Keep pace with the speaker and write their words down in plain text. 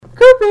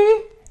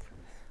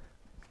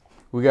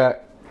We got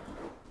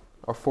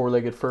our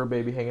four-legged fur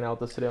baby hanging out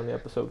with us today on the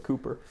episode,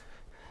 Cooper.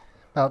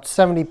 About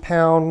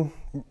 70-pound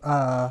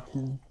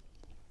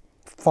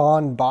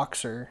fawn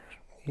boxer.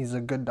 He's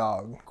a good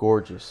dog.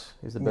 Gorgeous.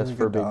 He's the best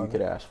fur baby you dog.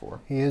 could ask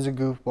for. He is a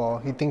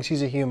goofball. He thinks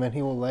he's a human.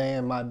 He will lay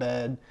in my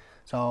bed.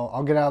 So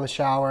I'll get out of the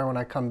shower. When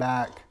I come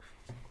back,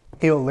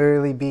 he'll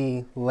literally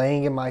be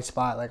laying in my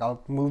spot. Like,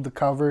 I'll move the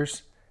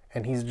covers,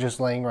 and he's just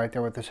laying right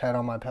there with his head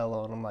on my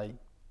pillow. And I'm like,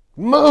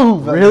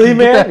 move! Really,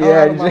 man?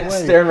 Yeah, he's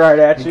just staring right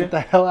at you. Get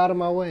the hell out of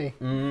my way.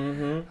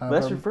 Mm-hmm.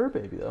 That's your fur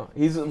baby, though.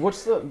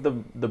 What's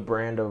the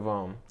brand of,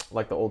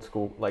 like the old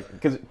school, like,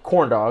 because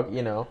corn dog,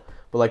 you know,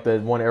 but like the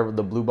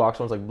blue box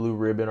ones, like Blue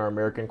Ribbon or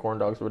American corn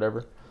dogs or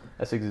whatever.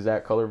 That's the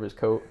exact color of his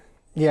coat.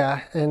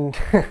 Yeah, and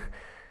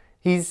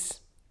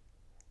he's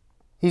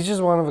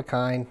just one of a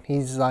kind.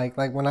 He's like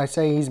when I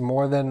say he's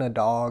more than a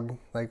dog,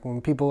 like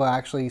when people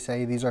actually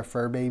say these are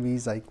fur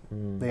babies, like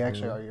they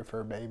actually are your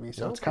fur baby.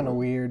 So it's kind of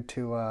weird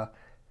to,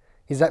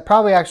 he's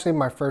probably actually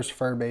my first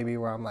fur baby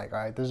where I'm like, all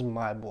right, this is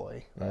my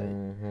boy.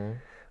 Right?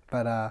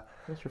 But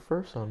that's your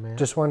first one, man.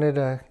 Just wanted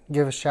to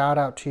give a shout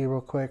out to you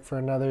real quick for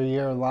another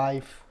year of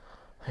life.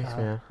 Thanks,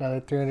 man. Another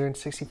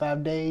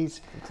 365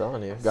 days. I'm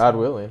telling you, God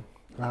willing.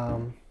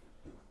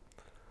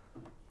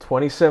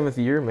 27th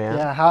year, man.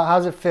 Yeah,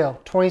 how's it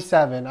feel?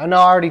 27. I know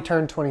I already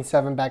turned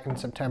 27 back in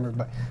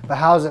September, but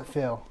how's it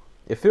feel?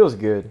 It feels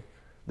good.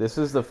 This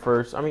is the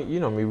first. I mean, you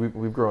know me.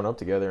 We've grown up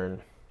together,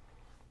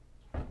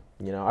 and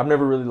you know, I've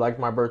never really liked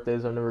my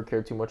birthdays. I've never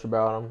cared too much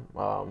about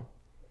them.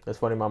 It's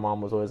funny. My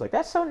mom was always like,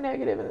 "That's so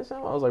negative," and this. I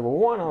was like,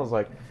 "Well, I was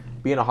like,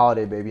 being a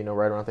holiday baby, you know,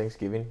 right around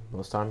Thanksgiving,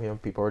 most time, you know,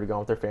 people already gone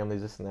with their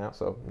families, this and that,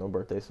 so no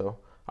birthday. So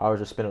I was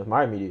just spending with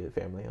my immediate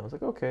family. I was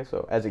like, okay.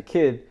 So as a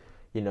kid,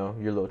 you know,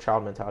 your little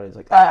child mentality is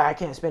like, I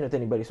can't spend with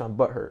anybody, so I'm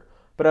butthurt.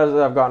 But as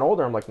I've gotten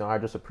older, I'm like, no, I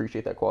just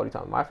appreciate that quality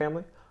time with my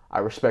family. I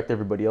respect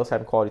everybody else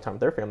having quality time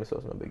with their family, so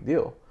it's no big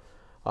deal.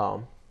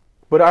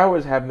 But I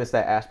always have missed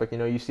that aspect. You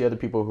know, you see other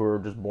people who are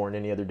just born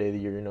any other day of the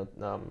year, you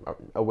know,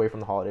 away from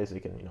the holidays. They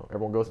can, you know,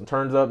 everyone goes and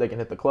turns up. They can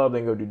hit the club. They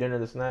can go do dinner,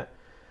 this and that.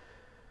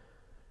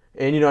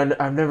 And, you know,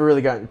 I've never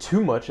really gotten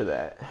too much of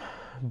that.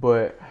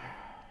 But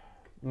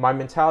my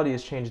mentality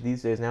has changed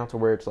these days now to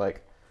where it's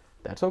like,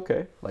 that's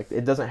okay. Like,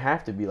 it doesn't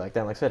have to be like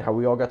that. Like I said, how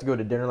we all got to go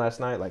to dinner last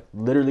night, like,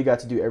 literally got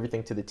to do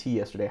everything to the T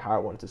yesterday, how I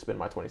wanted to spend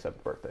my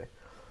 27th birthday.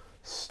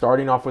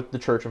 Starting off with the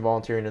church and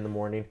volunteering in the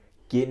morning,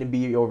 getting to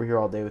be over here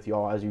all day with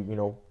y'all as you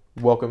know,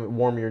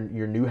 warm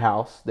your new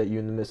house that you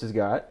and the missus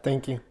got.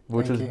 Thank you.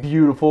 Which was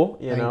beautiful,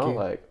 you know?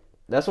 Like,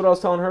 that's what I was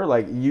telling her.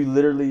 Like, you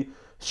literally,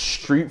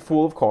 street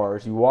full of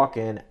cars, you walk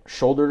in,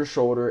 shoulder to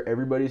shoulder,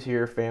 everybody's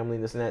here, family,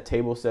 this and that,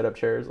 table set up,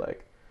 chairs,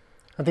 like.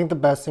 I think the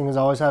best thing is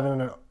always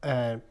having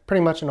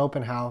pretty much an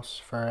open house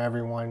for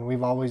everyone.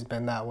 We've always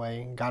been that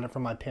way. Got it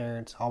from my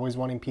parents. Always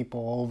wanting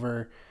people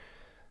over.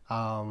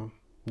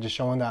 Just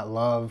showing that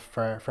love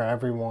for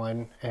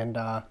everyone. And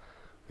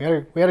we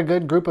had a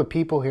good group of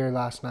people here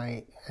last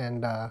night,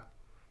 and it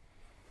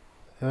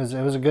was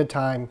a good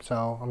time.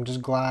 So I'm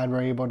just glad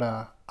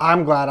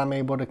I'm glad I'm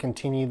able to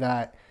continue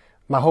that.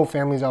 My whole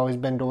family's always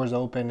been doors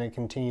open, and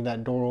continue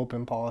that door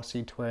open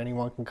policy to where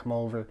anyone can come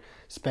over,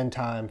 spend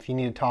time. If you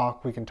need to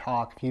talk, we can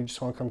talk. If you just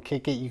want to come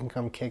kick it, you can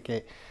come kick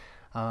it.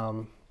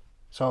 So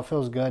it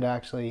feels good to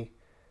actually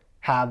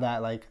have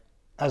that. Like,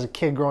 as a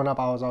kid growing up,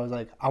 I was always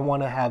like, I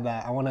want to have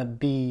that. I want to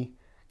be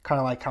kind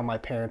of like how my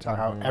parents are,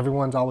 how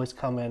everyone's always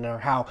coming, or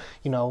how,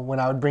 you know, when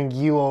I would bring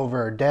you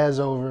over, or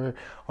Des over,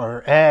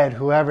 or Ed,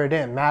 whoever, it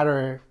didn't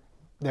matter.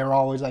 They were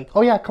always like,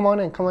 oh yeah, come on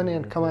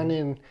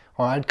in.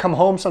 Or I'd come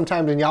home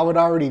sometimes and y'all would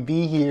already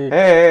be here.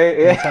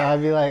 Hey, yeah. So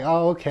I'd be like,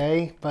 oh,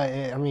 okay. But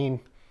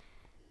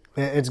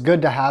it's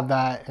good to have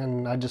that.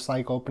 And I just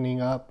like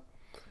opening up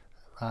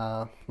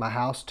my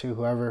house to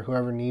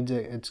whoever needs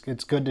it.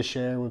 It's good to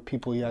share with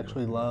people you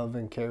actually love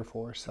and care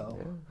for. So,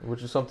 yeah.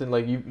 Which is something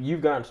like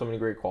you've gotten so many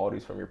great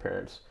qualities from your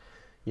parents,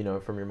 you know,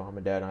 from your mom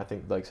and dad. And I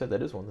think, like I said,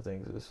 that is one of the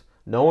things is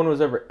no one was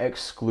ever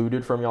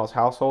excluded from y'all's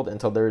household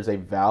until there is a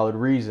valid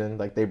reason.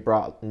 Like, they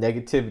brought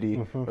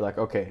negativity. We're like,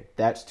 okay,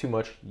 that's too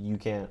much. You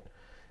can't,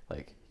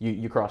 like,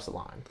 you cross the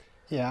line.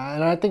 Yeah,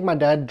 and I think my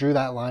dad drew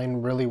that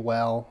line really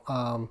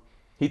well.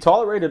 He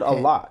tolerated a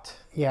lot.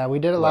 Yeah, we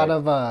did a lot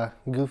of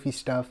goofy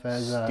stuff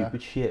as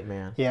stupid shit,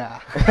 man.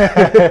 Yeah,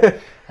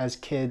 as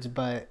kids,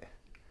 but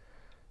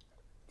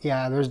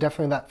yeah, there's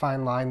definitely that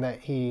fine line that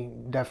he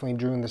definitely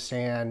drew in the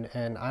sand,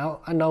 and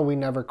I know we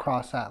never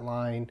crossed that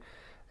line,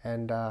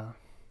 and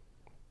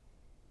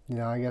you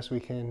know, I guess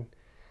we can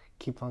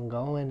keep on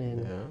going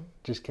and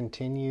just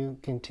continue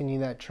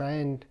that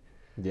trend.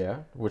 Yeah,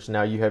 which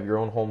now you have your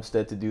own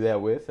homestead to do that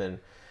with, and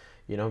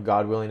you know,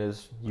 God willing,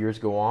 as years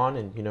go on,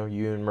 and you know,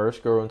 you and Merce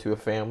grow into a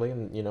family,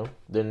 and you know,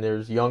 then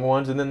there's young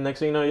ones, and then the next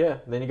thing you know,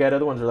 then you got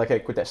other ones who are like, hey,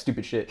 quit that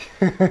stupid shit.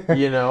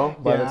 You know,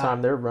 by the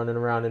time they're running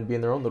around and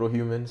being their own little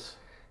humans.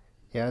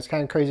 Yeah, it's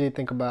kind of crazy to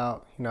think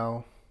about. You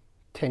know,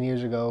 10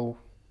 years ago,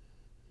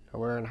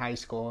 we're in high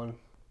school, and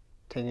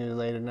 10 years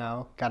later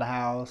now, got a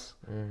house,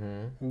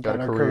 mm-hmm. got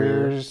our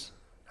careers.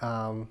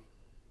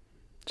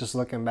 Just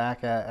looking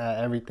back at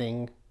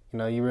everything,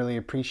 you really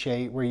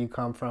appreciate where you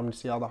come from to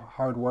see all the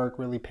hard work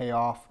really pay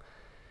off.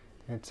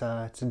 It's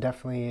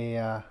definitely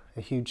a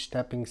huge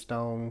stepping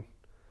stone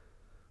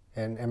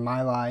in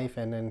my life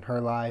and in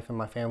her life and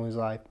my family's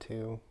life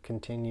to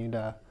continue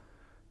to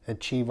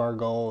achieve our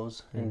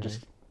goals and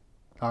just,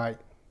 all right,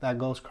 that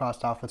goal's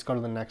crossed off. Let's go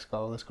to the next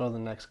goal. Let's go to the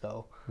next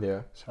goal.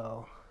 Yeah.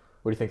 So,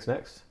 what do you think's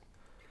next?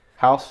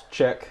 House,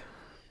 check.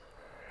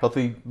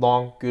 Healthy,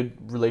 long,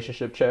 good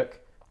relationship, check.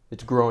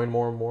 It's growing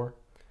more and more.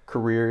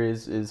 Career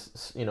is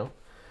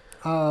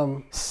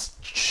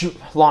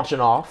launching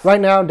off.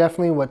 Right now,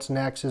 definitely what's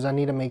next is I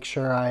need to make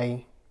sure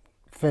I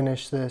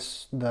finish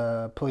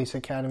the police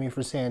academy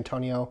for San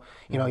Antonio.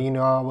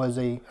 I was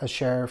a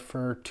sheriff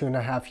for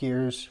 2.5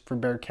 years for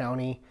Bexar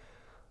County.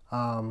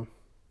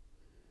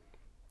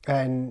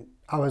 And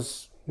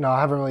I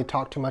haven't really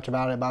talked too much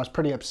about it, but I was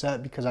pretty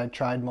upset because I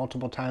tried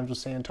multiple times with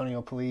San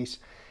Antonio police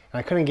and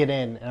I couldn't get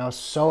in. And I was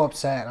so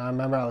upset. And I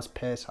remember I was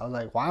pissed. I was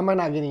like, why am I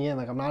not getting in?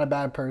 Like, I'm not a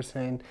bad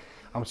person.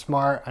 I'm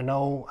smart. I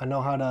know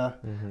how to,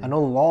 I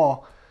know the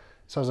law.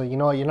 So I was like, you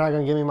know what, you're not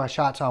going to give me my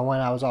shot. So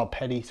I was all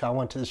petty. So I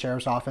went to the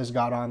sheriff's office,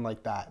 got on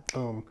like that.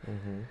 Boom.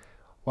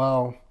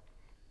 Well,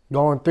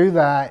 going through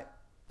that,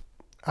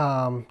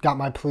 got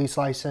my police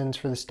license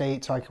for the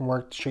state so I can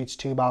work the streets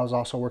too, but I was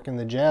also working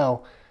the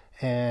jail.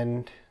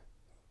 And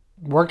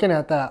working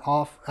at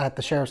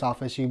the sheriff's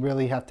office, you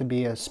really have to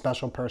be a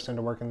special person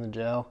to work in the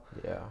jail.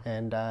 Yeah.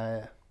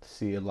 And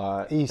see a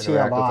lot. You see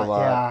a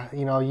lot.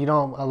 Yeah. You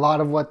don't, a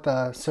lot of what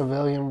the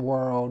civilian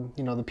world,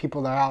 the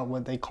people that are out,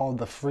 what they call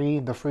the free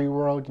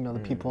world, the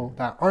people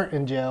that aren't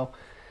in jail,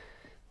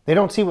 they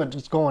don't see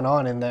what's going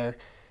on in there.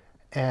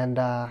 And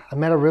I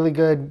met a really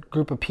good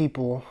group of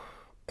people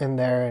in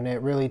there, and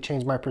it really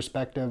changed my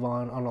perspective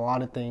on a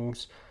lot of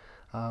things.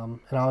 And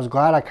I was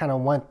glad I kind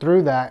of went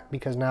through that,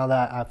 because now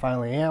that I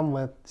finally am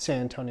with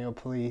San Antonio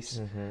Police,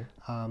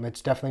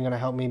 it's definitely going to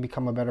help me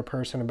become a better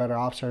person, a better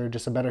officer,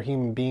 just a better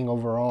human being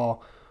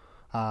overall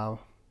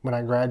when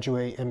I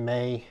graduate in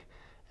May.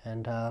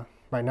 And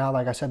right now,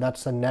 like I said,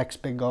 that's the next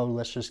big goal.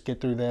 Let's just get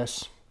through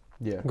this,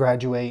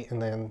 graduate,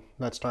 and then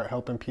let's start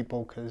helping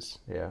people, because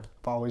I've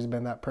always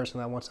been that person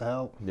that wants to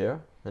help. Yeah.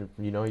 And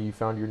you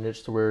found your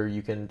niche to where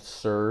you can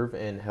serve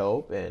and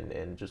help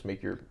and just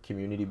make your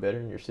community better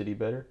and your city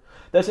better.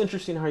 That's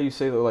interesting how you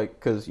say that, like,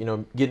 because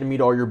getting to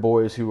meet all your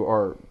boys who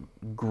are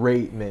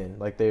great men,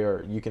 like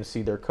you can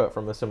see they're cut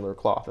from a similar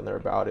cloth and they're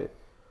about it.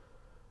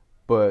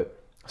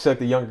 But it's like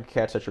the younger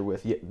cats that you're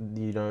with,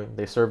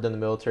 they served in the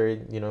military,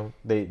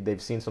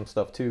 they've seen some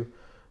stuff too,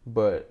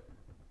 but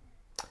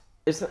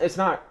it's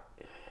not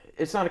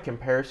a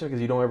comparison, because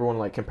you don't ever want to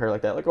like compare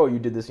like that, like, oh, you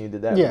did this and you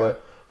did that. Yeah.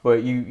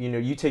 But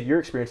you take your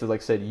experiences, like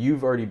I said,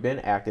 you've already been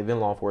active in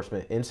law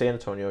enforcement in San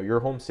Antonio,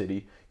 your home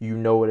city. You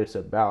know what it's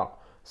about.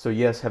 So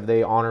yes, have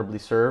they honorably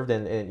served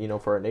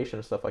and for our nation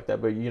and stuff like that.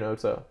 But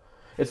it's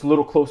a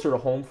little closer to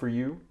home for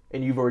you,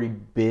 and you've already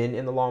been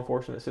in the law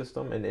enforcement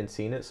system and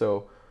seen it.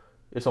 So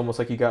it's almost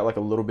like you got like a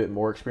little bit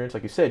more experience.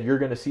 Like you said, you're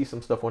gonna see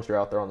some stuff once you're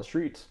out there on the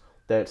streets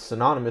that's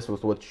synonymous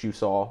with what you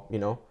saw,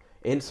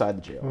 inside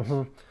the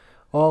jails.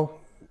 Well,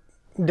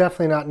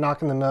 definitely not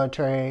knocking the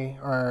military,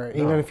 or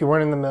even if you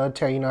weren't in the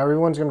military,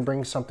 everyone's going to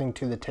bring something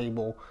to the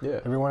table.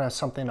 Yeah. Everyone has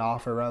something to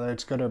offer, whether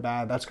it's good or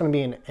bad. That's going to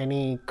be in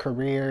any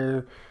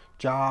career,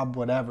 job,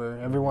 whatever.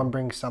 Everyone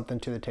brings something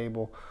to the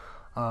table.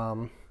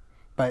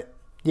 But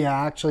yeah,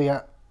 actually,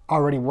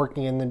 already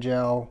working in the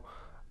jail,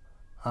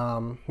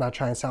 not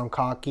trying to sound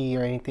cocky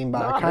or anything,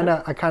 but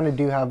I kind of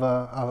do have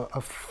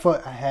a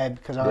foot ahead,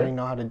 because I already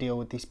know how to deal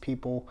with these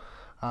people.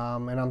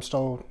 And I'm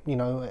still,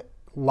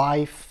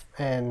 life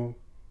and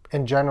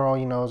in general,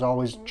 is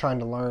always trying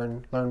to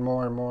learn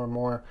more and more and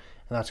more.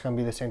 And that's going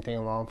to be the same thing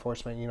in law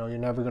enforcement. You're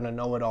never going to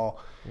know it all.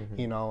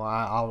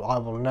 I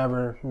will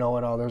never know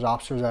it all. There's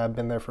officers that have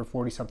been there for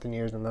 40-something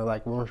years, and they're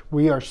like,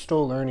 we are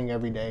still learning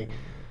every day.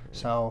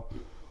 So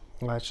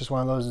it's just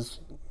one of those,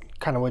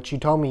 kind of what you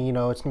told me,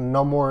 it's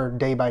no more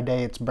day by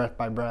day, it's breath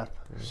by breath.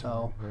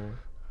 So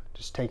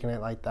just taking it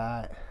like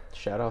that.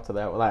 Shout out to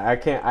that one.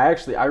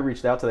 I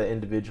reached out to that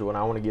individual, and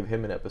I want to give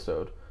him an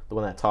episode. The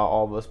one that taught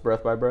all of us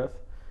breath by breath.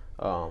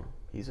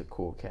 He's a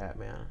cool cat,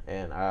 man,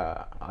 and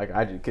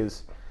I did,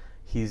 because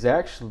he's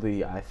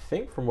actually, I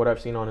think from what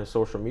I've seen on his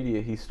social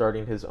media, he's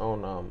starting his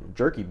own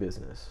jerky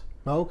business.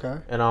 Okay.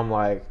 And I'm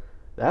like,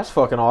 that's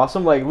fucking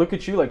awesome. Like, look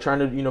at you, like, trying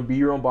to be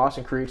your own boss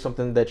and create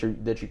something that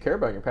you care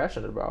about and you're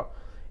passionate about.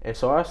 And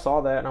so I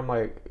saw that, and I'm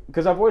like,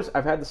 because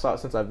I've had this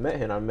thought since I've met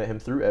him. I met him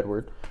through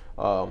Edward,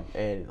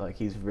 and like,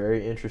 he's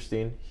very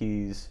interesting.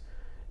 He's,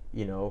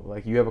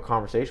 like, you have a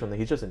conversation with him.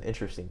 He's just an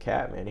interesting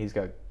cat, man. He's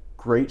got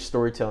great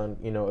storytelling,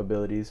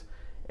 abilities,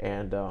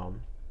 and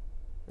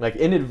like,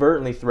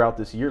 inadvertently throughout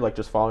this year, like,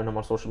 just following him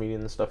on social media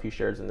and the stuff he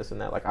shares and this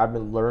and that, like, I've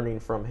been learning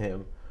from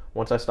him.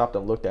 Once I stopped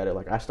and looked at it,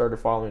 like, I started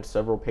following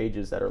several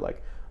pages that are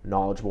like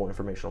knowledgeable,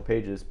 informational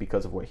pages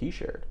because of what he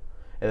shared.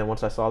 And then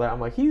once I saw that,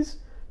 I'm like, he's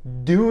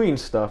doing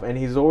stuff, and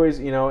he's always,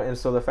 and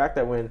so the fact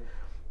that when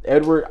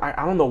Edward,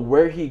 I don't know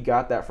where he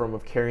got that from,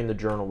 of carrying the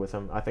journal with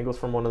him. I think it was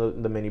from one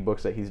of the many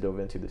books that he's dove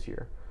into this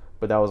year.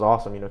 But that was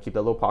awesome, keep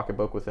that little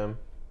pocketbook with him.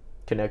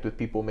 connect with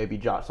people, maybe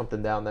jot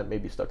something down that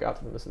maybe stuck out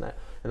to them, this and that.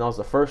 And that was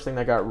the first thing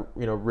that got,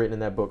 written in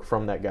that book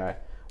from that guy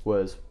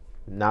was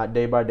not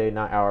day by day,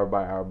 not hour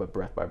by hour, but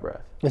breath by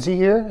breath. Is he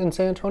here in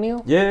San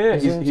Antonio? Yeah.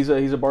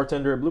 He's a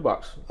bartender at Blue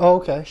Box. Oh,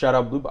 okay. Shout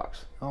out Blue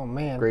Box. Oh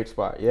man, Great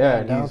spot. Yeah,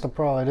 and down at the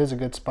Pro, it is a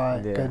good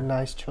spot. Yeah. Good,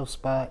 nice, chill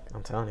spot.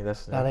 I'm telling you,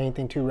 that's Not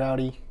anything too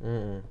rowdy.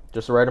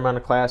 just the right amount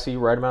of classy,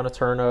 right amount of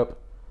turn up.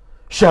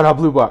 Shout out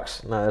Blue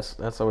Box. No,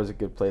 that's always a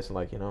good place,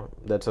 and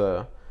that's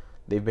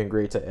they've been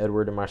great to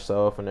Edward and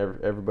myself and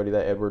everybody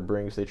that Edward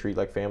brings. They treat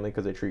like family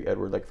because they treat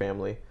Edward like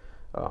family.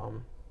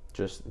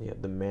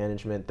 The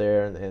management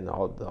there and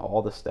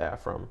all the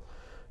staff from.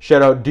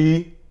 Shout out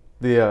D,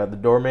 the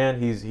doorman.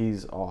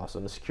 He's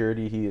awesome. The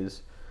security,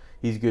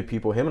 he's good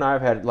people. Him and I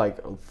have had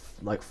like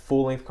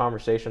full length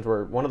conversations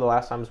where one of the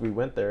last times we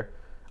went there,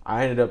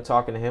 I ended up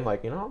talking to him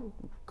like,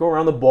 go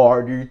around the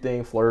bar, do your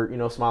thing, flirt,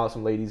 smile at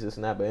some ladies, this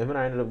and that. But him and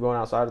I ended up going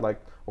outside, like,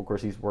 well, of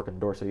course he's working the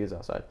door, so he is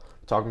outside,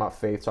 talking about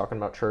faith, talking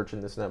about church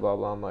and this and that, blah,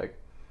 blah. I'm like,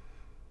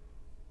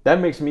 that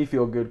makes me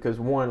feel good because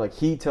one, like,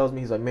 he tells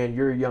me, he's like, man,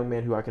 you're a young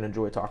man who I can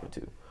enjoy talking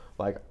to.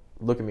 Like,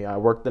 look at me, I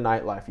work the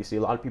nightlife. You see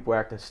a lot of people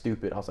acting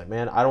stupid. I was like,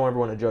 man, I don't ever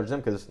want to judge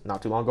them because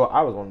not too long ago,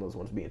 I was one of those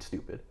ones being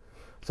stupid.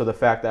 So the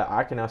fact that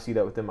I can now see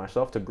that within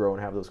myself to grow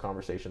and have those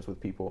conversations with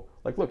people.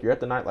 Like, look, you're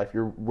at the nightlife.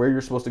 You're where you're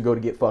supposed to go to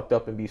get fucked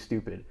up and be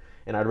stupid.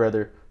 And I'd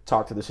rather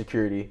talk to the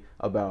security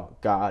about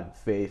God,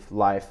 faith,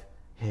 life,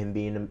 him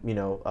being,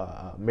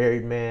 a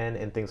married man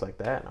and things like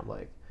that. And I'm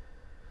like,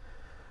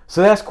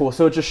 so that's cool.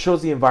 So it just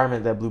shows the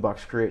environment that Blue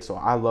Box creates. So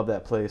I love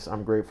that place.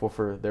 I'm grateful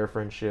for their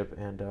friendship.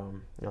 And,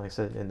 like I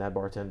said, and that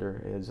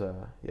bartender is,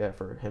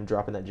 for him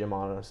dropping that gym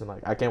on us. And,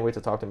 like, I can't wait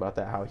to talk to him about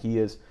that, how he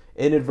is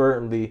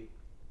inadvertently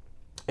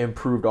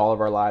improved all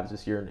of our lives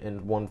this year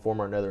in one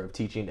form or another of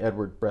teaching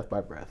Edward breath by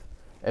breath.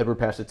 Edward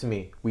passed it to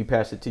me. We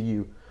passed it to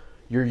you.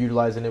 You're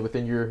utilizing it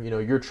within your,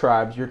 your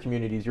tribes, your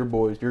communities, your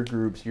boys, your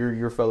groups,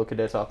 your fellow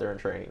cadets out there in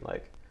training.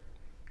 Like,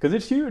 because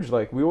it's huge.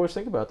 Like, we always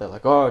think about that.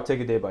 Like, oh, take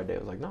it day by day. I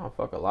was like, no,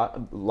 fuck, a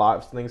lot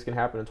of things can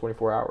happen in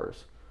 24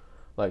 hours.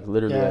 Like,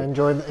 literally. Yeah,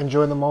 like,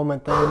 enjoy the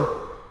moment then.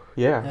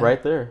 Yeah,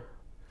 right there.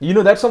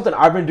 That's something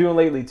I've been doing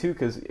lately too,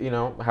 because,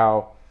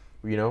 how...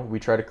 we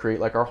try to create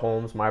like our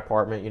homes, my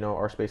apartment,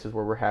 our spaces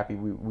where we're happy,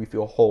 we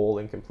feel whole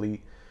and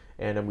complete,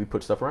 and then we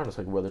put stuff around us,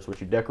 like whether it's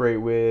what you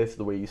decorate with,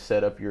 the way you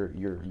set up your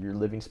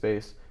living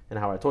space, and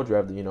how I told you I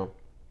have the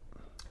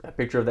that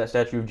picture of that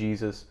statue of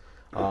Jesus,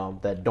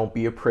 that "Don't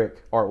Be a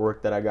Prick"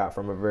 artwork that I got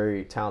from a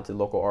very talented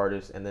local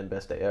artist, and then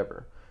Best Day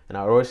Ever, and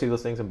I would always see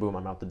those things and boom,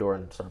 I'm out the door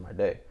and start my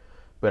day.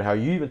 But how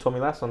you even told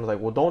me last time, I was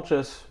like, well, don't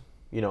just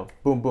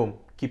boom boom,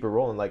 keep it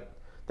rolling. Like,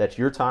 that's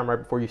your time right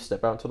before you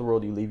step out into the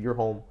world, you leave your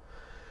home.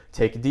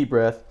 Take a deep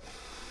breath.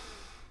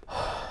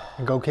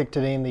 And go kick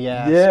today in the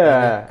ass.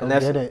 Yeah, and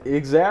that's it.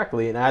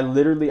 Exactly. And I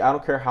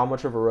don't care how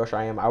much of a rush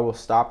I am, I will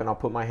stop and I'll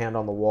put my hand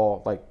on the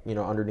wall, like,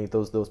 underneath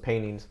those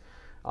paintings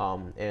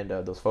and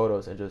those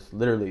photos, and just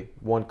literally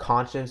one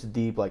conscious,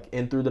 deep, like,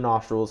 in through the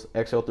nostrils,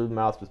 exhale through the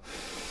mouth, just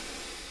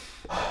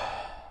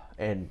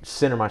and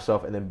center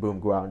myself, and then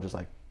boom, go out and just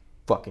like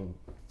fucking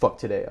fuck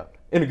today up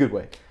in a good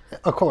way.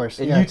 Of course.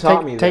 And you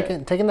taught me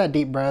that. Taking that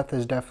deep breath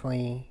is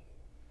definitely,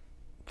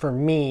 for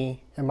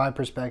me, in my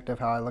perspective,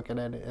 how I look at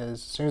it is,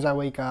 as soon as I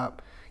wake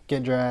up,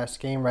 get dressed,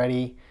 getting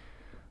ready,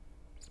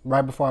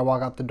 right before I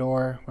walk out the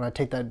door, when I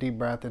take that deep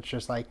breath, it's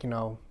just like,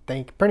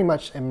 pretty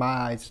much in my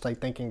eyes, it's like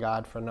thanking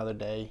God for another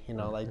day,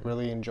 like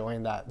really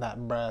enjoying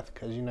that breath,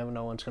 because you never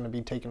know when it's going to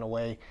be taken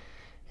away.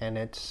 And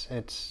it's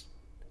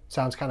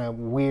sounds kind of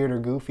weird or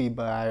goofy,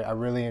 but I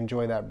really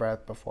enjoy that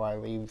breath before I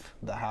leave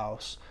the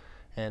house.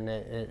 And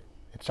it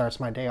starts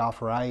my day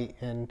off right.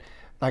 And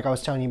like I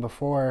was telling you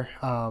before,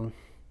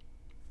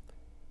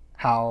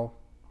 how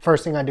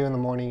first thing I do in the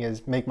morning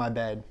is make my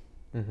bed,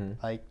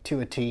 like to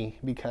a T,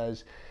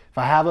 because if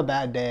I have a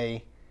bad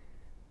day,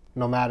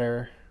 no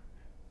matter,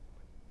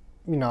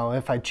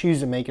 if I choose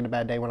to make it a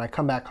bad day, when I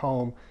come back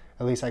home,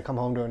 at least I come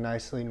home to a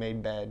nicely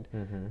made bed.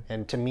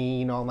 And to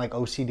me, I'm like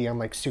OCD, I'm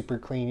like super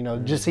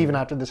clean, just even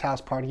after this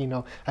house party,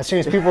 as soon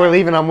as people are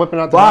leaving, I'm whipping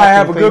out the I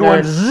have a good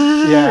one.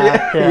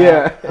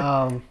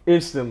 Yeah.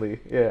 Instantly,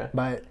 yeah.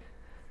 But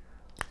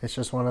it's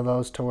just one of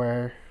those to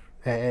where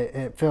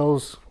it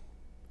feels,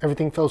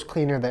 everything feels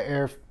cleaner.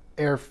 The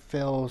air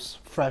feels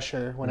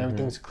fresher when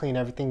everything's clean.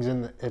 Everything's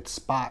in its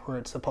spot where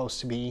it's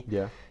supposed to be.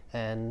 Yeah.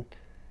 And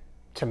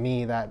to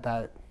me, that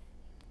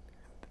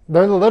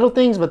they're the little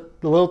things,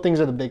 but the little things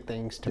are the big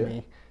things to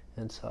me.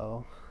 And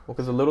so. Well,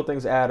 because the little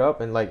things add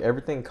up, and like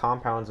everything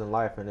compounds in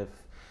life. And if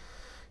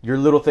your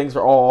little things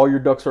are all your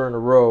ducks are in a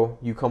row,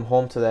 you come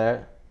home to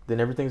that, then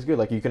everything's good.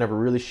 Like, you can have a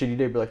really shitty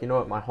day, be like, you know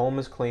what, my home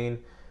is clean.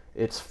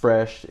 It's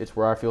fresh. It's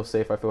where I feel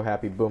safe. I feel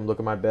happy. Boom, look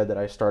at my bed that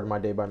I started my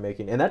day by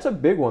making. And that's a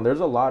big one. There's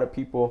a lot of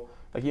people,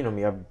 like,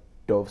 me, I've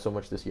dove so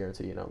much this year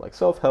into, like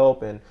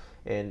self-help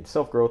and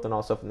self-growth and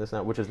all stuff and this and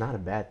that, which is not a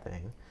bad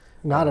thing.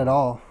 Not at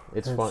all.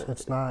 It's fun.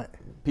 It's not.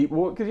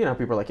 People, because,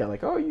 people are like,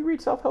 like, oh, you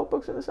read self-help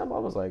books and this and that. I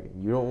was like,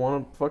 you don't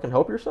want to fucking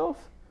help yourself?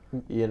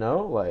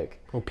 Like.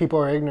 Well, people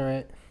are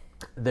ignorant.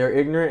 they're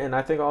ignorant, and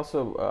I think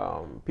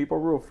also people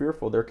are real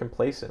fearful. They're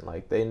complacent.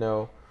 Like they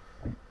know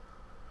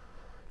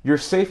you're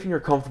safe and you're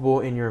comfortable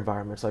in your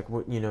environments. Like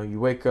you know, you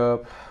wake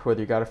up, whether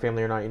you got a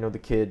family or not. You know, the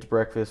kids,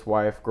 breakfast,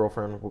 wife,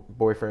 girlfriend,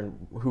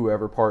 boyfriend,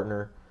 whoever,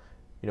 partner.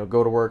 You know,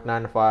 go to work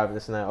 9 to 5,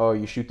 this and that. Oh,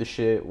 you shoot the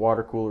shit,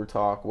 water cooler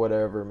talk,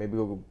 whatever. Maybe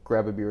go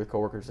grab a beer with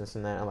coworkers, this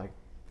and that. And like,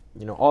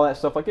 you know, all that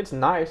stuff. Like it's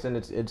nice and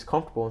it's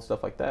comfortable and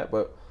stuff like that.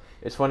 But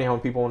it's funny how when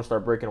people want to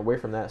start breaking away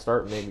from that,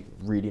 start maybe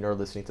reading or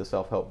listening to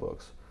self help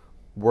books,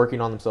 working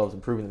on themselves,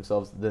 improving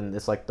themselves. Then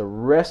it's like the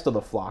rest of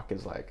the flock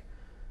is like,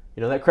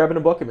 you know, that crab in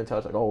a bucket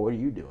mentality. Like, oh, what are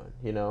you doing?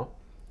 You know,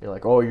 you're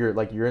like, oh,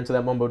 you're into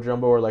that mumbo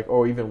jumbo, or like,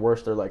 oh, even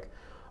worse, they're like,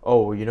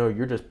 oh, you know,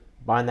 you're just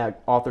buying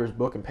that author's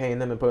book and paying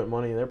them and putting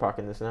money in their pocket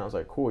and this and that. I was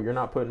like, cool, you're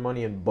not putting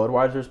money in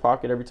Budweiser's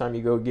pocket every time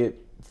you go get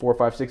 4,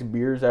 5, 6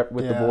 beers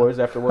with the boys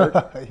after work.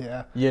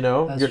 Yeah, you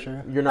know, that's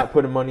true. You're not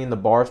putting money in the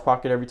bar's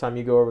pocket every time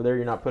you go over there.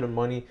 You're not putting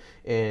money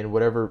in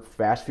whatever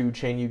fast food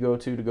chain you go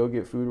to go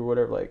get food or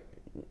whatever. Like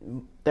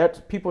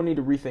that, people need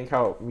to rethink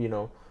how, you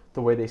know,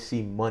 the way they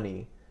see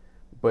money.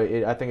 But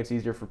I think it's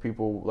easier for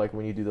people, like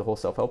when you do the whole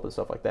self-help and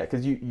stuff like that,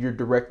 because you're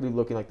directly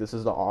looking like this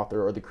is the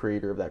author or the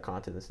creator of that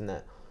content, this and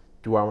that.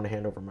 Do I want to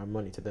hand over my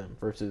money to them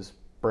versus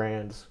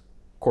brands,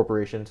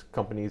 corporations,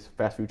 companies,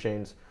 fast food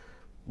chains,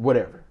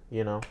 whatever,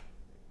 you know?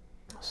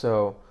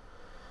 So,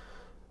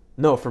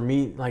 no, for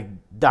me, like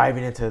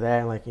diving into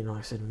that, like, you know,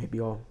 I said maybe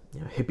all,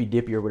 you know, hippy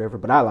dippy or whatever,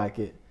 but I like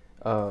it.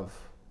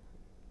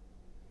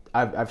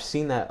 I've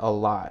seen that a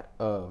lot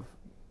of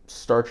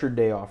start your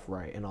day off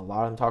right, and a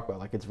lot of them talk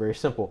about like it's very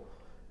simple.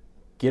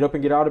 Get up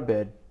and get out of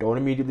bed. Don't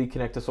immediately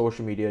connect to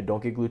social media.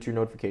 Don't get glued to your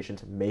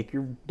notifications. Make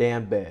your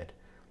damn bed.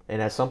 And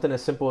that's something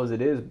as simple as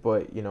it is,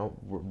 but, you know,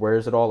 where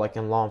is it all? Like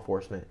in law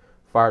enforcement,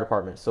 fire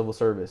department, civil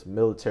service,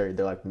 military.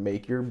 They're like,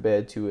 make your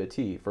bed to a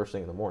T first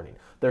thing in the morning.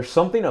 There's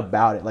something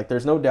about it. Like,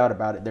 there's no doubt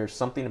about it. There's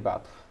something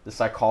about the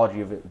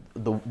psychology of it,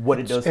 what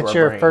it does to our brain. It's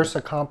your first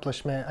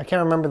accomplishment. I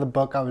can't remember the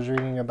book I was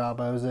reading about,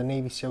 but it was a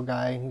Navy SEAL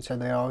guy. He said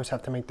they always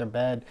have to make their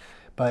bed.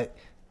 But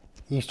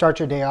you start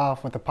your day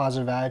off with a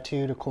positive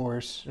attitude, of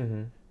course,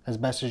 as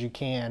best as you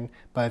can.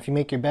 But if you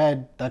make your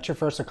bed, that's your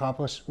first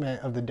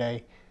accomplishment of the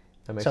day.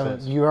 That makes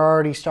sense. You're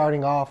already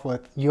starting off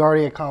with, you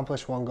already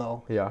accomplished one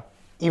goal. Yeah.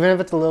 Even if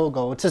it's a little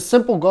goal. It's a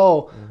simple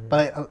goal,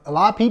 but a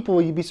lot of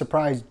people, you'd be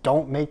surprised,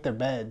 don't make their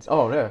beds.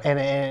 Oh, yeah.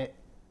 And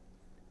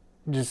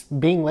just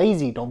being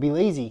lazy. Don't be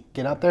lazy.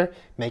 Get out there,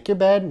 make your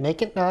bed,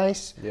 make it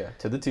nice. Yeah,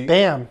 to the T.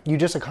 Bam, you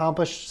just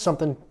accomplished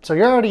something. So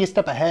you're already a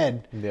step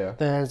ahead. Yeah.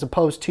 As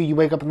opposed to you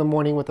wake up in the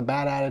morning with a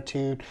bad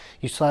attitude,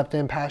 you slept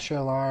in past your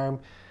alarm,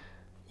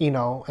 you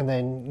know, and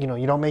then, you know,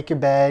 you don't make your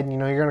bed, you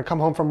know, you're going to come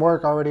home from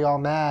work already all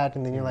mad,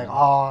 and then you're like,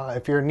 oh,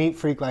 if you're a neat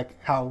freak,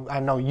 like how I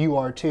know you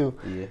are too.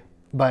 Yeah.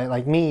 But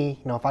like me,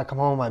 you know, if I come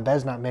home and my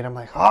bed's not made, I'm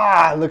like,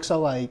 it looks so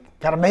like,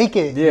 gotta make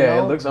it. Yeah, you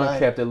know? it looks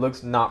unkept. It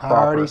looks not proper.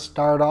 I already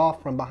start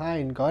off from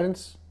behind. Go ahead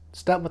and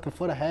step with the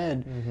foot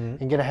ahead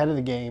and get ahead of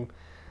the game.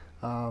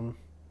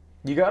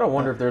 You gotta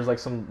wonder if there's like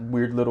some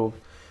weird little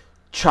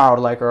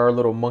childlike or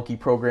little monkey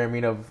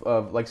programming of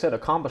like I said,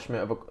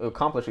 accomplishment of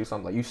accomplishing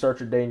something. Like you start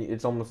your day and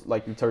it's almost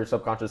like you tell your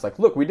subconscious like,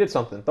 look, we did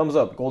something. Thumbs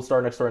up, gold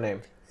star next to our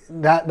name.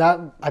 That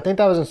I think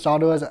that was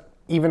installed to us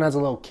even as a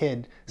little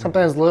kid.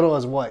 Sometimes little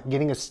as what?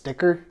 Getting a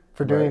sticker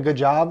for doing a good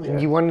job.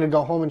 And you wanted to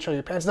go home and show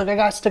your parents, look, I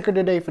got a sticker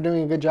today for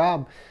doing a good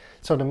job.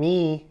 So to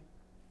me,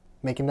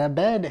 making that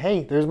bed,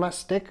 hey, there's my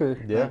sticker.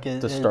 Yeah, like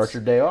to start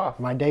your day off.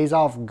 My day's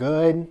off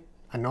good.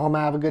 I know I'm going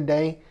to have a good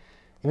day.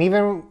 And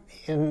even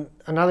in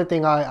another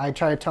thing I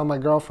try to tell my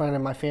girlfriend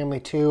and my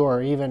family too,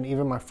 or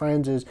even my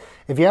friends, is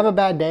if you have a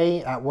bad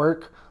day at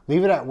work,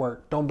 leave it at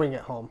work. Don't bring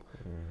it home.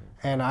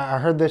 And I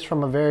heard this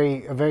from a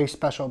very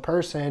special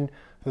person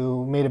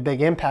who made a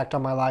big impact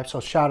on my life. So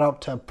shout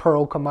out to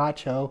Pearl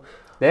Camacho.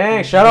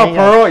 Dang, shout out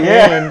Pearl,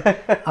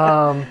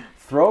 yeah.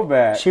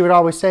 Throwback. She would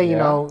always say, you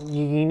know,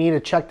 you need to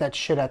check that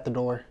shit at the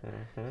door.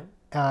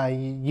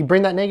 You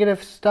bring that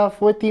negative stuff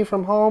with you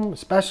from home,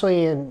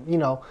 especially in, you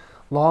know,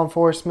 law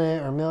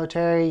enforcement or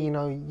military. You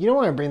know, you don't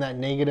want to bring that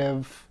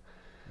negative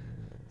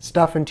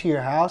stuff into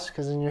your house,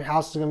 because then your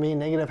house is going to be a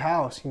negative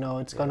house. You know,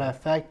 it's going to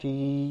affect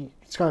you.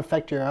 It's going to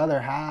affect your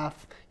other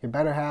half, your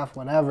better half,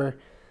 whatever.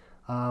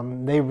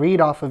 They read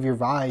off of your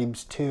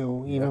vibes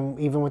too,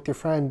 even with your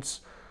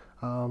friends.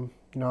 You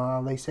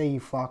know, they say you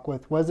flock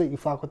with, you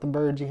flock with the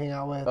birds you hang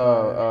out with?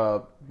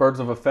 Birds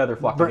of a feather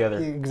flock together.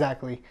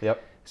 Exactly.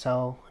 Yep.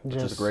 So which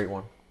is a great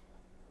one.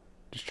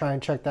 Just try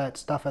and check that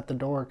stuff at the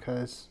door,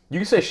 because... You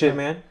can say shit,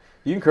 man.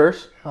 You can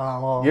curse.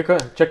 Oh, well, you can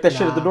check that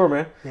shit at the door,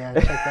 man. Yeah,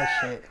 check that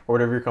shit. Or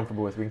whatever you're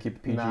comfortable with. We can keep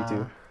it PG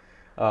too.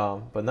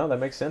 But no, that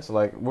makes sense.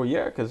 Like, well,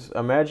 yeah, because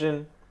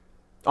imagine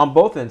on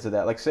both ends of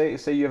that. Like, say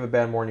you have a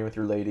bad morning with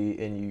your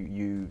lady and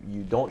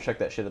you don't check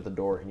that shit at the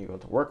door and you go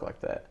to work like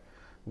that.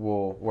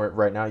 Well,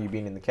 right now you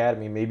being in the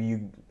academy, maybe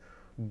you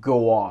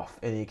go off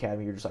in the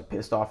academy, you're just like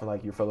pissed off, and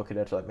like your fellow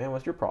cadets are like, man,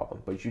 what's your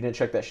problem? But you didn't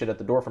check that shit at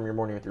the door from your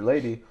morning with your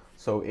lady,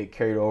 so it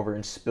carried over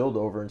and spilled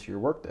over into your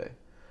workday.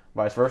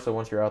 Vice versa,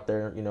 once you're out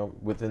there, you know,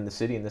 within the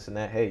city and this and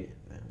that, hey,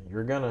 man,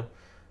 you're gonna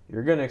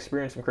you're gonna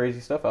experience some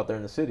crazy stuff out there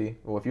in the city.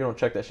 Well, if you don't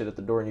check that shit at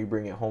the door and you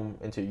bring it home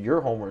into your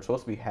home where it's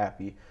supposed to be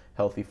happy,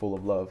 healthy, full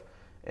of love,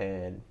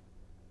 and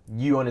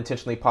you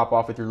unintentionally pop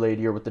off with your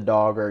lady or with the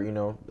dog or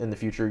in the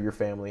future your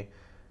family,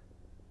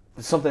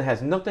 something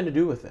has nothing to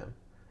do with them.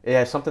 It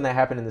has something that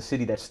happened in the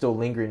city that's still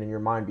lingering in your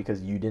mind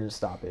because you didn't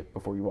stop it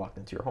before you walked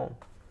into your home.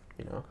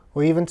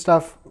 Well, even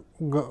stuff.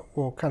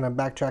 We'll kind of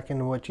backtrack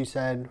into what you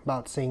said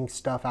about seeing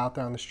stuff out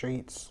there on the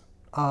streets.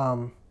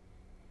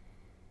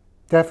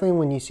 Definitely,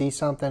 when you see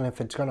something,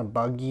 if it's gonna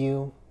bug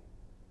you,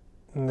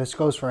 and this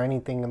goes for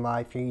anything in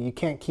life, you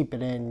can't keep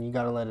it in. You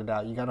gotta let it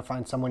out. You gotta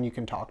find someone you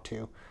can talk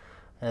to.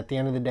 At the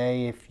end of the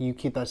day, if you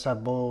keep that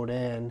stuff boiled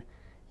in,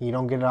 you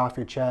don't get it off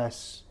your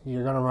chest,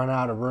 you're going to run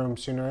out of room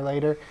sooner or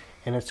later,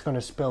 and it's going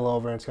to spill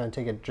over, and it's going to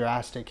take a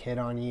drastic hit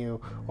on you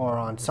or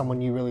on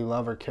someone you really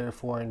love or care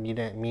for, and you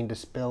didn't mean to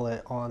spill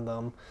it on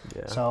them.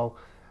 Yeah. So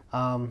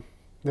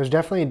there's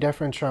definitely a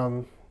difference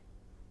from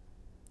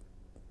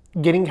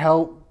getting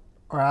help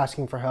or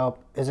asking for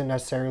help isn't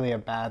necessarily a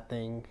bad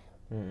thing.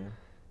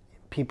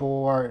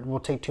 People will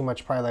take too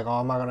much pride, like, oh,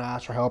 I'm not going to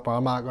ask for help, or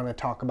I'm not going to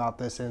talk about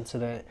this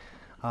incident.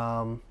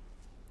 An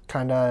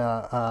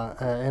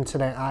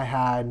incident I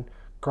had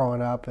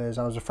growing up is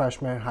I was a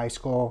freshman in high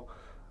school.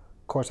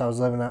 Of course, I was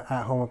living at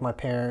home with my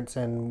parents,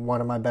 and one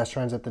of my best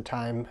friends at the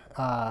time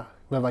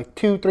lived like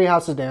 2-3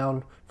 houses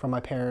down from my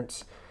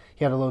parents.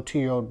 He had a little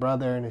 2-year-old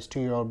brother, and his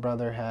 2-year-old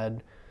brother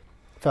had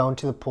fell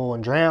into the pool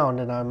and drowned.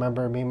 And I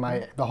remember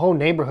the whole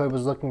neighborhood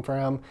was looking for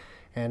him,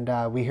 and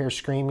we hear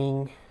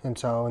screaming. And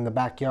so in the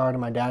backyard,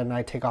 and my dad and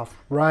I take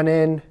off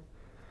running.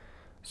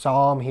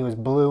 Saw him. He was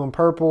blue and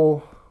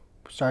purple.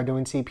 Started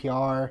doing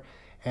CPR,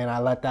 and I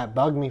let that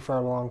bug me for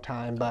a long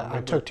time, but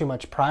I took too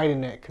much pride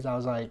in it because I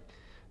was like,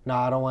 no,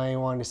 I don't want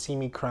anyone to see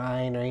me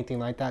crying or anything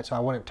like that, so I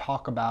wouldn't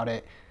talk about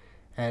it.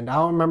 And I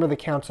don't remember the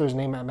counselor's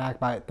name at Mac,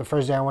 but the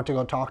first day I went to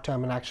go talk to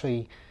him, and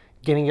actually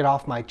getting it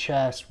off my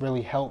chest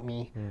really helped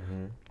me.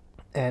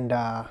 And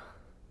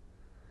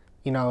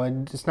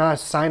it's not a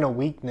sign of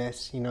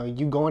weakness.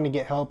 You going to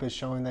get help is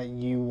showing that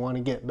you want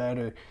to get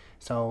better.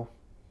 So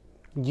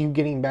you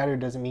getting better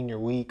doesn't mean you're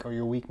weak or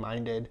you're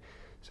weak-minded.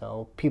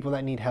 So people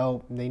that need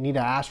help, they need to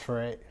ask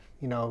for it.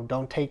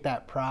 Don't take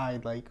that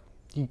pride. Like,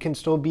 you can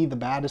still be the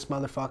baddest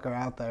motherfucker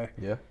out there.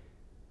 Yeah.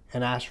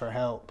 And ask for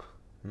help.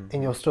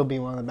 And you'll still be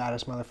one of the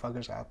baddest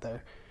motherfuckers out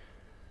there.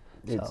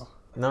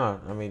 No,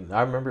 I mean,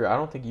 I remember, I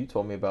don't think you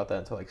told me about that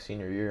until like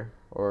senior year,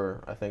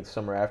 or I think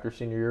summer after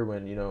senior year,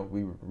 when,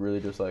 we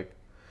really just like,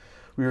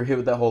 we were hit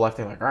with that whole life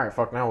thing, like, all right,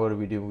 fuck, now what do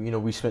we do?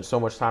 We spent so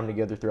much time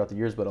together throughout the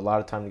years, but a lot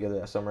of time together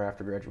that summer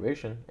after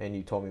graduation, and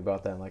you told me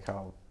about that and like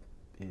how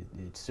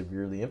it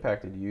severely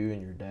impacted you and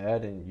your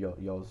dad and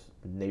y'all's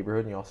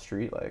neighborhood and y'all's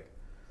street. Like,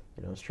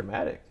 it's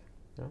traumatic.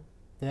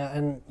 Yeah,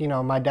 and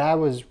my dad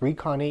was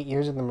recon 8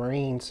 years in the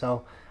Marines,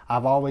 so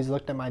I've always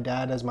looked at my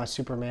dad as my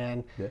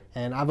Superman. Yeah.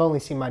 And I've only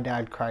seen my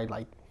dad cry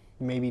like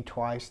maybe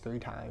twice, 3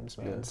 times,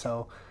 man. Yeah.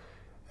 So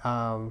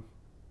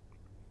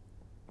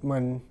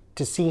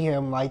to see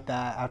him like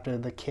that after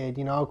the kid,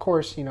 of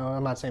course,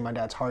 I'm not saying my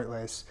dad's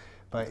heartless,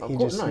 but he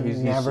just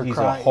never cried. He's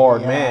a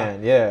hard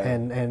man, yeah.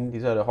 And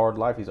he's had a hard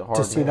life. He's a hard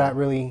man. To see that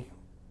really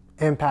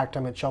impact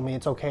him, it showed me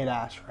it's okay to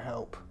ask for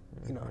help.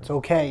 It's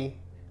okay.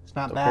 It's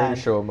not bad. Okay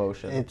to show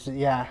emotion.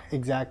 Yeah,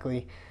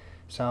 exactly.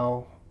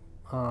 So,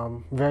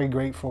 very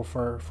grateful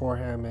for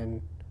him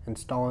and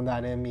installing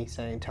that in me,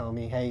 telling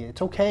me, hey,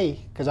 it's okay.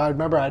 Because I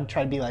remember I'd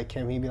try to be like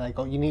him. He'd be like,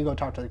 oh, you need to go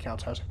talk to the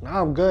counselor. I was like, no,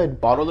 I'm good.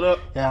 Bottled it up.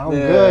 Yeah, I'm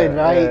good,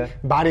 right? Yeah.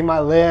 Biting my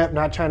lip,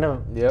 not trying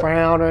to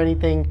frown or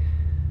anything.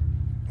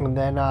 And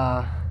then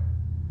I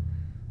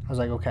was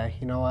like, okay,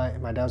 you know what?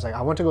 And my dad was like,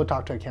 I want to go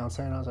talk to a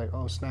counselor. And I was like,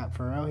 oh, snap,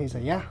 for real? He's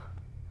like, yeah.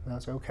 And I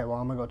was like, okay, well,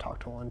 I'm going to go talk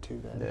to one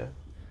too then. Yeah.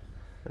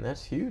 And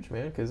that's huge,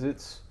 man, because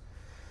it's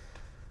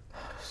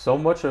so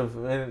much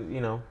of, and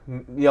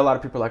a lot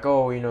of people are like,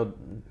 oh,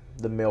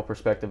 the male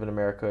perspective in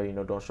America,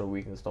 don't show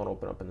weakness, don't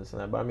open up and this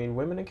and that. But I mean,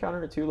 women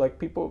encounter it too. Like,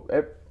 people,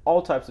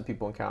 all types of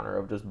people encounter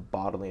of just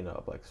bottling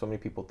up. Like, so many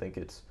people think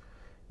it's,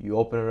 you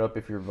open it up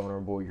if you're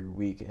vulnerable, you're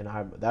weak. And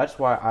that's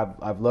why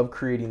I've loved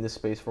creating this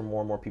space for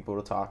more and more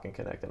people to talk and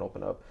connect and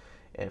open up.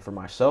 And for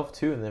myself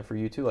too, and then for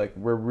you too, like,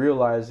 we're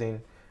realizing,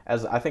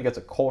 I think as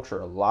a culture,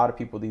 a lot of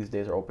people these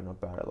days are opening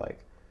up about it.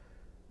 Like,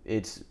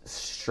 it's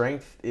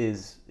strength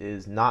is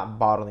not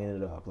bottling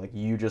it up. Like,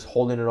 you just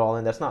holding it all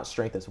in. That's not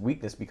strength, that's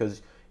weakness,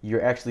 because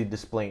you're actually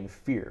displaying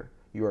fear.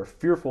 You are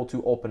fearful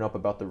to open up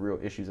about the real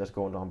issues that's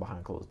going on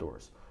behind closed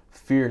doors.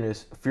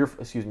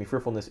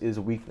 Fearfulness is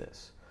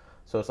weakness.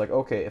 So it's like,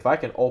 okay, if I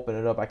can open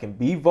it up, I can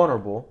be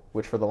vulnerable,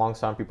 which for the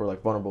longest time people are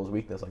like, vulnerable is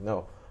weakness. Like,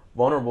 no,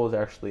 vulnerable is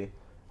actually,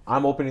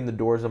 I'm opening the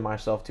doors of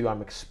myself too.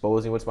 I'm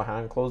exposing what's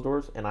behind closed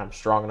doors, and I'm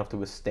strong enough to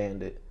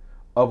withstand it,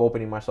 of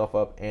opening myself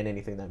up and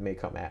anything that may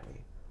come at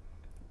me.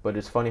 But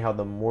it's funny how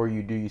the more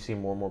you do, you see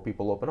more and more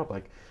people open up.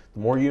 Like, the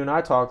more you and I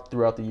talk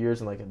throughout the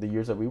years, and like the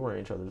years that we were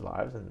in each other's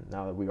lives, and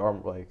now that we are,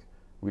 like,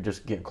 we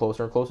just get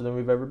closer and closer than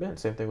we've ever been.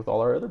 Same thing with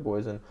all our other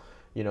boys, and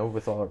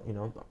with all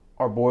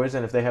our boys,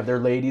 and if they have their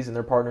ladies and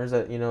their partners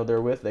that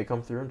they're with, they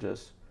come through and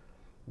just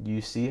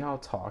you see how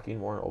talking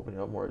more and opening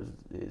up more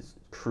is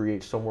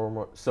creates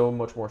so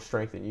much more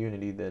strength and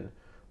unity than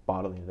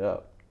bottling it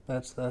up.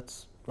 That's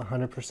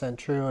 100%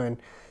 true. And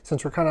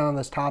since we're kind of on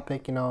this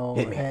topic, you know,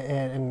 Hit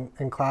me.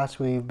 in class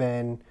we've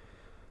been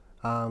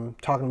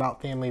talking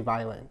about family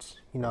violence.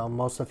 You know,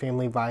 most of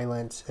family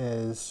violence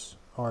is,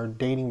 or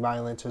dating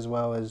violence as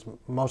well, as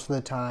most of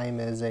the time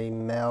is a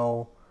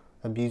male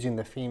abusing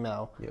the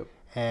female. Yep.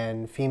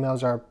 And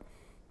females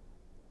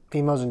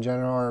in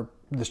general are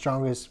the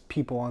strongest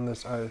people on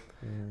this earth.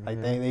 Mm-hmm.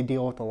 Like they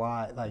deal with a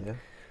lot. Like, Yeah.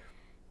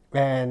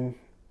 and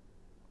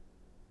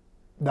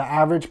the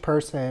average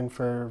person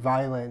for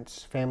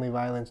violence, family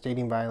violence,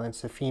 dating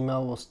violence, the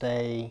female will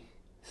stay,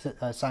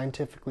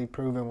 scientifically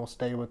proven, will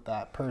stay with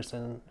that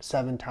person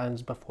 7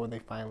 times before they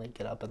finally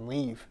get up and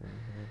leave.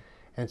 Mm-hmm.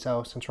 And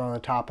so, since we're on the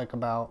topic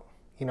about,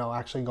 you know,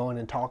 actually going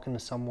and talking to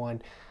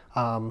someone,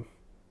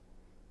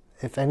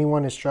 if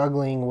anyone is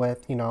struggling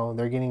with, you know,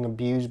 they're getting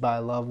abused by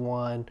a loved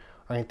one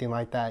or anything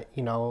like that,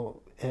 you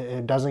know,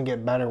 it doesn't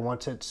get better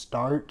once it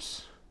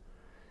starts.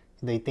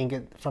 They think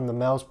it, from the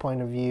male's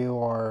point of view,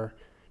 or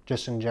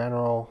just in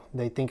general,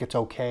 they think it's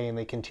okay and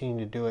they continue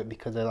to do it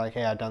because they're like,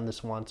 hey, I've done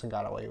this once and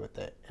got away with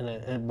it. And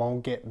it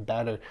won't get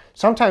better.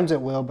 Sometimes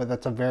it will, but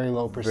that's a very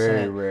low percent.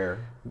 Very rare.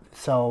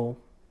 So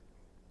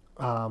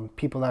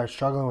people that are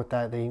struggling with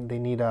that, they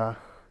need to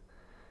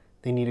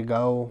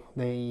go.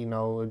 They, you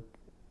know,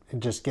 it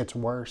just gets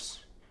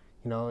worse.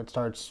 You know, it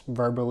starts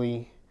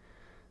verbally,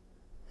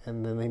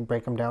 and then they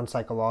break them down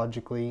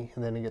psychologically,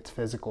 and then it gets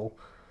physical.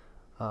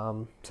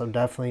 So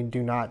definitely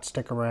do not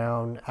stick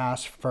around.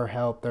 Ask for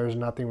help. There's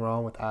nothing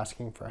wrong with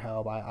asking for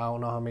help. I don't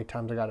know how many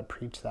times I got to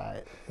preach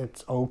that.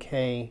 It's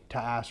okay to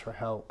ask for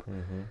help.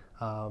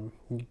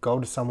 Mm-hmm. Go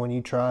to someone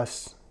you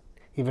trust.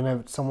 Even if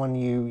it's someone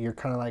you're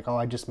kind of like, oh,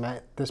 I just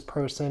met this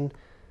person.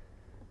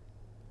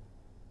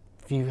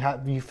 If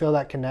you feel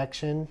that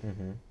connection,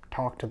 Mm-hmm.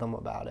 talk to them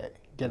about it.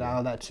 Get out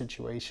of that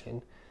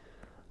situation.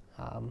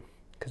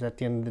 Because at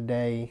the end of the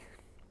day,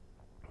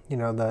 you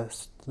know,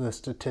 the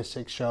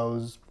statistics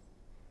shows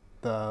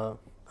the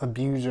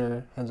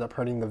abuser ends up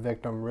hurting the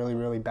victim really,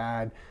 really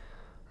bad.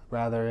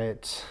 Rather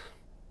it's,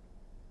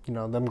 you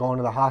know, them going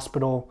to the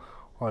hospital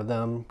or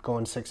them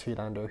going 6 feet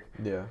under.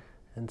 Yeah.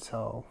 And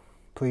so,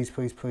 please,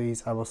 please,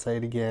 please, I will say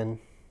it again,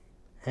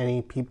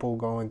 any people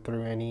going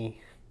through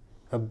any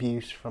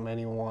abuse from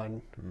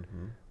anyone,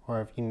 Mm-hmm.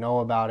 or if you know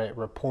about it,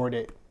 report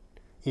it.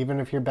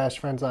 Even if your best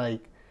friend's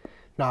like,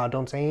 nah,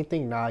 don't say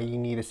anything, nah, you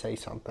need to say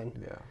something.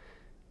 Yeah.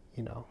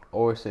 You know.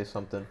 Always say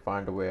something,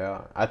 find a way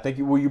out. I think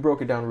you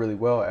broke it down really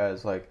well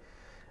as like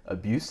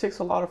abuse takes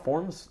a lot of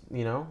forms,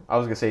 you know. I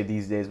was gonna say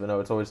these days, but no,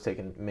 it's always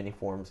taken many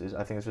forms.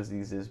 I think it's just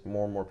these days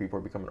more and more people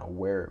are becoming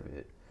aware of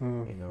it.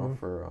 Mm-hmm. You know,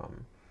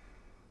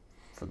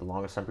 for the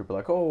longest time people are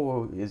like,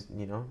 oh, is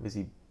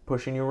he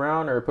pushing you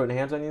around or putting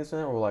hands on you and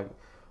stuff? Or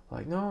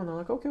like no, and they're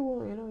like, okay,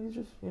 well, you know, he's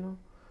just, you know,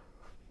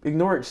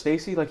 ignore it,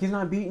 Stacy. Like, he's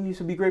not beating you,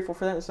 so be grateful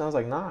for that. It sounds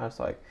like, nah, it's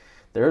like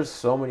there's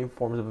so many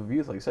forms of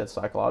abuse, like you said,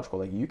 psychological.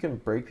 Like, you can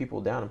break people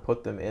down and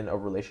put them in a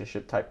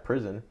relationship type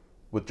prison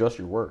with just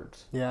your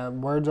words. Yeah,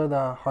 words are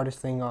the hardest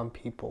thing on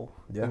people.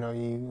 Yeah. You know,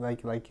 you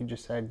like you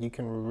just said, you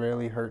can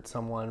really hurt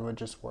someone with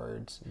just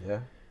words.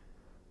 Yeah.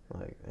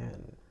 Like,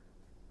 and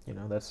you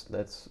know,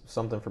 that's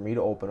something for me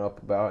to open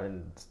up about,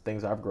 and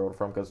things I've grown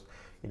from, because,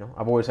 you know,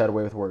 I've always had a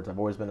way with words. I've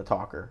always been a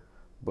talker.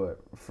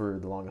 But for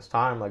the longest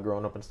time, like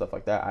growing up and stuff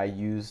like that, I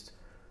used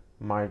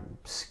my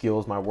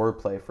skills, my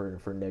wordplay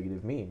for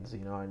negative means. You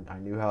know, I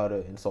knew how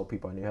to insult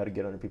people. I knew how to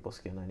get under people's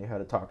skin. I knew how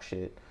to talk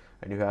shit.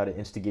 I knew how to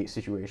instigate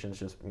situations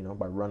just, you know,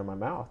 by running my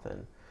mouth.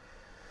 And,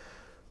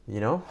 you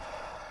know,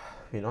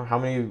 how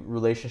many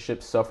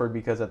relationships suffered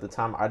because at the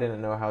time I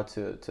didn't know how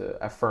to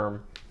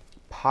affirm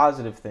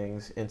positive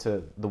things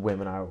into the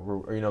women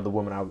the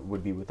woman I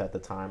would be with at the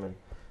time, and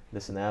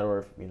this and that, or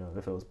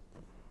if it was,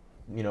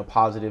 you know,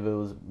 positive, it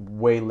was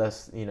way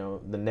less, you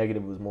know, the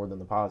negative was more than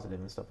the positive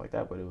and stuff like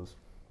that. But it was,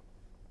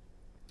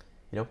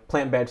 you know,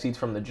 plant bad seeds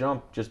from the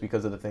jump just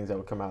because of the things that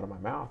would come out of my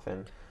mouth.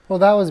 And well,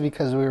 that was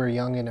because we were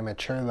young and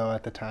immature though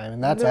at the time,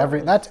 and that's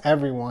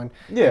everyone.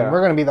 Yeah, and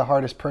we're gonna be the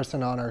hardest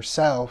person on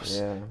ourselves.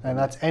 Yeah, and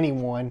that's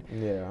anyone.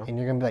 Yeah, and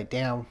you're gonna be like,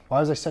 damn, why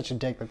was I such a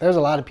dick? But there's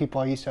a lot of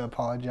people I used to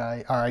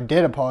apologize, or I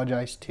did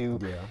apologize to.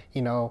 Yeah,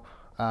 you know.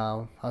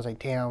 I was like,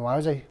 damn, why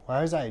was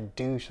I a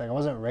douche? Like, I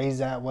wasn't raised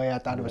that way. I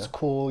thought it was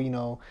cool. You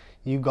know,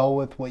 you go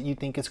with what you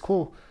think is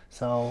cool.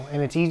 So,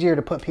 and it's easier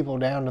to put people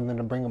down than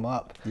to bring them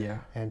up. Yeah.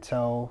 And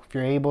so, if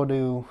you're able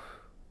to,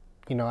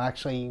 you know,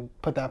 actually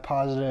put that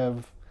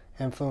positive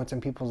influence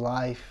in people's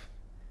life,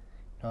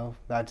 you know,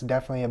 that's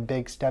definitely a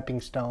big stepping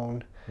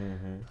stone.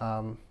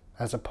 Mm-hmm.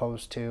 As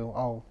opposed to,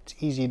 oh, it's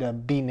easy to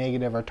be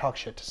negative or talk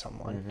shit to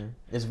someone.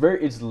 Mm-hmm.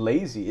 It's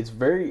lazy. It's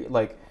very,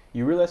 like,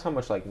 you realize how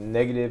much, like,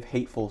 negative,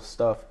 hateful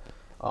stuff,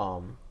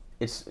 and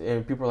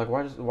people are like,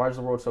 why is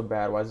the world so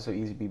bad? Why is it so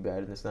easy to be bad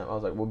and this and that? I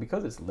was like, well,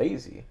 because it's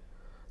lazy.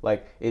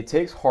 Like, it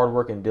takes hard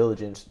work and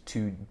diligence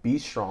to be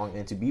strong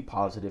and to be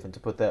positive and to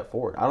put that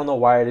forward. I don't know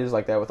why it is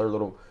like that with our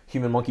little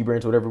human monkey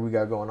brains, whatever we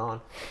got going on.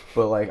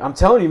 But, like, I'm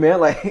telling you, man,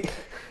 like,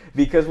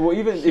 because, well,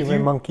 even if Human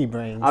you, monkey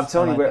brains. I'm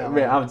telling you,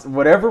 man,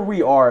 whatever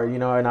we are, you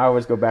know, and I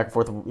always go back and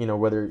forth, you know,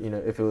 whether, you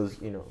know, if it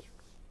was, you know,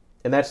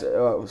 and that's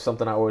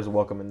something I always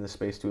welcome in this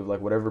space too, of like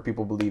whatever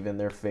people believe in,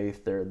 their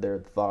faith, their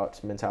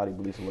thoughts, mentality,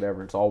 beliefs, and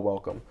whatever, it's all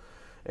welcome.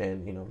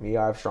 And, you know, me,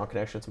 I have strong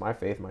connection to my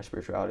faith, my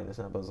spirituality, and this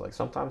and that, but it's like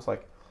sometimes,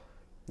 like,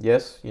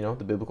 yes, you know,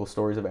 the biblical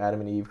stories of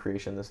Adam and Eve,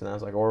 creation, this and that,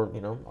 is like, or,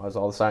 you know, as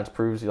all the science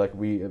proves, like,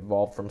 we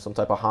evolved from some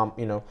type of hominid,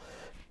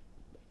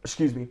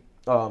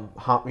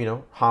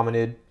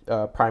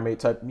 primate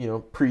type, you know,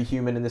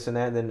 pre-human and this and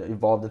that, and then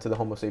evolved into the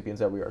Homo sapiens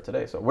that we are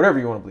today. So whatever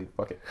you want to believe,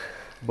 fuck it.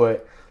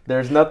 But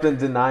there's nothing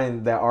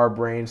denying that our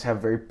brains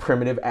have very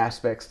primitive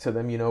aspects to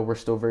them. You know, we're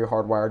still very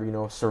hardwired, you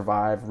know,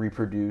 survive,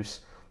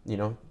 reproduce, you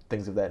know,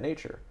 things of that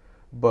nature.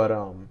 But,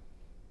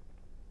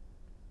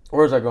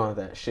 where's I going with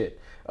that shit?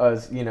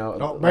 You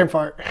know, brain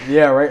fart.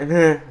 Yeah, right.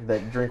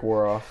 That drink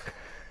wore off.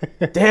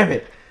 Damn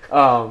it.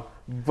 Of,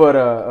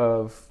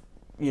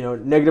 you know,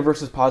 negative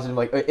versus positive,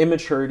 like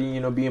immaturity,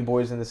 you know, being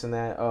boys and this and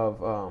that. Of,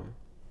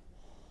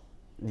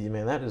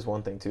 man, that is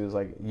one thing too. Is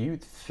like you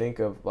think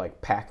of like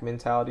pack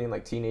mentality and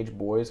like teenage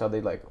boys, how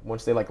they like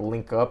once they like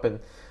link up and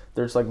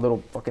there's like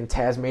little fucking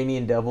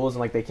Tasmanian devils and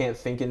like they can't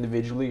think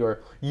individually.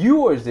 Or you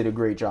always did a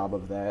great job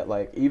of that.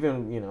 Like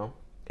even, you know,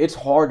 it's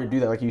hard to do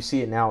that. Like you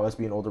see it now as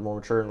being older, more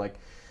mature, and like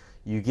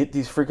you get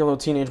these freaking little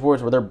teenage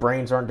boys where their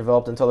brains aren't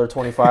developed until they're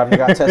 25 and they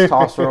got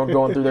testosterone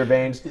going through their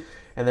veins,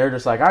 and they're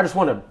just like, I just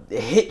want to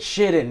hit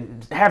shit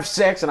and have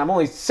sex, and I'm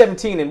only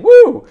 17 and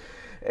woo.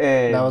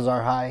 And that was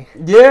our high.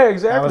 Yeah,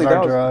 exactly. That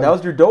was our drug. That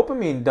was your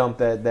dopamine dump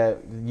that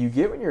you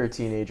get when you're a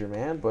teenager,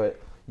 man. But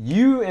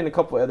you and a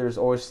couple others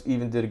always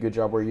even did a good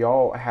job where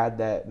y'all had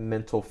that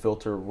mental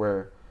filter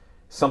where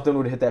something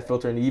would hit that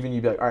filter and even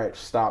you'd be like, all right,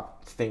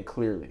 stop, think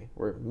clearly.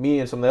 Where me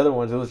and some of the other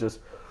ones, it was just,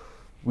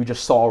 we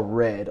just saw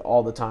red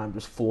all the time,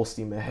 just full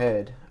steam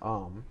ahead.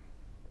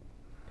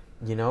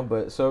 You know,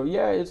 but so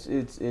yeah, it's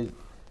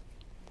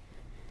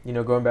you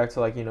know, going back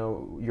to like, you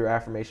know, your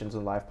affirmations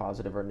in life,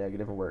 positive or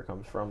negative, and where it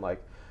comes from. Like,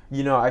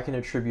 you know, I can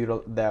attribute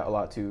that a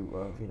lot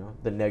to, you know,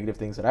 the negative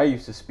things that I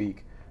used to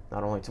speak,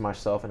 not only to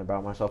myself and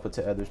about myself, but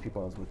to others,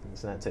 people I was with, and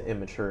this and that, to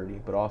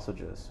immaturity, but also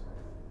just,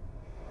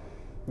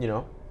 you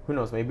know, who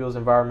knows? Maybe it was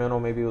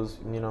environmental. Maybe it was,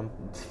 you know,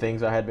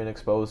 things I had been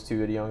exposed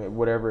to at a young,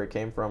 whatever it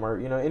came from, or,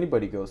 you know,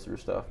 anybody goes through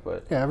stuff.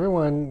 But yeah,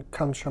 everyone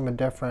comes from a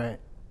different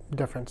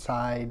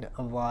side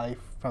of life,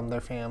 from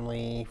their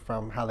family,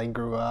 from how they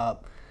grew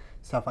up,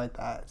 stuff like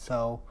that.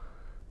 So,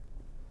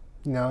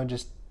 you know, it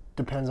just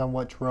depends on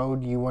which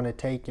road you want to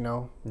take. You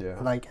know, yeah,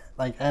 like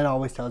Ed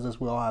always tells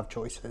us, we all have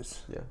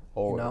choices. Yeah,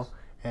 always. You know,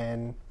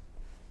 and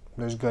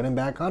there's good and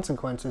bad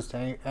consequences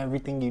to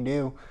everything you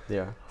do.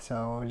 Yeah.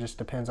 So it just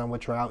depends on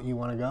which route you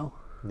want to go.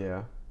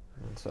 Yeah.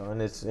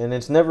 And it's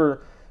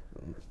never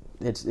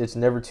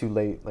too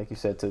late, like you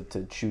said,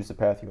 to choose the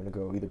path you want to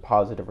go, either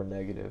positive or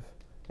negative.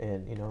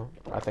 And, you know,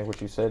 I think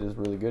what you said is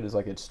really good. Is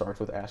like it starts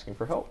with asking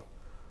for help,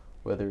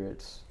 whether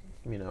it's,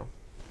 you know,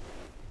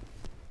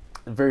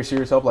 very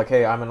serious help, like,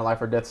 hey, I'm in a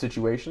life or death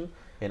situation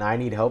and I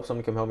need help,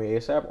 someone come help me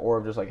ASAP,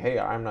 or just like, hey,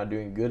 I'm not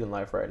doing good in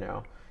life right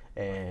now,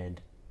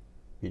 and,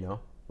 you know,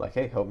 like,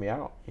 hey, help me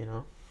out, you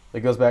know. It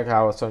goes back to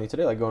how I was telling you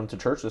today, like going to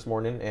church this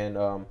morning, and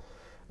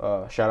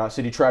shout out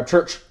City Tribe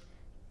Church,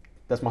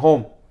 that's my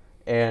home.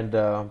 And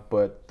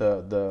but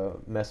the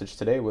message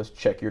today was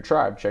check your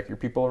tribe, check your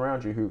people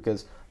around you,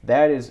 because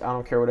that is, I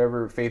don't care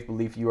whatever faith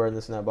belief you are in,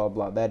 this and that, blah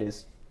blah, that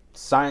is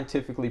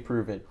scientifically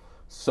proven.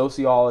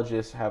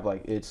 Sociologists have,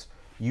 like, it's,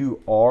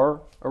 you are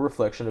a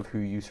reflection of who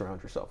you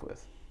surround yourself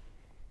with.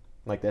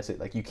 Like, that's it.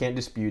 Like, you can't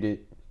dispute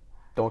it.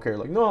 Don't care.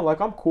 Like, no, like,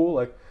 I'm cool.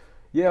 Like,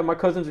 yeah, my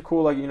cousins are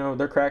cool. Like, you know,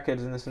 they're crackheads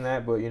and this and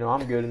that, but, you know,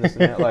 I'm good and this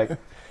and that. Like,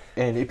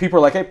 and if people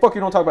are like, hey, fuck,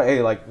 you don't talk about,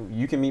 hey, like,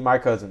 you can meet my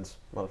cousins,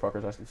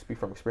 motherfuckers. I speak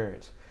from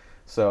experience.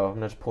 So I'm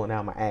not just pulling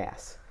out my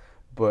ass.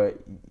 But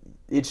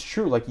it's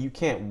true. Like, you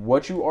can't,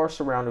 what you are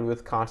surrounded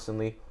with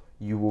constantly,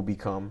 you will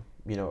become,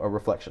 you know, a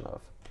reflection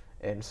of.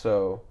 And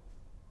so,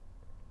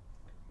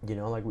 you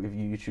know, like, if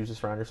you choose to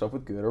surround yourself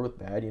with good or with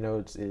bad, you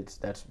know, it's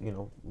that's, you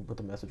know, what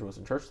the message was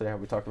in church today, how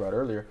we talked about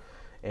earlier.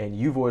 And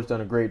you've always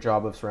done a great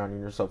job of surrounding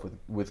yourself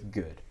with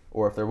good.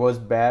 Or if there was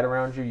bad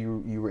around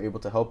you, you were able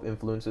to help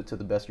influence it to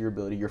the best of your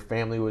ability. Your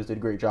family always did a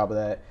great job of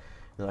that.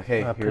 And like,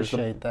 hey, I here's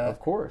appreciate that. Of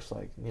course,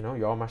 like, you know,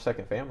 y'all my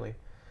second family.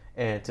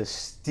 And to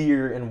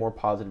steer in a more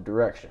positive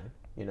direction,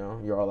 you know,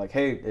 you're all like,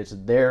 hey, it's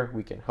there,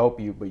 we can help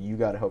you, but you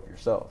got to help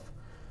yourself.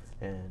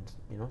 And,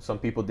 you know, some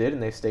people did,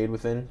 and they stayed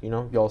within, you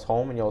know, y'all's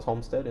home and y'all's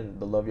homestead and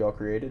the love y'all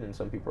created. And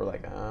some people are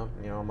like,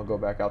 you know, I'm gonna go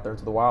back out there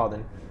into the wild.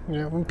 And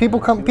yeah, when people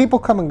come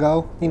and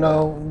go. You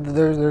know,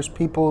 there's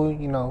people,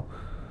 you know,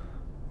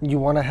 you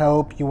want to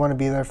help, you want to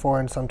be there for,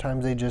 and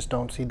sometimes they just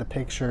don't see the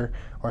picture,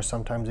 or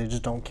sometimes they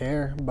just don't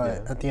care.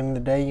 But at the end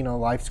of the day, you know,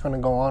 life's gonna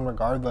go on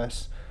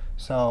regardless.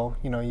 So,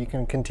 you know, you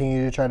can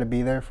continue to try to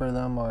be there for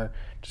them, or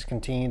just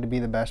continue to be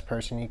the best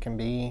person you can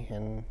be,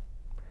 and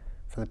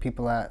For the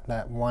people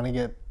that want to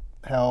get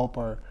help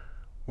or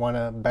want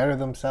to better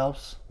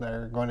themselves,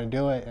 they're going to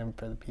do it. And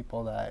for the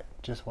people that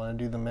just want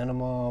to do the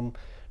minimum,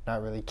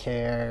 not really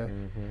care,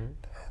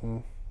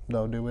 and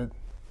they'll do it,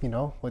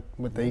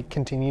 what they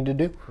continue to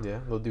do. Yeah,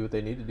 they'll do what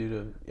they need to do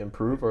to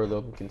improve, or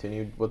they'll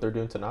continue what they're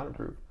doing to not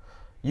improve.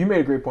 You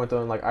made a great point, though,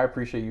 and, like, I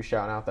appreciate you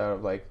shouting out that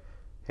of, like,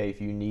 hey,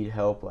 if you need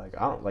help, like,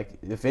 I don't, like,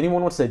 if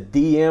anyone wants to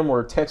DM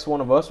or text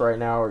one of us right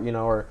now, or,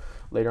 or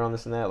later on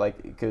this and that,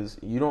 like, because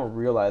you don't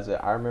realize it.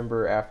 I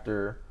remember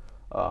after,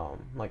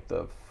 like,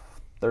 the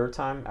third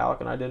time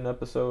Alec and I did an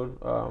episode,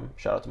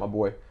 shout out to my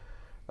boy,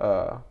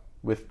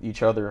 with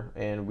each other,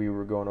 and we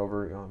were going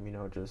over,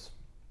 just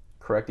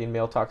correcting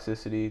male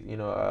toxicity,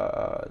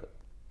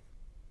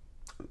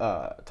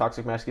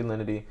 toxic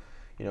masculinity,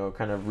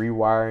 kind of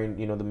rewiring,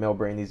 the male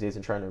brain these days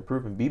and trying to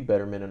improve and be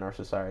better men in our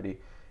society.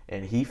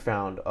 And he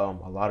found a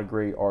lot of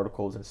great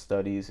articles and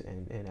studies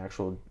and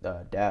actual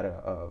data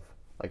of,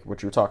 like,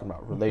 what you were talking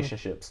about,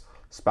 relationships,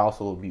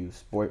 spousal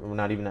abuse,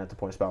 not even at the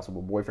point of spousal,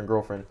 but boyfriend,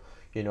 girlfriend,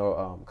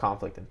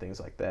 conflict and things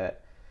like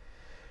that.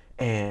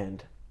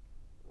 And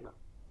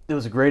it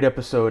was a great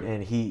episode,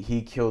 and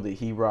he killed it.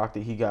 He rocked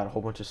it. He got a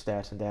whole bunch of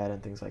stats and data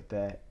and things like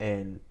that.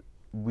 And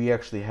we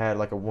actually had,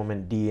 like, a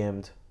woman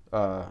DM'd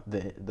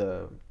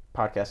the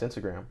podcast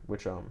Instagram,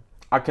 which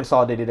I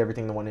consolidated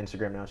everything to one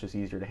Instagram now. It's just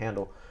easier to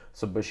handle.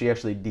 So, but she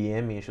actually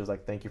DM'd me, and she was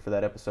like, "Thank you for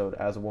that episode.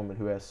 As a woman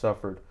who has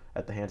suffered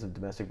at the hands of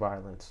domestic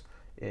violence,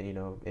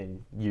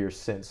 in years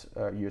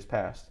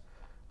past,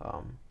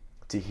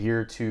 to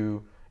hear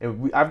to."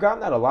 And I've gotten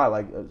that a lot.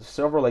 Like,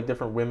 several, like,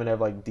 different women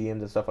have, like, DM'd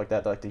and stuff like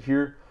that. Like, to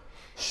hear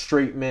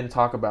straight men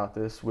talk about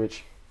this,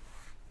 which,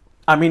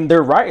 I mean,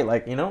 they're right.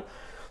 Like, to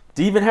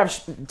even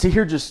have to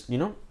hear just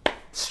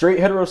straight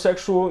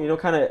heterosexual,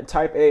 kind of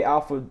type A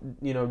alpha,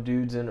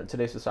 dudes in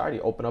today's society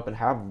open up and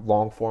have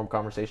long form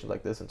conversations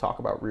like this and talk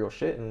about real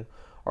shit and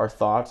our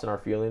thoughts and our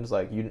feelings.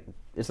 Like,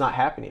 it's not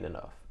happening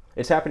enough.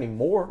 It's happening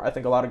more. I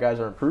think a lot of guys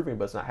are improving,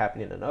 but it's not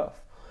happening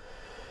enough.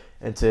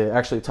 And to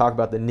actually talk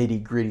about the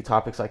nitty gritty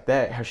topics like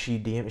that, how she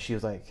DM'd me, she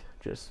was like,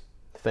 just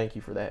thank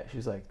you for that.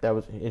 She's like, that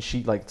was, and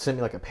she, like, sent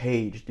me, like, a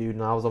page, dude,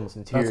 and I was almost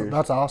in tears.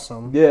 That's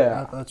awesome.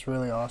 Yeah. That's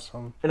really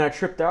awesome. And I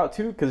tripped out,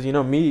 too, because,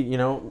 me,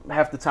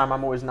 half the time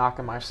I'm always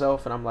knocking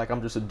myself, and I'm like,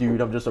 I'm just a dude,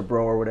 I'm just a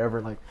bro or whatever,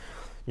 and, like,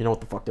 what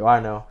the fuck do I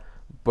know?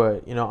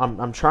 But,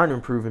 I'm trying to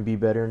improve and be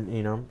better,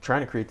 and, trying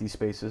to create these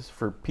spaces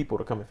for people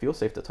to come and feel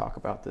safe to talk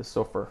about this.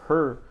 So for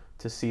her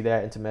to see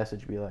that and to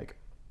message, be like,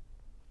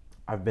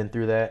 I've been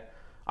through that.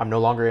 I'm no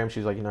longer am.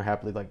 She's like,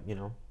 happily, like,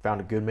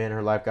 found a good man in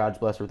her life. God's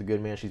blessed her with a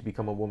good man. She's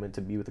become a woman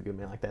to be with a good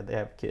man like that. They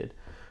have a kid.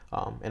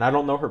 And I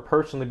don't know her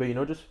personally, but,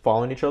 just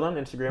following each other on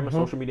Instagram and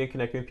social media,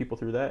 connecting with people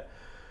through that.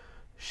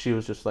 She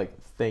was just like,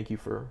 thank you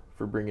for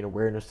bringing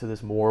awareness to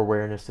this, more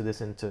awareness to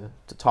this, and to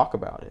talk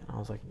about it. And I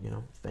was like,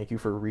 thank you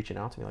for reaching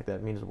out to me. Like,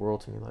 that means the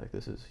world to me. Like,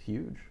 this is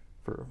huge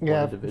for one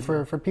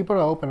individual. For people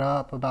to open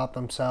up about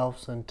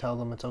themselves and tell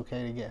them it's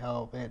okay to get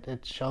help.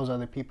 It shows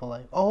other people,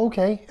 like, oh,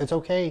 okay, it's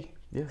okay.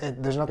 Yeah.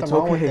 There's nothing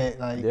wrong with it.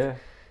 Like, yeah.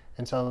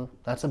 And so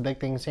that's a big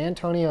thing. San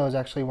Antonio is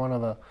actually one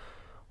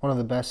of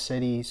the best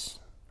cities,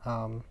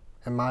 in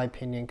my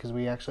opinion, because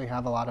we actually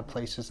have a lot of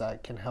places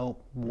that can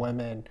help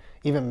women,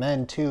 even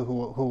men too,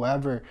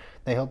 whoever.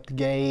 They help the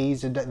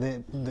gays.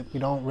 We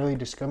don't really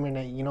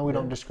discriminate. We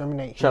don't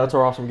discriminate. Shout out to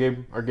our awesome gay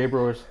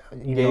bros.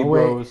 Gay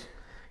bros.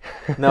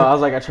 No, I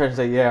was like, I tried to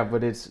say yeah,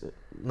 but it's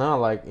no,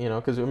 like,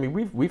 because I mean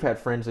we've had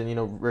friends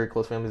and very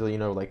close families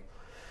that like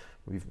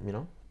we've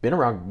been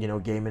around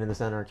gay men in the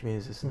center of our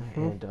communities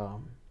and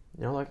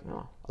like,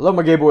 I love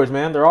my gay boys,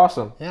 man. They're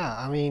awesome. Yeah,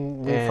 I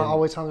mean, we've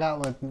always hung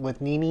out with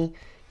Nene.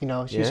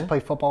 She used to play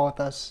football with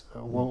us,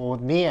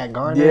 with me at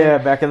Garner. Yeah,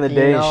 back in the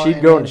day,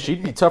 she'd go and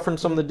she'd be tougher than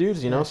some of the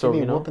dudes, so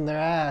she'd be whooping their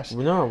ass.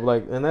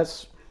 Like, and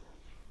that's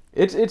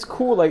it's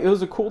cool. Like, it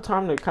was a cool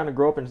time to kind of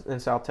grow up in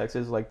South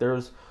Texas. Like,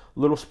 there's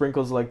little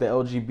sprinkles like the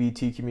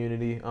LGBT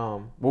community.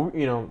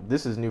 Well,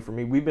 this is new for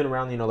me. We've been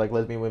around, like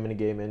lesbian women and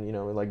gay men,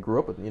 and like grew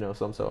up with,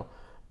 some so.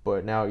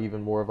 But now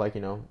even more of like,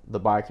 the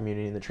bi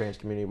community and the trans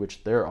community,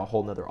 which they're a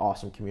whole nother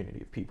awesome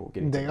community of people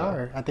getting They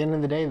are. At the end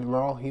of the day,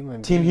 we're all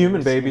human. Team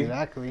human, baby.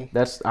 Exactly.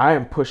 I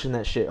am pushing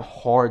that shit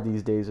hard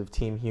these days of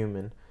team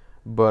human.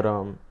 But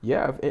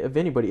yeah, if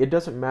anybody, it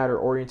doesn't matter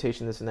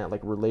orientation, this and that, like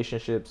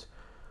relationships,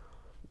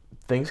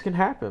 things can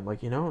happen,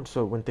 like, and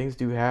so when things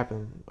do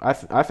happen, I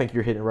think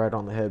you're hitting right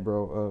on the head,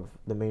 bro, of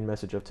the main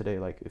message of today.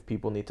 Like, if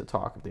people need to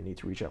talk, if they need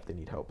to reach out, if they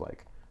need help,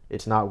 like,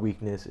 it's not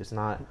weakness, it's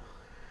not.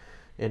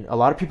 And a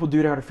lot of people do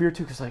it out of fear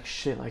too, because like,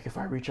 shit, like if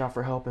I reach out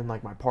for help and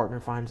like my partner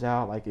finds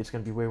out, like it's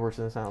gonna be way worse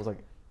than it sounds. Like,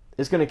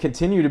 it's gonna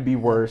continue to be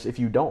worse if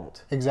you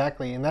don't.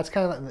 Exactly, and that's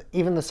kind of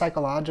even the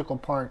psychological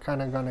part.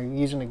 Kind of gonna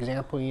use an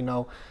example.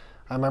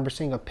 I remember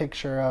seeing a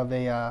picture of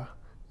a.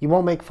 You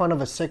won't make fun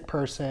of a sick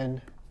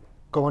person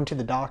going to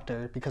the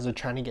doctor because they're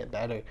trying to get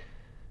better.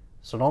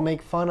 So don't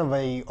make fun of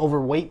a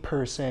overweight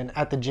person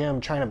at the gym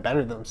trying to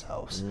better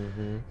themselves.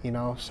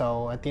 Mm-hmm.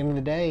 So at the end of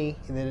the day,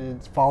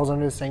 it falls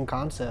under the same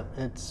concept.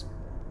 It's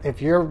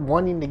if you're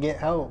wanting to get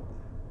help,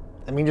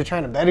 that means you're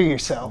trying to better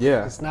yourself.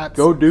 Yeah. It's not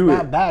Go do it's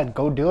not it. bad.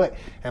 Go do it.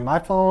 And my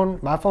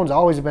phone's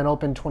always been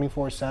open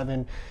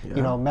 24/7. Yeah.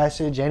 You know,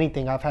 message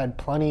anything. I've had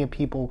plenty of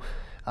people,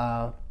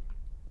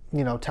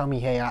 you know, tell me,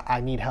 hey,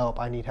 I need help.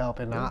 I need help,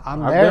 and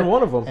I'm there. I've been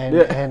one of them. And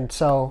Yeah. and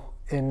so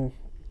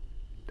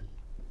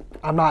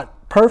I'm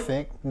not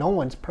perfect. No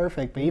one's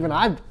perfect, but even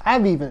I've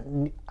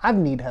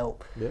need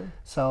help. Yeah.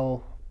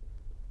 So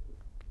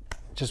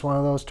just one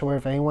of those to where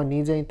if anyone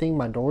needs anything,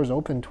 my door's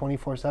open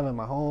 24/7.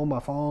 My home, my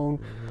phone,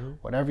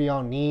 whatever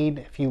y'all need.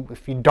 If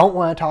you don't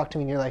want to talk to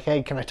me, and you're like,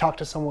 hey, can I talk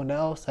to someone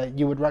else that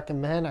you would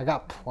recommend? I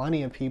got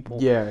plenty of people.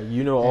 Yeah,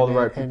 you know all And the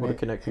right it- people to and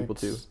connect people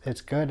to.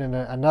 It's good. And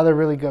another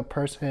really good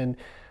person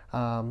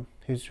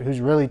who's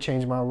really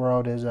changed my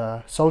world is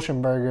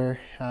Solschenberger.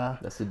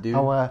 That's the dude. I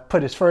want to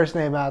put his first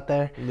name out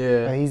there.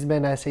 Yeah. He's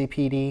been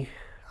SAPD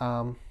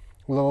a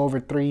little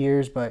over 3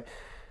 years, but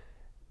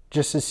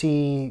just to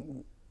see,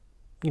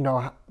 you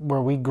know,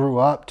 where we grew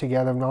up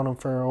together, I've known him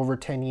for over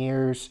 10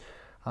 years.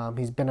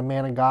 He's been a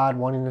man of God,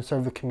 wanting to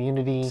serve the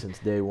community. Since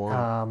day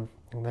one.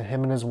 And then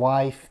him and his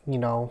wife, you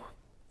know,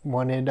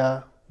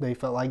 they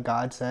felt like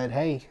God said,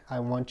 hey, I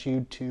want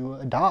you to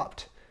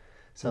adopt.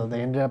 So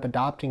they ended up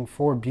adopting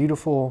 4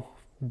 beautiful,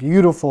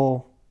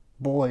 beautiful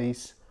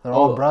boys. They're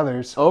all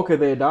brothers. Okay,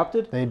 they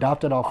adopted? They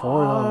adopted all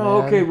 4 of them, Oh,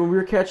 man. okay. When we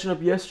were catching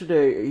up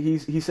yesterday,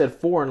 he said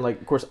 4, and like,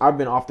 of course, I've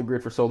been off the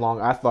grid for so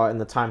long. I thought in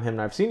the time him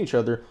and I've seen each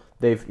other,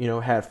 they've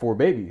had 4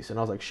 babies, and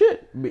I was like,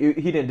 shit. He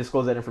didn't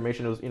disclose that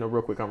information. It was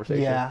real quick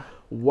conversation. Yeah.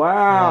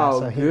 Wow.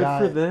 So he good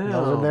for them.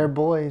 Those are their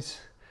boys.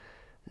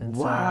 And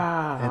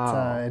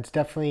Wow. So it's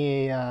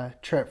definitely a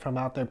trip from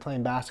out there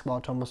playing basketball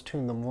to almost 2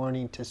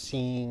 a.m. to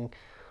seeing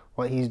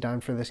what he's done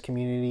for this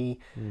community,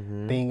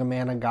 being a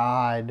man of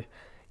God,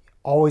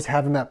 always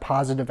having that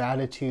positive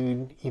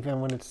attitude, even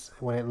when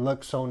it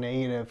looks so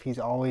negative. He's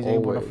always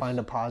able to find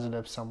a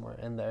positive somewhere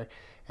in there,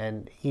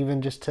 and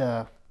even just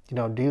to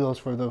do those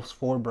for those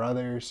 4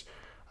 brothers,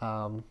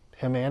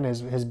 him and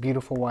his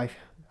beautiful wife,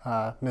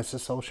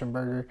 Mrs.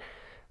 Solschenberger.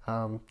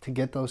 To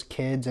get those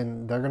kids,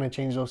 and they're gonna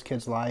change those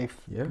kids'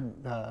 life. Yeah,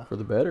 for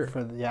the better.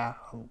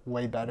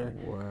 Way better.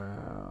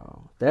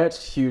 Wow,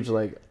 that's huge.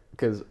 Like,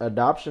 because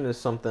adoption is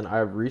something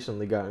I've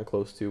recently gotten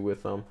close to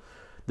with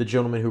the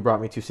gentleman who brought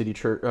me to City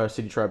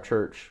Tribe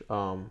Church.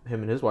 Him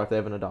and his wife, they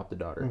have an adopted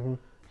daughter,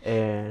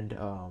 and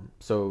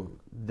so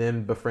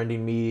them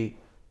befriending me,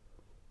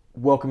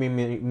 welcoming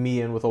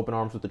me in with open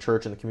arms with the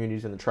church and the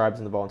communities and the tribes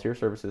and the volunteer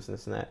services and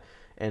this and that.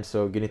 And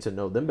so getting to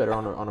know them better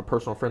on a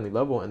personal, friendly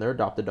level, and their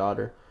adopted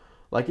daughter,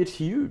 like, it's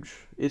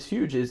huge. It's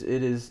huge. It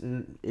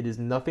is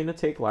nothing to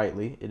take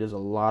lightly. It is a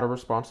lot of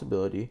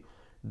responsibility.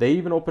 They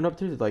even open up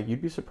to, like,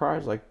 you'd be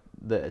surprised, like,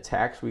 the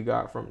attacks we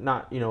got from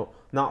not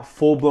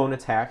full blown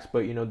attacks,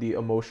 but the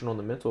emotional and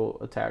the mental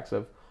attacks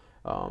of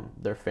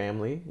their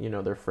family,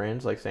 their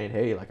friends, like, saying,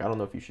 hey, like, I don't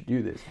know if you should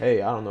do this.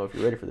 Hey, I don't know if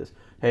you're ready for this.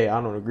 Hey, I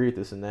don't agree with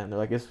this and that. And they're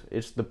like,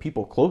 it's the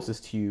people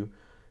closest to you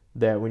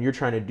that when you're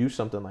trying to do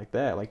something like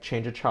that, like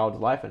change a child's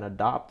life and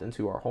adopt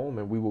into our home,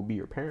 and we will be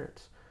your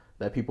parents,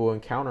 that people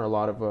encounter a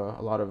lot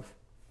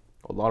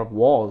of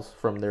walls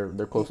from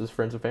their closest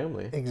friends and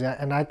family.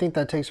 Exactly, and I think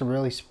that takes a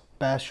really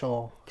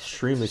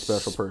extremely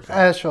special person,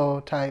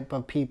 special type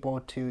of people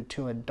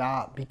to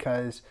adopt,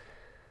 because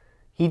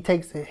he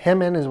takes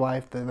him and his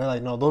wife. They're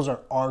like, no, those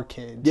are our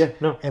kids. Yeah,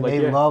 no, and like,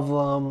 they love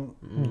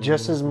them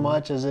just as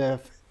much as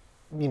if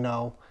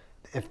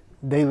if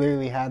they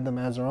literally had them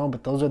as their own.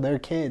 But those are their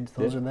kids.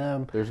 Those are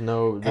them. There's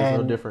no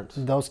difference.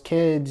 Those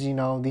kids,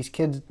 these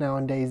kids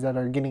nowadays that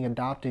are getting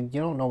adopted,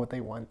 you don't know what they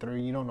went through.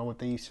 You don't know what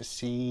they used to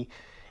see,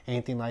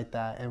 anything like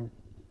that. And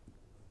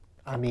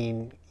I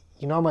mean,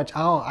 how much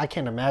I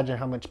can't imagine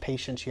how much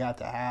patience you have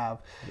to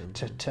have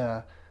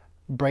to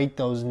break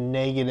those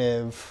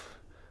negative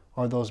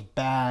or those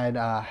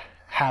bad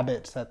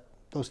habits that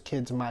those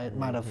kids might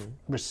have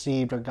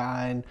received or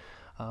gotten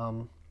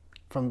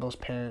from those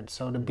parents.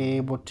 So to be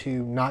able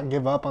to not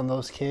give up on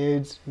those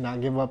kids,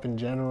 not give up in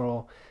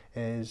general,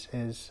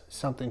 is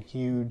something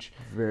huge.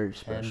 Very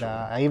special.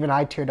 And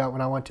I teared up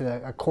when I went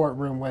to a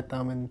courtroom with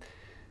them, and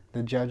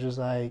the judge was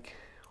like,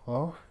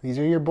 well, these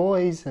are your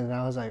boys. And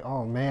I was like,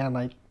 oh man,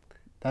 like,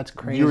 that's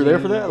crazy. You were there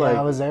for that? Yeah, like,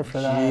 I was there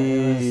for that.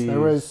 There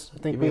was I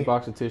think give me a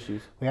box of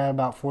tissues. We had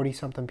about 40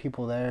 something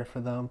people there for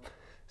them,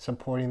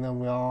 supporting them.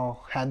 We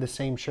all had the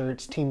same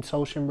shirts, Team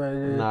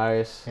Solschenberger.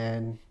 Nice.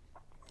 And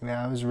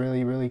yeah, it was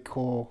really, really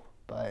cool.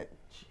 But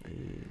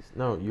jeez.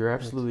 No, you're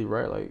absolutely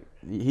right. Like,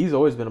 he's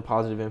always been a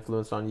positive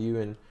influence on you,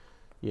 and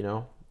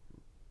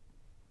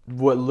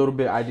what little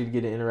bit I did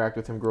get to interact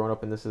with him growing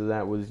up and this and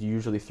that was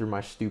usually through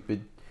my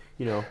stupid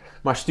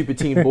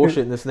teen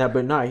bullshit and this and that.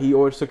 But nah, he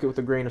always took it with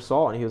a grain of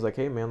salt, and he was like,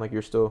 hey man, like,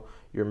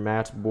 you're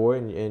Matt's boy,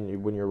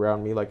 and when you're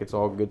around me, like, it's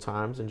all good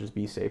times, and just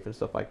be safe and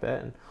stuff like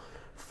that. And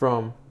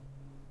from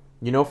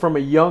a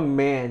young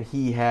man,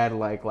 he had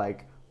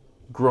like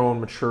grown,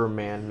 mature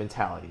man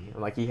mentality,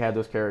 and like, he had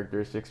those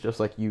characteristics just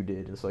like you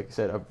did. It's like you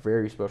said, a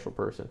very special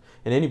person.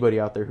 And anybody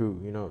out there who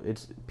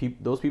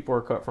those people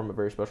are cut from a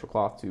very special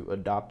cloth to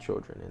adopt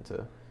children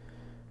into,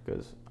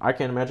 because I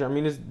can't imagine. I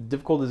mean, it's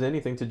difficult as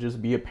anything to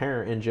just be a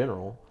parent in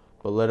general,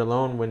 But let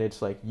alone when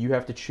it's like you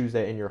have to choose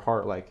that in your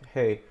heart, like,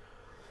 hey,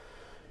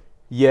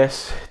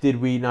 yes, did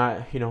we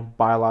not,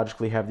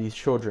 biologically have these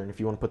children? If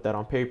you want to put that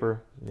on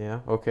paper,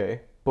 yeah,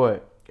 okay.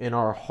 But in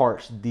our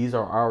hearts, these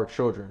are our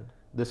children.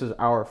 This is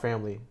our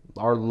family.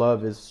 Our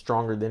love is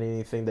stronger than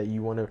anything that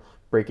you want to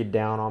break it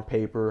down on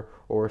paper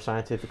or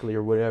scientifically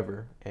or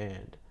whatever.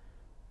 And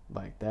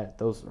like that,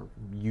 those are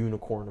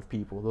unicorn of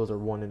people. Those are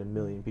 1 in a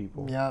million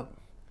people. Yep.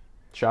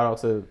 Shout out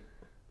to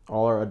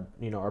all our,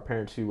 our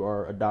parents who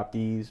are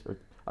adoptees or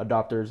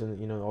adopters,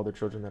 and all their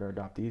children that are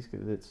adoptees,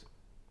 because it's.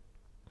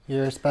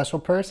 You're a special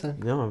person.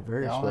 No, I'm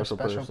very Y'all special are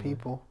special person.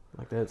 people.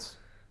 Like that's.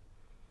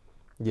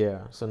 Yeah.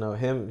 So no,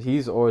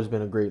 he's always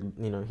been a great.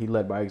 He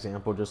led by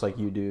example, just like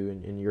you do,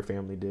 and your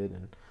family did,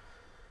 and.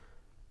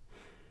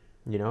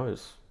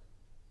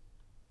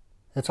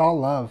 It's all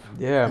love.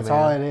 Yeah, That's man.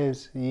 all it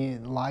is.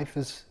 Life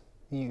is.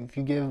 If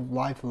you give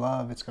life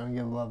love, it's gonna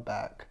give love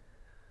back.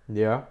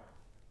 Yeah.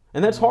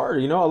 And that's hard,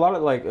 a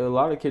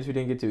lot of kids who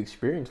didn't get to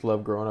experience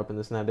love growing up and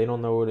this and that, they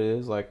don't know what it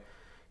is. Like,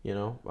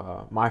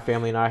 my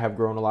family and I have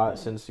grown a lot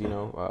since,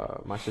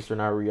 my sister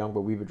and I were young,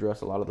 but we've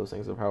addressed a lot of those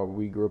things of how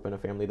we grew up in a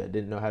family that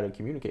didn't know how to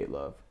communicate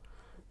love,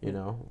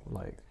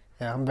 like.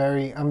 Yeah, I'm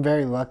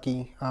very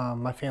lucky.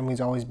 My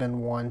family's always been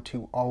one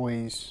to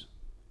always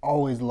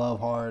love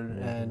hard,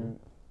 mm-hmm. And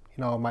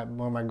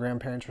when my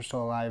grandparents were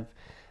still alive,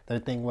 their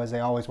thing was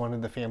they always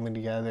wanted the family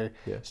together,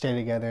 stay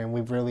together, and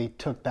we've really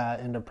took that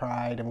into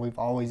pride, and we've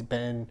always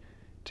been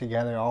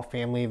together, all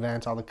family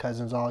events, all the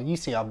cousins, you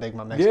see how big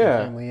my Mexican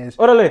family is.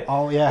 Orale.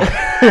 Oh, yeah.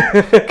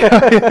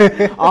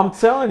 I'm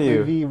telling you.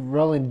 We'd be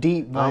rolling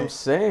deep, but... I'm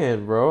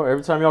saying, bro,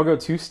 every time y'all go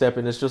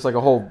two-stepping, it's just like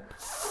a whole,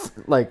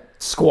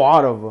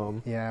 squad of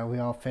them. Yeah, we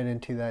all fit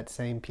into that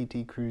same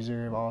PT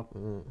Cruiser, all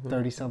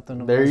 30-something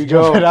of us. There you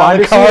go.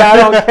 Find a seat, I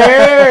don't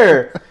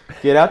care.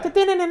 Get out the...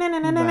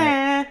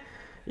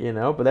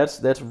 but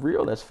that's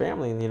real. That's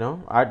family, and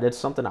that's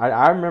something.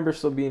 I remember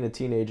still being a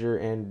teenager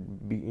and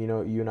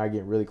you and I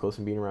getting really close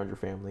and being around your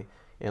family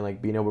and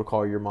like being able to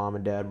call your mom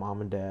and dad,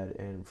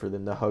 and for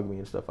them to hug me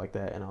and stuff like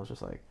that. And I was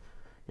just like,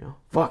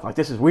 fuck, like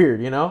this is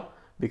weird,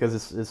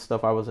 because it's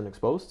stuff I wasn't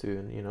exposed to,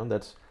 and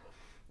that's.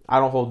 I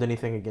don't hold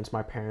anything against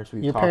my parents.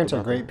 Your parents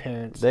are great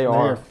parents. They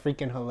are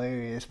freaking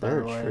hilarious. By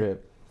They're the way. a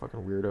trip.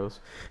 Fucking weirdos.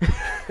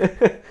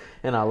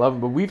 And I love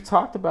them. But we've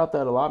talked about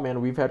that a lot,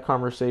 man. We've had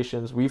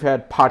conversations. We've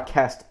had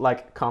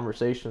podcast-like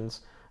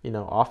conversations,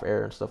 off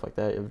air and stuff like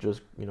that. Of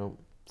just,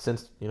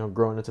 since,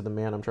 growing into the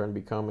man I'm trying to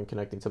become and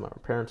connecting to my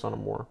parents on a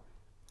more.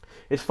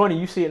 It's funny.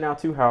 You see it now,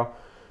 too, how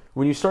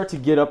when you start to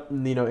get up,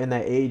 in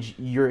that age,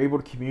 you're able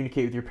to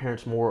communicate with your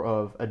parents more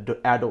of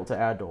adult to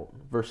adult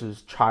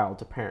versus child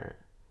to parent.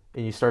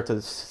 And you start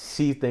to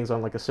see things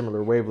on, like, a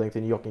similar wavelength,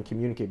 and you all can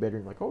communicate better.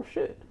 And you're like, oh,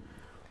 shit.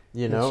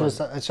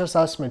 It's just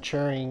us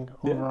maturing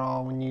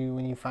overall when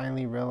you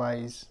finally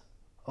realize,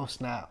 oh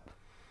snap,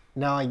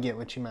 now I get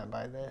what you meant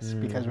by this,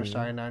 because we're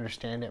starting to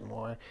understand it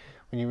more.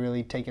 When you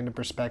really take into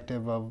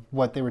perspective of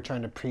what they were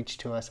trying to preach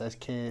to us as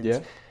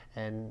kids,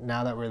 and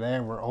now that we're there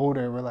and we're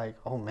older, we're like,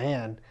 oh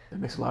man, it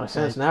makes a lot of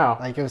sense now.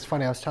 Like it was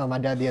funny. I was telling my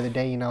dad the other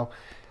day,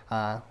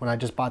 when I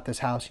just bought this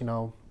house,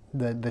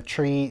 the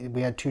tree,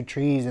 we had 2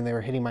 trees and they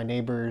were hitting my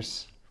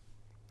neighbor's.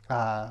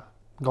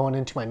 Going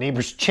into my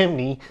neighbor's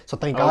chimney, so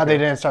thank God they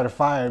didn't start a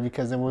fire,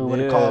 because then we would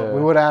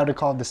have had to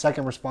call the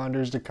second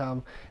responders to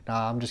come.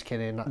 Nah, I'm just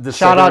kidding.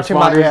 Shout out to the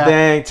fire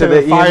EMS and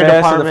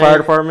the fire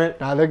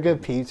department. Nah, they're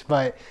good peeps,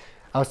 but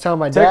I was telling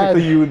my dad.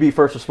 Technically, you would be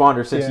first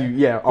responder since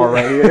you are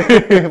right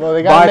here. Well,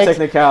 they by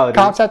technicality,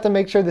 cops have to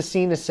make sure the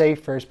scene is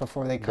safe first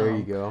before they come. There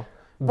you go.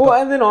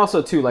 Well, and then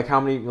also too, like how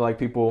many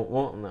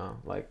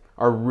people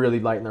are really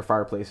lighting their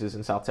fireplaces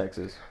in South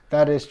Texas.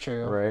 That is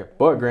true. Right.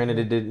 But granted,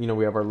 it did,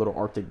 we have our little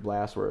Arctic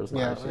blast where it's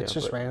nice. It's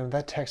just random.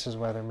 That Texas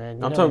weather,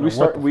 man. I'm telling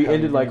you, we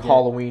ended like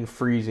Halloween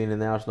freezing, and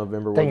now it's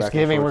November.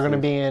 Thanksgiving, we're going to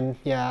be in,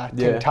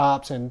 tank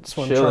tops and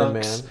swim chilling,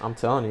 trunks. Man. I'm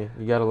telling you,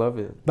 you got to love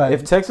it. But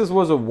if Texas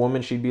was a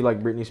woman, she'd be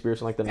like Britney Spears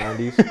in like the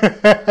 90s.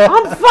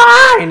 I'm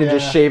fine! And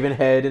just shaving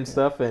head and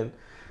stuff.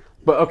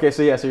 But okay,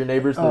 so your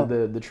neighbors,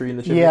 the tree in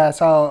the chimney? Yeah,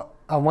 so...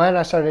 when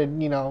I started,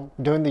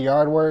 doing the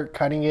yard work,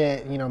 cutting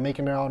it,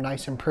 making it all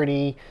nice and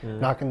pretty,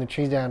 knocking the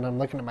trees down, I'm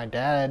looking at my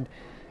dad,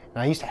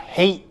 and I used to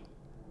hate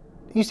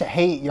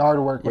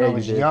yard work when I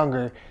was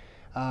younger.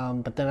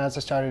 But then as I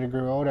started to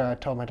grow older, I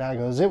told my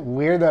dad, is it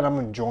weird that I'm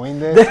enjoying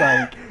this?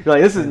 Like, you're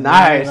like, this is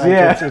nice,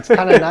 It's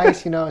kind of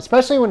nice,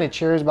 especially when it's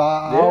yours, but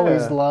I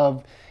always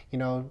love,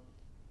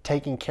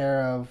 taking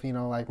care of,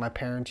 like my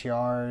parents'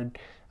 yard.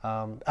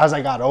 As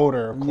I got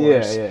older, of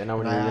course. Yeah, and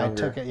when you were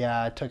younger.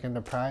 I took into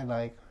pride,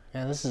 like,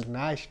 man, this is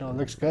nice. It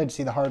looks good.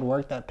 See the hard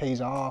work that pays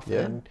off.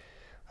 Yeah. And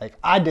like,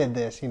 I did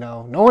this.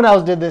 No one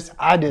else did this.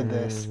 I did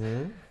this.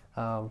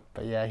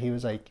 But yeah, he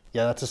was like,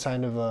 yeah, that's a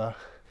sign of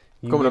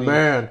becoming a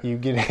man. You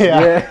get it.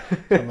 Yeah.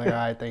 I'm like, all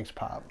right, thanks,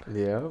 Pop.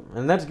 Yeah,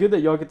 and that's good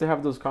that y'all get to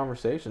have those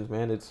conversations,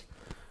 man. It's,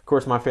 of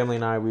course, my family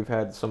and I, we've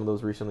had some of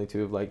those recently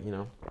too. Of like,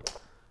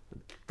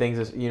 things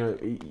as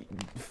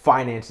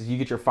finances. You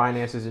get your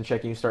finances in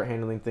check, and you start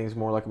handling things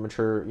more like a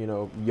mature,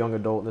 young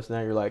adult. And this and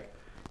that. You're like.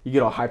 you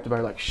get all hyped about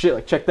it, like shit,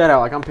 like check that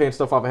out, like I'm paying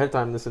stuff off ahead of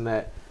time, this and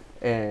that,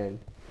 and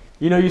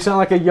you sound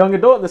like a young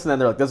adult, this and that.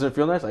 They're like, doesn't it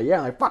feel nice? Like,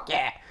 yeah, like fuck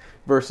yeah.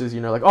 Versus,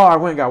 like, oh, I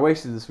went and got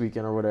wasted this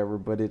weekend or whatever.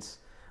 But it's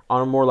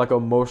on a more like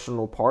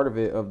emotional part of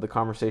it, of the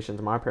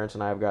conversations my parents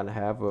and I have gotten to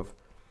have of,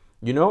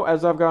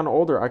 as I've gotten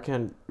older, I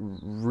can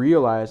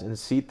realize and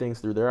see things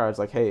through their eyes.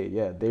 Like, hey,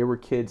 yeah, they were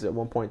kids at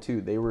one point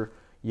too. They were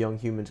young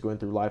humans going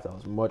through life that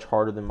was much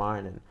harder than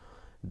mine, and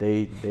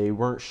they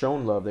weren't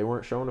shown love, they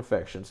weren't shown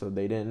affection, so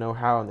they didn't know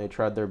how, and they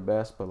tried their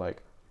best. But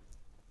like,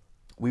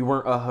 we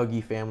weren't a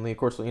huggy family. Of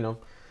course,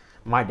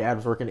 my dad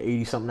was working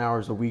 80 something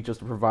hours a week just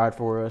to provide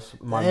for us.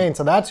 Dang,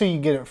 so that's who you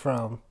get it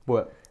from.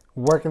 What?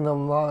 Working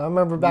them long. I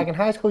remember back in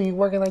high school, you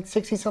working like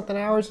 60 something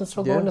hours and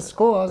still going to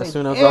school. I was as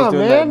soon as I was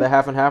doing the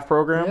half and half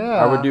program,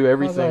 I would do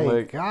everything. I was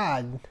like,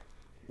 God.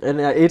 And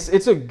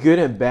it's a good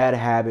and bad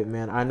habit,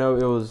 man. I know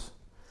it was.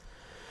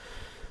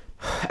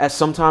 As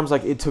sometimes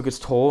like it took its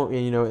toll,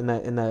 in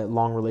that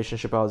long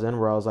relationship I was in,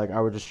 where I was like,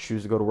 I would just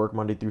choose to go to work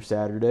Monday through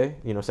Saturday.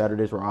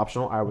 Saturdays were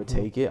optional. I would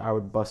take it. I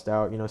would bust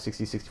out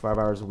 60, 65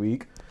 hours a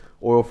week.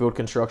 Oil field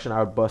construction,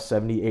 I would bust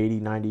 70, 80,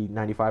 90,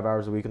 95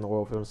 hours a week in the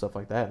oil field and stuff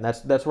like that. And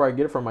that's where I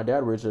get it from my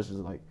dad, where it's just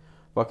like,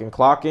 fucking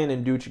clock in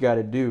and do what you got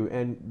to do.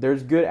 And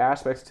there's good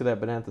aspects to that,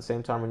 but at the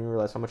same time, when you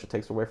realize how much it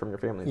takes away from your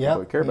family, people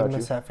who care about you.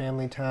 Miss that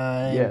family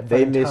time. Yeah,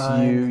 they miss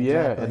time, you. exactly.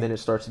 Yeah, and then it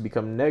starts to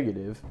become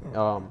negative.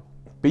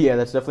 But yeah,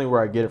 that's definitely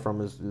where I get it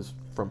from, is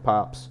from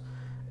Pops.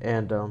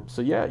 And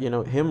so yeah,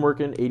 him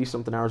working 80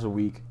 something hours a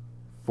week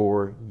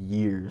for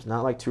years,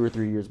 not like 2 or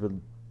 3 years, but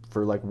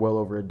for like well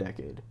over a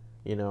decade.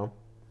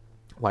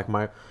 Like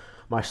my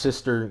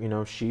sister,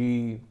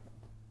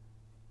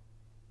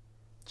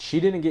 she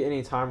didn't get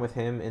any time with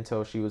him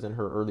until she was in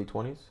her early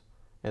 20s,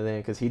 and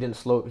then because he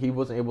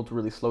wasn't able to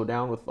really slow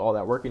down with all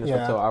that working and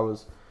stuff until I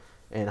was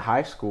in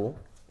high school,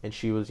 and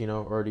she was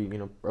already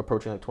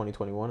approaching like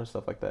 2021 and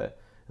stuff like that.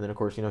 And then of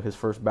course his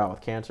first bout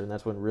with cancer, and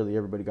that's when really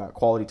everybody got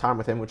quality time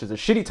with him, which is a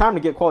shitty time to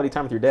get quality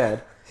time with your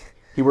dad.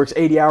 He works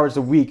 80 hours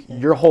a week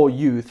your whole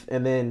youth,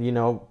 and then you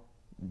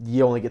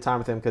only get time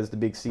with him because the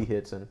big C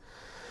hits and.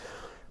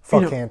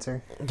 Fuck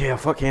cancer. Yeah,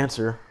 fuck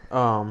cancer.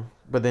 But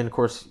then, of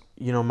course,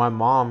 my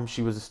mom,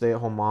 she was a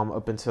stay-at-home mom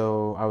up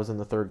until I was in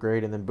the 3rd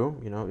grade, and then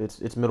boom,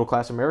 it's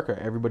middle-class America.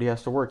 Everybody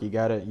has to work. You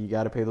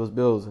gotta pay those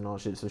bills and all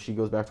shit. So she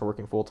goes back to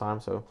working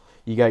full-time. So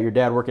you got your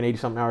dad working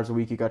 80-something hours a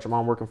week. You got your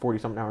mom working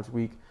 40-something hours a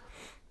week.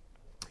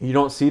 You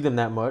don't see them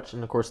that much.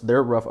 And, of course,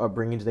 their rough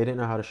upbringings, they didn't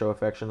know how to show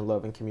affection and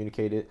love and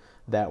communicate it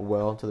that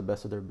well to the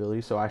best of their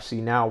ability. So I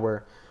see now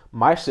where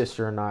my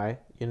sister and I,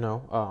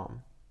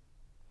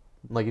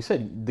 like you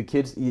said, the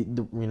kids,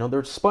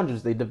 they're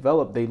sponges. They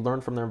develop, they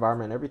learn from their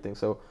environment and everything.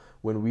 So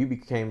when we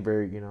became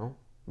very,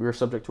 we were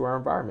subject to our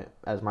environment,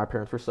 as my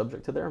parents were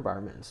subject to their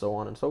environment, and so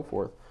on and so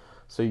forth.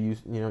 So you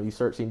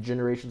start seeing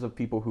generations of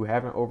people who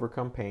haven't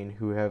overcome pain,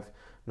 who have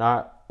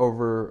not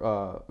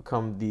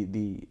overcome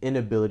the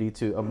inability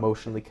to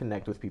emotionally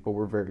connect with people.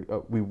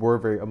 We were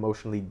very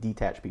emotionally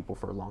detached people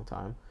for a long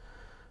time.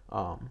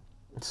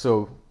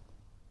 So.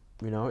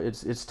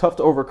 It's tough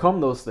to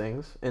overcome those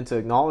things and to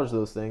acknowledge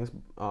those things.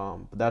 But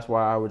that's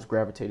why I was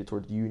gravitated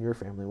towards you and your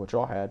family, which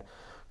y'all had.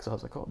 Because I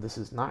was like, oh, this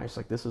is nice.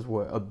 Like, this is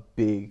what a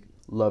big,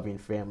 loving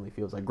family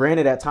feels like.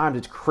 Granted, at times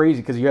it's crazy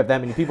because you have that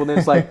many people. Then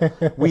it's like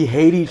we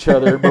hate each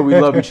other, but we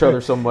love each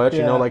other so much.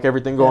 Like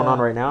everything going on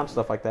right now and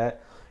stuff like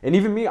that. And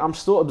even me, I'm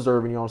still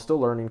observing I'm still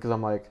learning because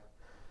I'm like,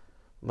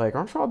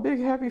 aren't y'all a big,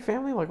 happy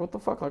family? Like, what the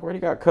fuck? Like, where do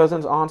you got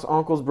cousins, aunts,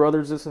 uncles,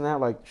 brothers, this and that?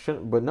 Like,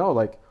 shouldn't, but no,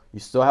 like, you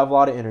still have a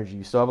lot of energy.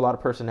 You still have a lot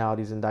of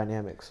personalities and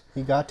dynamics.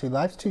 You got to.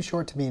 Life's too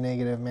short to be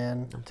negative,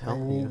 man. I'm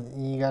telling you.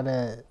 You got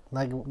to,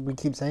 like we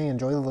keep saying,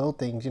 enjoy the little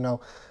things,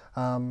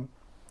 kind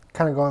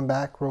of going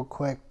back real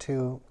quick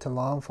to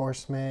law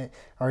enforcement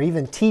or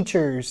even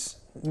teachers,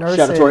 nurses.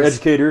 Shout out to our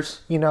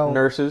educators,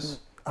 nurses.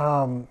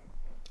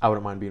 I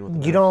wouldn't mind being with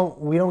them.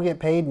 We don't get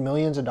paid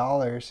millions of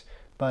dollars,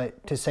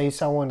 but to save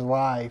someone's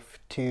life,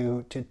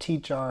 to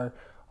teach our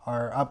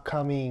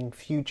upcoming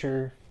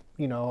future,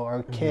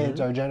 our kids,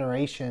 our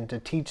generation, to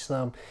teach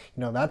them,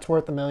 that's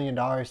worth $1 million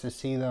to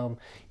see them,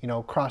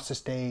 cross the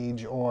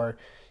stage, or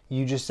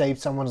you just saved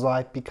someone's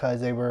life because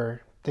they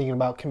were thinking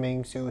about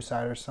committing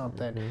suicide or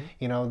something.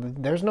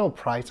 There's no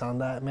price on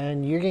that,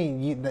 man. You're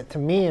getting, that to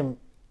me,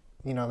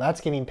 that's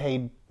getting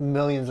paid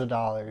millions of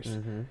dollars.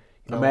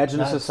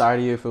 Imagine a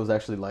society if it was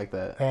actually like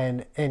that.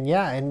 And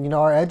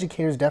our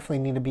educators definitely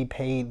need to be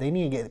paid. They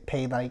need to get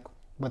paid like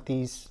what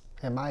these,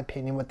 in my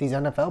opinion, what these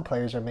NFL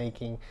players are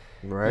making.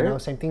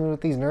 Right. Same thing with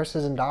these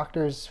nurses and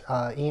doctors,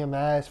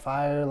 EMS,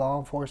 fire, law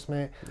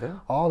enforcement,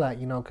 all that,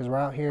 because we're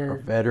out here. Our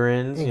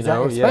veterans,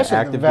 especially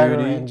active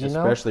veterans, duty,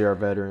 especially our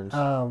veterans.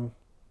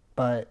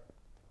 But,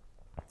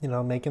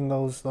 making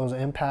those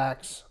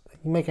impacts,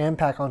 you make an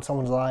impact on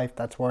someone's life,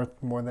 that's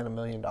worth more than $1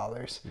 million.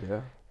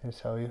 Yeah. And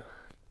so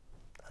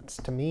that's,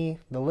 to me,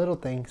 the little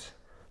things.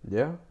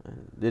 Yeah,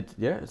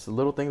 it's the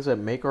little things that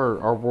make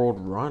our world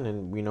run,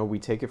 and we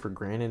take it for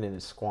granted, and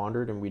it's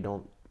squandered, and we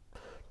don't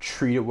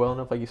treat it well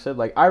enough. Like you said,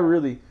 like I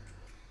really,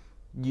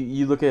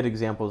 you look at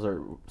examples,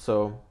 or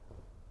so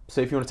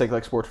say if you want to take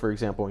like sports for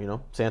example,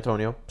 San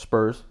Antonio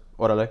Spurs,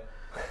 orale.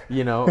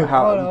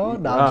 How Oh,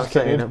 no, I'm just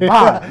saying kidding.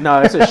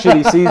 no, it's a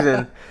shitty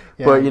season,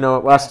 Yeah.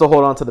 but I still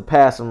hold on to the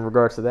past in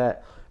regards to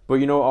that. But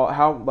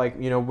how like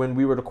when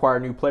we would acquire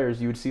new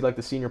players, you would see like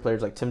the senior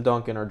players like Tim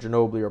Duncan or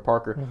Ginobili or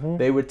Parker,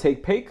 they would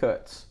take pay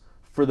cuts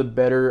for the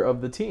better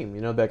of the team.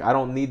 Like I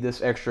don't need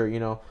this extra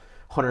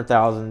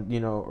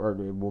 100,000 or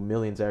well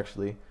millions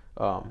actually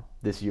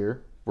this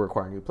year. We're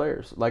acquiring new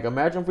players. Like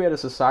imagine if we had a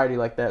society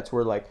like that, to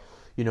where like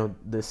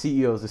the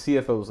CEOs, the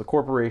CFOs, the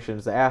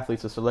corporations, the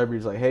athletes, the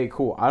celebrities, like, hey,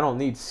 cool, I don't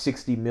need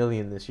 60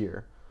 million this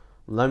year.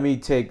 Let me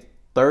take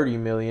 30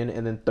 million,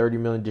 and then 30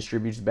 million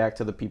distributes back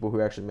to the people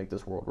who actually make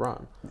this world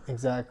run.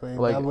 Exactly.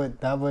 Like,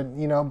 that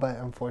would but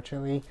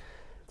unfortunately,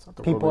 it's not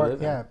the people world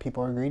we are live in.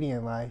 people are greedy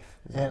in life,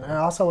 and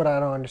also what I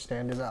don't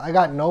understand is I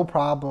got no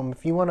problem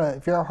if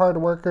you're a hard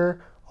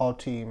worker, all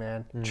to you,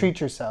 man. Treat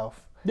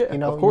yourself. Yeah,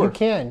 of course. You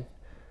can,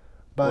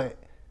 but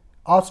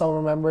also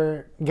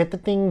remember, get the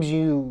things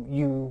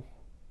you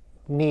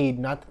need,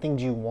 not the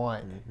things you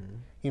want.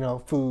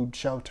 Food,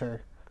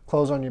 shelter,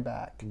 clothes on your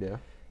back.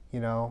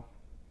 Yeah.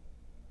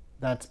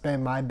 That's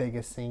been my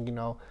biggest thing.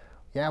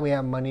 Yeah, we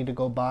have money to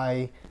go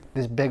buy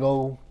this big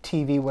old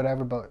TV,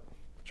 whatever, but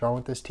what's wrong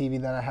with this TV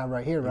that I have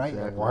right here, right?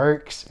 Exactly. It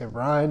works, it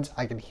runs,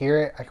 I can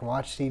hear it, I can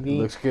watch TV.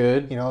 It looks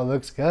good. It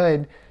looks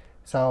good.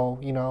 So,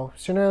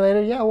 sooner or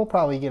later, yeah, we'll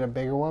probably get a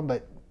bigger one,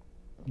 but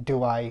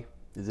do I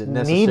Is it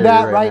necessary need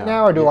that right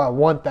now, or do Yeah. I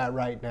want that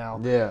right now?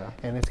 Yeah.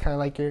 And it's kind of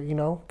like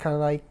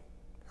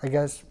I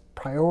guess,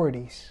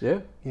 priorities.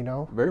 Yeah. You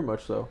know? Very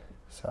much so.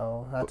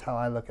 So that's how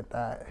I look at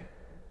that.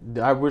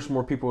 I wish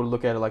more people would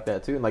look at it like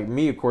that too. And like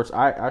me, of course,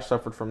 I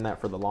suffered from that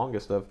for the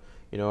longest of,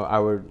 I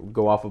would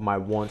go off of my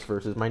wants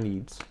versus my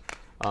needs.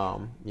 I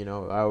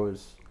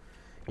was,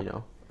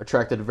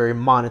 attracted to very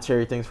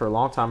monetary things for a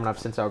long time, and I've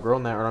since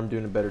outgrown that, or I'm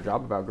doing a better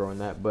job of outgrowing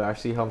that. But I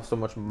see how so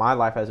much my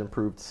life has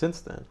improved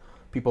since then.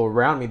 People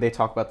around me, they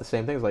talk about the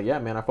same things. Like, yeah,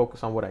 man, I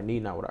focus on what I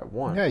need, not what I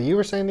want. Yeah, you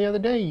were saying the other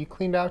day you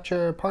cleaned out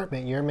your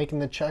apartment. You're making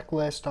the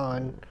checklist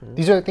on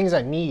these are the things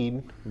I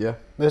need. Yeah.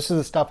 This is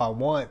the stuff I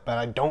want, but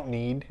I don't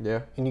need.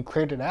 Yeah. And you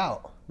cleared it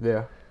out.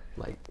 Yeah.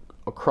 Like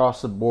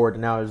across the board,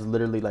 now there's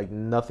literally like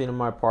nothing in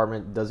my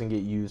apartment doesn't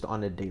get used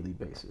on a daily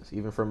basis.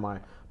 Even from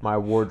my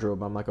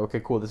wardrobe, I'm like,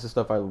 okay, cool. This is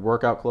stuff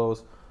workout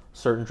clothes,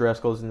 certain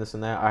dress clothes, and this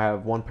and that. I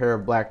have one pair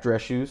of black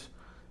dress shoes.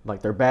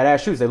 Like they're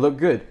badass shoes. They look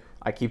good.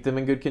 I keep them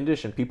in good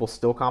condition. People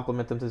still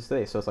compliment them to this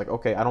day. So it's like,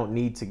 okay, I don't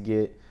need to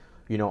get,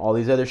 all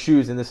these other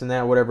shoes and this and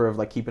that, whatever, of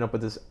like keeping up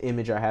with this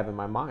image I have in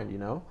my mind,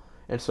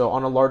 And so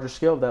on a larger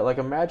scale of that, like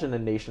imagine a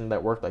nation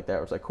that worked like that.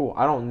 It was like, cool,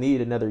 I don't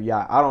need another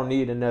yacht. I don't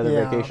need another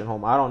vacation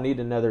home. I don't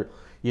need another,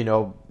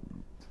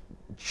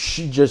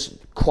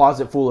 just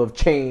closet full of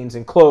chains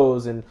and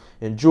clothes and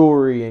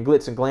jewelry and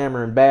glitz and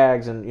glamour and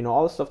bags and,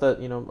 all the stuff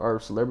that, our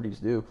celebrities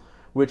do,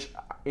 which,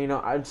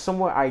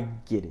 I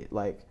get it.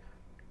 Like,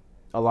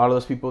 a lot of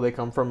those people, they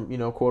come from,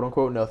 quote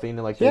unquote nothing,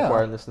 and like they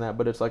acquire this and that,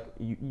 but it's like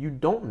you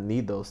don't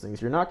need those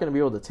things. You're not going to be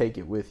able to take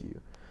it with you.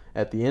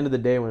 At the end of the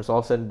day, when it's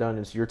all said and done,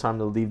 it's your time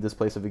to leave this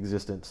place of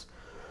existence.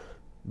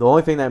 The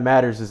only thing that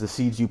matters is the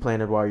seeds you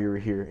planted while you were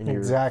here in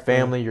your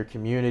family, your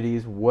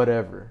communities,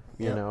 whatever,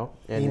 you know.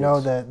 And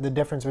the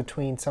difference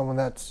between someone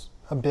that's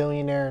a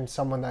billionaire and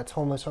someone that's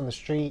homeless on the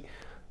street,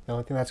 the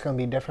only thing that's going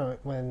to be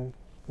different when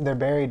they're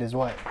buried is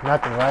what?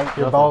 Nothing, right?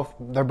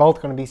 They're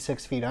both going to be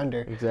 6 feet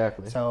under.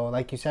 Exactly. So,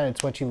 like you said,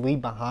 it's what you leave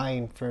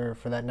behind for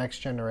that next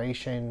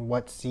generation,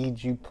 what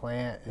seeds you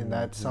plant, and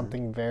that's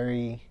something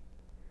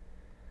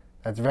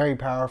that's very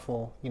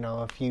powerful.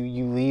 If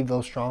you leave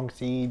those strong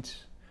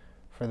seeds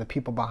for the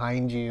people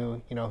behind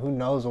you, who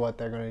knows what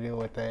they're going to do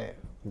with it.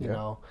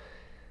 You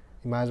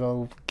might as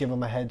well give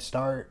them a head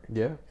start.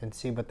 Yeah. And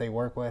see what they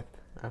work with.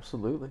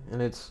 Absolutely.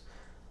 And it's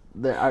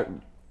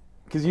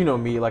because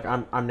me, like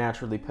I'm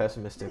naturally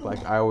pessimistic.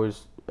 Like I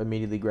always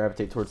immediately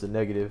gravitate towards the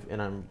negative,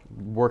 and I'm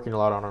working a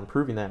lot on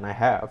improving that, and I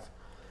have.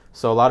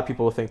 So a lot of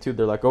people will think too.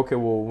 They're like, okay,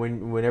 well,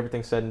 when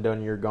everything's said and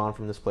done, you're gone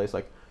from this place.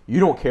 Like you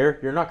don't care.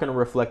 You're not going to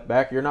reflect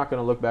back. You're not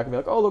going to look back and be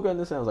like, oh, look at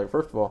this. And I was like,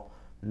 first of all,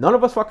 none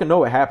of us fucking know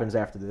what happens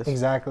after this.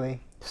 Exactly.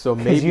 So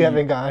maybe you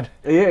haven't gone.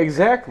 Yeah,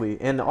 exactly.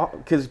 And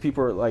because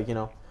people are like,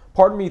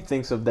 part of me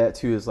thinks of that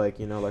too, is like,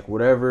 like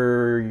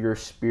whatever your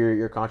spirit,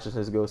 your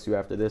consciousness goes to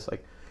after this,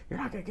 like. You're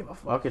not going to give a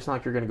fuck. It's not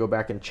like you're going to go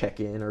back and check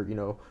in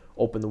or,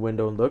 open the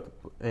window and look.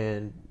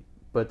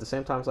 But at the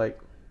same time, it's like,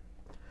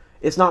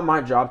 it's not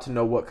my job to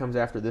know what comes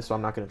after this, so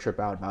I'm not going to trip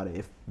out about it.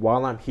 If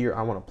while I'm here,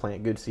 I want to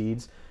plant good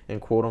seeds and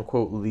quote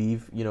unquote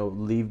leave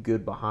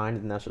good behind,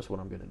 then that's just what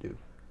I'm going to do.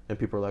 And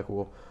people are like,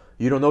 well,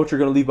 you don't know what you're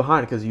going to leave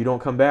behind because you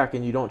don't come back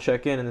and you don't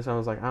check in. And then I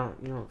was like,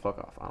 fuck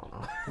off. I don't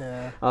know.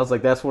 Yeah. I was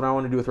like, that's what I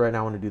want to do with right now.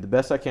 I want to do the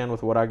best I can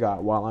with what I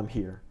got while I'm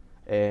here.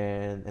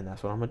 And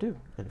that's what I'm going to do.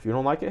 And if you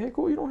don't like it, hey,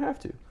 cool, you don't have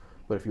to.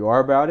 But if you are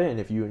about it, and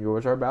if you and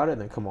yours are about it,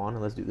 then come on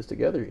and let's do this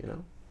together,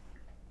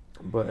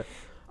 But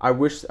I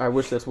wish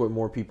that's what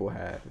more people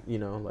had,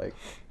 like,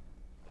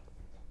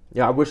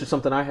 yeah, I wish it's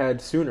something I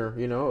had sooner,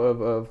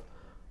 of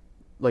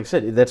like I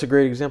said, that's a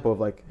great example of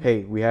like,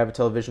 hey, we have a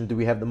television. Do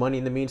we have the money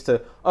and the means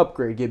to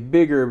upgrade, get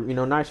bigger,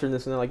 nicer and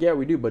this and that? Like, yeah,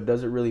 we do, but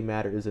does it really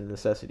matter? Is it a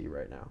necessity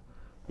right now?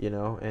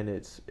 And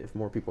it's, if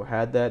more people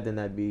had that, then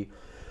that'd be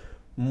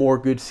more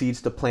good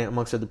seeds to plant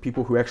amongst other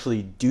people who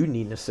actually do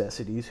need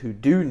necessities, who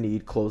do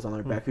need clothes on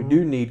their back, who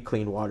do need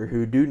clean water,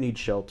 who do need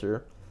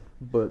shelter.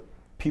 But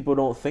people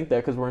don't think that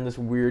because we're in this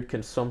weird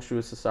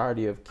consumptuous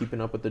society of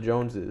keeping up with the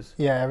Joneses.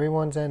 Yeah,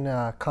 everyone's in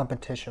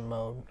competition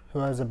mode. Who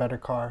has a better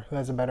car? Who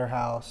has a better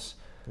house?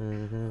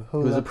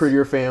 Who's a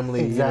prettier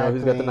family? Exactly.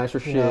 Who's got the nicer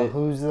shit?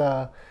 Who's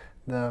the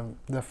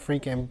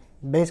freaking,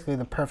 basically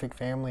the perfect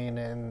family,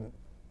 and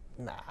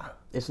nah.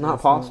 It's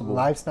not possible.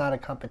 Life's not a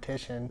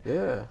competition.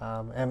 Yeah.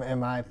 In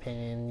my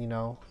opinion,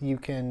 you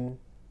can.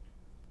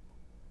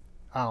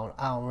 I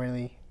don't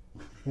really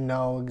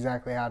know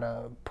exactly how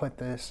to put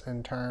this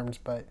in terms,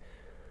 but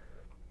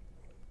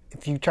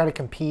if you try to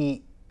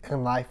compete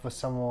in life with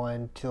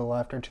someone to the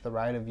left or to the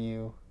right of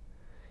you,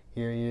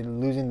 you're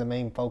losing the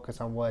main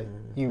focus on what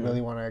you really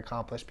want to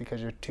accomplish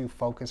because you're too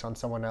focused on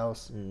someone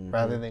else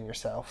rather than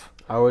yourself.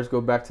 I always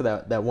go back to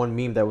that one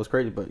meme that was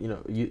crazy, but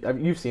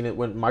you've seen it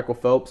when Michael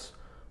Phelps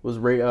was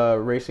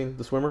racing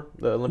the swimmer,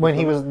 the Olympic when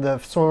swimmer. the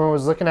swimmer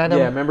was looking at him.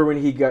 Yeah, remember when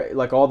he got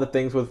like all the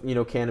things with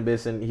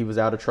cannabis and he was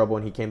out of trouble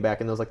and he came back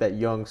and there was like that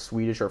young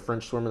Swedish or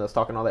French swimmer that's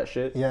talking all that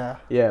shit. Yeah.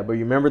 Yeah, but you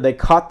remember they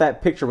caught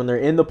that picture when they're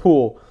in the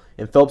pool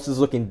and Phelps is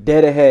looking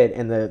dead ahead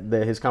and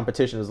his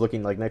competition is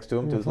looking like next to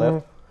him to his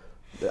left.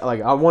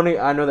 Like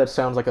I know that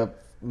sounds like a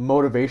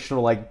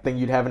motivational like thing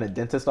you'd have in a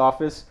dentist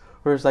office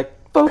where it's like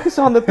focus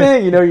on the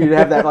thing, you'd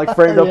have that like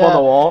framed up on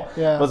the wall.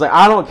 Yeah. But it's like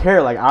I don't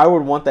care, like I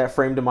would want that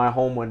framed in my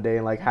home one day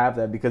and like have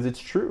that because it's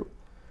true.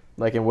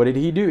 Like, and what did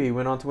he do? He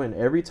went on to win.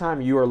 Every time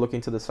you are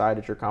looking to the side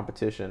at your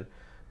competition,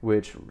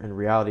 which in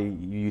reality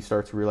you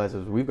start to realize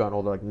as we've gotten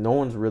older, like no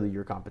one's really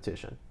your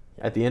competition.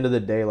 At the end of the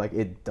day, like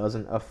it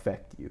doesn't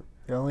affect you.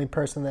 The only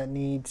person that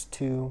needs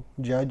to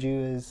judge you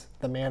is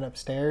the man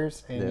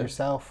upstairs and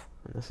yourself.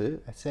 And that's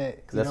it. That's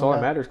it. Because that's all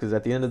that matters. Because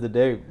at the end of the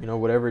day,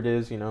 whatever it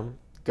is,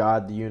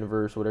 God, the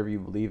universe, whatever you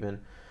believe in,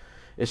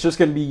 it's just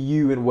going to be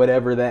you and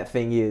whatever that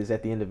thing is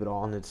at the end of it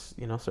all. And it's,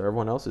 so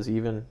everyone else is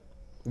even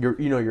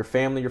your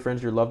family, your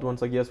friends, your loved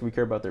ones. Like, yes, we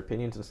care about their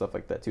opinions and stuff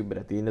like that too. But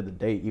at the end of the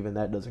day, even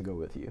that doesn't go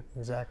with you.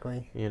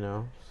 Exactly.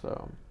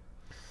 So.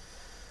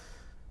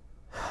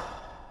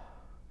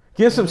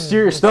 Get some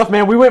serious stuff,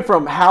 man. We went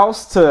from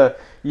house to,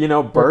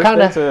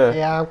 birthday to...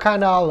 Yeah, I'm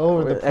kind of all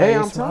over the place. Hey,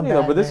 I'm telling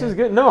you, but this is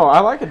good. No,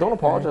 I like it. Don't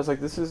apologize. Like,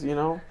 this is,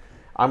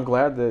 I'm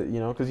glad that,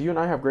 because you and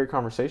I have great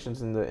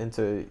conversations and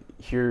to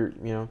hear,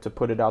 to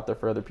put it out there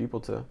for other people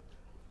to...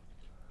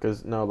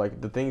 Because, no, like,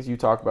 the things you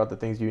talk about, the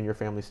things you and your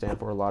family stand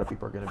for, a lot of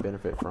people are going to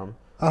benefit from.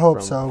 I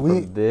hope so.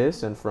 From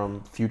this and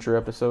from future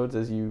episodes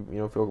as you,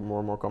 feel more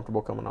and more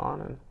comfortable coming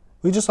on. And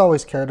we just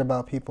always cared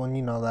about people, and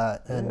you know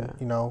that. And,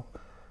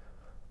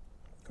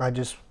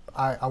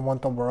 I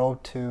want the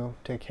world to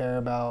care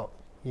about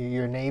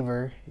your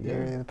neighbor.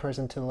 You're the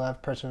person to the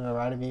left, person to the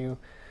right of you.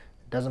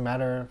 It doesn't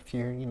matter if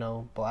you're,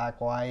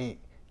 black, white,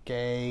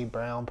 gay,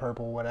 brown,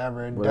 purple,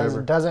 whatever.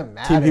 It doesn't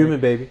matter. Team human,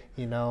 baby.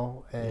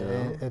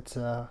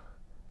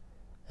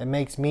 It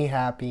makes me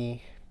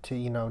happy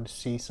to, to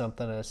see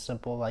something as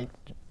simple. Like,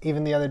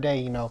 even the other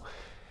day,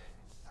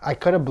 I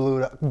could have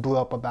blew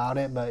up about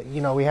it, but,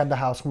 we had the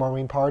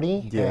housewarming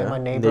party. Yeah, and my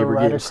neighbor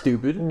right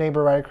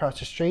across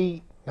the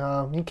street,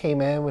 he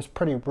came in, was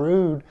pretty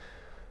rude,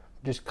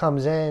 just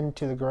comes in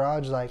to the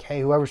garage like,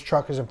 hey, whoever's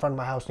truck is in front of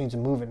my house needs to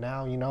move it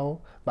now,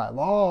 By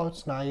law,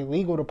 it's not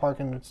illegal to park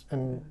in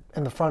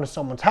the front of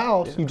someone's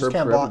house. Yeah, you just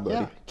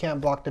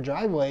can't block the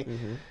driveway.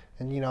 Mm-hmm.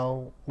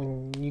 And,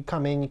 when you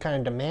come in, you kind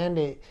of demand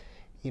it,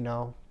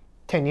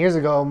 10 years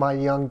ago, my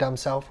young dumb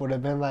self would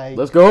have been like,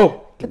 let's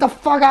go. Get the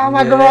fuck out of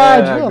my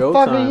garage. Who the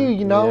fuck time. Are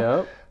you,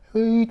 Yep.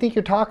 Who you think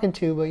you're talking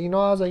to? But, I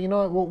was like,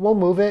 we'll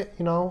move it,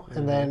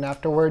 And then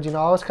afterwards, I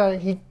was kind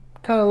of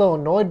a little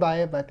annoyed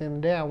by it. But at the end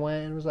of the day, I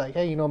went and was like,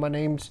 hey, my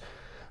name's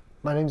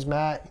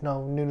Matt,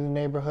 new to the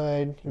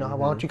neighborhood. Why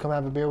don't you come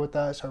have a beer with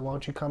us? Or why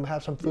don't you come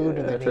have some food?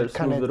 Yeah, and then he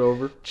kind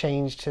of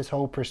changed his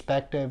whole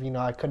perspective.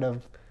 I could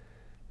have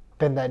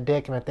been that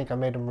dick, and I think I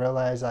made him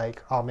realize,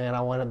 like, oh man, I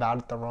went about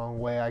it the wrong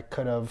way. I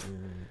could have,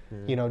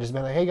 just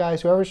been like, hey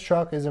guys, whoever's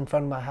truck is in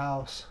front of my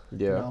house.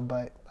 Yeah.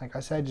 But like I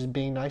said, just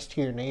being nice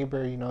to your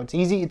neighbor. It's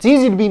easy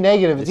to be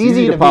negative. It's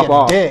easy to be pop a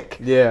off. dick.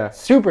 Yeah.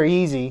 Super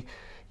easy,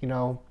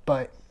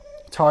 but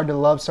it's hard to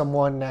love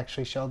someone and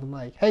actually show them,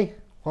 like, hey,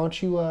 why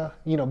don't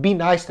you, be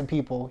nice to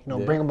people,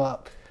 bring them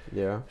up.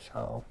 Yeah.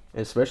 So.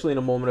 Especially in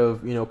a moment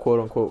of, quote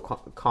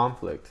unquote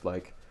conflict,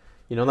 like,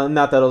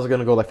 not that I was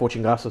gonna go like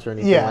Fochingasos or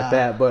anything like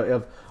that, but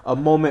of a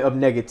moment of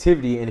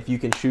negativity, and if you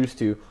can choose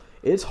to,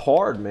 it's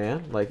hard,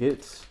 man. Like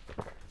it's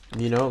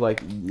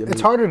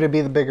it's harder to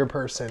be the bigger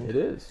person. It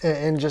is,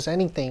 in just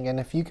anything, and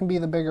if you can be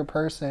the bigger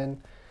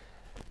person,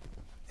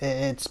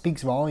 it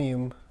speaks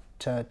volume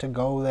to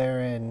go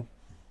there and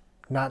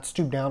not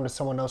stoop down to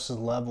someone else's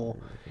level.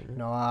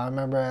 Mm-hmm. I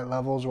remember at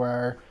levels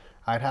where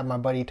I'd have my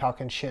buddy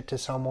talking shit to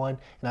someone,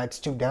 and I'd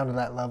stoop down to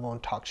that level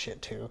and talk shit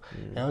too.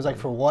 Mm-hmm. And it was like,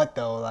 for what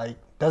though? Like,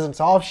 doesn't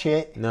solve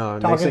shit. No, it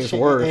makes Talking things shit,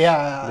 worse.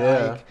 yeah,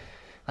 Yeah.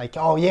 like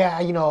oh yeah,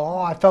 oh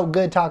I felt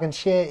good talking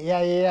shit,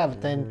 yeah.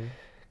 But then,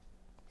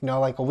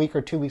 like a week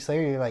or 2 weeks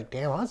later, you're like,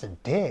 damn, I was a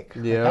dick.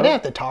 Like, Yeah. I didn't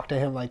have to talk to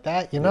him like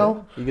that,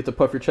 Yeah. You get to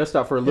puff your chest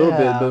out for a little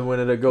bit, Yeah. but when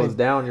it goes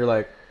down, you're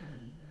like,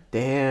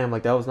 damn,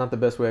 like that was not the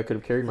best way I could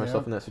have carried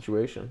myself Yep. in that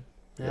situation.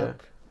 Yep. Yeah.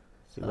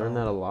 You learn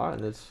that a lot,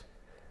 and it's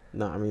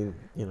no, I mean,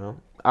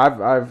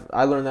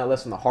 I learned that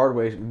lesson the hard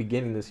way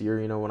beginning this year.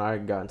 When I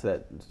got into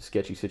that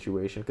sketchy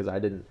situation because I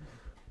didn't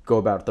go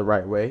about it the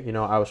right way.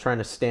 I was trying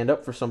to stand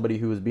up for somebody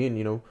who was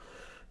being,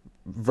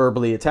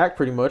 verbally attacked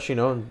pretty much.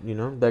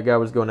 That guy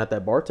was going at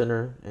that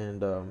bartender,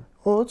 and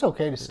well, it's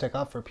okay to stick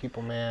up for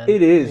people, man.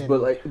 it is,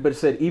 but it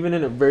said even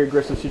in a very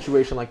aggressive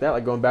situation like that,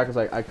 like going back, it's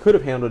like I could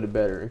have handled it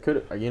better,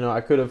 and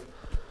I could have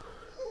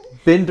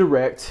been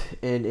direct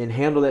and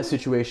handled that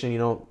situation,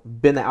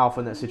 been the alpha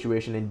in that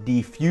situation and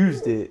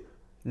defused it,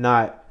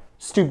 not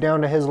stoop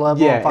down to his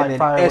level and fight and then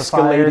fire with escalate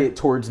fire. it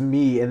towards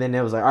me, and then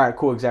it was like, all right,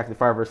 cool, exactly,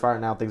 fire versus fire.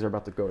 Now things are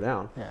about to go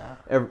down.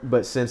 Yeah.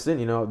 But since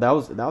then, that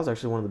was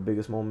actually one of the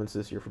biggest moments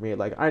this year for me.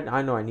 Like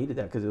I know I needed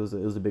that because it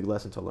was a big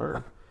lesson to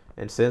learn.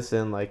 And since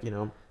then, like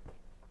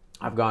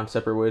I've gone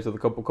separate ways with a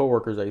couple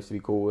coworkers I used to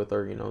be cool with,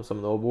 or some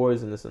of the old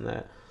boys and this and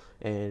that.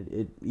 And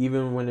it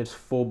even when it's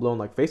full blown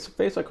like face to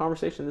face like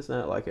conversation, this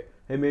and that, like,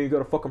 hey man, you got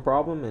a fucking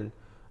problem. And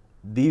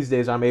these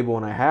days I'm able,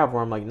 and I have,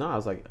 where I'm like,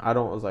 nah, I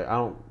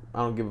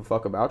don't give a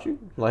fuck about you,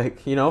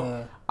 like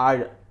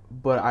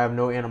but I have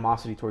no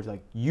animosity towards,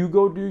 like, you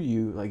go do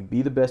you, like,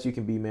 be the best you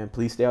can be, man.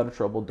 Please stay out of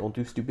trouble, don't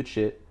do stupid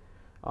shit.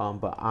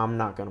 But I'm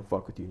not gonna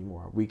fuck with you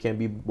anymore. We can't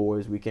be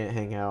boys. We can't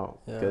hang out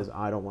because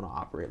I don't want to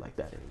operate like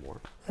that anymore.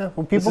 Yeah,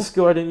 well, It's a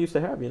skill I didn't used to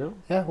have,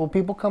 Yeah, well,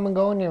 people come and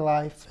go in your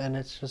life, and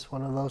it's just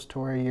one of those to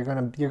where you're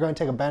gonna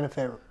take a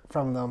benefit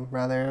from them,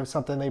 rather it was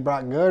something they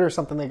brought good or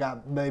something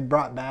they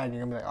brought bad. And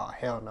you're gonna be like, oh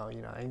hell no,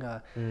 I ain't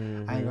gonna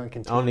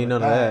continue. I don't need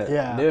none of that.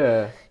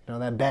 Yeah.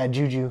 That bad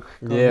juju.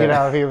 Yeah. Get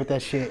out of here with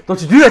that shit.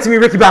 Don't you do that to me,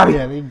 Ricky Bobby.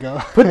 Yeah, there you go.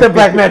 Put that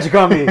black magic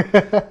on me.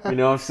 You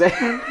know what I'm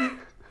saying?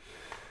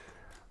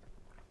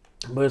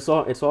 But it's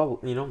all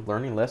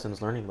learning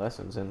lessons,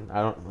 and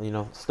I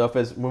don't stuff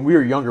as when we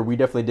were younger, we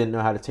definitely didn't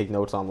know how to take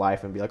notes on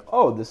life and be like,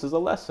 oh, this is a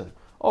lesson.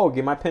 Oh,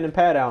 get my pen and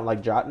pad out and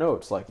like jot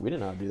notes. Like we didn't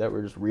know how to do that. We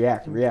were just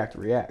react.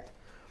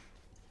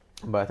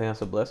 But I think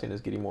that's a blessing,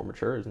 is getting more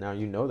mature. Is now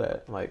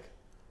that like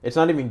it's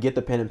not even get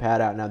the pen and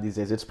pad out now these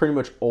days. It's pretty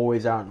much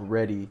always out and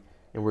ready,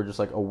 and we're just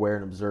like aware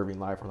and observing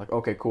life. We're like,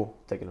 okay, cool,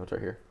 taking notes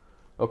right here.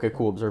 Okay,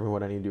 cool, observing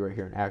what I need to do right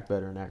here and act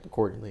better and act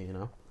accordingly.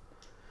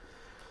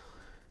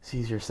 It's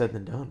easier said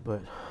than done,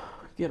 but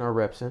getting our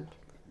reps in.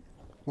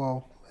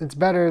 Well, it's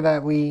better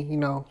that we,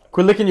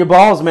 Quit licking your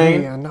balls,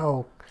 man. Yeah, I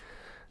know.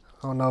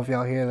 I don't know if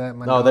y'all hear that.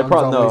 No, they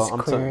probably no.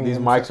 I'm telling these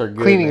mics are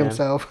good. Cleaning man.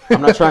 himself.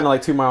 I'm not trying to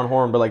like toot my own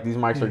horn, but like these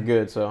mics are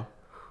good, so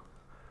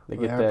they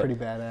get They're that. pretty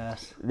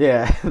badass.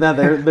 Yeah, now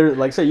they're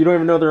like say you don't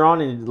even know they're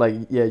on, and like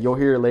you'll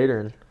hear it later,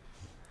 and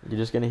you're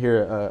just gonna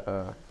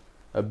hear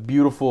a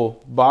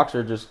beautiful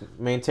boxer just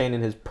maintaining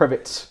his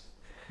privates.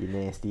 You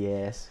nasty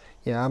ass.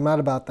 Yeah, I'm not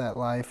about that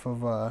life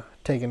of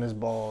taking his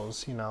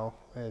balls.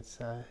 It's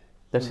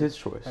that's his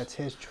choice. That's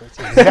his choice.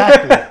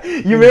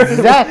 Exactly. You remember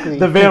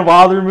the Van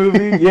Wilder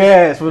movie?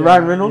 Yes, with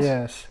Ryan Reynolds.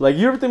 Yes. Like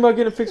you ever think about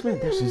getting a fixed, man?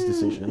 That's his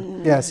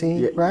decision. Yeah.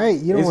 See, right?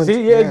 You don't want.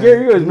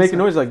 Gary was making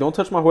noise like, "Don't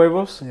touch my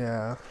huevos."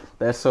 Yeah.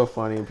 That's so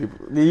funny. And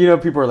people,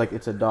 people are like,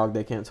 "It's a dog.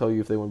 They can't tell you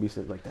if they want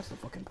to be." Like that's the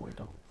fucking point,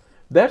 though.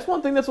 That's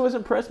one thing that's always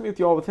impressed me with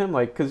y'all with him,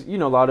 like, because a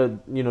lot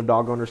of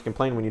dog owners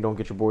complain when you don't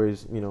get your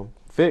boys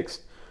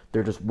fixed.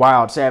 They're just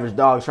wild, savage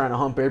dogs trying to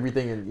hump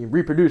everything and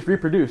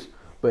reproduce.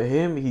 But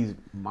him, he's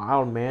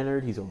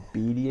mild-mannered. He's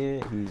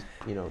obedient. He's,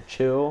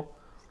 chill.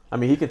 I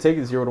mean, he can take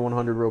it 0 to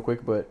 100 real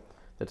quick, but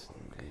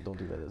don't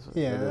do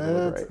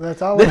that.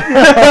 That's all.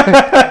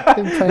 That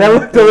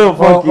looked a little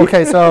funky. Well,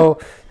 okay, so,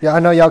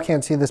 I know y'all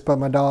can't see this, but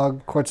my dog,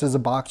 of course, is a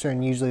boxer,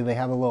 and usually they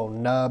have a little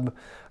nub.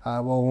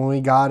 When we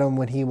got him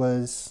when he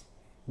was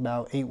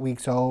about 8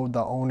 weeks old,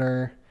 the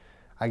owner,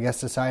 I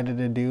guess, decided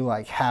to do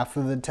like half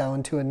of the tail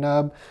into a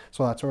nub.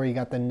 So that's where he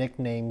got the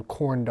nickname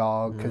Corn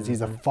Dog, because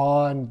he's a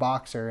fawn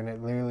boxer, and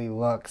it literally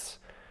looks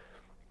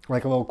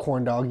like a little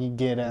corn dog you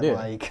get at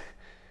like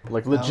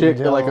legit,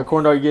 like a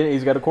corn dog you get.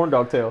 He's got a corn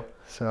dog tail.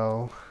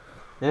 So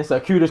that's the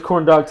cutest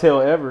corn dog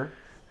tail ever.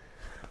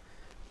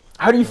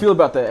 How do you feel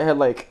about that?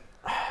 Like,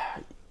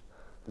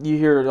 you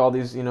hear all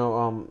these,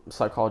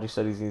 psychology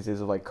studies these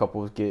days of like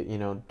couples get,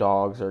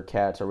 dogs or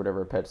cats or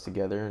whatever pets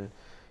together,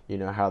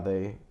 and how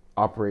they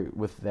operate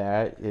with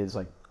that is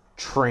like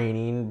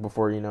training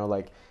before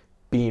like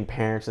being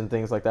parents and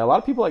things like that. A lot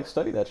of people like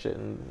study that shit,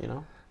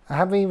 and I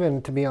haven't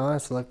even, to be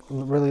honest,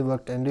 really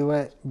looked into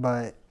it,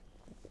 but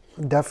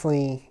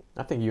definitely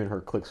I think you and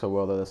her click so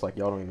well that it's like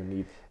y'all don't even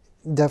need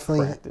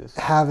practice.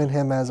 Having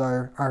him as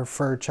our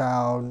fur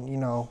child,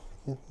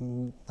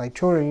 like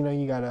children,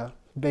 you gotta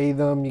bathe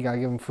them, you gotta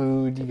give them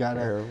food, you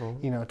gotta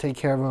take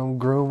care of them,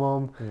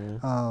 groom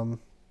them.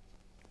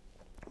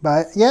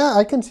 But yeah,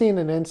 I can see in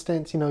an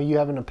instance, you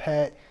having a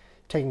pet,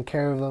 taking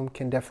care of them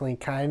can definitely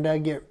kind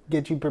of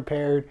get you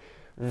prepared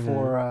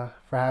for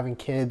having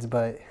kids,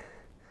 but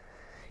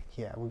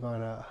yeah, we're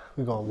gonna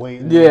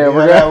wait. Yeah,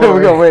 we're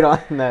gonna wait on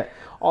that.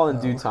 All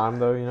in due time,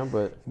 though, you know.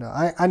 But no,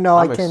 I know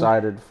I'm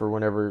excited for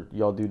whenever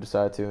y'all do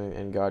decide to,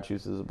 and God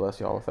chooses to bless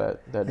y'all with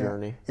that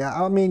journey. Yeah,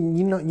 I mean,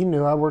 you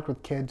knew I worked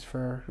with kids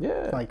for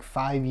like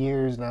 5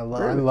 years, and I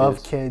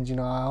love kids. You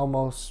know, I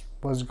almost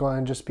was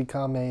going to just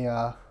become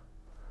a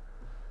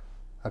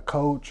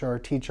coach or a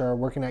teacher or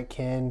working at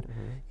kin.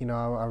 You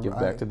know, Give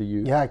back to the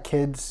youth. Yeah,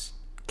 kids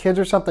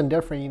are something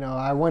different. You know,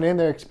 I went in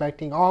there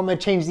expecting, I'm gonna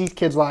change these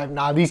kids' life.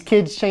 Nah, these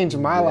kids changed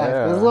my life.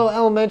 Those little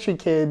elementary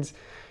kids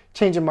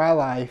changing my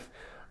life.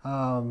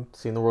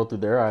 Seeing the world through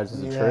their eyes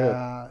is a trip.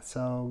 Yeah,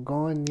 so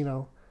going,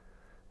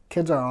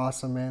 kids are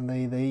awesome, man.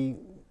 They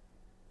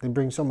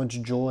bring so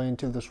much joy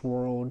into this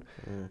world,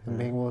 and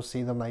being able to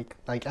see them like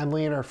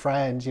Emily and her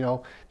friends,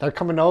 they're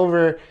coming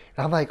over, and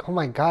I'm like, oh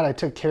my God, I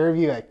took care of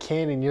you at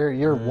kin, and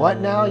you're what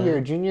now? You're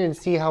a junior, and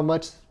see how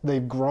much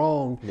they've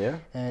grown. Yeah,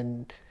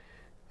 and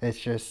it's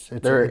just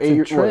they're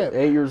a trip.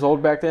 8 years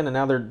old back then, and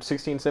now they're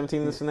 16,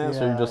 17, this and that.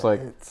 So you're just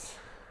like,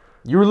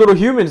 you were little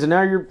humans, and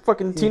now you're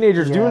fucking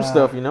teenagers doing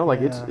stuff.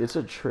 It's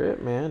a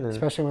trip, man. And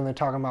especially when they're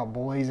talking about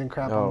boys and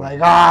crap. I'm like,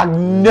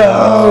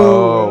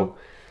 no.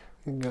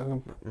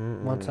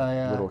 Once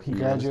I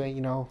graduate,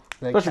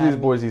 especially these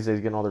boys these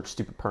days getting all their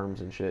stupid perms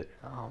and shit.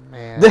 Oh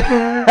man,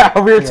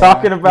 we were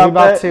talking about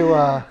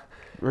that.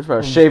 We're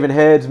about shaving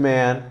heads,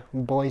 man.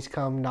 Boys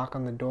come knock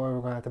on the door.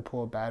 We're gonna have to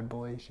pull a bad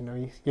boys.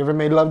 You ever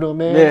made love to a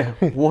man?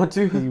 Yeah, want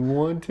to? You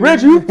want to?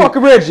 Reggie, you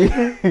fucking Reggie.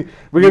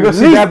 We're gonna go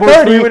see Bad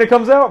Boys 3 when it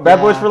comes out. Bad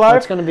Boys for Life.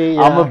 It's gonna be.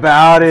 I'm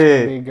about it. It's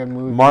gonna be a good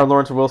movie. Martin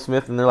Lawrence and Will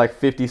Smith, and they're like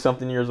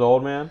 50-something years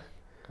old, man.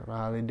 I don't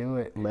know how they do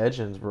it.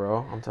 Legends,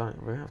 bro. I'm telling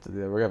you, we're gonna have to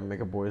do that. We're gonna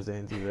make a boys' day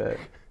and do that.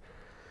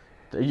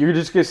 You're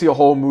just gonna see a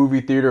whole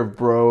movie theater of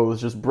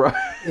bros, just bro.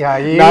 Yeah,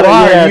 not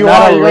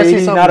a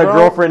lady, not a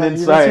girlfriend in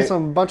sight. You see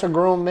some bunch of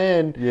grown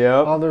men.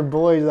 Yep. All their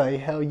boys like,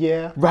 hell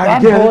yeah.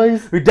 Ride together.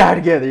 Boys. We die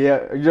together.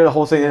 Yeah. You do the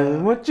whole thing. Yeah.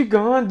 What you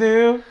gonna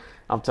do?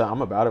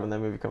 I'm about it when that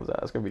movie comes out.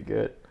 It's gonna be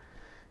good.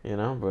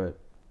 But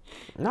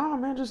no,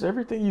 man, just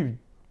everything you've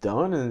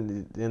done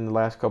in the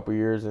last couple of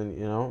years,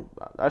 and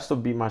I still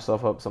beat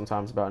myself up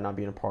sometimes about not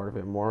being a part of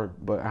it more,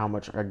 but how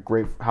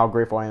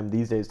grateful I am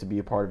these days to be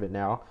a part of it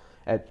now.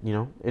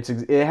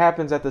 It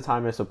happens at the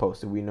time it's supposed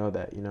to. We know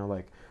that,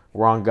 like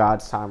we're on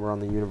God's time, we're on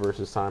the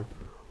universe's time.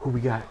 Who we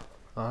got?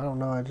 I don't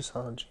know. I just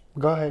saw you.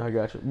 Go ahead. I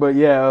got you. But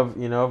yeah,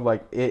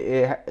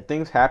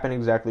 things happen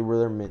exactly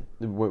where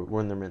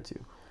when they're meant to.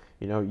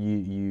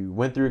 You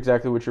went through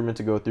exactly what you're meant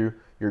to go through.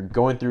 You're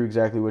going through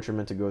exactly what you're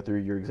meant to go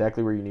through. You're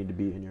exactly where you need to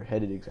be, and you're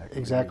headed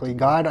exactly.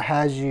 God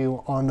has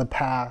you on the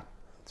path.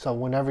 So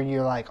whenever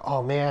you're like,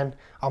 oh man,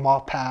 I'm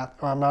off path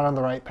or I'm not on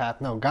the right path.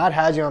 No, God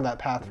has you on that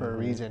path for a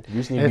reason. You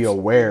just need to be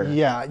aware.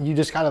 Yeah, you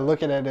just got to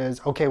look at it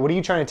as, okay, what are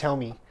you trying to tell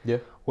me? Yeah.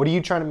 What are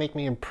you trying to make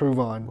me improve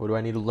on? What do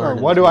I need to learn?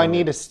 Or what do I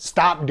need to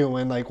stop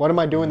doing? Like, what am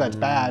I doing that's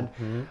bad?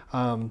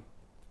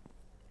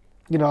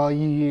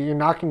 You're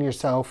knocking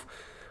yourself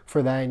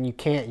for that, and you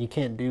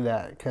can't do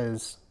that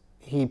because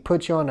He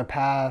puts you on a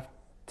path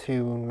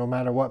to no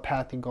matter what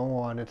path you go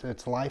on.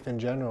 It's life in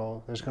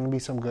general. There's going to be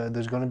some good.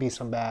 There's going to be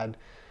some bad.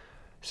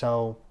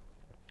 So,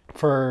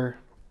 for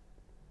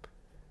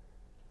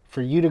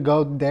you to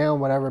go down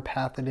whatever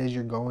path it is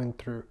you're going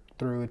through,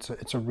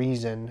 it's a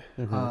reason.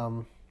 If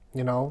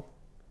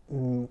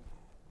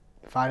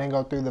I didn't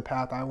go through the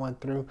path I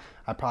went through,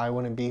 I probably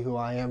wouldn't be who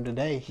I am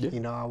today.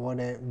 Yeah. I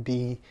wouldn't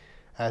be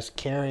as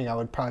caring. I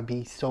would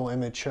probably be so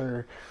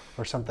immature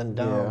or something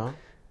dumb.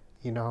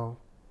 Yeah.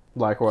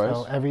 Likewise.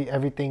 So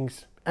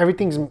everything's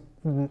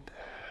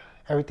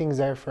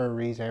there for a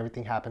reason.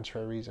 Everything happens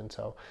for a reason.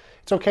 So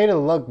it's okay to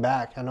look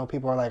back. I know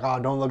people are like, oh,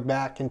 don't look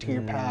back into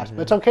your past.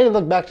 But it's okay to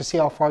look back to see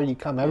how far you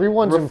come.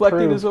 Everyone's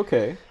reflecting improved. Is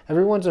okay.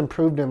 Everyone's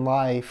improved in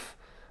life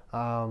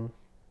from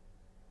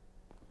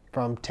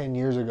 10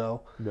 years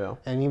ago. Yeah.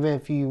 And even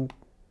if you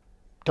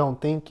don't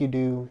think you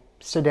do,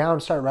 sit down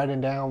and start writing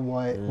down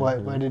what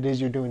it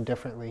is you're doing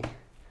differently.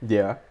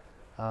 Yeah.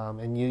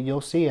 And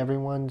you'll see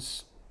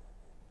everyone's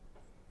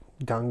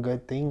done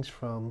good things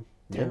from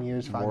 10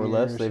 years, 5 years. More or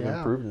less, they've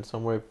improved in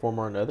some way, form,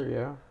 or another,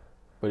 yeah.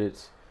 But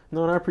and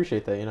I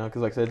appreciate that,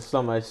 because like I said, it's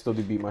something I still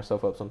do beat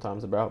myself up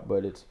sometimes about,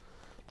 but it's,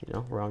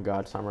 we're on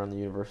God's time, we're on the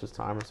universe's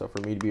time, and so for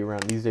me to be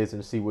around these days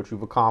and to see what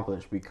you've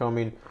accomplished,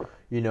 becoming,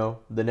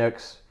 the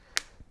next,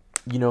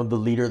 the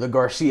leader of the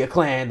Garcia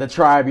clan, the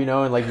tribe,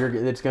 and like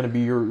it's going to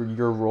be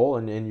your role,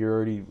 and you're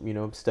already,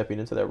 stepping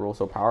into that role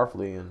so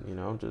powerfully,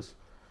 and, just,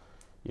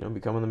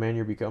 becoming the man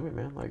you're becoming,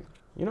 man, like,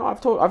 I've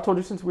told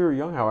you since we were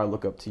young how I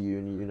look up to you,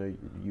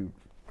 and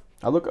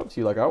I look up to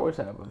you like I always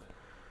have.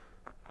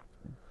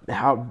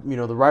 How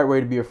the right way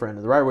to be a friend,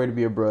 the right way to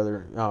be a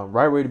brother,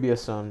 right way to be a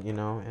son,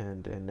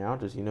 and now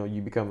just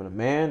you becoming a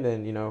man,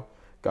 and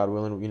God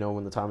willing,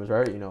 when the time is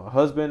right, a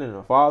husband and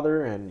a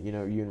father, and you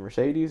and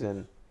Mercedes,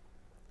 and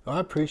I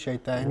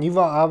appreciate that, and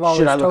I've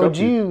always told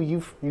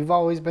you've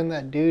always been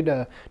that dude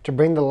to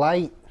bring the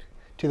light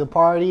to the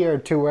party or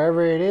to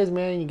wherever it is,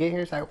 man. You get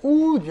here, it's like,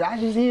 ooh,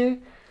 Josh is here.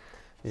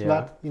 It's Yeah.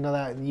 about,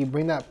 that you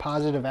bring that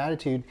positive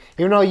attitude.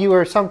 Even though you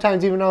were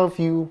sometimes, even though if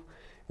you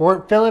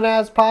weren't feeling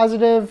as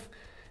positive,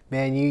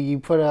 man, you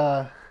could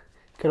have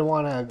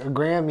won a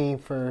Grammy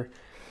for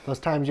those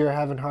times you were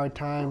having hard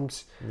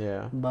times.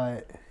 Yeah.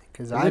 But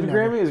because Is I it a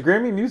never, Grammy? Is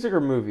Grammy music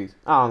or movies?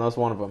 I don't know. It's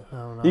one of them. I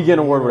don't know. You get an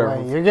award, Either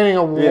whatever. way, you're getting an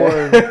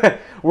award. Yeah.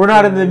 We're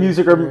not in the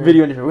music or Sure.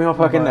 video industry. We don't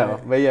fucking But- know.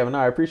 But yeah, no,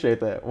 I appreciate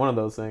that. One of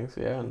those things.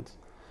 Yeah.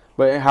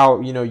 But how,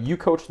 you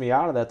coached me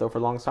out of that, though, for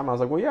a long time. I was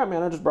like, well, yeah,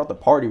 man, I just brought the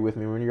party with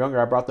me. When you're younger,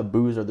 I brought the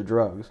booze or the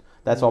drugs.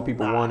 That's all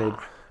people wanted.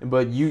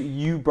 But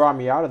you brought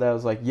me out of that. I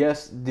was like,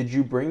 yes, did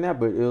you bring that?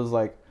 But it was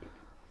like,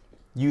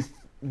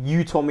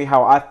 you told me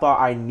how I thought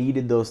I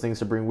needed those things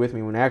to bring with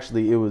me, when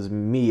actually it was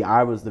me.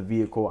 I was the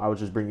vehicle. I was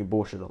just bringing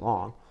bullshit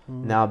along.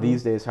 Now,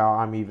 these days, how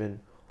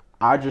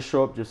I just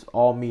show up just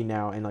all me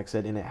now. And like I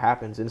said, and it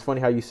happens. And it's funny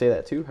how you say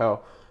that, too,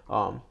 how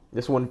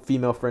this one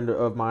female friend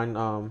of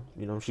mine,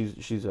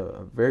 she's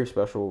a very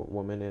special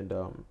woman,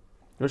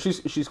 and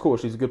she's cool.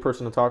 She's a good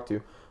person to talk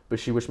to. But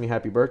she wished me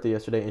happy birthday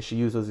yesterday, and she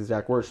used those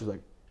exact words. She's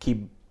like,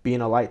 keep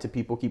being a light to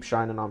people, keep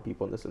shining on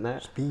people, and this and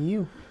that. Just be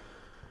you.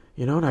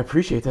 And I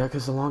appreciate that,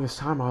 because the longest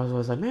time I was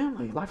always like, man,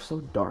 like, life's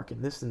so dark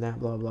and this and that,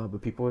 blah blah.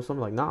 But people were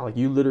something like, nah, like,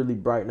 you literally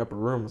brighten up a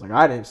room. It's like,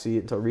 I didn't see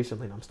it until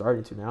recently, and I'm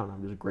starting to now, and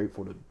I'm just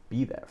grateful to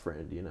be that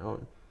friend,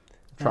 and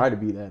try to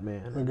be that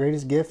man. The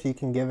greatest gift you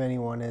can give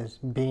anyone is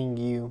being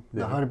you,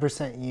 Yeah.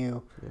 100%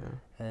 you. Yeah.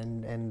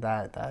 And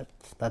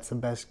that's the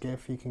best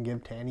gift you can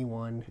give to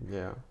anyone.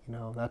 Yeah.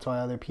 That's why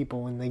other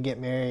people, when they get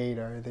married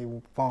or they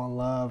fall in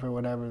love or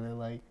whatever, they're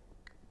like,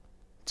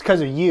 it's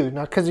because of you,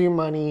 not because of your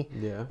money.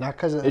 Yeah. Not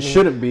because of. It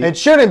shouldn't be. It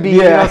shouldn't be.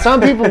 Yeah.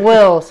 Some people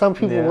will. Some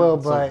people Yeah, will,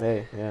 but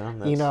someday, yeah,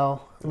 that's, it's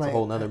that's a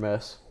whole nother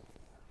mess.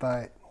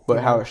 But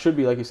how it should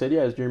be, like you said,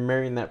 yeah, is you're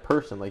marrying that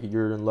person, like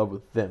you're in love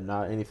with them,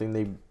 not anything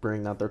they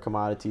bring, not their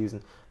commodities,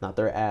 and not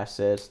their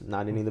assets,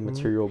 not any of the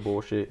material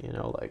bullshit.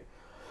 Like,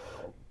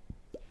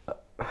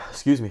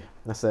 excuse me,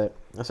 that's that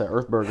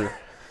Earth burger.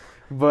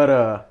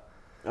 But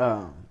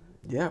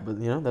yeah,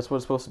 but that's what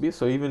it's supposed to be.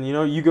 So even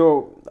you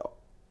go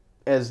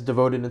as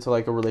devoted into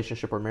like a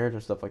relationship or marriage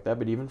and stuff like that,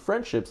 but even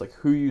friendships, like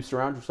who you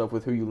surround yourself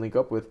with, who you link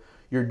up with,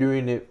 you're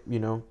doing it,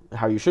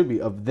 how you should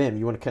be, of them.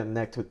 You want to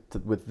connect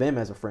with them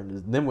as a friend,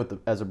 as them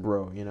as a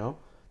bro,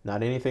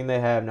 not anything they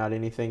have, not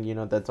anything,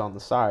 that's on the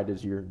side,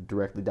 is you're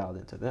directly dialed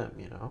into them,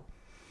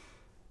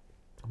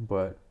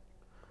 but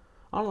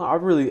I don't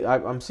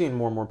know. I'm seeing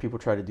more and more people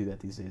try to do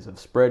that these days, of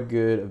spread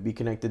good, of be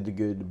connected to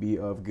good, to be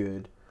of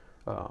good,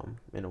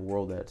 in a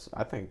world that's,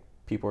 I think,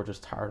 people are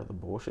just tired of the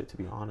bullshit, to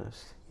be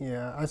honest.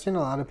 Yeah, I've seen a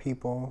lot of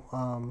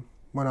people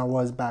when I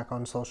was back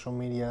on social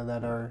media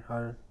that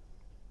are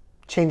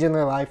changing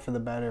their life for the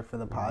better, for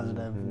the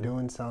positive,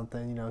 doing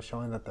something,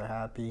 showing that they're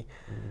happy.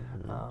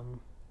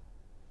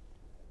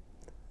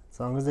 As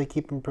long as they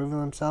keep improving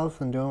themselves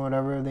and doing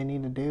whatever they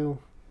need to do,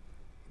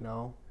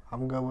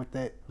 I'm good with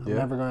it. I'm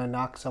never going to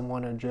knock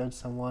someone or judge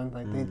someone.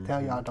 Like they tell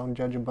y'all, don't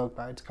judge a book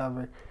by its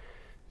cover.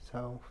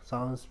 So as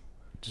long as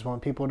just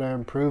want people to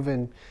improve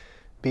and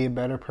be a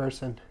better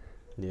person.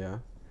 Yeah,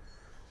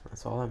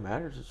 that's all that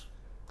matters, is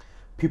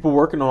people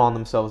working on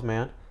themselves,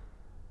 man.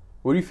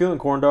 What are you feeling,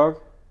 corn dog?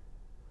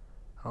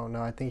 I don't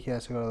know. I think he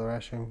has to go to the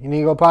restroom. You need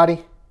to go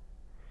potty?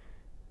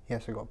 He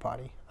has to go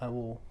potty. I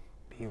will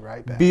be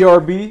right back.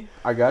 BRB?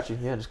 I got you.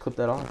 Yeah, just clip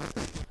that off.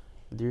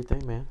 Do your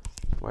thing, man.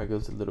 Why it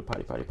goes to the little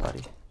potty.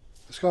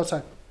 Let's go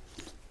outside.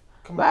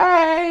 Come on.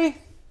 Bye.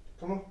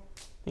 Come on.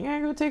 You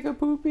gotta go take a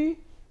poopy.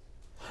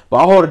 But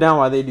I'll hold it down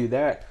while they do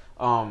that.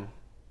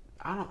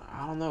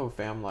 I don't know,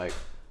 fam. Like,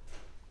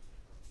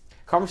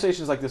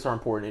 conversations like this are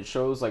important. It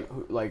shows like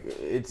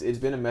it's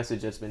been a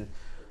message that's been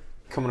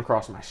coming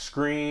across my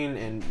screen,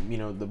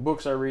 and the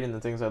books I read and the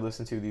things I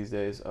listen to these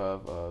days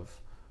of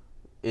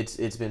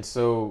it's been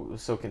so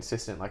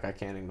consistent. Like, I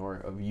can't ignore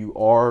it. Of you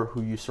are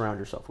who you surround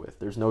yourself with.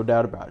 There's no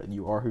doubt about it.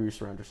 You are who you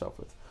surround yourself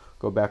with.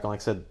 Go back on,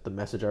 like I said, the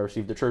message I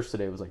received at church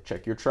today was like,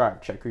 check your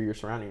tribe, check who you're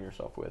surrounding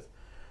yourself with,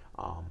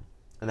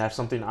 and that's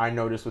something I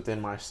noticed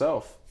within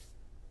myself.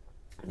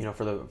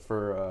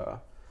 For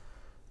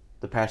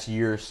the past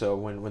year or so,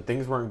 when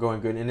things weren't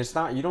going good, and it's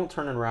not, you don't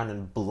turn around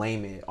and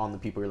blame it on the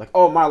people. You're like,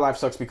 oh, my life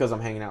sucks because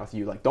I'm hanging out with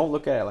you. Like, don't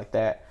look at it like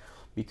that,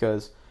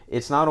 because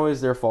it's not always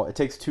their fault. It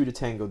takes two to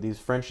tango. These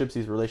friendships,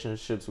 these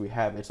relationships we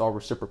have, it's all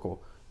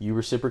reciprocal. You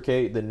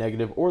reciprocate the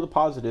negative or the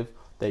positive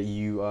that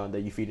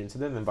you feed into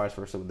them, and vice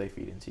versa, what they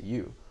feed into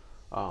you.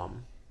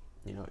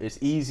 It's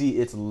easy,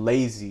 it's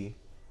lazy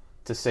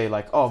to say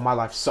like, oh, my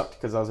life sucked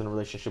because I was in a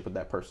relationship with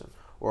that person,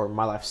 or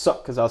my life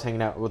sucked because I was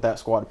hanging out with that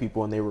squad of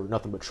people and they were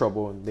nothing but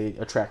trouble and they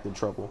attracted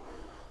trouble.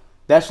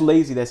 That's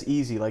lazy. That's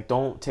easy. Like,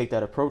 don't take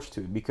that approach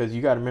to it, because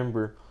you got to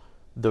remember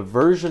the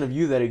version of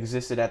you that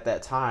existed at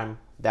that time.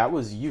 That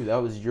was you. That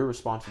was your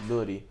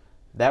responsibility.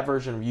 That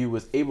version of you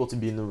was able to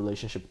be in the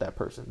relationship with that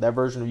person. That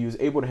version of you was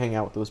able to hang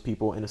out with those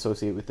people and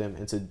associate with them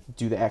and to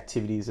do the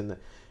activities and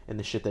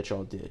the shit that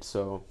y'all did.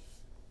 So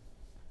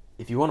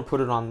if you want to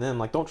put it on them,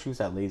 like, don't choose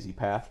that lazy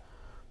path.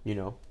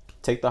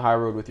 Take the high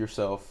road with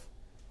yourself.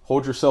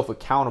 Hold yourself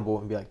accountable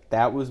and be like,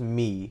 that was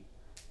me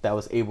that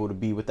was able to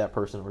be with that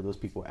person or those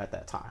people at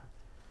that time.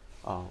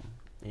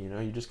 You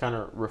know, you just kind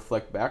of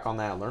reflect back on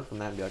that, learn from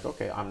that, and be like,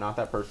 okay, I'm not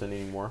that person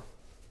anymore.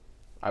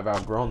 I've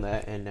outgrown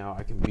that, and now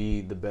I can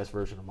be the best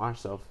version of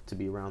myself to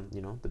be around,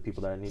 you know, the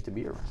people that I need to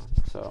be around.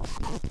 So,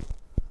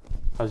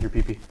 how's your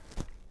pee-pee?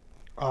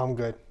 Oh, I'm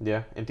good.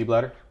 Yeah, empty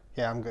bladder?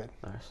 Yeah, I'm good.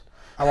 Nice.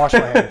 I wash my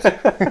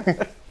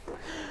hands.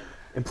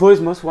 Employees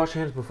must wash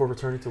hands before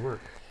returning to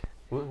work.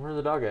 Where's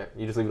the dog at?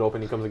 You just leave it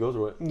open, he comes and goes,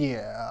 or what?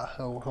 Yeah,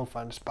 he'll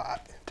find a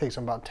spot. It takes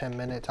him about 10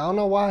 minutes. I don't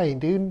know why,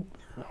 dude.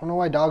 I don't know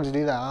why dogs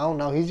do that. I don't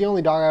know. He's the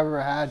only dog I've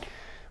ever had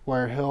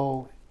where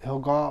he'll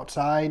go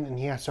outside and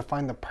he has to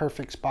find the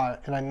perfect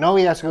spot. And I know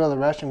he has to go to the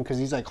restroom because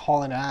he's like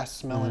hauling ass,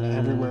 smelling it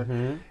everywhere.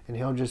 And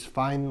he'll just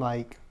find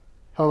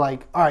all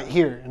right,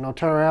 here. And he'll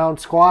turn around,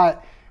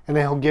 squat, and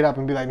then he'll get up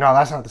and be like, no,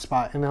 that's not the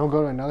spot. And then he'll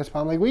go to another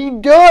spot. I'm like, what are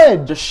you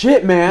doing? Just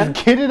shit, man.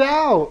 Just get it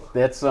out.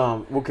 That's,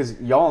 well, because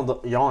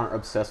y'all aren't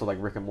obsessed with like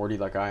Rick and Morty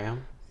like I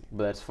am.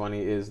 But that's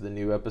funny is the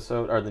new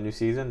episode, or the new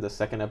season, the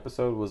second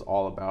episode was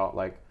all about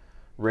like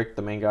Rick,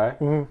 the main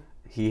guy.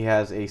 He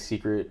has a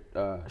secret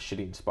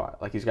shitting spot.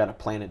 Like he's got a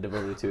planet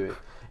devoted to it.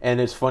 And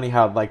it's funny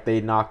how like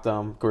they knocked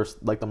of course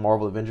like the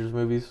Marvel Avengers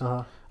movies.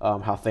 How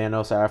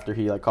Thanos, after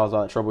he like caused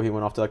all that trouble, he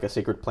went off to like a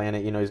sacred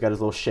planet. You know, he's got his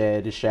little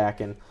shed, his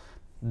shack, and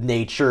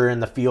nature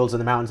and the fields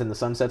and the mountains and the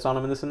sunsets on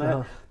him and this and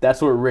that.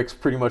 That's what Rick's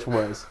pretty much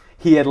was.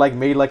 He had like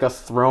made like a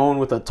throne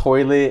with a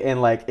toilet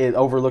and like it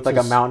overlooked like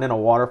a mountain and a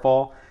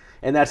waterfall.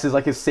 And that's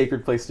his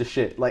sacred place to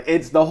shit. Like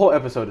it's the whole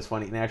episode is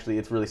funny, and actually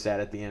it's really sad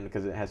at the end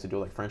because it has to do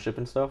with like friendship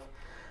and stuff.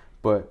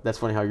 But that's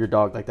funny how your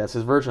dog, like that's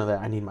his version of that.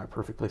 I need my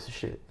perfect place to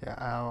shit. Yeah,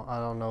 I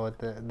don't know what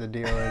the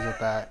deal is with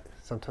that.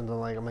 Sometimes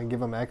I'm gonna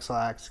give him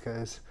X-Lax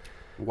because.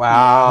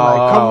 Wow.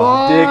 Like, come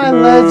on, dick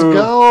move. let's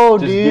go,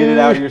 Just dude. get it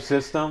out of your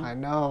system. I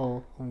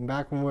know.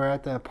 Back when we were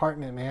at the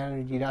apartment,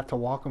 man, you'd have to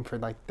walk him for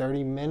like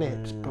 30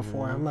 minutes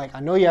before. I'm like, I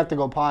know you have to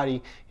go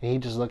potty. And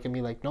he'd just look at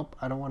me like, nope,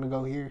 I don't want to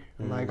go here.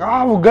 I'm like,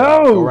 oh, we'll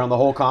go. Go around the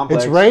whole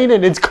complex. It's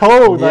raining. It's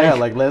cold. Yeah,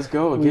 like let's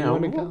go. We You know,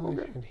 want to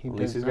go. at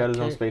least he's got his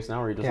own space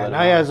now where he just Yeah, let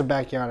now it he out. has a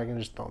backyard. I can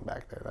just throw him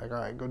back there. Like, all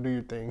right, go do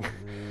your thing.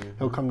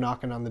 He'll come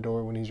knocking on the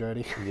door when he's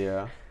ready.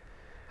 Yeah.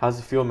 How's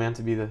it feel, man,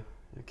 to be the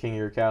king of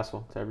your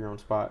castle, to have your own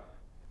spot?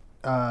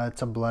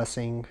 It's a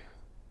blessing.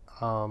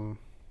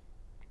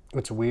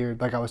 It's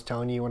weird. Like I was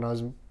telling you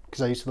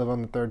because I used to live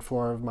on the third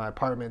floor of my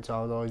apartment, so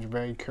I was always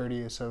very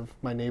courteous of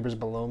my neighbors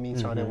below me,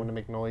 so I didn't want to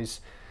make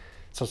noise.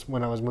 So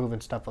when I was moving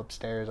stuff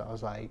upstairs, I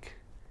was like,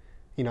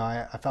 you know,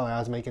 I felt like I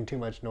was making too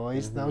much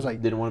noise, and I was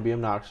like, Didn't want to be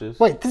obnoxious.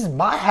 wait, this is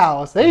my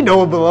house. They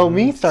know below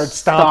me. Start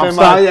stomping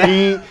my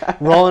feet,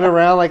 rolling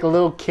around like a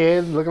little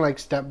kid, looking like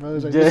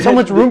stepbrothers. Like, there's so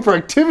much room for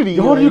activity.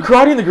 You want to do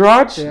karate in the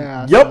garage?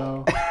 Yeah. Yep.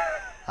 So,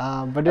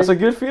 but That's a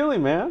good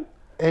feeling, man.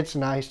 it's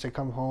nice to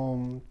come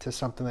home to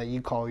something that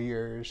you call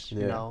yours. Yeah.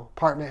 You know,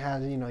 apartment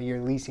has, you know,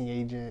 your leasing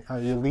agent or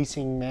your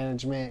leasing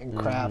management and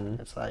crap.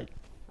 It's like,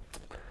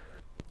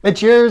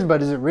 it's yours,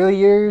 but is it really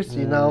yours?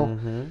 You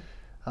know?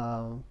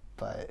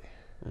 But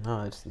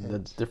no, it's a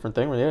different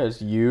thing. Yeah,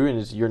 it's you and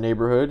it's your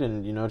neighborhood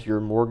and, you know, it's your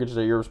mortgage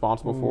that you're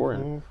responsible for.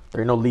 And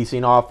there ain't no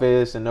leasing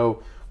office and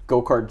no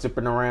go-kart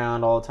zipping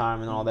around all the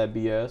time and all that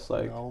BS.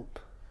 Like, nope.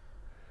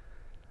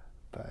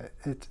 But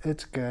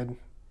it's good.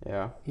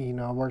 yeah. You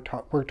know, I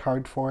worked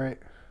hard for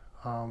it.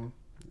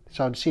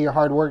 So to see your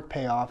hard work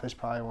pay off is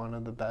probably one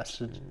of the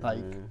best. It's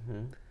like,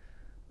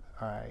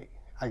 all right,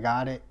 I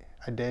got it.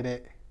 I did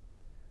it.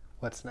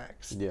 What's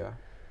next? Yeah.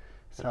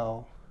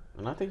 So.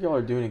 And I think y'all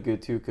are doing it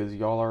good too, because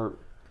y'all are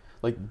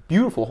like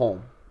beautiful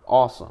home,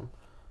 awesome,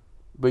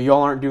 but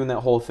y'all aren't doing that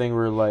whole thing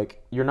where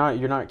like you're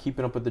not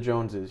keeping up with the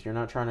Joneses. You're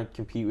not trying to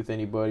compete with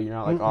anybody. You're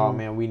not like, oh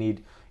man, we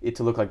need it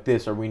to look like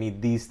this, or we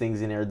need these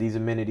things in there, these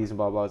amenities and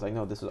blah blah. It's like,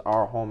 no, this is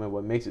our home, and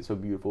what makes it so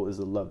beautiful is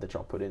the love that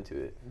y'all put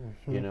into it.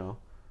 You know,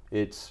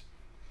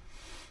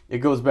 it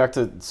goes back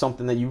to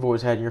something that you've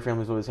always had and your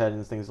family's always had,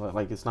 and things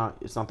like it's not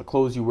the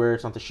clothes you wear,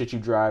 it's not the shit you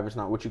drive, it's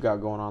not what you got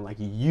going on. Like,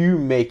 you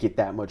make it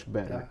that much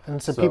better. Yeah. And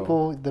it's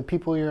the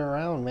people you're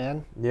around,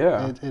 man.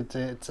 Yeah.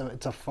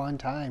 It's a fun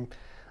time.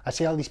 I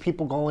see all these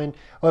people going.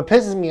 What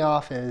pisses me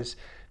off is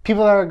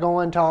people that are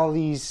going to all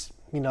these,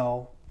 you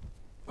know,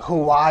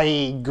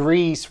 Hawaii,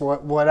 Greece,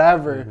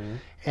 whatever,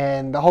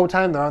 and the whole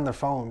time they're on their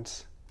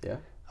phones. Yeah.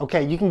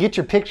 Okay, you can get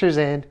your pictures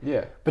in.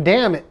 Yeah. But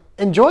damn it.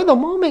 Enjoy the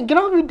moment. Get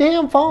off your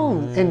damn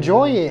phone.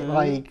 Enjoy it.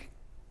 Like,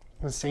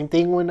 the same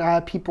thing when I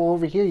have people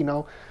over here, you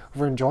know,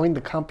 we're enjoying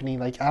the company.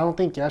 Like, I don't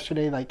think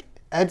yesterday, like,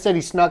 Ed said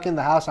he snuck in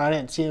the house and I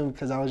didn't see him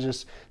because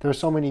there were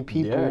so many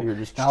people. Yeah, you're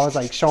just... And I was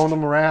like showing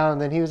them around.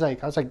 And then I was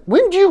like,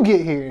 when did you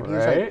get here? And he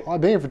was Right. like, oh,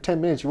 I've been here for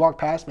 10 minutes. You walked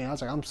past me. I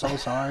was like, I'm so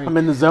sorry. I'm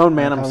in the zone,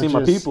 man. Like, I'm I seeing was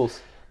my just,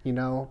 peoples. You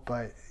know,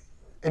 but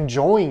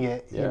enjoying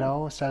it, Yeah. you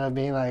know, instead of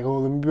being like, oh,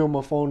 let me be on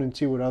my phone and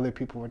see what other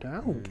people were doing.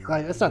 I don't,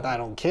 like, it's not that I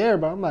don't care,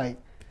 but I'm like,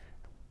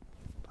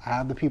 I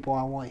have the people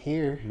I want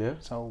here. Yeah.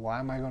 So why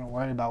am I going to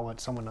worry about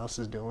what someone else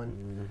is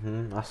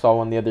doing? I saw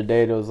one the other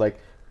day that was like,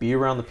 be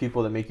around the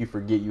people that make you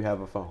forget you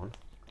have a phone.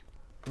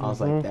 I was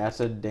like, that's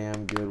a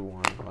damn good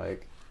one.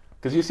 Like,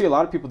 because you see a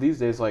lot of people these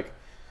days, like,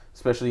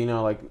 especially, you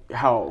know, like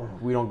how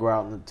we don't go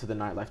out into the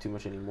nightlife too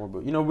much anymore.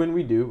 But, you know, when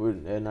we do,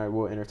 and I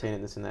will entertain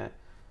it, this and that,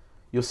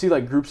 you'll see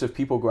like groups of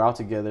people go out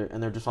together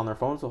and they're just on their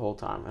phones the whole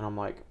time. And I'm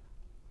like,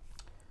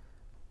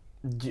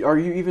 are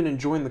you even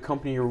enjoying the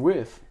company you're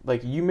with?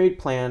 Like, you made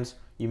plans,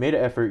 you made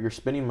an effort, you're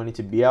spending money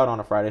to be out on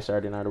a Friday,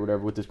 Saturday night, or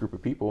whatever with this group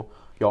of people.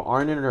 Y'all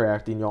aren't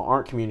interacting, y'all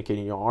aren't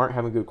communicating, y'all aren't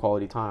having good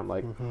quality time.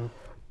 Like,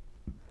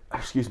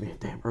 excuse me,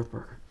 damn, Earth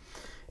Burger.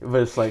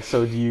 But it's like,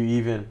 so do you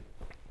even,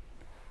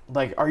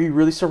 like, are you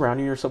really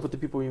surrounding yourself with the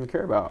people you even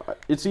care about?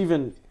 It's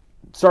even,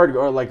 sorry to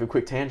go like a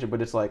quick tangent,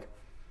 but it's like,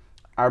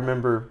 I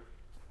remember,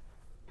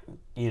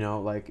 you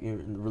know, like,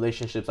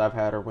 relationships I've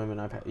had or women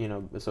I've had, you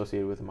know,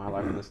 associated with in my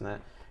life and this and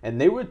that. And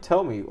they would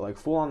tell me, like,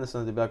 full on this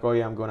and they'd be like, oh,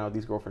 yeah, I'm going out with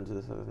these girlfriends and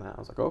this and that. I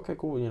was like, okay,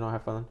 cool, you know,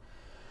 have fun.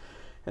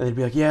 And they'd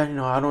be like, yeah, you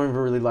know, I don't even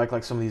really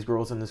like some of these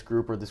girls in this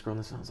group or this girl in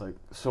this. And I was like,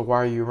 so why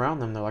are you around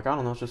them? They're like, I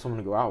don't know, it's just someone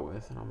to go out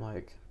with. And I'm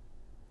like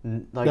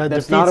that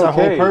that's defeats not okay. the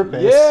whole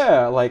purpose.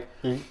 Yeah, like,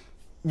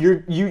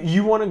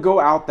 you want to go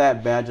out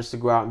that bad just to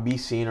go out and be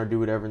seen or do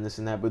whatever and this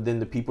and that, but then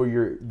the people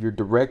you're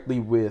directly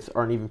with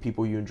aren't even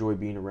people you enjoy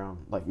being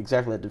around. Like,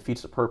 exactly, that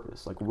defeats the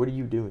purpose. Like, what are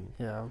you doing?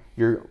 Yeah,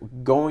 you're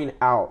going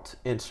out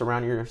and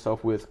surrounding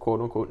yourself with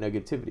quote unquote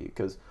negativity,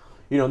 because,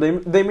 you know,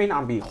 they may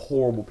not be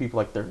horrible people,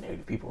 like they're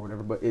negative people or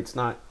whatever, but it's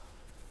not,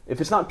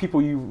 if it's not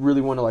people you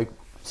really want to like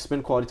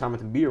spend quality time with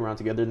and be around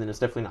together, then it's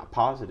definitely not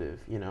positive,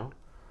 you know.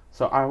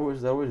 So that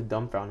always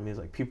dumbfounded me, is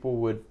like, people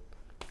would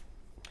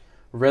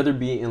rather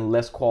be in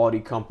less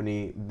quality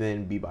company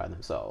than be by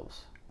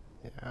themselves.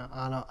 Yeah,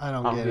 I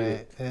don't get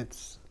it.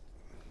 It's,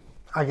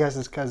 I guess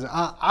it's because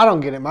I don't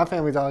get it. My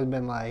family's always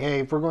been like, hey,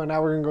 if we're going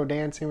out, we're going to go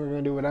dancing, we're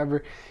going to do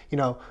whatever. You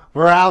know,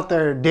 we're out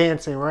there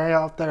dancing, we're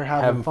out there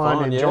having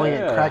fun, enjoying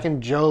it, cracking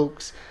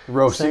jokes.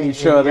 Roasting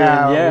each other.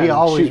 Yeah, we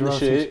always roast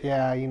shit.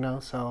 Yeah, you know,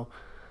 so,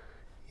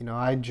 you know,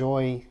 I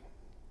enjoy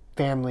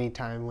family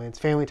time. When it's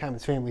family time,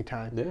 it's family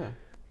time. Yeah.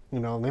 You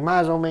know, they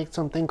might as well make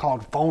something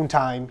called phone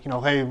time. You know,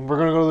 hey, we're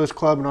going to go to this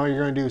club and all you're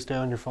going to do is stay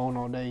on your phone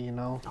all day, you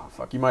know. Oh,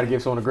 fuck. You might have given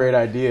someone a great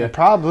idea.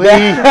 Probably.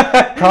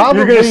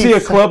 You're going to see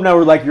a club now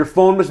where, like, your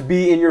phone must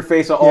be in your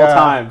face at all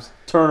times.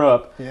 Turn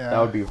up. Yeah. That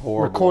would be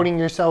horrible. Recording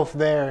yourself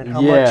there and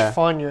how much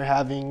fun you're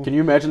having. Can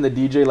you imagine the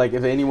DJ, like,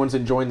 if anyone's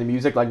enjoying the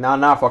music, like,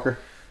 nah, fucker.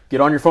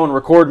 Get on your phone and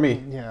record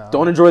me. Yeah.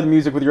 Don't enjoy the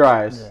music with your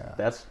eyes. Yeah.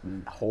 That's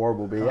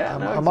horrible. But yeah,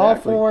 I'm all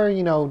for,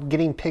 you know,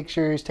 getting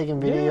pictures,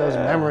 taking videos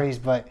and memories,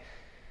 but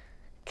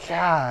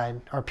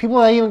God, or people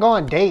that even go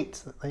on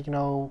dates. Like, you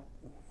know,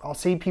 I'll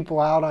see people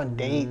out on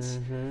dates,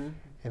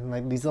 and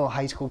like these little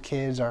high school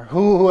kids or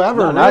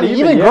whoever, no, not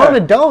even grown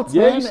adults,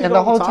 man. And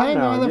the whole time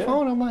they're on their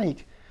phone. I'm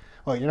like,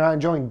 well, you're not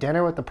enjoying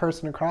dinner with the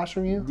person across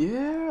from you?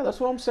 Yeah, that's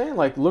what I'm saying.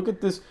 Like, look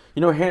at this,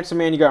 you know, handsome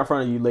man you got in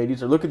front of you,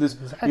 ladies, or look at this,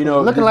 you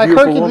know, looking this like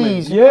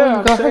Hercules. Woman.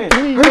 Yeah, I'm saying,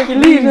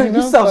 Hercules,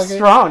 you're so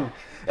strong.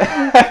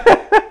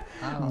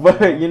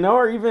 But you know,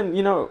 or even,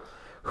 you know,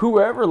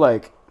 whoever,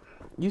 like.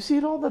 You see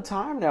it all the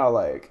time now,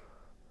 like,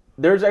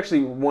 there's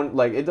actually one,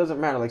 like, it doesn't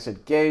matter, like I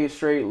said, gay,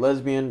 straight,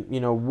 lesbian, you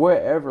know,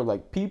 whatever,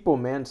 like, people,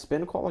 man,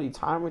 spend quality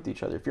time with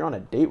each other. If you're on a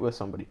date with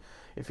somebody,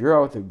 if you're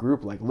out with a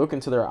group, like, look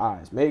into their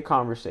eyes, make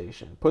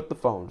conversation, put the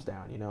phones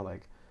down, you know,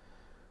 like,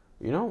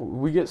 you know,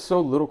 we get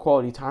so little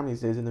quality time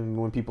these days, and then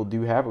when people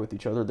do have it with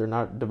each other, they're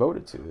not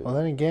devoted to it. Well,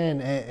 then again,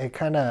 it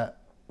kind of,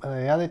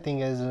 the other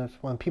thing is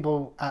when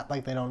people act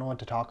like they don't know what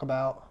to talk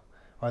about,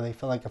 or they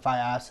feel like if I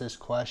ask this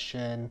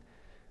question,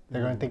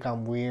 they're going to think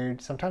I'm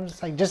weird. Sometimes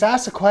it's like, just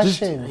ask a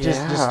question.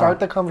 Just start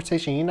the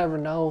conversation. You never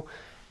know.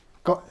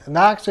 And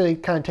that actually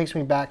kind of takes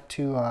me back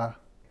to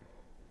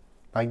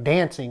like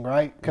dancing,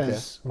 right?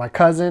 Because my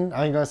cousin,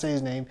 I ain't going to say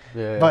his name,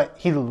 but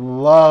he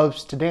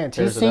loves to dance.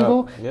 He's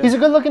single. He's a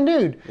good looking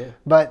dude. Yeah.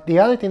 But the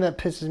other thing that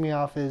pisses me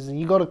off is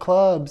you go to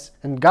clubs,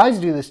 and guys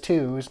do this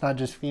too. It's not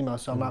just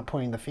females, so I'm not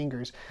pointing the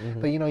fingers.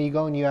 But, you know, you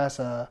go and you ask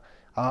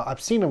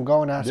I've seen him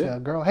go and ask a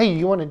girl, hey,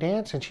 you want to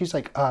dance? And she's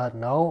like,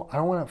 no, I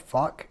don't want to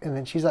fuck. And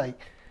then she's like,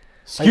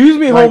 excuse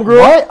me, homegirl.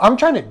 What? I'm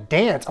trying to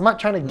dance. I'm not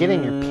trying to get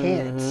in your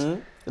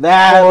pants.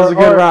 That was a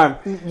good rhyme.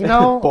 You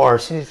know?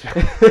 Bars.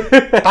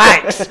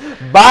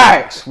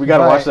 Bikes. We got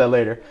to watch that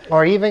later.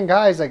 Or even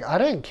guys, like, I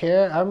didn't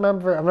care. I'm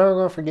never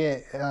going to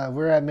forget. We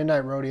were at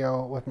Midnight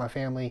Rodeo with my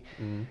family,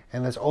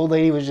 and this old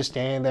lady was just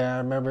standing there. I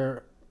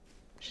remember...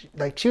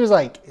 She was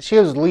at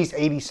least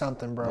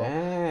 80-something, bro.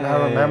 Dang. And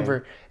I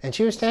remember. And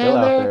she was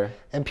standing there,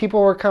 and people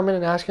were coming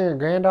and asking her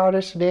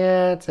granddaughters to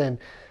dance, and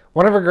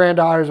one of her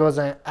granddaughters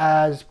wasn't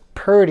as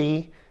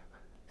pretty,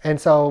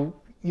 and so,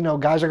 you know,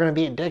 guys are going to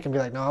be a dick and be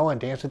like, no, I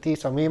want to dance with you.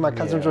 So me and my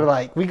cousins were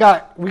like, we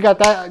got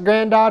that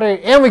granddaughter,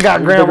 and we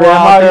got grandma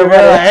out there.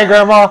 We're like, hey,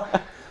 grandma,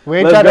 we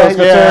ain't trying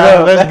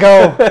to, let's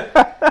go.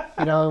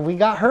 You know, and we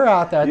got her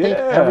out there. I think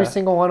every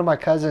single one of my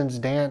cousins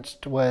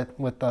danced with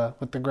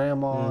the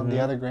grandma and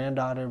the other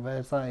granddaughter. But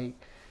it's like,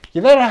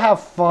 you're there to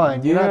have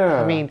fun. You're not,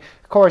 I mean,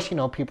 of course, you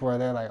know, people are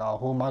there like, oh,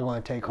 who am I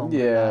going to take home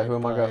tonight? Who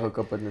am I going to hook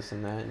up with this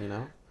and that, you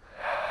know?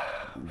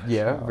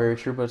 Yeah, very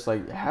true. But it's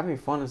like, having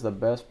fun is the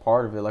best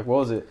part of it. Like, what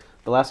was it?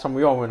 The last time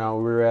we all went out,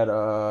 we were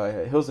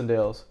at Hills and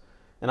Dales.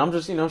 And I'm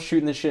just,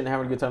 shooting this shit and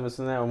having a good time, this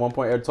and that. At one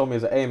point, Ed told me,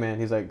 he's like, hey, man,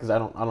 he's like, because I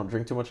don't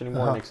drink too much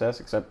anymore in excess,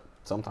 except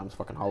sometimes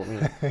fucking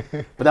Halloween.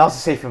 But that was a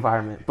safe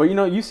environment. But,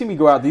 you see me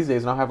go out these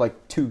days, and I'll have,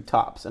 like, 2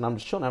 tops, and I'm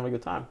just chilling, having a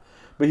good time.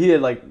 But he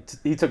had, like,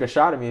 he took a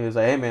shot at me. He was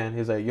like, hey, man,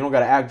 he's like, you don't got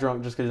to act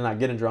drunk just because you're not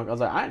getting drunk. I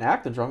was like, I ain't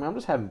acting drunk, man. I'm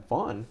just having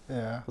fun.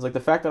 Yeah. I was like, the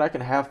fact that I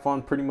can have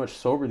fun pretty much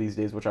sober these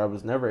days, which I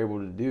was never able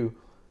to do,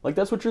 like,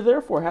 that's what you're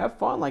there for. Have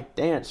fun. Like,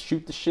 dance,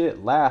 shoot the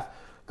shit, laugh,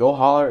 go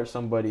holler at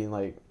somebody.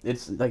 Like,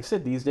 it's, like I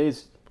said, these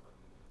days,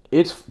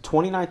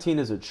 2019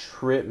 is a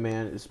trip,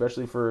 man,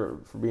 especially for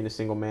being a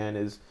single man,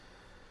 is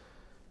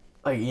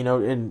like,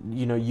 and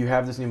you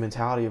have this new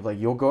mentality of like,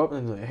 you'll go up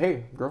and be like,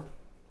 hey girl,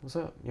 what's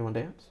up, you want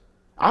to dance?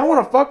 I don't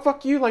want to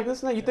fuck you, like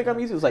this and that. You think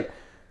I'm easy? It's like,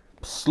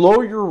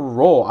 slow your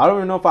roll. I don't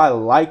even know if I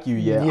like you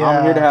yet. Yeah.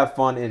 I'm here to have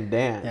fun and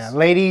dance. Yeah,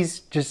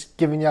 ladies, just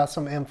giving y'all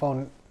some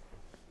info,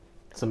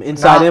 some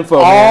inside info,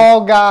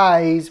 all man.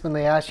 Guys, when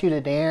they ask you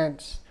to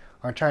dance,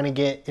 are trying to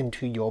get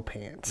into your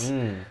pants.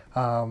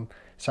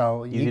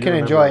 So you can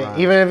enjoy it,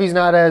 even if he's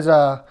not as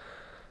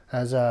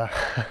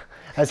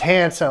as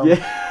handsome.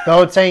 Yeah. The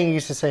old saying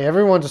used to say,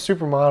 "Everyone's a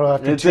supermodel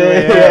after 2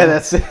 a.m." Yeah,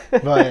 that's it.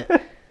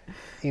 But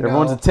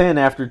everyone's a 10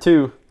 after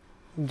 2.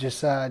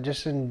 Just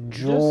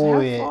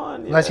enjoy it.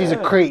 Fun, yeah. Unless he's a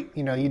creep,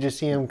 you just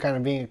see him kind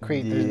of being a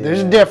creep.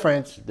 There's a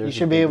difference. You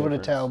should be able to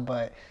tell,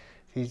 but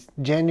if he's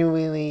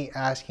genuinely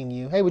asking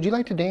you, "Hey, would you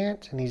like to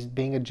dance?" and he's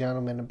being a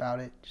gentleman about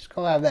it, just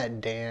go have that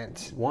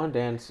dance. One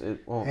dance,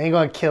 ain't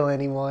gonna kill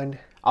anyone.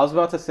 I was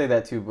about to say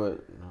that too, but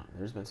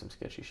there's been some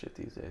sketchy shit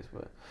these days.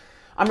 But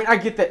I mean, I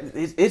get that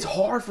it's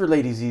hard for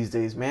ladies these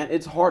days, man.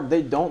 It's hard.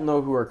 They don't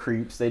know who are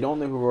creeps. They don't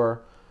know who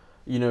are,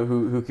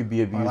 who could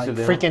be abusive.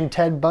 Like freaking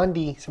Ted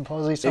Bundy,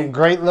 supposedly some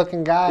great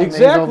looking guy.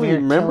 Exactly.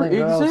 Remember?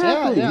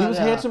 Exactly. He was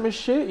handsome as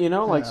shit.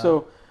 Like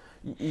so.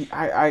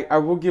 I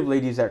will give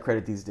ladies that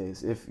credit these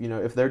days. If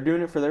they're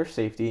doing it for their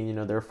safety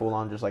and they're full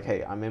on just like,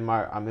 hey, I'm in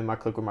my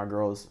clique with my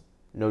girls.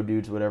 No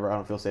dudes, whatever. I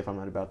don't feel safe. I'm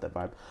not about that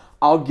vibe.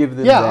 I'll give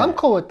them that. Yeah, I'm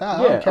cool with that.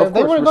 I don't care. If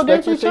they want to go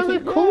dance with each other,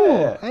 cool.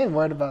 Yeah. I ain't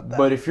worried about that.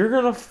 But if you're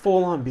going to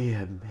full on be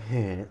a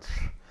bitch,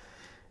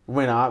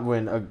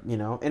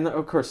 and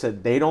of course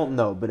said they don't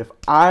know, but if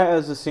I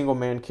as a single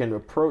man can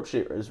approach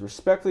it as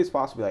respectfully as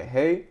possible, like,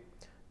 hey,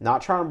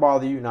 not trying to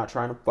bother you, not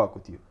trying to fuck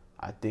with you.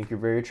 I think you're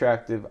very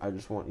attractive. I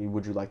just want you,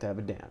 would you like to have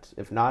a dance?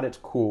 If not, it's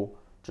cool.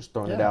 Just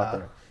throwing it out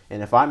there.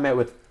 And if I met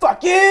with,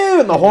 fuck you,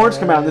 and the horns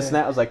come out and this and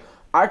that, I was like,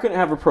 I couldn't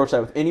have approached that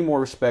with any more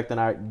respect than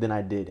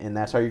I did, and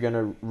that's how you're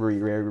gonna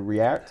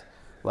react.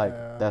 Like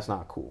that's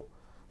not cool,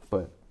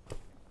 but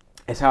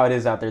it's how it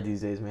is out there these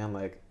days, man.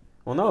 Like,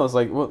 well, no, it's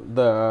like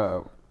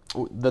the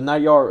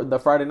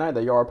Friday night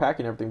that y'all are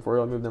packing everything for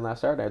you. I moved in last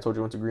Saturday. I told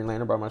you I went to Green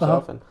Lantern by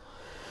myself, and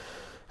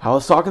I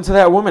was talking to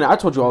that woman. I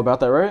told you all about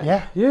that,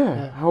 right?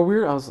 Yeah. How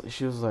weird.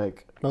 She was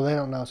like, well, they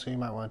don't know, so you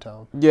might want to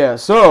tell them. Yeah.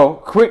 So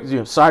quick,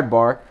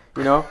 sidebar.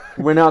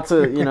 Went out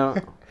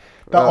to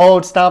The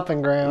old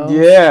stomping ground.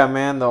 Yeah,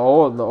 man, the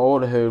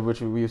old hood,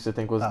 which we used to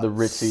think was the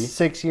ritzy.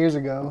 6 years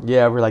ago.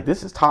 Yeah, we're like,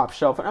 this is top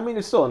shelf. I mean,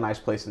 it's still a nice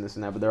place in this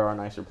and that, but there are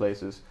nicer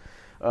places.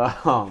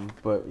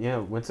 But yeah,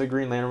 went to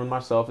Green Lantern with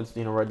myself. It's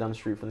right down the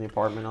street from the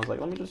apartment. I was like,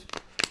 let me just,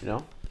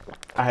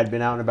 I had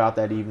been out and about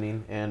that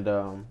evening, and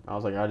I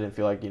was like, I didn't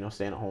feel like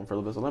staying at home for a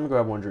little bit, so let me go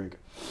have one drink.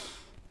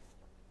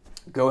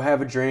 Go have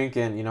a drink,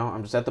 and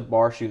I'm just at the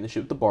bar shooting the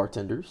shit with the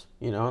bartenders.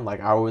 And like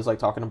I always like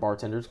talking to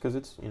bartenders because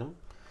it's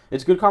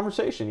it's good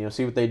conversation,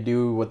 see what they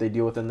do, what they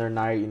deal with in their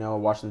night,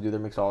 watch them do their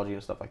mixology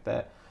and stuff like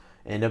that.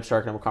 End up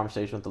striking up a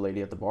conversation with the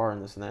lady at the bar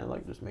and this and that,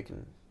 like just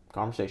making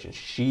conversation.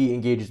 She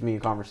engages me in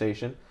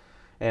conversation,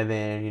 and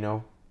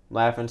then,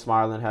 laughing,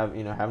 smiling,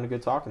 having a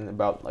good talk. And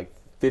about like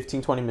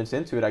 15, 20 minutes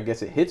into it, I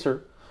guess it hits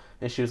her,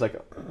 and she was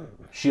like,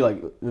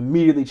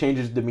 immediately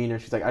changes demeanor.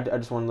 She's like, I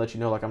just want to let you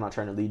know, like, I'm not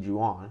trying to lead you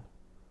on.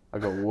 I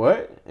go,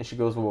 what? And she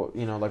goes, well,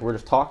 like we're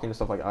just talking and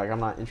stuff like I'm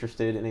not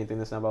interested in anything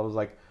this and that. But I was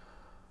like,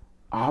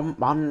 I'm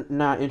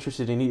not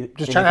interested in either.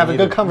 Just trying to have a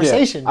good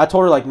conversation. Yeah. I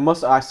told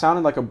her I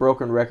sounded like a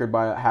broken record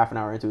by a half an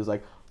hour into it. It was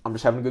like, I'm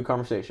just having a good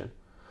conversation.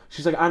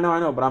 She's like, I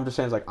know, but I'm just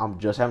saying, it's like, I'm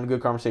just having a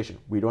good conversation.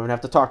 We don't even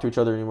have to talk to each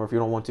other anymore if you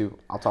don't want to.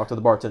 I'll talk to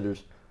the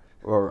bartenders,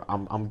 or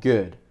I'm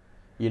good.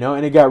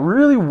 And it got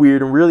really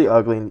weird and really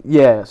ugly. And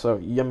yeah, so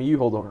you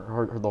hold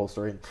her the whole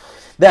story.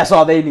 That's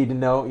all they need to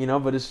know,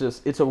 But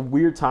it's a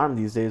weird time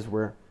these days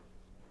where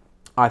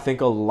I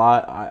think a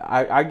lot.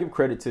 I give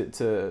credit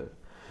to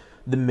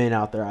the men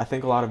out there. I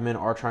think a lot of men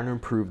are trying to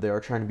improve. They are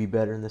trying to be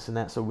better and this and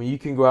that. So when you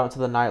can go out into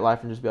the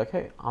nightlife and just be like,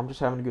 hey, I'm just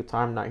having a good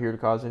time, not here to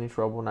cause any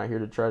trouble, not here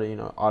to try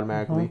to,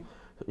 automatically,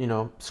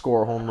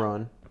 score a home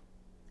run.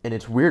 And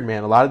it's weird,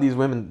 man. A lot of these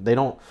women, they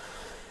don't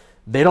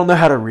know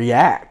how to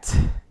react,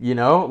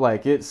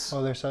 like it's...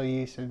 Oh, they're so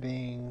used to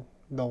being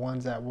the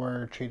ones that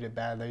were treated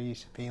bad. They're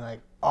used to being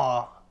like,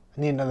 oh,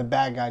 I need another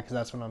bad guy because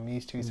that's what I'm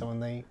used to. So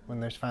when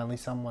there's finally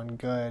someone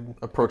good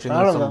approaching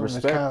them with some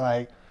respect, it's kind of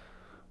like,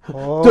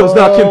 does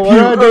not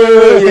compute.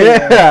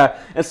 Yeah.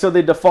 And so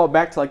they default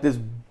back to like this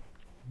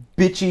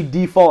bitchy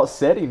default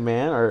setting,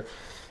 man.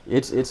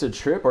 It's a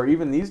trip. Or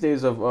even these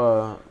days of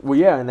well,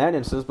 yeah, in that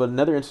instance, but in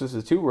other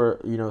instances too, where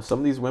some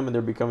of these women,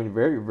 they're becoming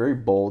very very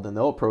bold, and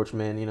they'll approach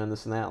men, and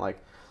this and that. Like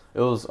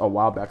it was a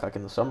while back, like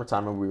in the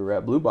summertime, when we were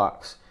at Blue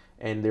Box,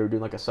 and they were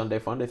doing like a Sunday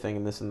fun day thing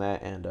and this and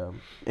that, and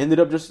ended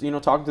up just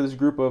talking to this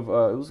group of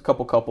it was a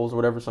couple couples or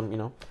whatever,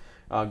 some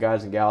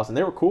guys and gals, and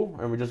they were cool,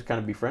 and we just kind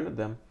of befriended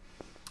them.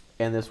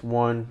 And this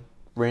one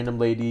random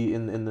lady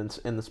in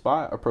the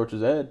spot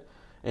approaches Ed,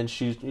 and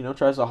she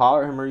tries to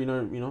holler at him,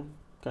 or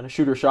kind of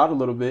shoot her shot a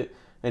little bit,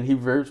 and he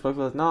very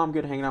respectfully like, no, I'm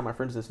good hanging out with my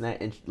friends, this and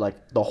that, and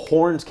like the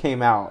horns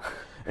came out,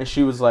 and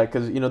she was like,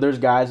 because there's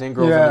guys and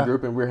girls in the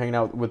group, and we were hanging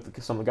out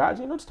with some of the guys,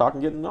 just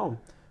talking, getting to know them,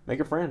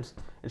 making friends,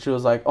 and she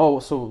was like, oh,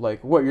 so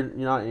like what, you're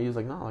not, and he was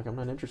like, no, like I'm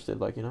not interested,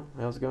 like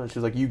how's it going? She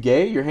was like, you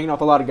gay? You're hanging out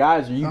with a lot of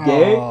guys, are you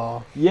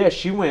gay? Yeah,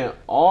 she went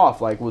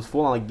off, like was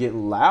full on like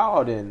getting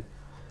loud. And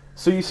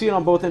so you see it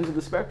on both ends of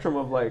the spectrum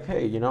of like,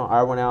 hey,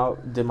 I went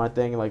out, did my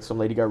thing, and like some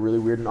lady got really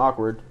weird and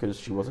awkward because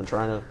she wasn't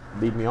trying to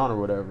lead me on or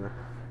whatever.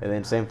 And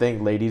then same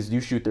thing, ladies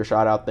do shoot their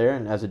shot out there,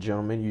 and as a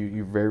gentleman,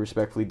 you very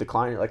respectfully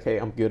decline. You're like, hey,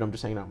 I'm good, I'm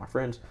just hanging out with my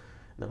friends. And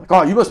they're like,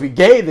 oh, you must be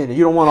gay then,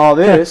 you don't want all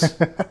this.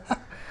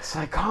 It's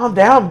like, calm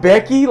down,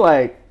 Becky,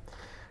 like,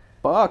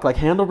 fuck, like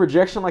handle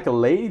rejection like a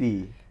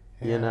lady,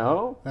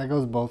 That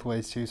goes both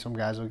ways too. Some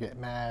guys will get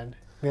mad.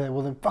 Be like,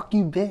 well then fuck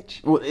you,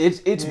 bitch. Well,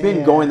 it's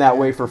been going that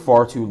way for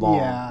far too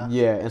long.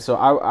 Yeah, and so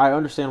I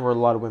understand where a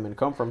lot of women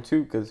come from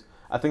too, because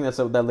I think that's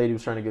what that lady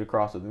was trying to get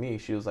across with me.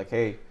 She was like,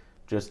 hey,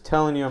 just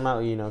telling you I'm not,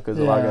 because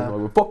a lot of guys are like,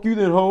 well, fuck you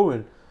then, ho.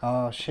 And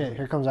oh shit,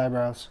 here comes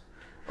eyebrows.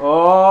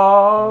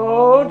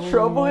 Oh,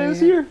 trouble is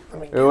here.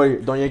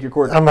 Wait, don't yank your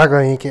cord. I'm not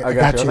going to yank it. I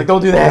got you. I was like,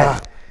 don't do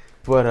that.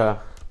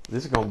 But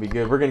this is going to be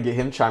good. We're going to get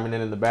him chiming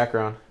in the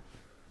background.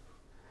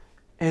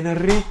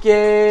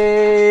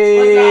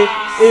 Enrique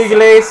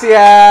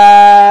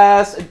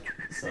Iglesias.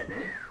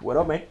 What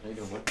up, man? How you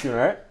doing, man? You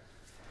alright?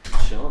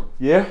 Chilling.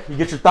 Yeah? You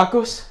get your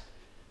tacos?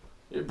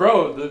 Yeah,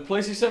 bro, the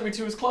place you sent me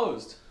to is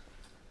closed.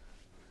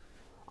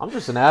 I'm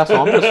just an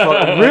asshole. I'm just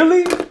fucking...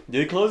 Really?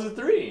 They closed at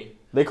 3.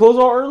 They close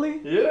all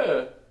early?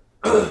 Yeah.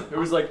 It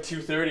was like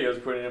 2:30. I was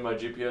putting in my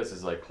GPS.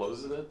 It's like,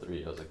 closes at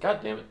 3. I was like, God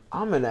damn it.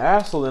 I'm an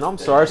asshole, and I'm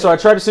sorry. So I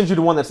tried to send you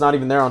the one that's not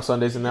even there on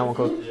Sundays, and that one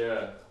closed.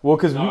 Yeah. Well,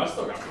 because no, I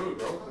still got food,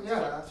 bro. Yeah,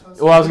 that's what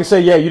well, I was going to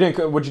say, yeah, you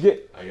didn't... What'd you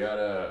get? I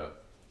got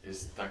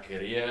is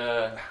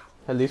taqueria.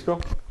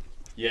 Jalisco?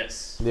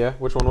 Yes. Yeah,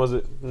 which one was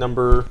it?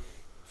 Number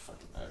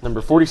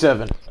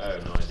 47. I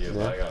have no idea,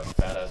 but I got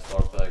fat ass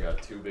torta. I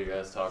got 2 big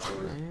ass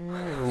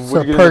tacos.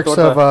 So perks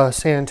of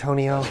San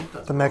Antonio,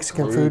 the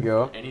Mexican there food. You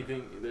go.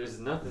 Anything, there's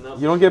nothing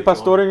else. You don't get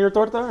pastor in your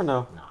torta or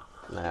no? Nah.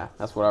 Nah,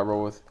 that's what I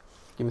roll with.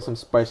 Give me some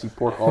spicy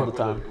pork all the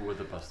time. With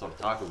the pastor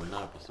taco, but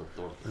not a pastor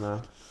torta. No.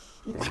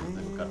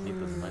 Tengo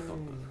carnitas in my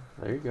torta.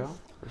 There you go.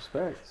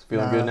 Respect. It's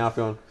feeling good now,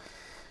 feeling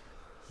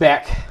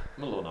back.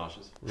 I'm a little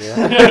nauseous.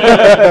 Yeah.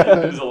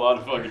 There's a lot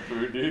of fucking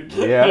food, dude.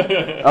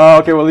 Yeah. Oh,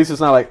 okay. Well, at least it's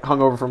not like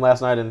hungover from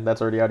last night and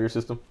that's already out of your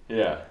system.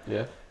 Yeah.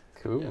 Yeah.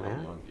 Cool, Yeah,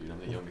 man. I'm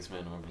the youngest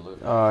man I've ever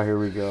lived. Oh, here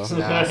we go.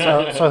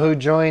 So who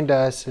joined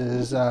us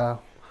is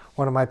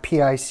one of my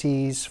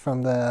PICs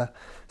from the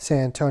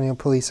San Antonio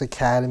Police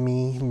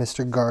Academy,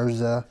 Mr.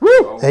 Garza,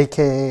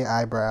 a.k.a.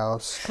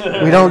 Eyebrows.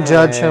 We don't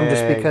judge him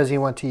just because he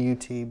went to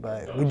UT,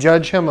 but we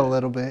judge him a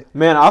little bit.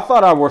 Man, I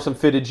thought I wore some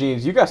fitted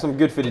jeans. You got some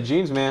good fitted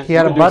jeans, man. He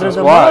had You a been doing butter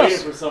some them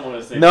squats. For someone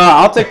to say No,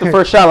 I'll take the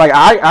first shot. Like,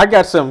 I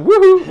got some.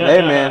 Woohoo.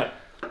 Hey, man.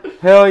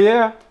 Hell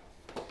yeah.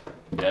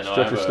 Yeah, no,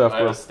 Stretch your stuff, I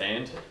have bro. a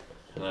stand,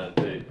 and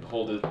they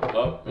hold it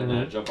up, and then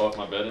I jump off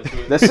my bed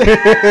into it. That's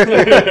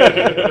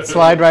it.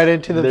 Slide right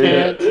into the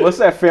There- pants. What's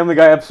that Family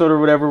Guy episode or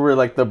whatever where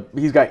like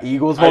he's got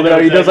eagles holding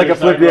out? He does like a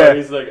flip. Yeah.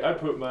 He's like, I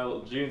put my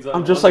jeans on.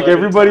 I'm just one like leg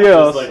at a everybody time,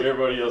 else. Just like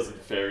everybody else in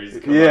fairies.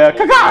 Yeah.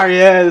 Kakar.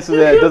 Yeah. This is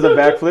that. Does a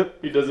backflip.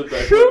 He does a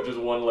backflip, just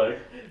one leg.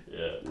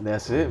 Yeah.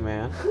 That's it,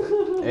 man.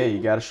 Hey,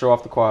 you got to show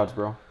off the quads,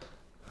 bro.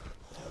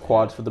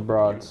 Quads for the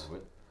broads. You know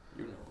it.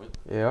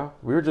 Yeah,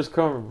 we were just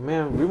coming,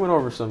 man. We went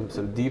over some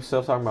deep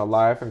stuff talking about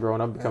life and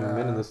growing up, becoming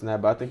men and this and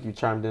that. But I think you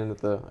chimed in at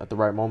the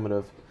right moment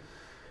of,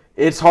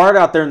 it's hard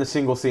out there in the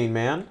single scene,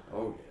 man.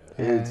 Oh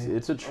Yeah.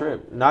 It's a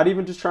trip. Not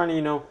even just trying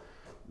to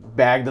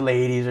bag the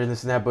ladies or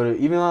this and that, but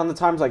even on the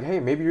times like, hey,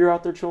 maybe you're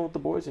out there chilling with the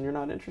boys and you're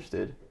not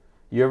interested.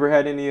 You ever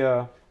had any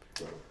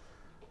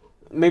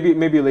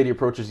maybe a lady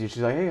approaches you,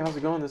 she's like, hey, how's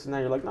it going, this and that,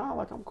 you're like, nah,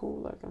 like I'm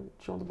cool, like I'm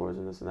chilling with the boys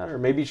and this and that, or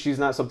maybe she's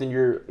not something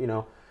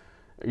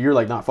you're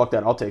like, nah, fuck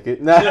that, I'll take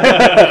it.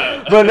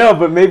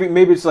 but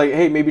maybe it's like,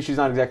 hey, maybe she's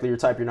not exactly your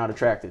type, you're not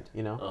attracted,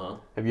 Uh-huh.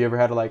 Have you ever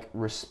had to like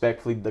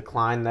respectfully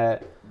decline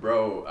that?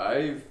 Bro,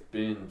 I've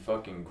been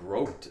fucking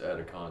groped at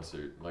a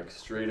concert, like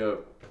straight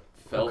up.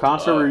 What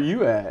concert were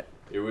you at?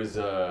 It was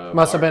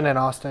Must have been in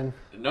Austin.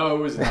 No, it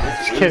was in,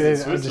 Just it kidding,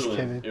 was in I'm just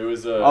Switzerland. kidding. It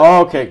was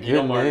Oh, okay, you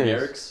know Martin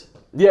goodness. Garrix?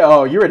 Yeah,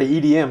 oh, you're at an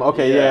EDM.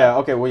 Okay, Yeah. yeah,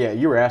 okay, well, yeah,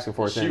 you were asking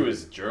for it She then.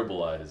 was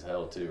gerbil-eyed as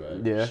hell too.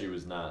 Yeah. She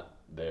was not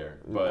there.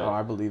 But Oh,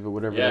 I believe it,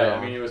 whatever. yeah, they're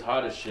I mean on. it was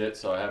hot as shit,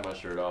 so I had my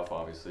shirt off.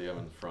 Obviously, I'm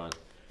in the front.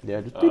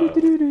 Yeah, just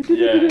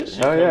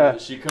Yeah, Oh, yeah.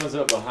 She comes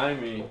up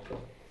behind me,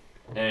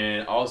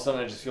 And all of a sudden,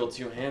 I just feel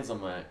 2 hands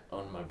on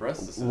my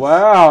breasts.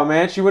 Wow,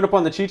 man. She went up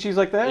on the chi-chis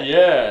like that?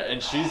 Yeah,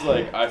 and she's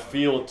like, I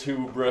feel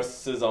 2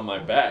 breasts on my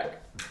back.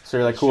 So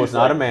you're like, cool, it's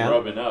not like a man.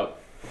 Rubbing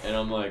up. And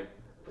I'm like,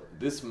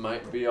 this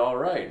might be all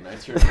right. And I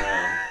turn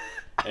around,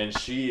 and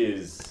she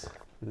is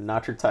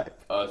Not your type.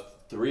 a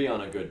 3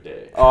 on a good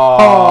day.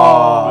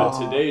 Oh.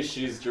 But today,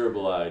 she's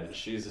gerbil-eyed.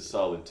 She's a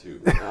solid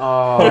 2.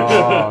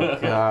 Oh,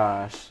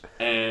 gosh.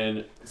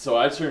 And so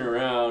I turn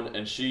around,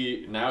 and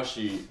she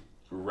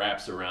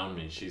wraps around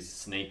me. She's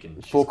snaking.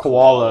 She's Full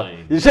koala.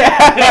 koalaing.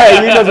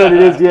 Yeah, he knows what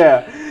it is,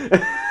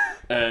 yeah.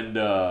 And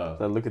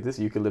So look at this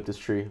eucalyptus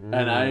tree.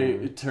 and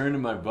I turn to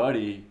my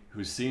buddy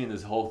who's seeing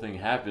this whole thing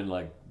happen,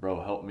 like,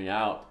 bro, help me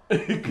out.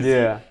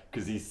 Yeah.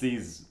 Because he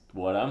sees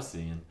what I'm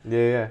seeing.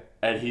 Yeah.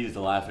 And he's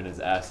laughing his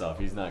ass off.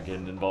 He's not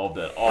getting involved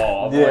at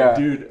all. I'm Yeah. like,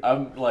 dude,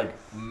 I'm like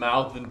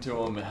mouthing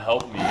to him,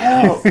 help me.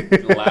 And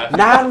he's laughing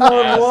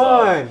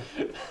 911.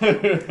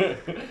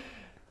 his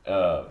ass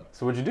off.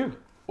 So what'd you do?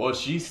 Well,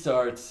 she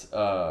starts.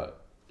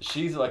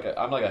 She's like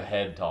I'm like a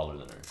head taller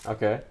than her.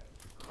 Okay.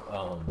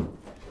 Um,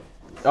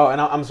 Oh,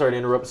 and I'm sorry to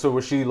interrupt. So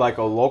was she like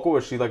a local?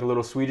 Was she like a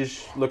little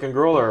Swedish looking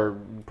girl, or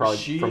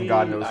probably from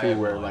God knows I who? have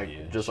Where no like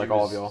idea. just She like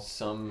all of was y'all?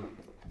 Some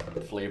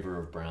flavor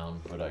of brown,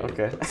 but I.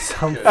 Okay.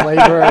 Some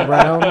flavor of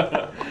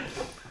brown.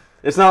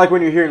 It's not like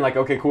when you're hearing like,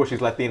 okay, cool,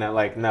 she's Latina.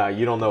 Like, nah,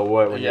 you don't know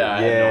what. When Yeah,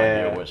 I you're, had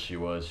no idea what she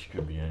was. She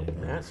could be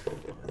anything. That's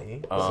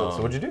funny. Um,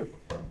 So what'd you do?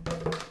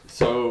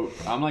 So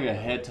I'm like a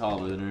head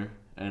taller than her,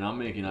 and I'm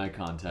making eye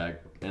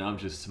contact, and I'm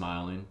just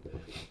smiling,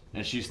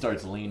 and she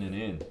starts leaning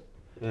in,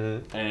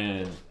 Mm-hmm.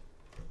 and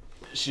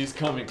she's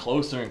coming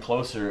closer and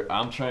closer.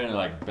 I'm trying to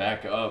like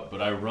back up, but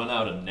I run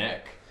out of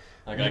neck.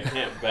 Like I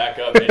can't back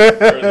up any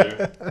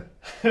further.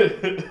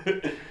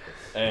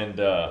 And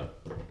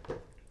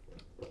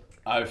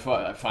I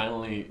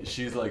finally,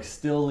 she's like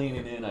still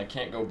leaning in. I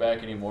can't go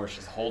back anymore.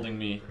 She's holding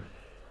me.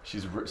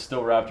 She's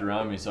still wrapped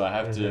around me, so I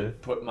have to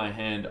put my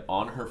hand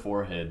on her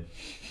forehead.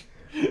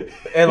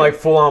 And like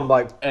full on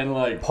like And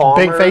like palm.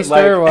 Big face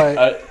there or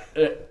what?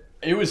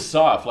 it was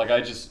soft. Like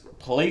I just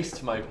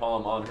placed my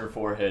palm on her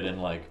forehead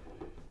and like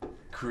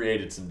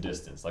created some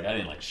distance. Like I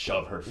didn't like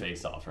shove her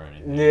face off or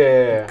anything.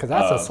 Yeah. Because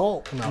that's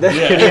assault. No.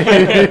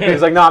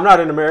 He's like, no, I'm not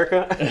in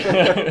America.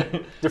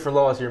 Different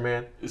laws here,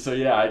 man. So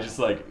yeah, I just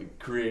like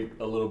create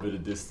a little bit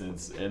of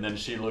distance, and then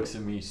she looks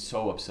at me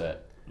so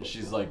upset.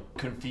 She's like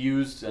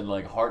confused and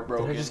like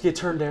heartbroken. Did I just get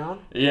turned down?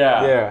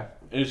 Yeah. Yeah.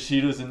 And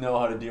she doesn't know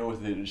how to deal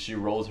with it. She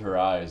rolls her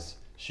eyes.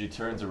 She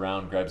turns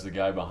around, grabs the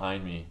guy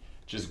behind me,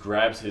 just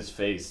grabs his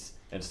face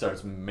and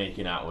starts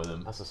making out with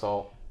him. That's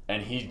assault.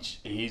 And he's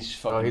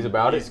fucking. Oh, he's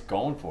about He's it?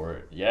 going for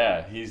it.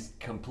 Yeah, he's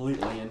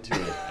completely into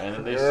it. And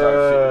then they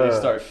Yeah.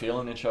 start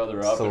feeling each other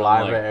up. And I'm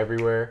Saliva like,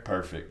 everywhere.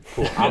 perfect.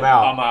 Cool. I'm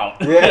out. I'm out.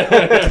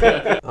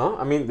 Yeah. Oh,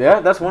 I mean, yeah,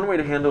 that's one way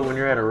to handle when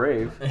you're at a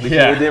rave. Because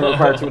Yeah. it didn't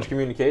require too much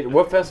communication.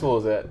 What festival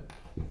is that?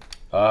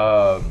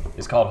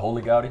 It's called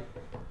Holy Gaudi.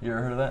 You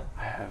ever heard of that?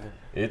 I haven't.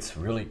 It's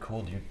really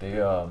cool, dude.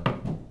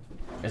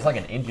 It's like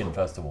an Indian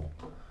festival.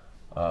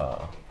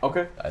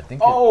 Okay. I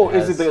think.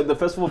 Is it the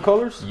Festival of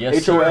Colors?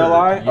 Yes, sir.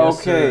 HOLI? Yes,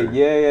 Okay. sir.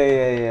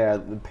 Yeah.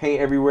 The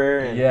paint everywhere.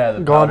 And Yeah. The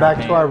Going powder back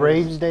paint. to our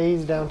rage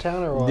days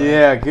downtown or what?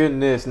 Yeah,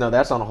 goodness. No,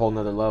 that's on a whole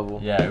nother level.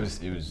 Yeah, it was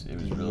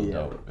real Yeah.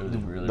 dope. It was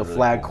really The really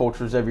flag cool.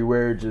 cultures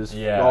everywhere, just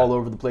Yeah. all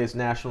over the place,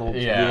 national,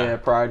 Yeah.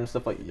 pride and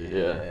stuff like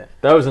Yeah.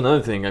 That was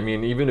another thing. I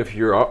mean, even if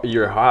you're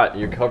hot,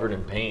 you're covered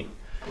in paint.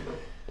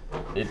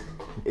 It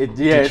It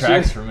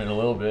detracts from it a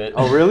little bit.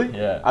 Oh really?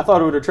 Yeah. I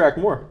thought it would attract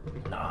more.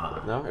 Nah.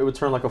 No, it would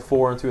turn like a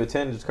 4 into a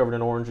 10, just covered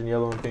in orange and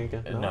yellow and pink.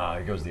 And, no? Nah,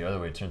 it goes the other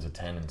way. It turns a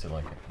 10 into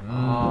like.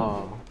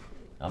 Oh,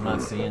 I'm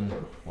not seeing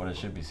what I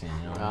should be seeing.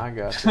 You know. I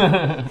got you.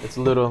 It's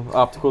little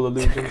optical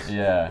illusions.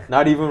 Yeah.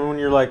 Not even when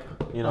you're like,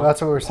 Well,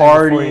 that's what we were saying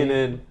partying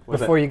and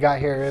before you got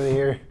here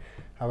earlier.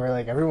 We're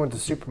like, everyone's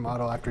a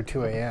supermodel after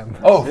 2 a.m.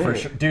 Oh, That's for it.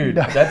 sure, dude.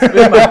 That's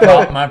been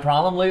my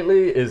problem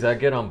lately. Is I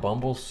get on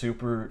Bumble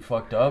super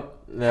fucked up.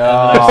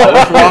 No,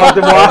 what's wrong with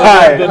the The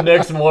vibe?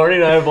 next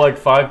morning, I have like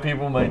 5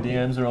 people in my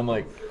DMs, and I'm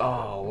like,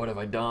 oh, what have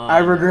I done? I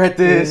regret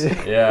this.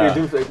 Yeah.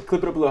 Here,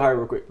 clip it up a little higher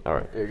real quick. All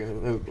right. There you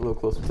go. A little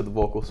closer to the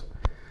vocals.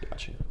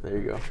 Got you. There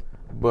you go.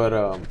 But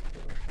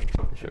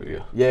Show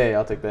you. yeah,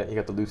 I'll take that. You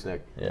got the loose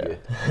neck. Yeah.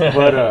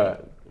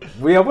 But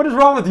what is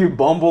wrong with you,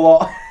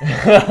 Bumble?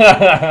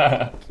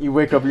 You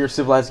wake up, you're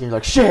civilized, and you're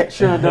like, shit,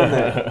 should have done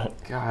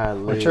that.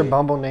 Golly. What's your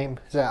Bumble name?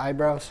 Is that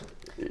eyebrows?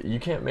 You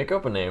can't make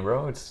up a name,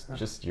 bro. It's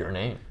just your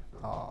name.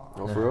 Oh.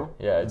 Oh, for real?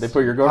 Yeah. They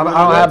put your government I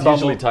don't on have It's that?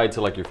 usually Bumble. tied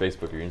to like your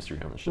Facebook or your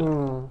Instagram and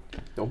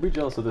shit, Don't be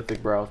jealous of the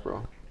thick brows,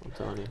 bro. I'm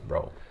telling you.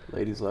 bro.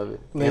 Ladies love it.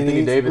 Anthony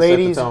Ladies, Davis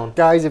ladies, set the tone.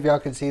 guys, if y'all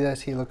could see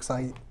this, he looks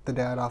like the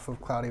dad off of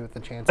Cloudy with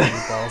the Chance of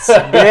Meatballs.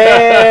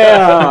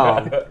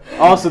 Damn!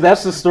 Also,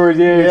 that's the story.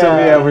 Yeah, you told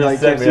me. Yeah, we like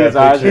sent can't me see that his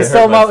eyes. picture.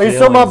 he's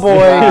still my boy,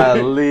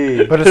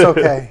 Golly. but it's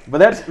okay. But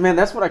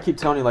that's what I keep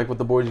telling you, like with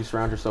the boys you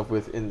surround yourself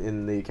with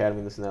in the academy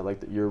and this and that, like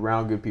you're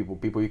around good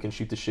people you can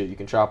shoot the shit, you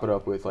can chop it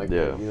up with, like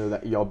Yeah. you know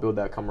that y'all build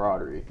that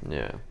camaraderie.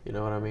 Yeah. You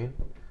know what I mean?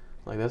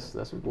 Like that's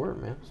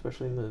important, man,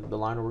 especially in the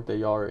line of work that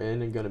y'all are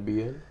in and gonna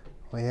be in.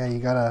 Well, yeah, you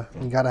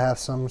gotta have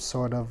some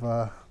sort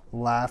of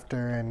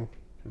laughter and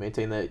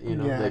Maintain that, Yeah,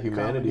 that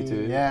humanity comedy,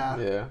 too. yeah.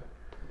 Yeah.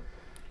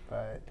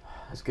 but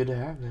That's good to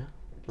have, man.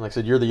 Like I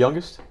said, you're the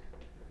youngest.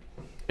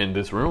 In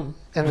this room.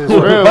 in this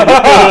room.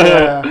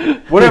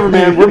 Yeah. Whatever,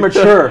 man. We're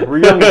mature. We're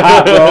young and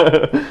hot,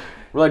 bro.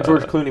 We're like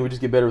George Clooney. We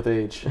just get better with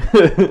age.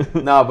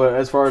 No, but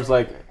as far as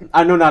like,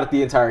 I know not at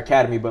the entire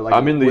academy, but like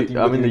I'm in the with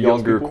I'm in the young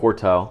younger people.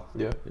 quartile.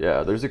 Yeah.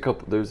 Yeah, there's a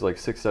couple. There's like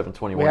 6, 7,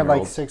 21 We have year like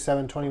olds. 6,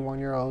 7,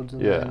 21-year-olds.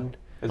 And Yeah. then,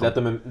 Is that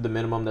the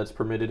minimum that's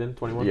permitted in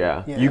 21?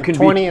 Yeah. yeah, You can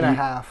 20 be, and a you-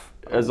 half.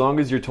 as long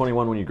as you're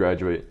 21 when you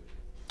graduate.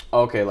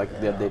 Okay, like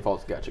the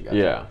default's gotcha.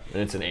 Yeah,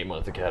 and it's an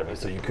 8-month academy,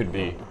 so you could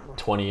be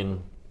 20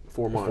 in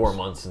 4 months. 4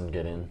 months and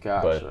get in.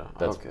 Gotcha. But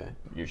that's Okay.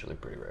 usually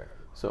pretty rare.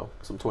 So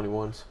some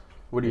 21s.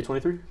 What are you?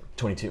 23?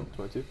 22.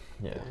 22.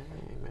 Yeah.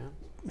 Dang, man.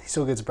 He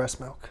still gets breast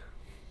milk.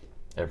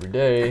 Every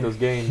day. Those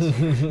gains.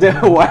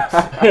 Wow.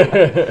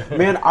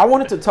 Man, I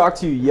wanted to talk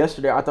to you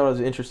yesterday. I thought it was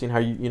interesting how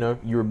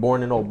you were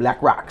born in old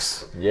Black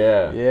Rocks.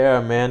 Yeah. Yeah,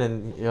 man,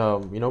 and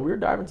we were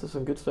diving into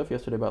some good stuff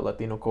yesterday about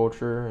Latino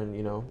culture and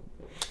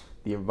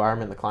the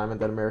environment, the climate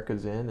that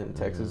America's in, and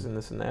Texas and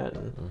this and that.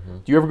 And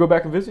do you ever go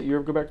back and visit? You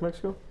ever go back to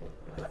Mexico?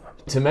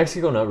 To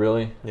Mexico, not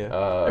really.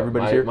 Yeah.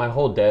 Everybody's here? My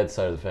whole dad's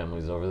side of the family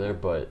is over there,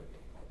 but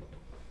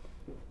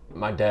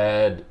my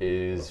dad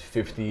is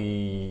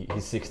 50.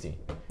 He's 60.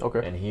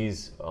 Okay. And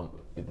he's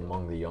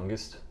among the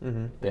youngest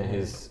Mm-hmm. in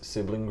his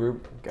sibling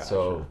group. Gotcha.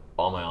 So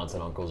all my aunts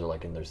and uncles are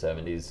like in their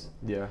 70s.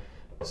 Yeah.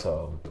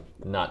 So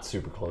not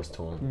super close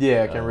to him.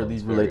 Yeah, I can really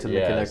It's relate to the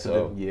yeah, connection.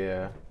 so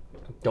Yeah.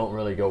 don't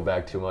really go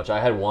back too much. I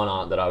had one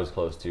aunt that I was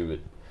close to,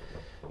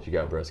 but she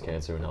got breast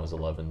cancer when I was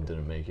 11,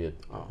 didn't make it.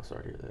 Oh,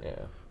 sorry to hear that.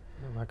 Yeah,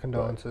 My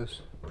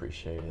condolences.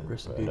 appreciate it.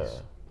 Rest in but,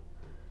 peace.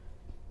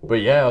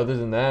 but yeah, other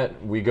than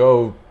that, we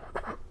go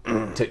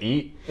to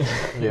eat.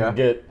 Yeah.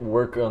 Get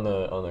work on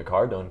the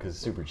car done because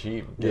it's super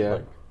cheap. Get, Yeah.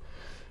 like-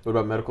 What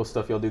about medical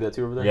stuff? Y'all do that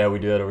too over there? yeah, we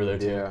do that over there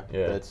too. Yeah,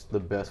 Yeah. that's the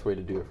best way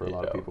to do it for a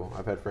lot of Yeah. people.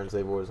 I've had friends,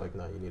 they've always like,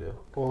 no, you need to.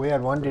 Well, we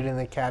had one dude in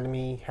the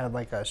academy had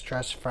like a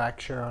stress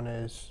fracture on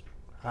his.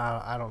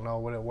 I don't know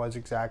what it was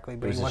exactly, It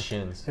but was he his went.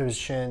 shins. It was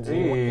shins, and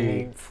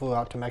he flew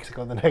out to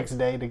Mexico the next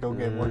day to go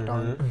get work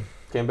done.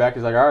 Came back,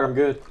 he's like, all right, I'm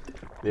good.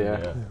 Yeah.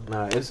 Yeah.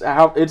 Nah,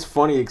 it's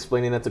funny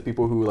explaining that to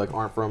people who like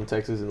aren't from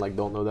Texas and like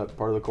don't know that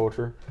part of the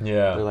culture.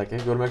 Yeah. They're like, hey,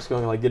 go to Mexico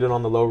and like get it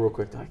on the low real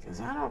quick. They're like, is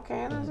that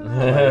okay?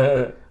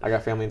 Like, I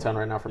got family in town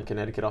right now from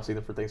Connecticut. I'll see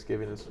them for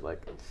Thanksgiving. It's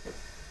like,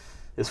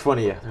 it's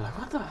funny. Yeah. They're like,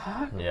 what the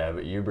heck? Yeah,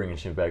 but you bringing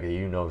shit back that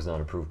you know is not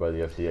approved by the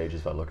FDA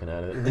just by looking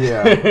at it.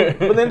 Yeah.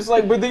 But then it's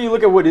like, but then you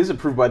look at what is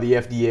approved by the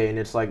FDA and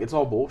it's like, it's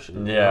all bullshit.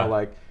 Yeah.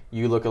 Like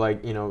you look at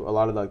like, a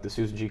lot of like the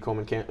Susan G.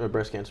 Komen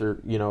breast cancer,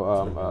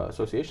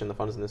 association, the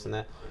funds and this and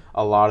that.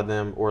 A lot of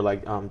them, or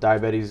like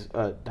diabetes.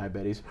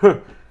 Diabetes.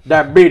 You're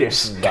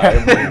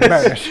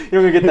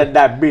gonna get that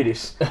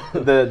diabetes.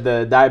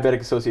 The Diabetic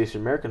Association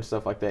of America and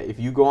stuff like that. If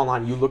you go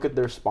online, you look at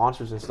their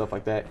sponsors and stuff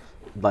like that.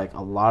 Like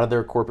a lot of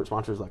their corporate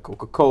sponsors, like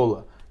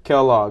Coca-Cola,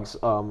 Kellogg's,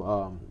 just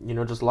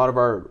a lot of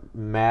our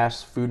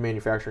mass food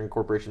manufacturing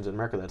corporations in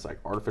America. That's like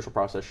artificial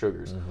processed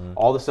sugars.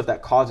 All the stuff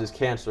that causes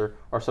cancer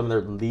are some of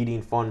their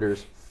leading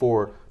funders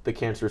for the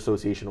Cancer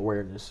Association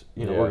awareness,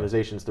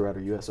 organizations throughout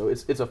our U.S. So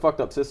it's a fucked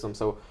up system.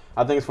 So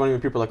I think it's funny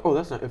when people are like, oh,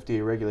 that's not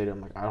FDA regulated.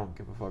 I'm like, I don't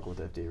give a fuck what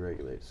the FDA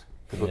regulates.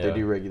 Because what they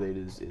do regulate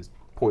is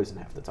poison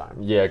half the time.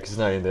 Yeah, because it's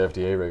not even the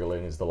FDA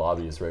regulating, it's the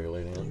lobbyists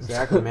regulating it.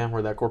 Exactly, man,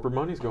 where that corporate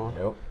money's going.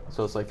 Yep.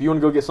 So it's like, if you want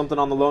to go get something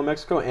on the low in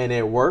Mexico and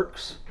it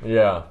works,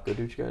 Yeah. go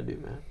do what you gotta do,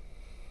 man.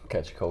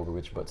 Catch a cold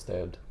with your butt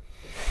stabbed.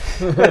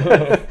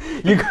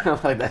 You kind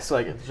of like, that's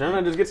like, shouldn't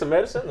I just get some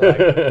medicine?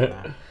 They're like,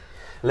 nah.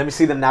 Let me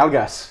see the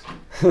nalgas.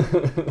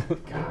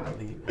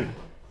 Golly, man.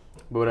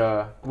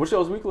 But what's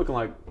y'all's week looking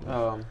like?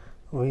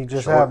 We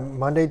just Short. have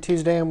Monday,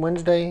 Tuesday, and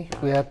Wednesday.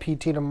 We have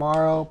PT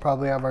tomorrow.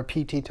 Probably have our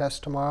PT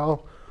test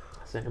tomorrow.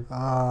 Same.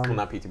 Well,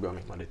 not PT, but I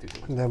mean Monday, Tuesday,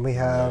 Wednesday. And then we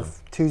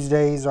have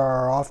Tuesdays are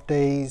our off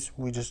days.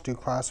 We just do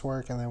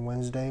classwork, and then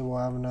Wednesday we'll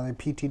have another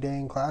PT day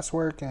and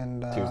classwork.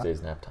 And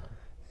Tuesday's nap time.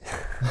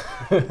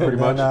 Pretty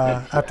much.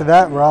 After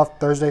that, we're off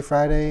Thursday,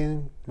 Friday,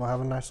 and we'll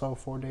have a nice little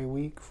 4-day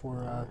week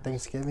for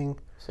Thanksgiving.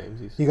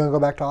 Samesies. You gonna go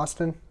back to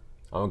Austin?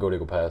 I'm gonna go to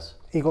Eagle Pass.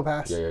 Eagle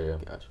Pass? Yeah.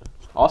 Gotcha.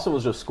 Austin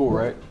was just school,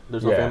 right?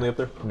 There's no Yeah. family up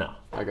there? No.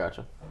 I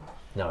gotcha.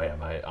 No, yeah,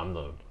 I'm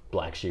the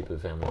black sheep of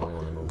the family. I'm the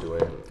one that moved away.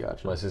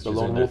 Gotcha. My The sisters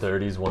lone in their wolf?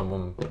 30s. One of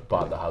them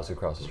bought the house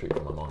across the street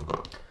from my mom.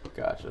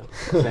 Gotcha.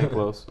 Staying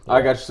close.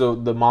 I got you. So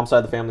the mom side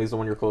of the family is the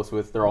one you're close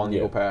with. They're all in Yeah,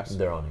 Eagle Pass.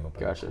 They're on Eagle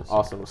Pass. Gotcha.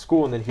 Austin was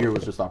school, and then here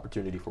was just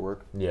opportunity for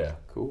work. Yeah.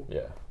 Cool.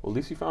 Yeah. Well, at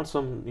least you found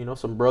some,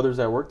 some brothers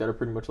at work that are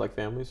pretty much like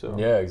family. So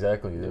Yeah,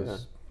 exactly. It Yeah.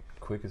 was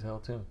quick as hell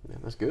too. yeah,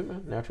 that's good,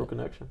 man. Natural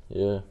connection.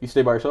 Yeah. You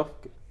stay by yourself?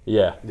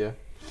 Yeah. Yeah.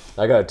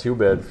 I got a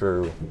 2-bed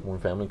for when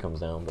family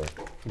comes down, but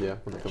Yeah.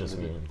 When it comes just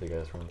to me and the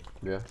guys room.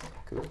 Yeah.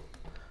 Cool.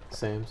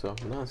 Same. So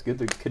no, it's good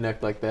to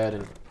connect like that.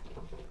 And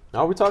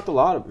now we talked a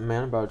lot,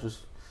 man, about just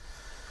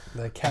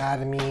The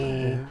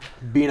academy,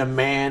 being a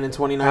man in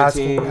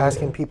 2019.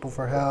 asking people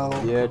for help.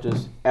 Yeah,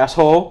 just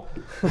asshole.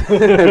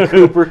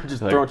 Cooper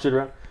just Like- throwing shit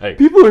around. Hey,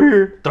 people are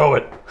here. throw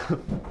it.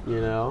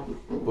 You know,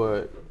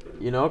 but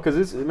because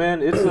it's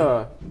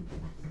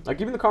like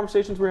even the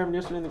conversations we were having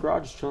yesterday in the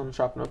garage, just chilling and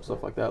chopping up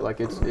stuff like that. Like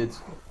it's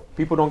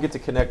people don't get to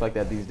connect like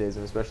that these days,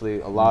 and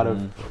especially a lot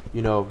of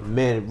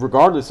men,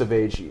 regardless of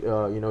age,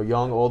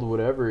 young, old,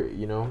 whatever,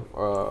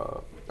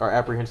 are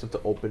apprehensive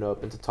to open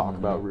up and to talk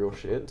about real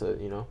shit,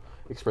 to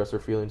express their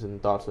feelings and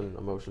thoughts and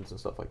emotions and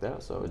stuff like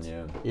that. So it's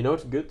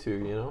it's good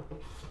to.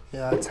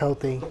 Yeah, it's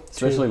healthy.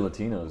 Especially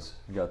Latinos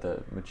got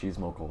that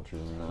machismo culture.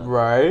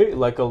 Right,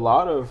 like a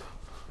lot of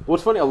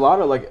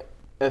like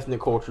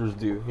ethnic cultures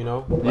do,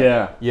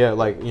 Like, yeah,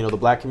 like the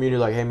black community,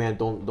 like, hey man,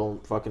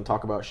 don't fucking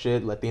talk about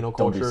shit. Latino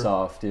culture, don't be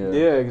soft.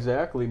 Yeah,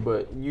 exactly.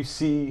 But you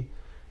see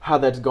how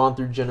that's gone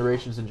through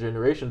generations and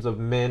generations of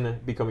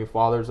men becoming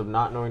fathers, of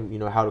not knowing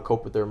how to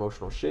cope with their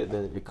emotional shit.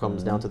 Then it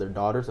comes down to their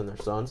daughters and their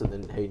sons, and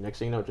then hey, next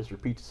thing you know, it just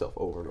repeats itself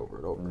over and over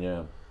and over.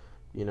 Yeah.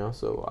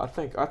 So I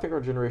think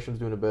our generation's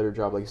doing a better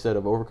job, like you said,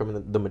 of overcoming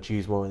the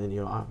machismo, and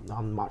then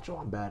I'm macho,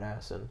 I'm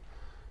badass, and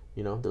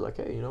they're like,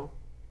 hey,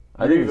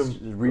 I think it's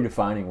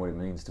redefining what it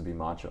means to be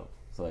macho.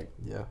 It's like,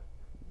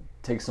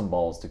 take some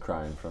balls to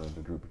cry in front of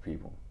a group of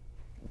people.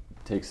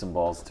 Take some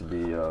balls to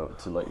be to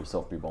let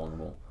yourself be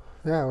vulnerable.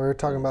 Yeah, we were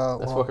talking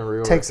about that's fucking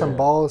real. Take some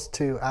balls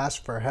to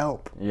ask for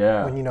help.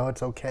 Yeah, when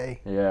it's okay.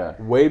 Yeah,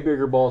 way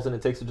bigger balls than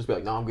it takes to just be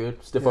like, no, I'm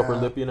good. Stiff upper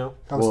lip,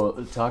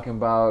 Well, talking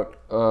about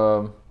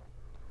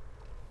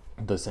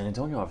the San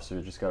Antonio officer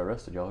just got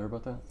arrested. Y'all heard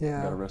about that?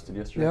 Yeah, got arrested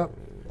yesterday. Yep.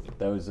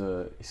 That was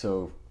I'm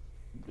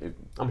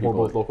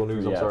horrible with local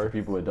news. I'm sorry. For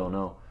people that don't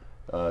know,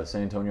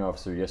 San Antonio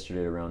officer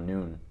yesterday around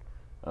noon,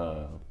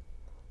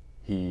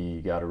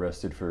 he got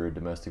arrested for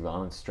domestic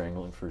violence,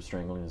 strangling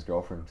his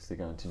girlfriend because they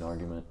got into an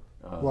argument.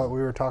 What we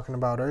were talking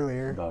about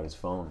earlier about his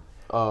phone.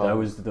 That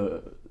was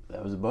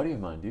a buddy of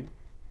mine, dude.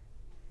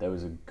 That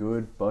was a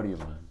good buddy of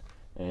mine,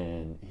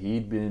 and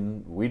we'd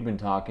been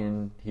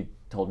talking. He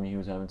told me he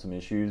was having some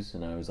issues,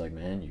 and I was like,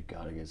 man, you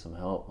gotta get some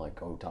help. Like,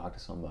 go talk to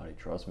somebody.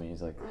 Trust me.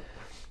 He's like,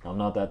 I'm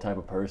not that type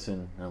of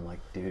person. And I'm like,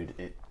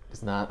 dude,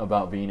 it's not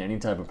about being any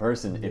type of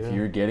person. If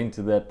you're getting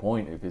to that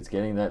point, if it's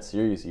getting that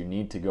serious, you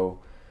need to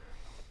go.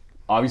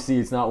 Obviously,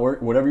 it's not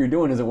whatever you're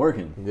doing isn't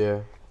working.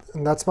 Yeah.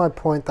 And that's my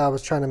point that I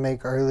was trying to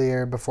make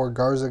earlier before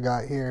Garza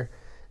got here,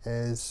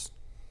 is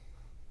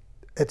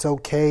it's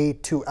okay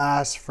to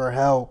ask for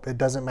help. It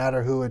doesn't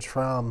matter who it's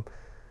from,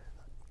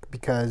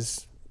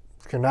 because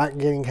if you're not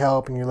getting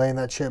help and you're letting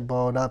that shit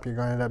blow it up, you're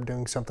going to end up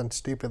doing something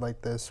stupid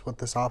like this, what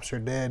this officer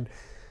did.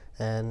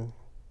 And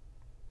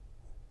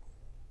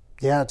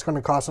yeah, it's going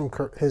to cost him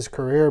his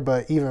career,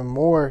 but even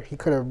more, he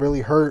could have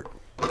really hurt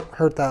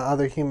that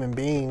other human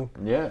being.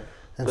 Yeah.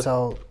 And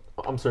so...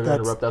 I'm sorry to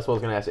interrupt. That's what I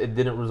was going to ask. It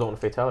didn't result in a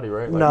fatality,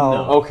 right? Like,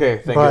 no. Okay,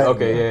 thank you.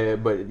 Okay, yeah.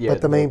 But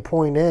the main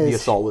point is the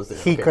assault was there.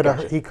 He could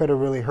have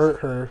really hurt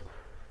her,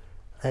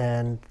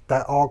 and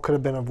that all could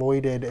have been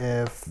avoided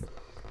if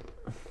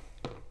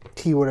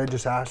he would have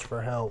just asked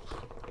for help.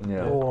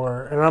 Yeah.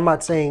 And I'm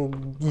not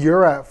saying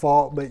you're at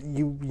fault, but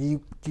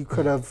you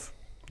could have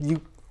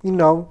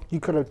you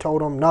could have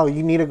told him, no,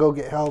 you need to go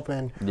get help,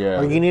 or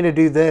you need to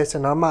do this,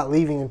 and I'm not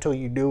leaving until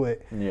you do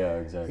it. Yeah,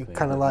 exactly.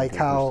 Kind of like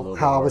how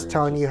I was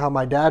telling you how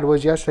my dad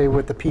was yesterday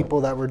with the people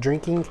that were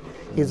drinking.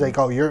 He's like,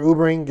 oh, you're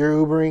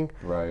Ubering.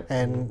 Right.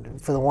 And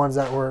for the ones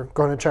that were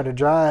going to try to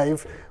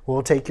drive,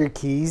 we'll take your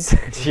keys.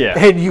 Yeah.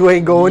 And you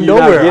ain't going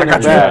nowhere. I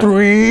got you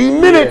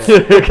 3 minutes.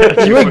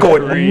 Yeah. You ain't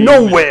going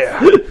nowhere.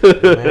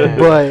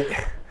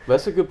 But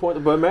that's a good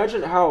point. But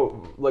imagine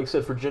how, like I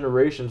said, for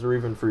generations or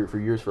even for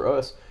years for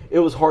us, it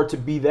was hard to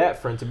be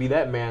that friend, to be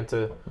that man,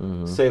 to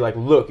say, like,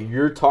 look,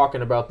 you're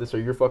talking about this, or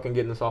you're fucking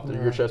getting this off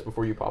your chest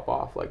before you pop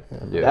off. Like,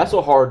 that's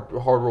a hard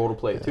role to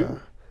play, too.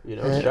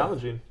 It's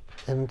challenging.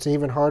 And it's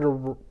even harder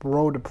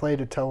role to play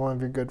to tell one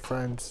of your good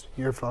friends,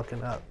 you're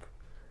fucking up.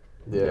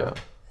 Yeah.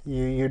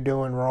 You're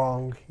doing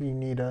wrong. You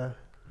need a...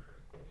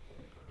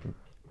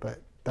 But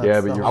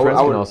your friends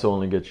can also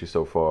only get you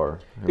so far.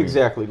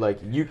 Exactly. Like,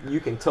 you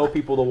can tell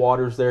people the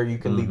water's there, you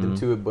can lead them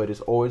to it, but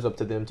it's always up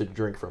to them to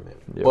drink from it.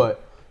 Yeah.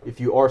 But if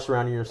you are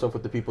surrounding yourself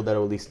with the people that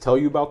will at least tell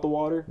you about the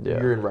water,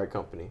 you're in right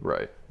company.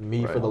 Right.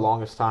 For the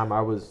longest time,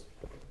 I was,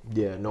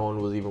 no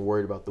one was even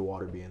worried about the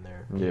water being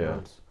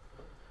there.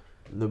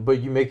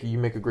 But you make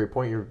a great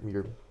point.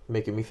 You're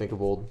making me think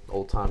of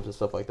old times and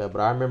stuff like that. But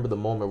I remember the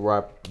moment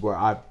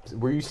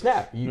where you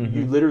snap.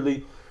 You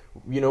literally...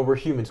 we're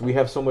humans. We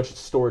have so much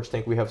storage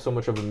tank. We have so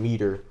much of a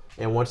meter.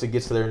 And once it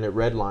gets to there and it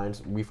red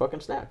lines, we fucking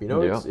snap.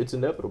 It's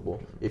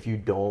inevitable if you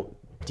don't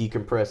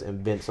decompress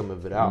and vent some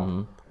of it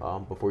out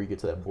before you get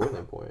to that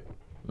boiling point.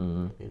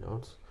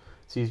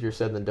 It's easier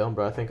said than done,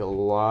 but I think a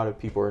lot of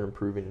people are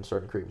improving and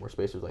starting to create more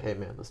spaces. Like, hey,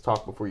 man, let's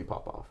talk before you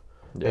pop off.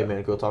 Yeah. Hey,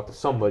 man, go talk to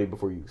somebody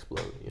before you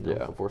explode,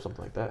 before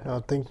something like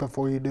that. Think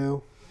before you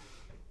do.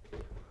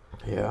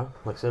 Yeah.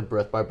 Like I said,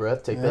 breath by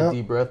breath. Take that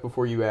deep breath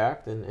before you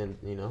act, and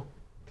you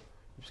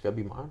just gotta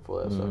be mindful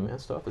of that stuff, man.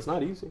 Stuff. It's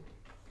not easy,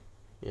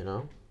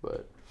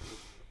 but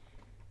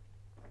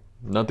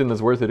nothing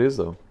that's worth it is,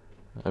 though.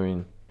 I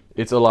mean,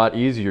 it's a lot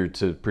easier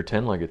to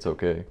pretend like it's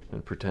okay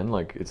and pretend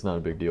like it's not a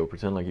big deal.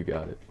 Pretend like you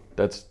got it.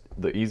 that's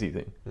the easy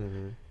thing.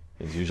 Mm-hmm.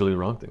 It's usually the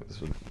wrong thing.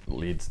 This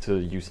leads to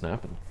you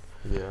snapping.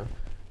 Yeah.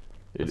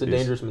 It's a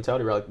dangerous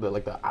mentality, right?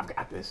 Like the I've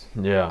got this.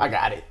 Yeah. I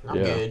got it. I'm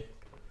good.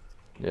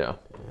 Yeah.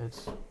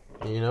 It's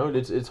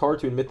it's hard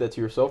to admit that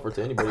to yourself or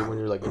to anybody when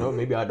you're like,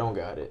 maybe I don't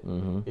got it.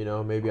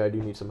 Mm-hmm. Maybe I do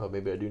need some help.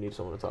 Maybe I do need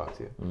someone to talk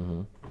to.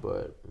 Mm-hmm.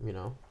 But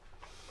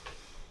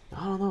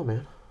I don't know,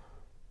 man.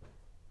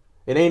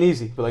 It ain't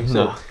easy. But like you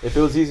said, if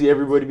it was easy,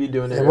 everybody would be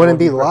doing it. It wouldn't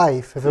be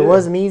life. If it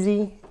wasn't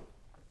easy,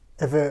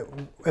 if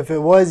it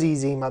was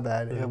easy, my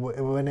bad, it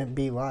wouldn't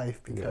be life,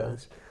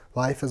 because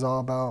life is all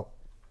about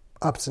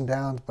ups and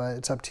downs, but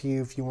it's up to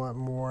you if you want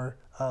more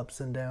ups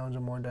and downs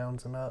or more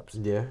downs and ups.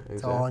 Yeah, exactly.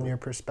 It's all in your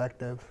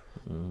perspective.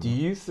 Mm-hmm. Do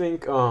you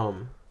think,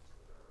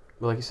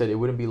 like you said, it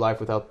wouldn't be life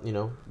without,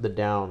 the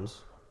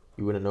downs?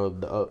 You wouldn't know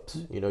the ups.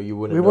 You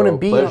wouldn't know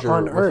wouldn't be pleasure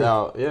on Earth.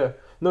 without,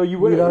 No, you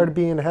We'd wouldn't. already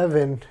be in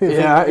heaven.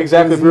 Yeah,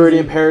 exactly. If we were already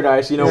in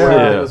paradise, where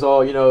Yeah. it was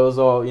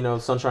all,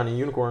 sunshine and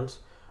unicorns.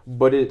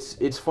 But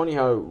it's funny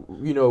how,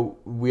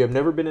 we have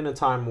never been in a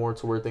time more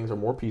to where things are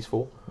more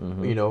peaceful,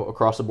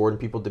 across the board, and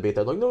people debate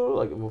that, like, no,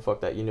 like, well, fuck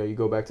that. You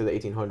go back to the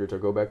 1800s or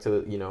go back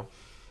to,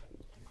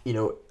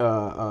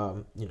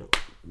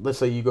 let's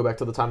say you go back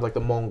to the times like the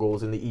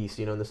Mongols in the East,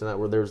 and this and that,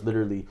 where there's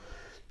literally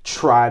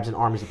tribes and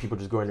armies of people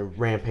just going to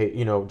rampage,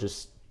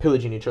 just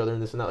pillaging each other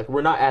and this and that. Like,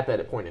 we're not at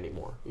that point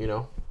anymore,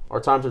 Our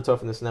times are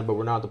tough and this and that, but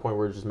we're not at the point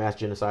where it's just mass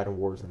genocide and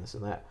wars and this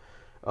and that.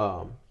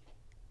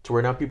 To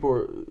where now people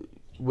are,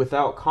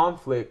 without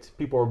conflict,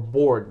 people are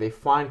bored. They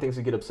find things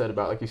to get upset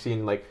about, like you see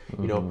in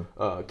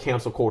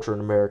cancel culture in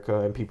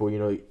America, and people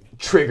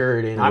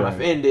triggered and I'm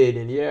offended,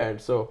 and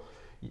so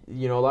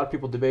a lot of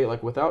people debate,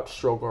 like, without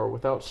struggle or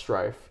without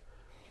strife,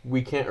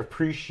 we can't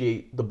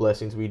appreciate the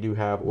blessings we do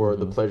have or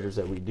the pleasures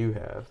that we do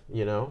have.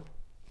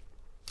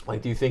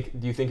 Like, do you think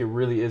it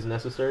really is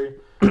necessary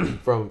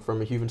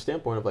from a human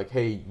standpoint of, like,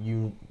 hey,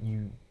 you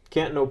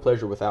can't know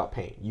pleasure without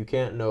pain. You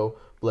can't know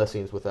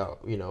blessings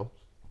without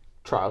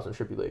trials and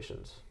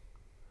tribulations.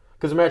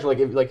 Because imagine, like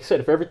you said,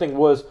 if everything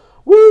was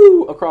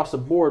woo across the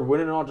board,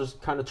 wouldn't it all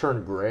just kind of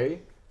turn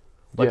gray?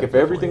 Like, if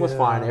everything was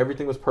fine,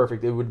 everything was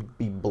perfect, it would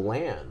be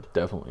bland.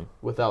 Definitely.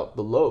 Without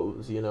the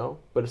lows,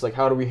 But it's like,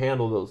 how do we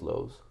handle those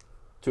lows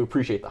to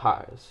appreciate the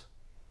highs?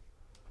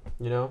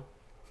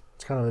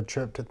 It's kind of a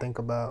trip to think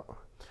about.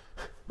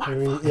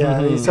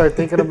 You start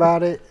thinking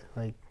about it,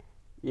 like,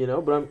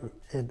 but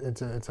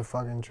it's a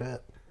fucking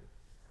trip.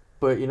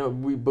 But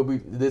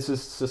this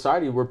is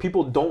society where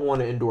people don't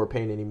want to endure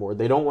pain anymore.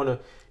 They don't want to,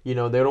 they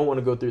don't want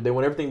to go through. They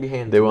want everything to be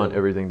handed. They want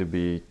everything to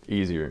be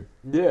easier.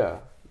 Yeah,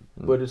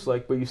 but it's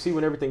like, but you see,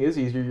 when everything is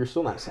easier, you're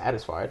still not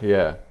satisfied.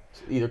 Yeah,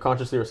 either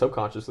consciously or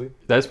subconsciously.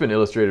 That's been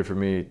illustrated for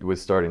me with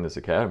starting this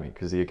academy,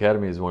 because the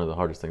academy is one of the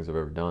hardest things I've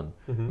ever done.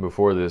 Mm-hmm.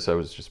 Before this, I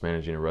was just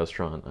managing a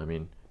restaurant. I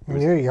mean,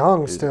 you're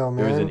young still,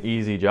 man. It was an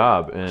easy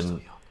job,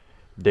 and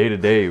day to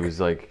day, it was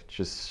like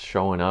just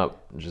showing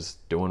up,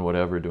 just doing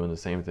whatever, doing the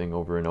same thing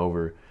over and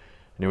over.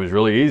 And it was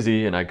really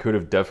easy, and I could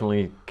have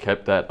definitely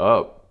kept that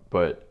up,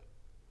 but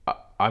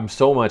I'm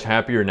so much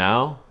happier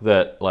now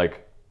that,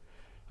 like,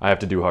 I have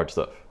to do hard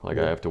stuff. Like,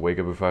 I have to wake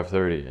up at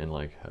 5:30, and,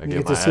 like, I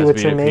get my ass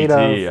beat at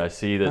PT. I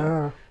see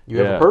that you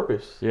have a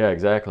purpose. Yeah,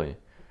 exactly.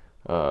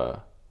 And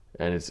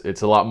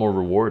it's a lot more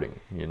rewarding,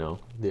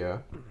 Yeah.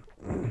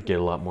 Get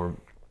a lot more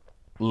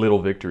little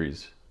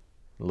victories.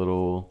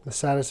 The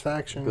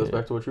satisfaction. It goes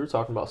back to what you were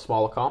talking about,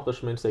 small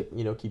accomplishments that,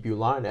 keep you in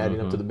line,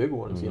 adding up to the big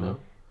ones,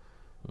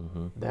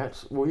 Mm-hmm.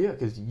 That's,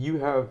 because you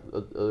have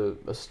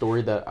a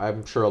story that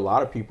I'm sure a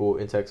lot of people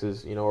in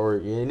Texas, or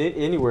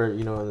anywhere,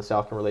 in the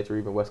South can relate to, or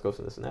even West Coast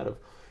and this and that, of,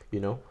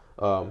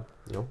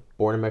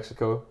 born in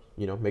Mexico,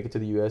 make it to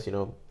the U.S.,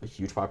 a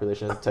huge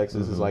population of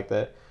Texas is like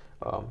that.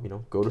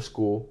 Go to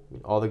school,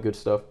 all the good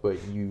stuff, but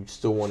you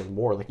still wanted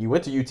more. Like, you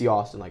went to UT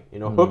Austin, like,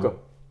 hook 'em.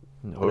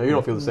 No, you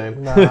don't feel the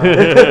same. Nah.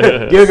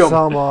 Gig 'em.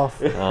 Some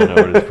off. I don't know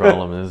what his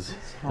problem is.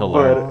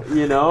 But,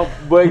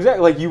 but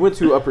exactly, like, you went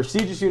to a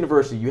prestigious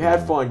university, you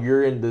had fun,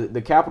 you're in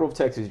the capital of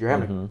Texas, you're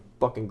having a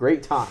fucking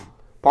great time,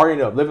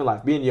 partying up, living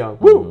life, being young,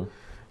 woo!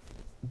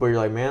 But you're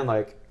like, man,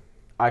 like,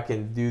 I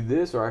can do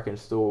this, or I can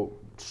still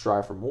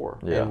strive for more.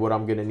 Yeah. And what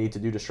I'm going to need to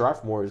do to strive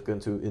for more is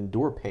going to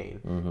endure pain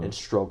and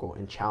struggle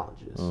and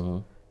challenges,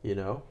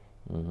 Yeah,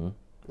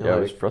 like, it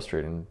was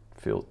frustrating.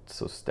 Feel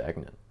so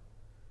stagnant.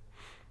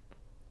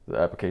 The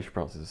application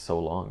process is so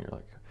long. You're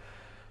like,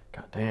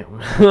 God damn.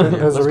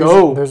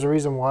 There's a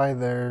reason why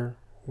they're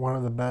one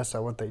of the best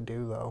at what they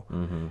do, though.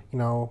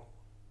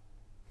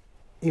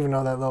 Even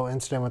though that little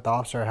incident with the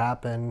officer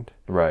happened,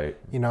 right?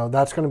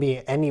 That's going to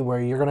be anywhere.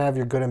 You're going to have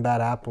your good and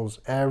bad apples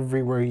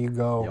everywhere you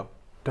go. Yep.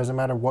 Doesn't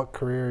matter what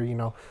career.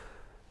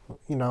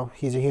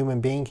 He's a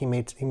human being. He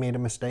made a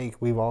mistake.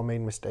 We've all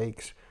made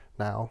mistakes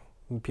now.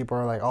 And people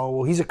are like, oh,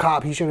 well, he's a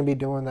cop. He shouldn't be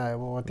doing that.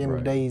 Well, at the end of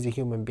the day, he's a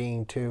human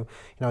being too.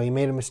 He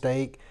made a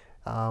mistake.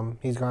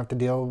 He's gonna have to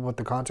deal with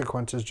the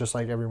consequences just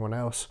like everyone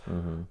else.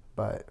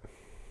 But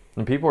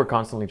and people are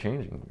constantly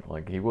changing.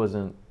 Like,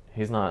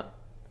 he's not.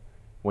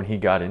 When he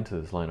got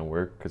into this line of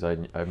work, because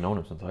I've known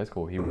him since high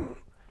school,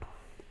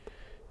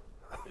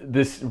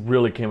 this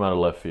really came out of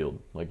left field.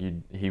 Like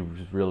he was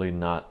really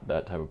not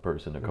that type of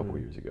person a couple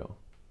years ago,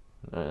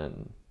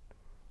 and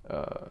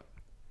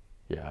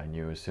yeah, I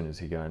knew as soon as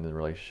he got into the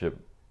relationship,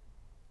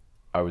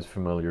 I was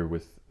familiar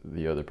with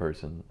the other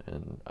person,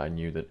 and I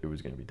knew that it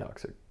was going to be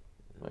toxic,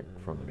 like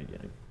from the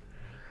beginning.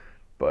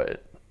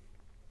 But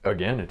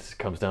again, it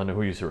comes down to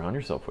who you surround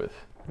yourself with.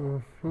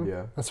 Mm-hmm.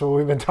 Yeah, that's what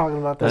we've been talking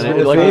about. This And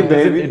whole like, time.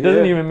 it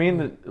doesn't even mean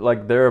that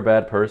like they're a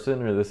bad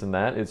person or this and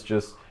that. It's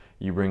just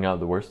you bring out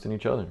the worst in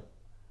each other.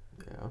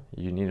 yeah,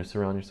 You need to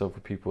surround yourself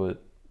with people that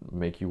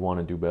make you want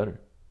to do better.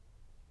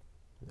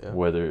 yeah.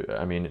 Whether,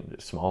 I mean,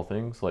 small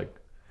things like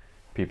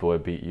people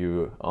that beat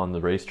you on the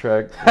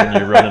racetrack when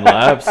you're running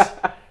laps,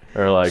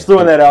 or like Just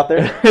throwing that out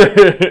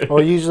there.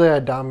 Well, usually I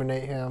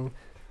dominate him,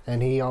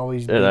 and he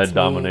always beats and I me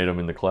dominate him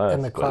in the class.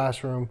 in the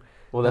classroom.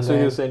 Well, that's And what he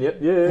then- was saying. Yep.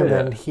 Yeah. And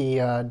then he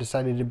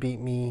decided to beat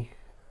me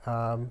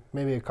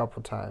maybe a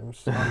couple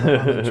times on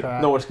the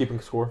track. No one's keeping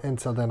score. And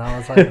so then I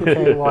was like,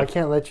 okay, well, I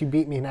can't let you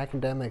beat me in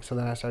academics. So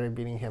then I started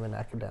beating him in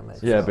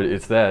academics. Yeah, so. but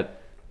it's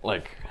that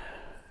like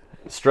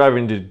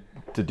striving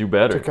to do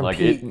better. To Like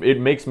compete. it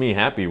makes me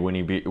happy when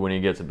he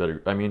gets a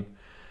better. I mean,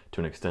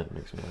 to an extent, it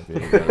makes me happy.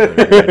 When he gets a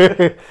better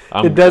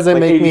grade. It doesn't like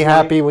make me 80-20.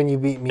 happy when you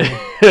beat me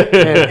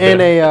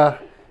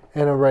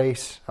in a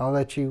race. I'll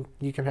let you.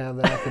 You can have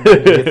that.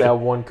 Get that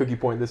one cookie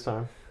point this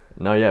time.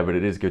 No, yeah, but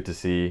it is good to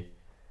see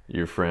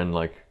your friend,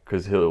 like,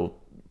 because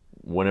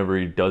whenever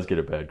he does get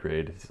a bad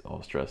grade, he's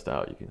all stressed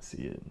out. You can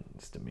see it.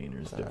 His demeanor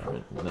is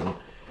different. And then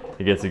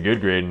he gets a good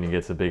grade and he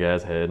gets a big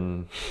ass head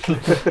and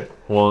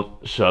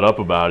won't shut up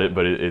about it.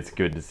 But it's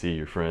good to see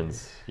your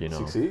friends,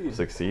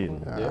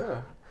 succeed.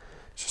 Yeah.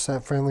 It's just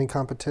that friendly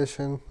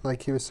competition,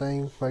 like he was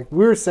saying, like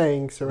we were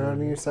saying,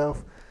 surrounding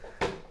yourself.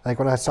 Like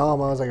when I saw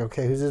him, I was like,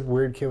 okay, who's this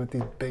weird kid with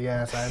these big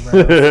ass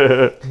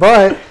eyebrows?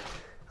 But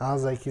I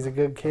was like, he's a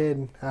good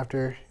kid.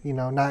 After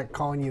not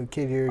calling you a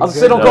kid, you're. I was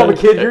saying, don't call him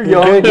a kid. You're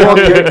young.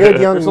 You're a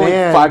good young It's only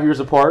man. 5 years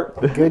apart.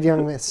 Good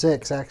young man.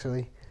 6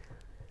 actually,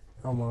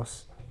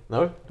 almost.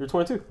 No, you're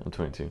 22. I'm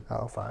 22.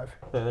 Oh, 5.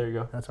 Yeah, there you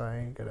go. That's why I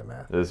ain't good at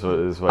math. This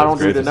is why I don't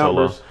his see grades the are so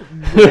low.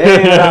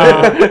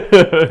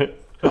 numbers. Damn.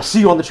 I'll see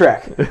you on the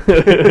track.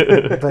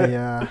 But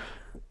yeah,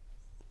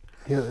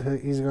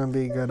 he's gonna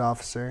be a good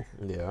officer.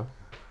 Yeah.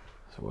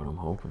 That's what I'm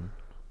hoping.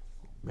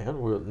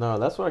 Man,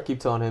 that's what I keep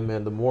telling him,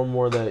 man. The more and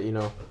more that,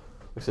 like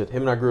I said,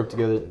 him and I grew up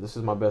together. This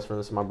is my best friend.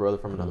 This is my brother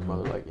from another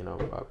mother. Like,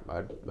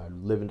 I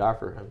live and die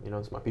for him.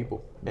 It's my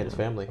people and his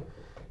family.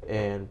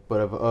 But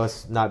of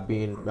us not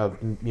being,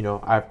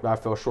 I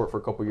fell short for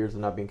a couple years of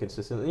not being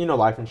consistent.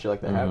 Life and shit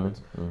like that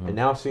happens. Mm-hmm. And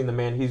now seeing the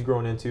man he's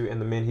grown into and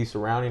the men he's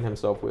surrounding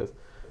himself with,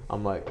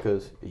 I'm like,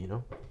 because,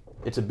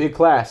 it's a big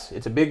class.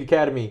 It's a big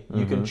academy.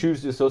 You can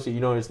choose to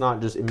associate. It's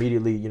not just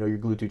immediately, you're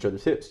glued to each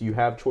other's hips. You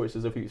have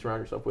choices of who you surround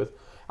yourself with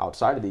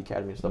outside of the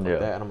academy and stuff like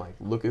that. And I'm like,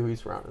 look at who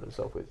he's surrounding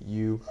himself with.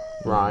 You,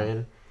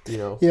 Ryan,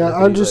 Yeah,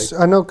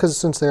 I know because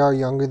since they are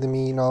younger than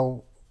me,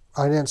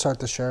 I didn't start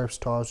the sheriffs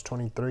till I was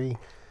 23.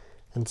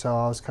 And so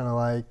I was kind of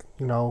like,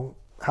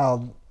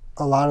 how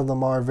a lot of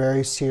them are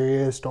very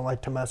serious, don't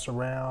like to mess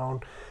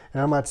around.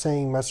 And I'm not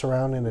saying mess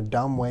around in a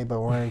dumb way, but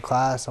when we're in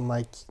class, I'm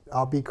like,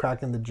 I'll be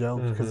cracking the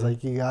jokes because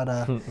like you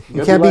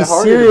can't be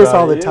serious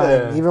all the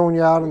time. Even when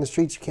you're out on the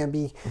streets, you can't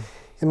be.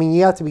 I mean,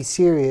 you have to be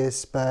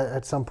serious, but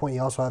at some point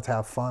you also have to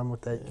have fun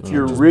with it. If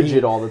you're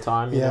rigid all the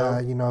time,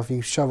 if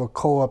you shove a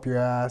coal up your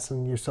ass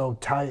and you're so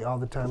tight all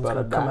the time, it's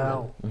gonna come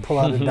out, pull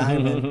out a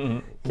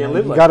diamond. Can't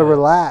live you like gotta that.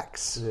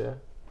 relax. Yeah,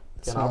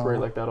 can't operate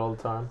like that all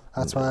the time.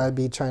 That's why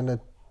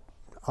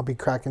I'll be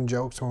cracking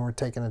jokes when we're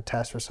taking a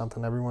test or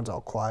something. Everyone's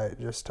all quiet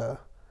just to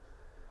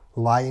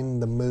lighten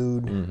the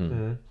mood.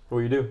 Mm-hmm. What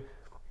do you do?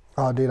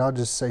 Oh, dude, I'll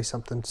just say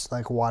something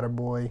like "Water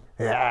Boy."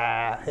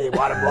 Yeah, hey,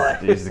 Water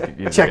Boy. He's the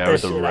Check guy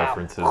with this the shit out.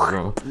 references,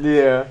 bro.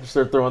 Yeah, just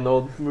start throwing the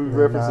old movie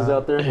references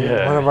out there.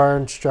 Yeah. One of our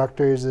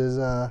instructors is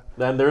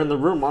Then they're in the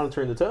room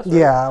monitoring the test. Right?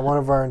 yeah, one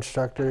of our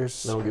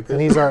instructors, No one get and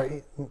he's our.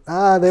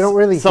 They don't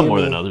really Some hear more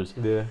me, than others.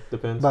 Yeah,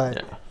 depends. but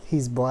Yeah.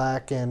 he's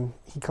black and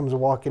he comes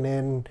walking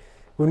in.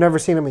 We've never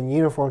seen him in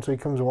uniform, so he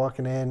comes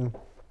walking in.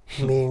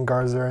 Me and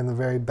Garza are in the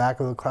very back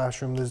of the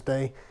classroom this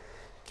day.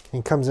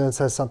 He comes in and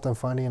says something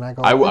funny, and I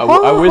go, I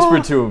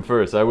whispered to him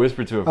first. I was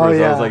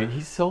yeah. like,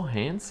 he's so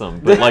handsome.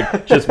 But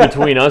like just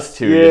between us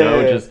two,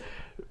 just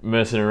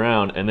messing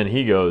around. And then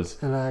he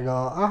goes, and I go,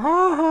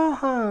 ha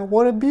ha,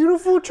 what a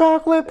beautiful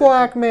chocolate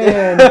black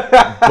man.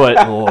 but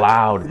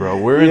loud,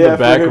 bro. We're in Yeah, the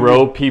back for him.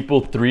 row.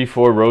 People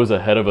 3-4 rows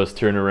ahead of us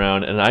turn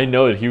around. And I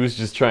know that he was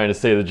just trying to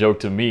say the joke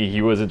to me.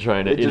 He wasn't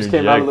trying to It just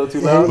interject. came out a little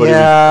too loud. But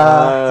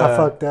I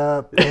fucked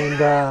up. And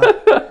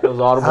It was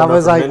audible I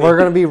was enough for like, many. we're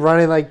going to be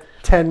running like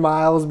 10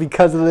 miles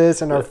because of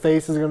this, and our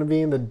face is going to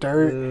be in the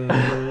dirt.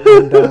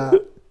 Mm-hmm.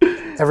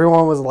 And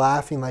everyone was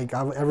laughing. Like,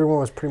 everyone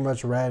was pretty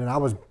much red, and I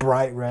was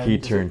bright red. He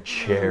turned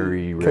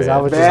cherry red. Because I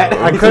was Bad.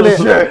 I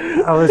couldn't.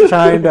 I was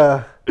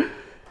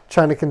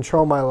trying to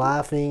control my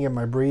laughing and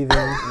my breathing.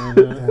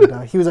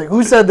 And he was like,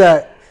 "Who said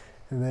that?"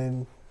 And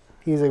then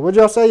he was like, "What'd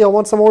y'all say? Y'all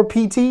want some more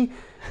PT?"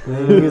 And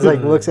then he was like,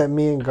 looks at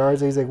me and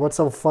Garza. He's like, "What's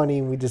so funny?"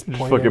 And we just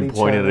pointed fucking at each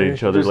pointed other. at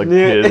each other Just like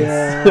knit. kids.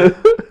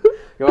 Yeah.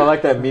 Yo, I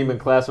like that meme in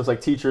class. It's like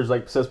teachers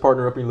like says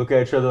partner up and you look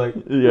at each other like,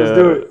 let's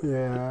do it.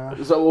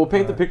 Yeah. So we'll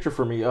paint the picture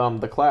for me.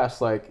 The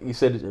class, like you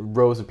said,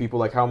 rows of people.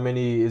 Like how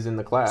many is in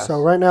the class? So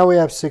right now we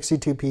have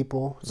 62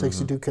 people,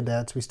 62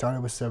 cadets. We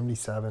started with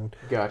 77.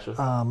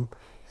 Gotcha.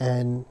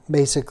 And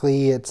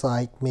basically it's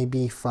like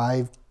maybe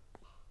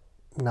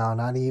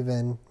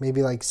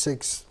maybe like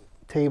 6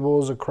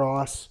 tables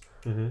across.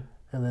 Mm-hmm.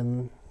 And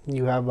then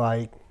you have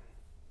like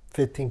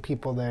 15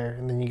 people there.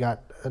 And then you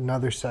got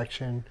another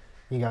section.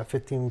 You got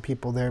 15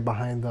 people there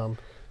behind them.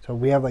 So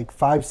we have like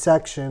 5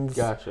 sections.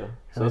 Gotcha.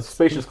 So And it's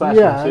spacious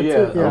classroom. yeah, so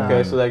it's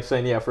okay. So like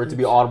saying for it to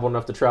be audible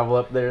enough to travel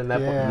up there and that.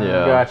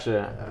 Yeah.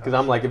 Gotcha. Because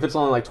I'm like, if it's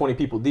only like 20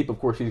 people deep, of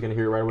course he's gonna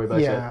hear it right away. But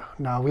Yeah.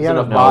 No, we there's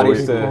have enough bodies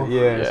people. to.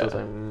 Yeah. So it's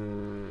like.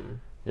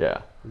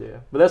 Yeah.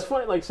 But that's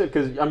funny, like I said,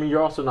 because I mean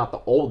you're also not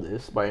the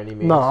oldest by any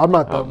means. No, I'm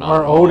not Oh, the. no.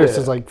 Our oldest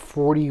Yeah. is like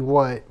 40.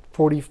 What?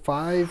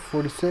 45,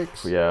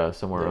 46. Yeah,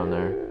 somewhere around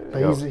there. But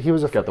he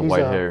was got the he's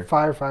white a hair.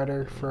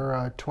 firefighter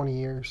for 20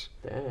 years.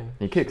 Dang.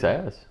 He kicks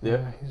ass.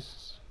 Yeah.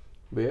 He's,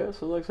 But yeah,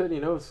 so like I said,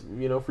 it's,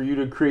 for you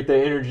to create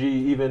that energy,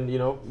 even,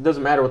 it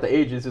doesn't matter what the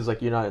age is. It's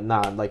like you're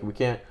not like we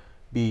can't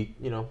be,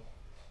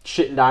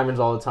 shitting diamonds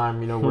all the time.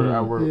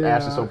 We're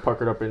ass is so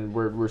puckered up and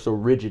we're so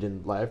rigid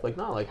in life. Like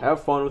like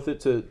have fun with it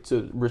to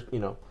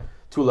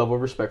a level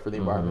of respect for the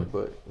environment.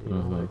 But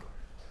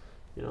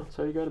that's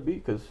how you got to be,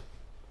 because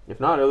if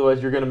not,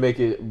 otherwise you're gonna make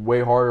it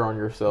way harder on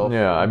yourself.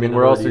 Yeah, I mean than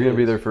we're it also already gonna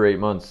be is. there for 8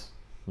 months.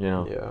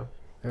 Yeah. yeah.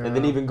 And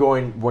then even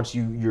going once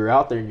you're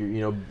out there, and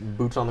you're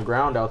boots on the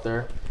ground out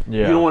there.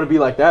 Yeah. You don't want to be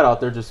like that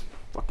out there, just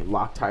fucking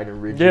Loctite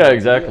and rigid. Yeah,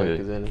 exactly.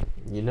 Because then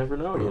you never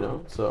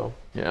know, So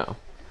Yeah.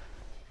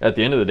 At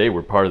the end of the day,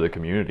 we're part of the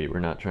community. We're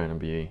not trying to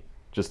be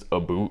just a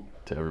boot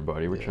to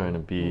everybody. We're trying to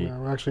be. Yeah,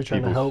 we're actually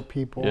trying to people's- help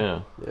people.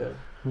 Yeah.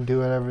 And do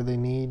whatever they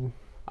need.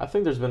 I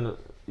think there's been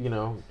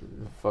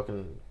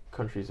fucking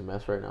country's a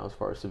mess right now as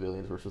far as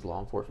civilians versus law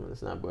enforcement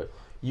and that, but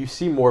you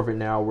see more of it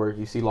now where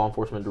you see law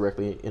enforcement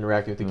directly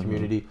interacting with the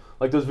community.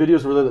 Like those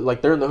videos where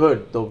they're in the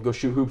hood, they'll go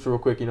shoot hoops real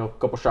quick, a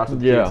couple shots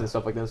with kids and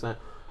stuff like this and that.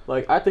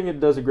 Like I think it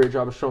does a great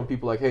job of showing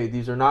people like, hey,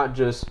 these are not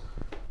just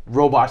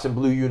robots in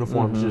blue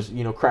uniforms just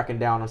cracking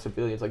down on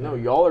civilians. Like, no,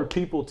 y'all are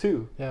people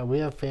too. Yeah, we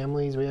have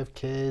families, we have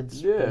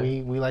kids. Yeah.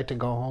 We like to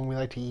go home, we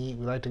like to eat,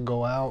 we like to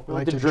go out, We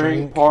like to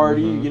drink,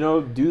 party,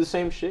 do the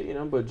same shit,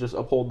 but just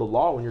uphold the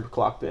law when you're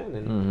clocked in.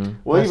 And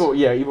well,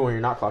 even when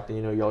you're not clocked in,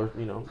 y'all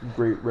are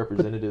great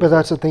representatives. But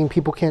that's the thing,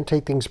 people can't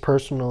take things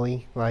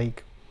personally.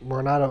 Like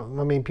we're not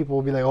people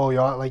will be like, oh,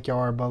 y'all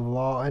are above the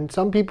law, and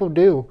some people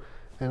do,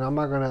 and I'm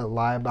not gonna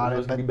lie about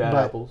it. Be But bad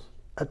apples.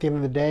 at the end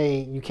of the day,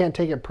 you can't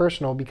take it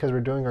personal because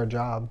we're doing our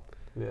job.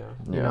 Yeah.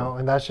 You know,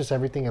 and that's just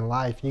everything in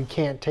life. You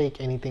can't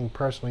take anything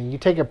personally. You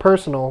take it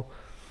personal,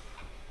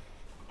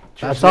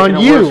 that's on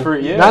you.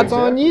 That's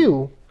on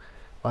you.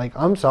 Like,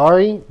 I'm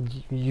sorry,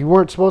 you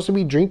weren't supposed to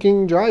be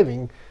drinking and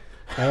driving,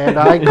 and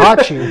I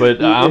caught you.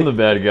 But I'm the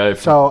bad guy.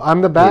 So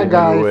I'm the bad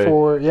guy away.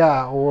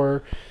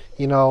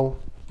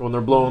 When they're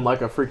blowing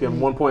like a freaking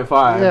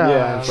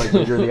 1.5, it's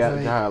like you're the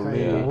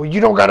golly. Well, you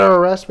don't gotta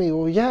arrest me.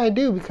 Well, yeah, I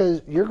do,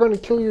 because you're gonna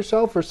kill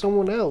yourself or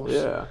someone else.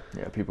 Yeah.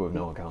 Yeah, people have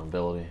no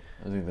accountability.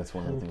 I think that's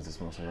one of the things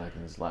that's mostly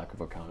lacking is lack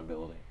of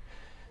accountability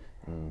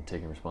and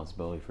taking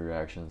responsibility for your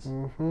actions.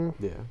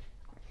 Yeah.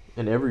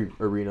 In every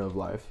arena of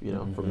life,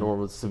 from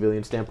normal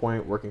civilian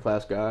standpoint, working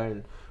class guy,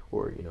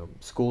 or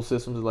school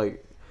systems.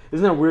 Like,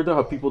 isn't that weird though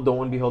how people don't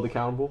want to be held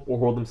accountable or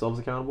hold themselves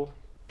accountable?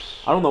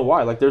 I don't know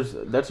why. Like,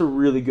 that's a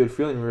really good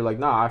feeling when you're like,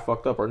 nah, I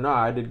fucked up, or nah,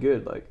 I did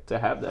good. Like, to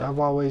have that.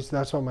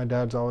 That's what my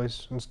dad's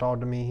always installed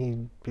to me.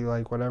 He'd be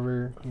like,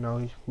 whatever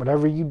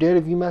you did,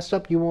 if you messed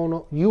up, you own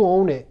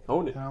it.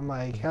 Own it. And I'm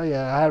like, hell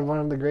yeah. I had one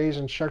of the greatest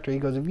instructor. He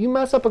goes, if you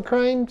mess up a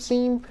crime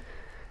scene,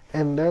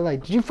 and they're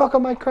like, did you fuck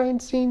up my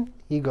crime scene?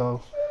 You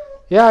go,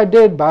 yeah, I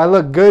did, but I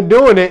look good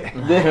doing it.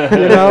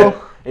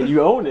 And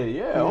you own it.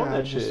 Yeah, own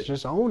that shit.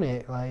 Just own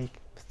it. Like,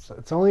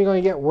 it's only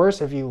going to get worse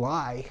if you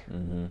lie.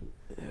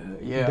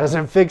 Yeah. It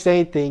doesn't fix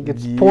anything.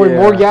 It's pouring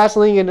more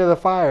gasoline into the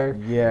fire.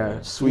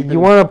 Yeah. You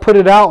want to put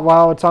it out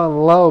while it's on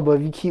low, but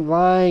if you keep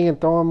lying and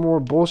throwing more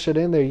bullshit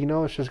in there,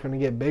 it's just going to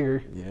get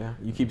bigger. Yeah.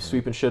 You keep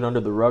sweeping shit under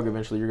the rug,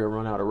 eventually you're going to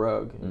run out of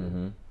rug.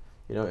 And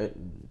you're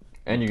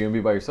going to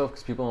be by yourself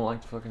because people don't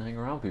like to fucking hang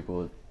around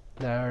people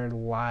They're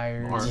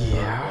liars.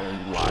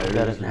 liars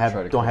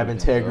that don't have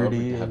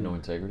integrity. Have no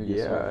integrity.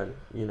 Yeah.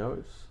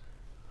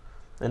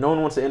 And no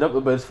one wants to end up,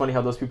 but it's funny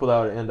how those people that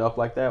would end up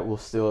like that will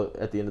still,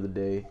 at the end of the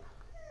day,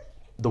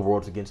 the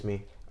world's against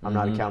me. I'm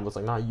not accountable. It's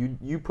like, nah,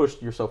 you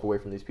pushed yourself away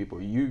from these people.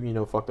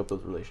 You fucked up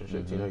those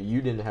relationships.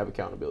 You didn't have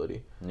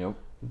accountability. Yep.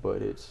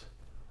 But it's,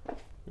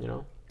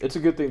 it's a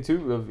good thing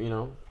too. Of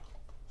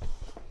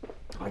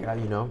like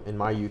in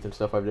my youth and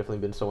stuff, I've definitely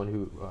been someone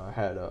who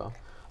had a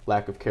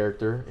lack of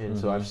character, and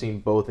so I've seen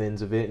both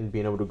ends of it and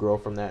being able to grow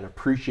from that and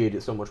appreciate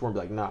it so much more. And be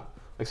like, nah,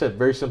 like I said,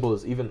 very simple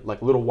as even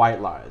like little white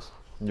lies.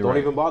 Don't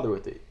even bother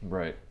with it.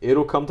 Right.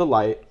 It'll come to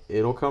light.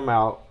 It'll come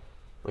out.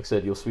 Like I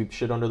said, you'll sweep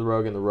shit under the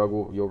rug, and the rug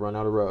you'll run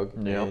out of rug.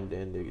 Yep.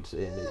 And it's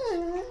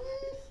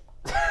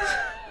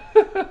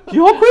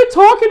Y'all quit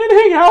talking and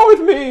hang out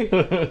with me.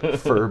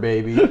 Fur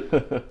baby.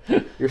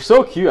 You're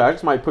so cute. I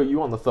just might put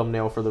you on the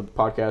thumbnail for the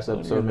podcast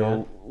episode,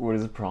 man. What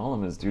his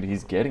problem is, dude.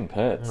 He's getting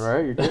pets. All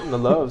right, you're getting the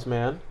loves,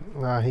 man.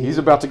 Nah, He's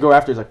about to go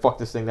after. He's like, fuck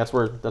this thing. That's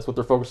what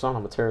they're focused on.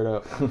 I'm gonna tear it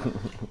up.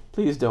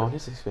 Please don't.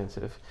 It's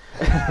expensive.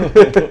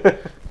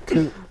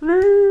 Come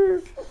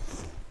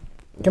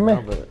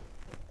here.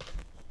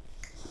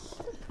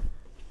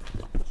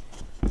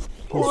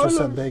 He's just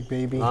a big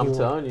baby. I'm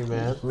telling you,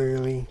 man.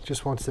 Literally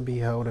just wants to be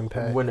held and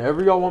pet.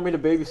 Whenever y'all want me to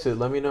babysit,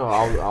 let me know.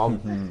 I'll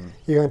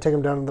You're going to take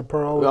him down to the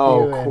pearl with you?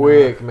 Oh,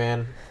 quick,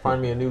 man.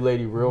 Find me a new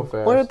lady real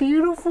fast. What a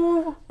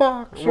beautiful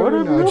box. What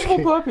a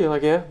beautiful puppy.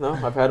 Like, yeah, no,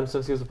 I've had him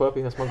since he was a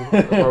puppy. That's my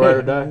ride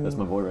or die. That's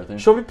my boy right there.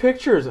 Show me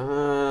pictures.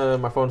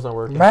 My phone's not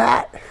working.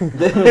 Matt.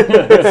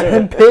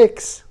 Send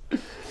pics.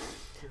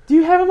 Do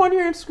you have him on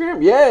your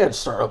Instagram? Yeah, just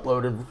start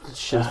uploading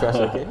shit as fast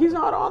as I can. He's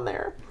not on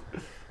there.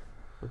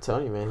 I'm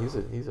telling you, man, he's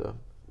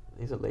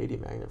a lady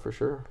magnet for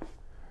sure.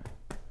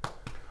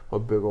 A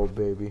big old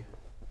baby.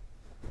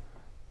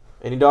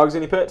 Any dogs,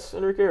 any pets,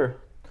 Enrique? Or?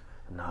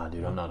 Nah,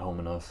 dude, I'm not home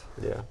enough.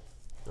 Yeah,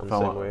 I'm If the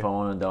same way. I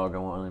want a dog, I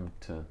want him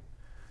to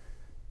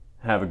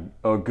have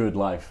a good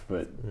life,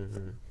 but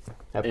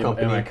Have in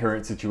company. my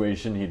current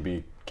situation, he'd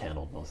be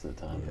kennelled most of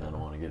the time. Yeah. And I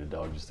don't want to get a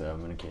dog just to have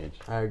him in a cage.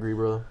 I agree,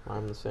 brother.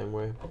 I'm the same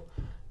way.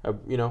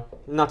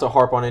 Not to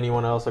harp on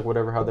anyone else, like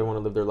whatever, how they want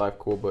to live their life,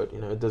 cool. But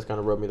it does kind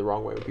of rub me the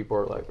wrong way when people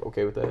are like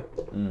okay with that.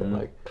 Mm-hmm.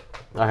 Like,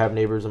 I have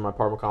neighbors in my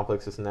apartment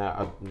complex, this and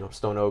that.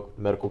 Stone Oak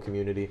medical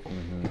community.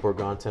 Mm-hmm. People are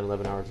gone 10,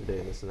 11 hours a day,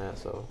 and this and that.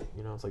 So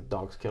it's like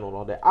dogs kenneled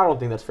all day. I don't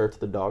think that's fair to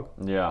the dog.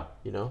 Yeah.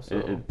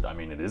 So I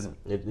mean, it isn't.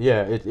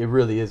 it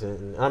really isn't.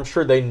 And I'm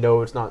sure they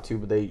know it's not too,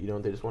 but they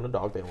they just want a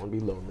dog. They don't want to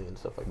be lonely and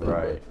stuff like that.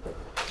 Right.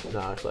 But,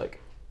 nah, it's like.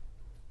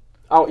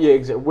 Oh yeah,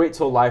 exactly. Wait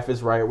till life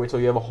is right. Wait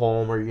till you have a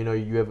home, or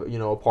you have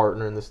a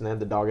partner and this and that.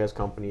 The dog has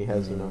company,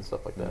 has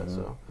stuff like that.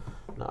 So,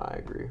 no, I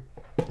agree.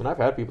 And I've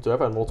had people too. I've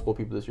had multiple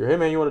people this year. Hey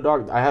man, you want a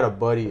dog? I had a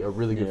buddy, a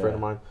really good friend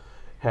of mine,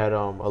 had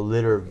a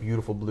litter of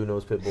beautiful blue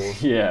nose pit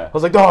bulls. Yeah. I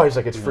was like, oh, he's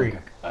like, it's free.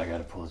 I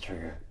gotta pull the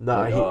trigger.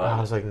 Nah,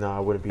 I was like, nah, I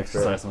wouldn't be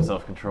fair. Exercise some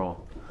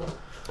self-control.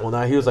 Well,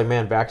 now he was like,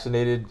 man,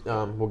 vaccinated.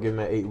 We'll give him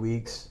at 8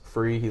 weeks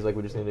free. He's like,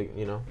 we just need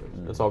to,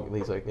 it's all.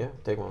 He's like, yeah,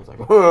 take one. I was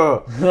like,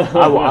 whoa.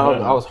 I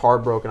was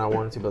heartbroken. I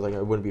wanted to, but like,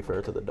 it wouldn't be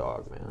fair to the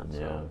dog, man. So.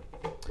 Yeah.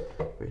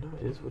 But it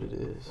is what it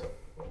is.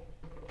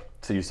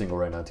 So you're single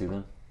right now too,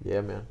 then?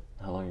 Yeah, man.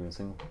 How long have you been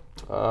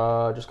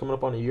single? Just coming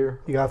up on a year.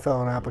 You got to fill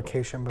out an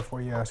application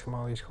before you ask him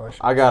all these questions.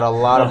 I got a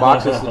lot of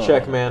boxes to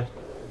check, man.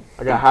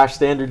 I got high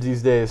standards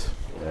these days.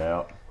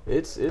 Yeah.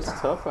 It's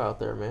tough out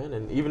there, man.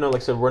 And even though,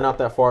 like I said, we're not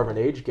that far of an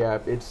age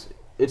gap, it's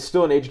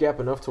still an age gap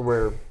enough to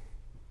where,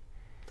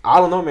 I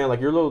don't know, man,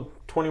 like your little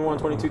 21,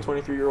 22,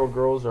 23-year-old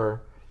girls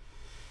are,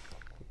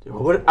 I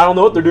don't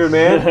know what they're doing,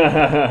 man.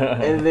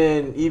 And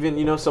then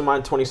even, some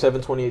mine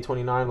 27, 28,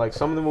 29, like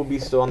some of them will be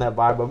still on that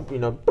vibe of,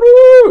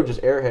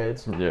 just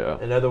airheads. Yeah.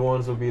 And other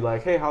ones will be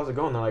like, hey, how's it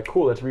going? They're like,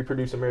 cool, let's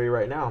reproduce and marry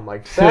right now. I'm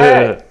like,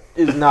 that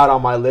is not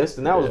on my list,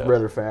 and that was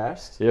rather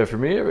fast. Yeah, for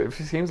me, it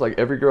seems like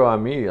every girl I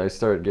meet, I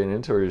start getting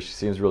into her, she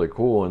seems really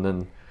cool, and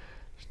then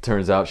it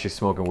turns out she's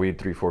smoking weed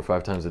 3, 4,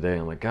 5 times a day.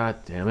 I'm like, God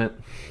damn it.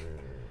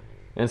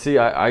 And see,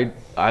 I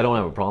don't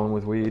have a problem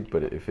with weed,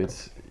 but if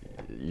it's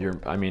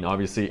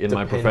obviously in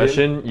my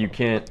profession, you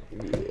can't.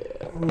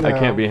 No. I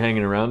can't be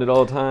hanging around it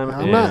all the time.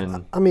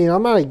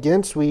 I'm not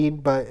against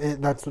weed,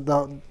 but that's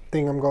the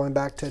thing. I'm going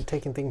back to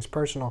taking things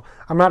personal.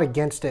 I'm not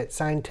against it.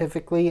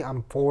 Scientifically,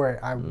 I'm for it.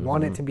 I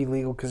want it to be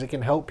legal because it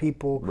can help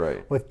people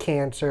with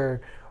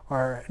cancer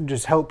or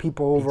just help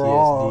people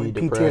overall.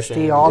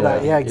 PTSD, all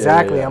that. Yeah,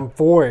 exactly. Yeah. I'm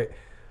for it.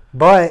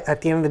 But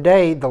at the end of the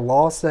day, the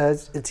law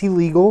says it's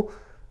illegal.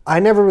 I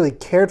never really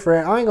cared for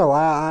it. I ain't gonna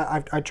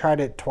lie. I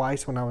tried it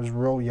twice when I was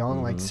real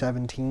young, like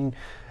 17.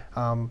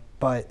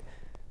 But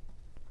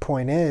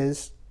point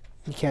is,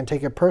 you can't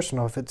take it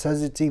personal. If it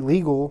says it's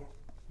illegal,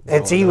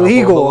 it's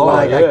illegal.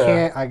 Like I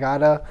can't. I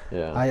gotta.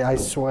 Yeah. I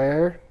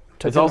swear.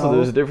 It's also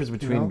there's a difference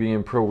between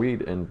being pro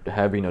weed and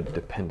having a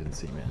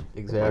dependency, man.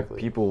 Exactly. Like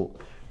people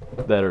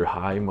that are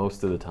high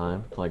most of the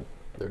time, like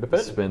they're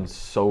dependent. Spend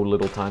so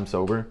little time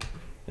sober,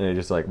 and they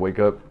just like wake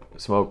up,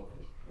 smoke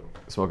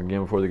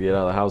again before they get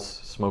out of the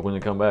house, smoke when they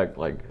come back.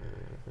 Like,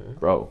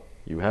 bro,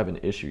 you have an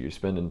issue. You're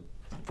spending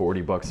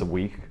 $40 a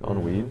week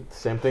on weed.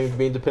 Same thing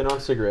being dependent on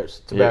cigarettes,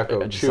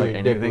 tobacco, chewing,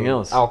 like anything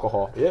else,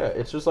 alcohol. Yeah,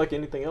 it's just like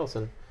anything else.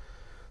 And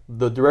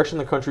the direction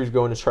the country is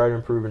going is trying to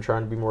improve and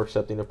trying to be more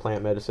accepting of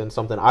plant medicine,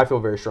 something I feel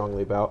very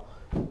strongly about.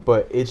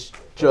 But it's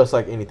just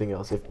like anything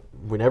else.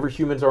 Whenever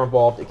humans are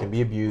involved, it can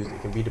be abused,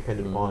 it can be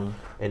depended upon,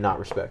 and not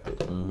respected.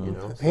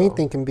 So.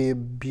 Anything can be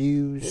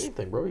abused.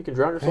 Anything, bro. You can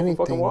drown yourself in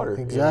fucking water.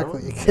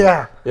 Exactly.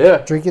 Yeah.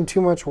 Drinking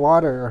too much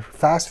water or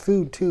fast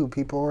food too.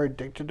 People are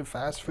addicted to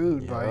fast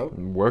food. Yeah. Right?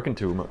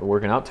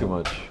 Working out too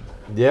much.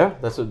 Yeah,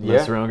 that's what.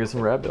 Mess around, get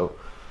some rhabdo.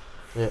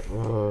 Yeah.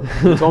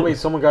 You told me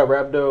someone got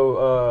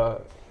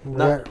rhabdo.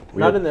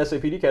 Not in the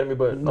SAPD Academy,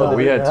 but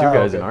we had 2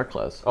 guys in our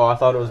class. Oh, I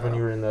thought it was when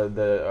you were in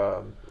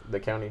the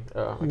county,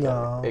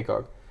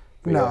 ACOG.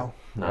 No.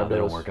 Nah, they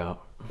don't work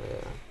out.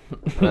 Yeah.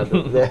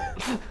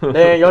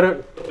 Man, y'all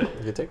didn't.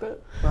 Did you take that?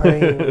 I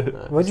mean,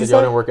 what'd you say?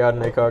 Y'all didn't work out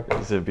in ACOG?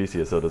 He said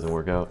BCSO doesn't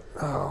work out.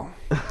 Oh,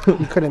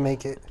 you couldn't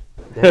make it.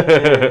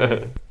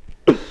 Dang.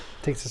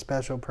 Takes a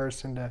special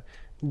person to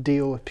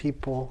deal with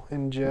people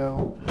in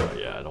jail. Oh,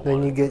 yeah, I don't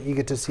Then want you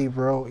get to see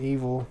real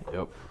evil.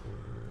 Yep.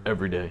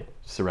 Every day,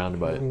 surrounded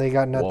by it. And they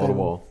got Wall to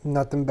wall.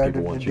 nothing better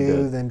People to want you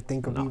do dead. than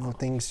think of No. evil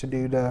things to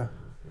do to.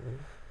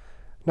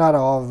 Not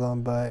all of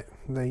them, but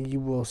you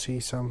will see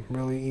some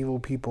really evil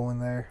people in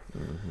there.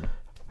 Mm-hmm.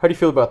 How do you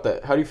feel about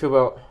that? How do you feel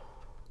about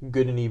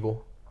good and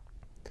evil?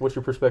 What's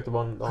your perspective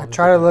on I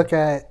try to look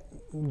at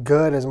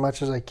good as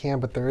much as I can,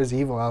 but there is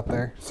evil out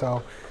there.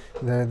 So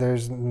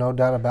there's no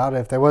doubt about it.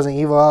 If there wasn't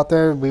evil out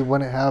there, we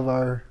wouldn't have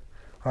our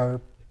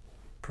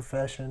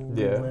profession.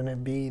 Yeah.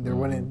 There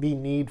wouldn't be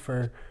need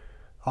for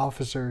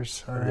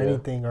officers or Yeah.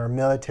 anything or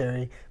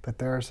military. But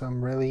there are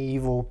some really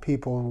evil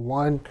people.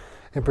 One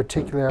in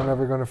particular I'm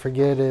never going to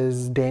forget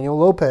is Daniel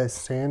Lopez,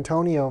 San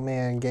Antonio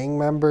man, gang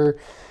member.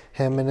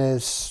 Him and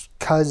his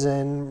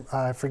cousin,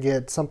 I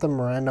forget, something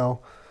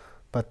Moreno,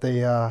 but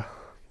they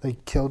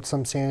killed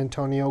some San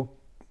Antonio,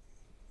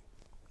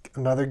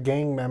 another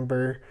gang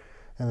member,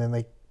 and then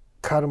they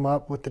cut him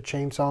up with the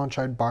chainsaw and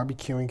tried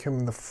barbecuing him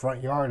in the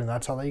front yard, and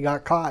that's how they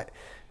got caught.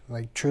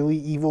 Like, truly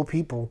evil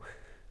people.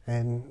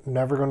 And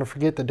never going to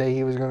forget the day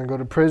he was going to go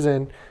to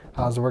prison.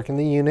 I was working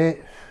the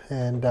unit,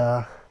 and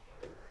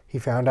he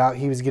found out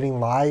he was getting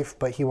life,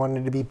 but he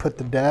wanted to be put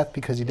to death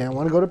because he didn't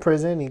want to go to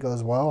prison. He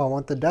goes, well, I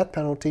want the death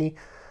penalty.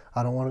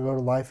 I don't want to go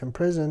to life in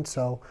prison,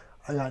 so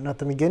I got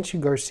nothing against you,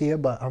 Garcia,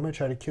 but I'm going to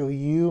try to kill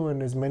you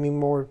and as many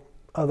more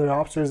other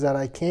officers that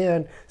I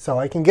can so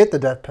I can get the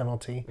death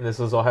penalty. And this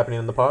is all happening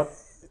in the pod?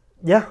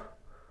 Yeah.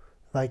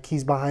 Like,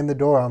 he's behind the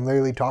door. I'm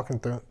literally talking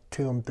to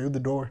him through the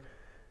door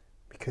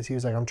because he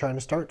was like, I'm trying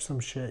to start some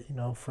shit,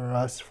 for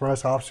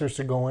us officers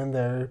to go in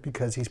there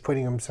because he's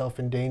putting himself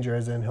in danger,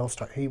 as in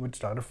he would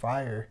start a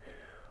fire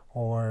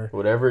or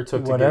whatever it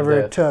took to whatever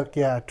get it took,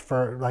 yeah,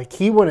 for, like,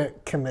 he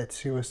wouldn't commit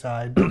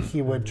suicide, but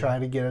he would try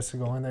to get us to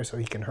go in there so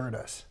he can hurt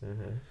us.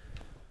 Mm-hmm.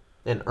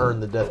 And earn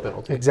the death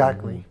penalty.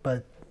 Exactly.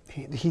 But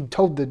he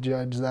told the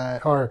judge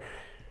that, or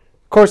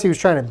of course he was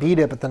trying to beat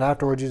it, but then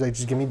afterwards he's like,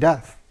 just give me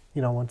death.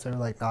 Once they were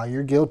like, nah,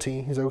 you're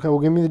guilty. He's like, okay, well,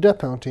 give me the death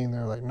penalty. And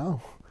they're like,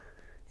 no,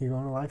 you're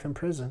going to life in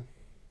prison.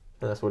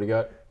 And that's what he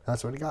got?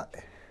 That's what he got.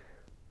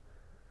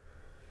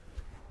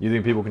 You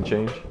think people can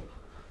change?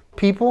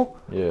 People?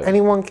 Yeah.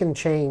 Anyone can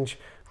change.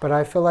 But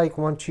I feel like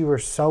once you are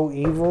so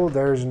evil,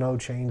 there's no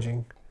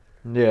changing.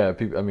 Yeah,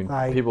 people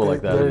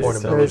like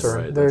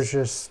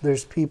that.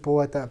 There's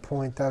people at that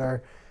point that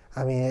are,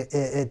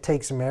 it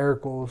takes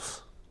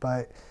miracles,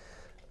 but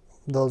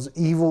those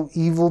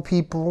evil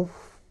people,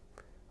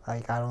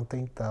 like, I don't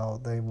think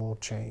they will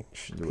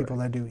change. Right. People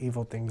that do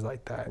evil things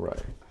like that.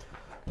 Right.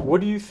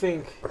 What do you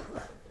think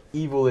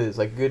evil is?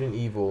 Like, good and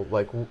evil?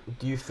 Like,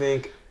 do you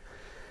think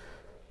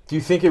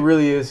it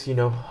really is,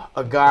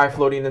 a guy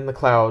floating in the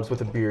clouds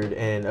with a beard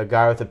and a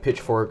guy with a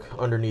pitchfork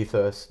underneath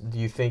us? Do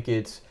you think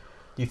it's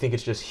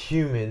just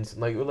humans?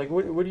 Like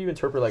what do you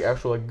interpret, like,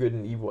 actual, like, good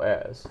and evil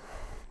as?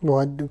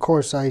 Well, of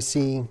course, I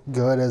see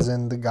good as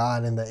in the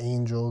God and the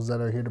angels that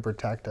are here to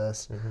protect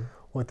us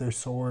with their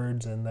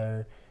swords and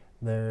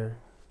their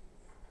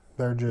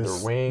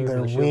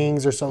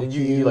wings are so and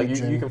huge.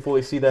 You can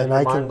fully see that and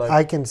in your mind.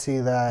 I can see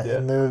that, Yeah.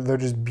 and they're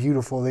just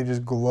beautiful. They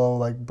just glow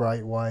like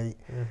bright white.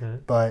 Mm-hmm.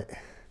 But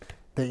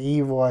the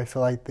evil, I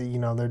feel like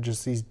they're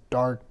just these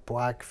dark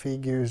black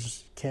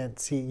figures. Can't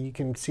see. You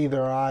can see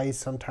their eyes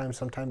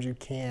sometimes you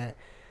can't.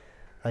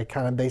 Like,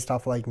 kind of based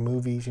off, like,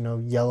 movies,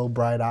 yellow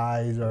bright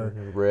eyes or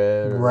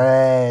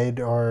red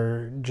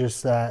or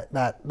just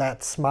that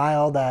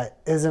smile that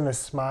isn't a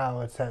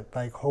smile. It's that,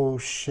 like, oh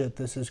shit,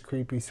 this is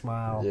creepy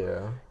smile.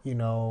 Yeah.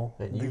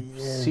 And you've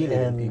seen it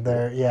in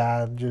people.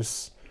 Yeah,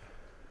 just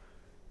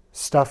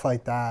stuff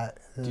like that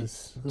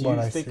is what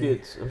I see. Do you think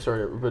it's, I'm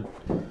sorry, but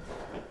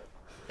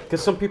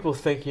because some people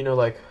think,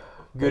 like,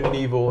 good and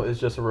evil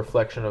is just a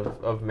reflection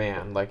of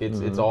man. Like,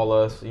 it's all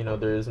us.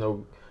 There is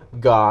no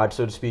God,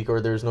 so to speak,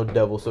 or there's no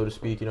devil, so to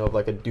speak, of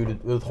like a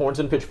dude with horns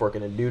and pitchfork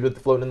and a dude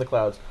floating in the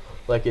clouds.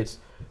 Like, it's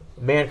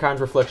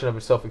mankind's reflection of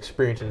itself,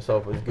 experiencing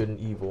itself as good and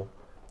evil.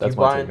 That's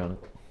my take on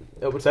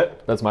it. What's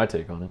that? That's my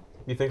take on it.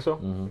 You think so?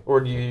 Mm-hmm. Or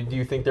do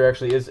you think there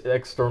actually is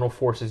external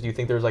forces? Do you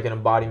think there's, like, an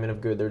embodiment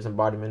of good, there's an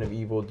embodiment of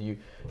evil?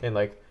 And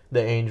like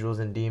the angels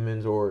and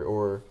demons,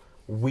 or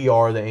we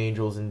are the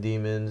angels and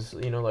demons?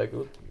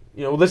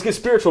 Let's get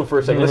spiritual for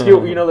a second. Let's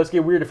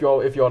get weird if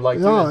y'all like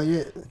to. No,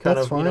 yeah, kind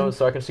that's of, fine.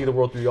 so I can see the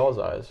world through y'all's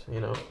eyes,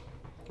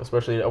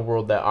 especially a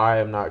world that I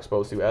am not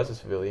exposed to as a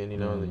civilian,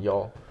 and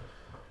y'all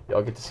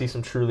get to see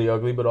some truly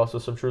ugly, but also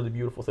some truly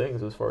beautiful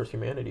things as far as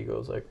humanity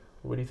goes. Like,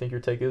 what do you think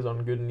your take is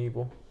on good and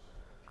evil?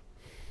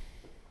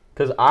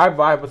 Because I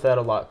vibe with that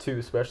a lot too,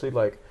 especially,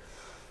 like,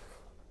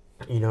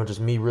 just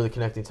me really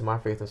connecting to my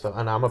faith and stuff.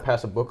 And I'm gonna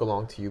pass a book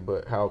along to you,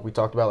 but how we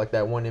talked about, like,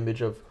 that one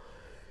image of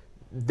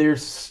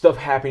there's stuff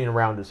happening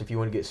around us. If you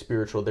want to get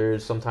spiritual,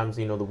 there's sometimes,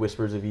 the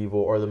whispers of evil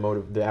or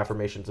the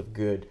affirmations of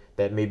good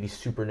that may be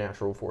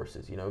supernatural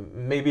forces.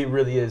 Maybe it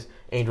really is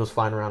angels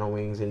flying around on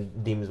wings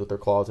and demons with their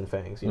claws and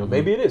fangs.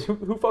 Maybe it is.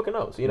 Who fucking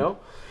knows?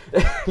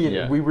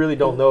 Yeah. We really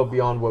don't know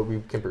beyond what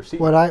we can perceive.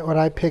 What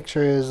I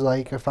picture is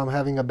like if I'm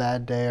having a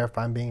bad day or if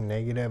I'm being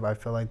negative, I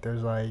feel like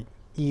there's like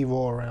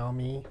evil around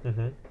me,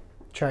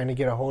 trying to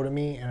get a hold of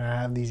me, and I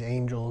have these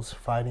angels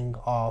fighting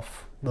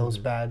off those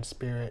bad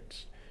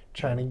spirits,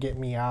 trying to get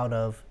me out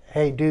of,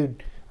 hey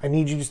dude, I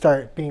need you to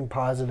start being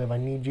positive. I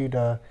need you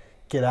to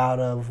get out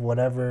of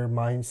whatever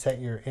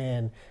mindset you're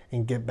in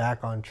and get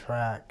back on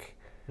track,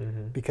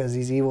 because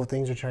these evil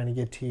things are trying to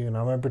get to you, and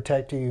I'm going to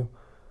protect you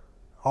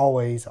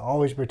always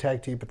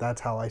protect you. But that's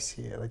how I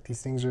see it. Like,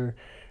 these things are,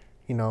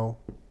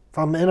 if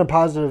I'm in a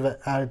positive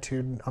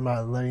attitude, I'm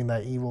not letting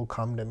that evil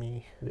come to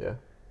me. Yeah,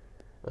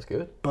 that's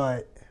good.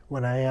 But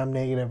when I am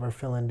negative or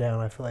feeling down,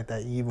 I feel like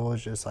that evil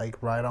is just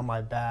like right on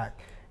my back.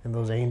 And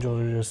those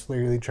angels are just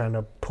literally trying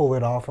to pull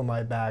it off of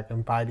my back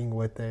and fighting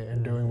with it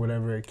and doing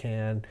whatever it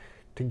can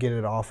to get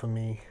it off of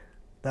me.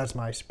 That's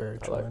my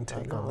spiritual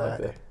intake on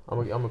that.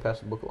 I'm gonna pass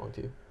the book along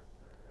to you.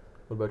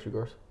 What about you,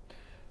 Garth?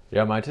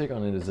 Yeah, my take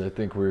on it is I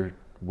think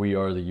we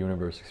are the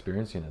universe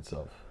experiencing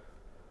itself.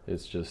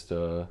 It's just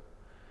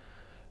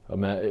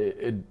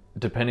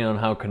depending on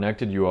how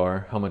connected you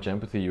are, how much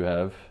empathy you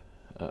have,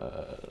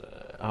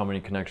 how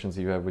many connections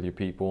you have with your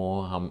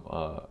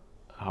people,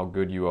 how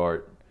good you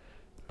are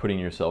putting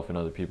yourself in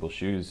other people's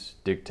shoes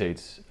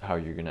dictates how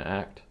you're going to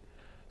act.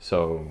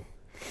 So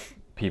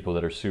people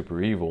that are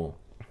super evil,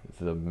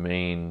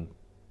 the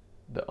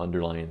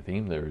underlying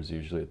theme there is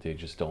usually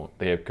that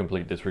they have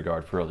complete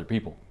disregard for other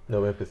people.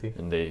 No empathy.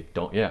 And they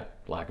don't,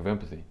 lack of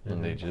empathy.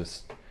 And they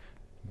just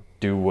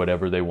do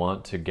whatever they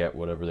want to get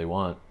whatever they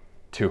want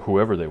to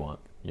whoever they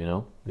want,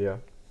 Yeah.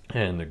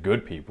 And the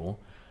good people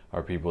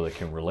are people that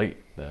can relate,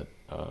 that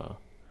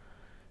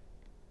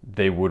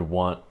they would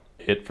want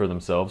it for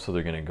themselves, so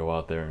they're going to go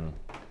out there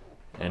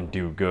and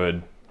do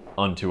good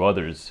unto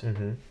others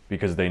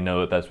because they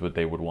know that that's what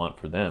they would want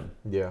for them.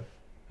 Yeah.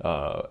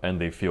 And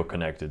they feel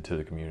connected to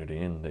the community,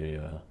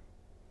 and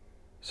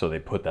so they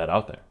put that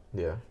out there.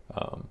 Yeah.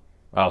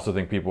 I also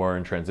think people are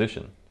in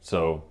transition,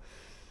 so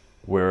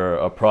we're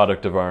a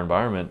product of our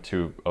environment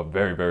to a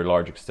very, very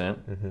large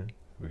extent.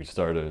 We could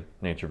start a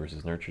nature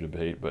versus nurture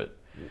debate, but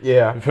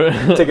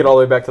take it all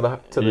the way back to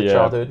the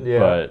childhood.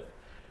 Yeah.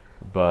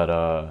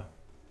 But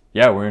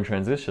we're in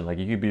transition. Like,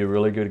 you could be a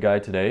really good guy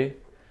today,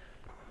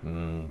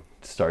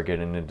 start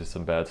getting into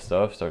some bad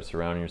stuff, start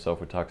surrounding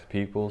yourself with toxic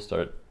people,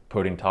 start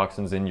putting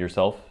toxins in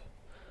yourself.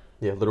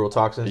 Yeah, literal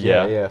toxins.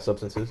 Yeah,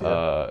 substances.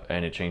 Yeah.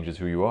 And it changes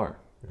who you are,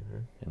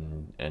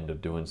 and end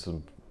up doing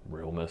some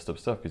real messed up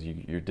stuff because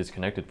you're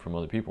disconnected from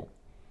other people.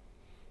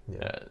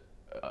 Yeah.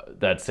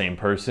 That same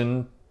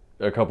person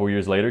a couple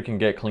years later can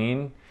get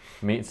clean,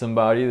 meet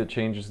somebody that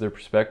changes their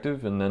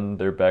perspective, and then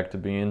they're back to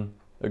being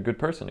a good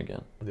person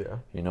again.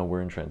 Yeah.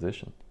 We're in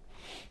transition.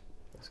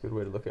 That's a good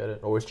way to look at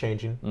it. Always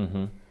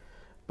changing.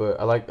 But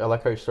I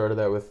like how you started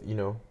that with,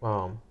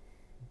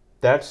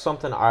 that's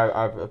something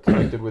I've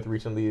connected with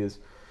recently. Is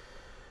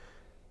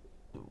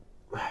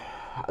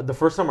the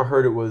first time I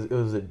heard it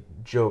was a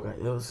joke.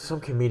 It was some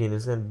comedian,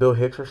 his name Bill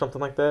Hicks or something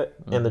like that.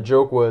 And the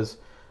joke was,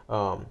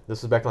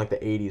 this was back in like the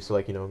 80s, so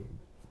like,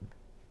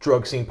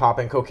 drug scene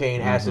popping,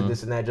 cocaine, acid,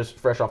 this and that, just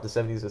fresh off the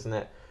 70s, this and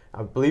that.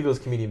 I believe it was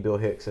comedian Bill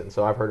Hicks, and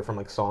so I've heard it from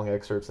like song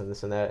excerpts and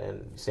this and that,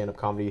 and stand-up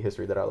comedy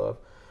history that I love.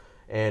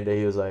 And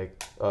he was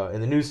like,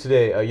 in the news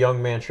today, a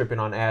young man tripping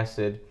on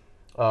acid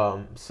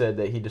said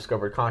that he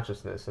discovered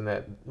consciousness, and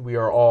that we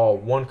are all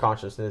one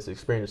consciousness,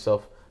 experience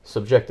itself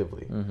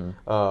subjectively.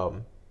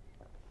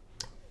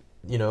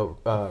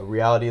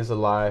 Reality is a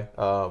lie,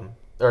 or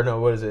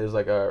no, what is it? It's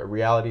like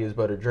reality is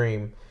but a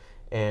dream,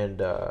 and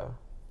like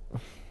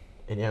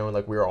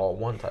we're all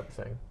one type of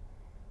thing.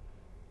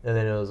 And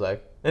then it was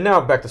like, and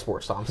now back to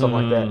sports time, something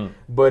like that.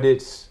 But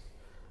it's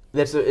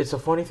a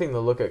funny thing to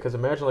look at, because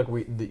imagine like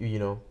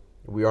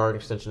we are an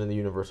extension of the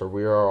universe, or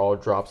we are all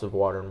drops of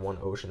water in one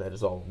ocean that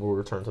is all will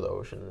return to the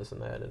ocean, and this and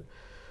that. And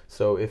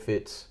so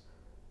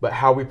but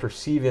how we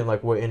perceive it, and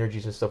like what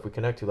energies and stuff we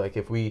connect to, like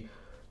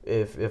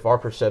if our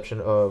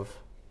perception of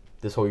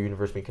this whole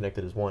universe being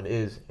connected as one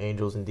is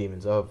angels and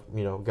demons, of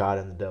God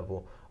and the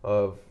devil,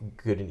 of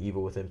good and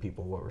evil within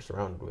people and what we're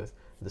surrounded with.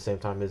 At the same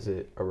time, is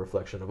it a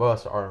reflection of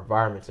us, our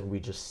environments, and we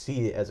just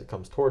see it as it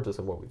comes towards us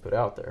and what we put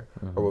out there,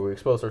 or what we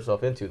expose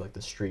ourselves into, like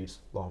the streets,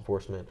 law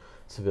enforcement,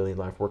 civilian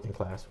life, working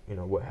class,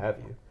 what have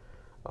you.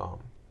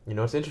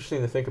 It's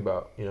interesting to think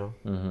about,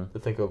 to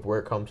think of where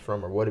it comes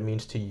from, or what it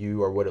means to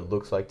you, or what it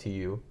looks like to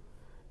you.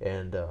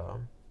 And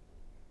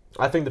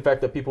I think the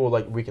fact that people,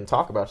 like, we can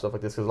talk about stuff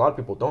like this, because a lot of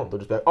people don't. They'll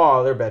just be like,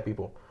 oh, they're bad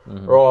people.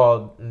 Or,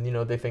 oh,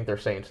 they think they're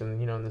saints, and,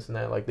 and this and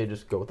that. Like, they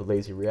just go with the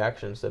lazy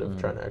reaction instead of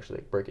trying to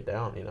actually break it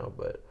down,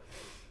 But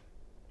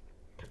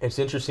it's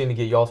interesting to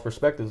get y'all's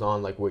perspectives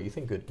on, like, what you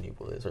think good and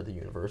evil is, or the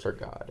universe, or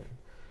God.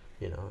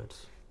 And,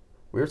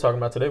 we were talking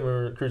about today, when we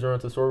were cruising around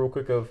to the store real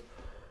quick, of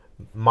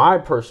my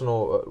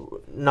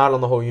personal, not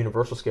on the whole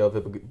universal scale of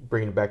it, but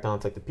bringing it back down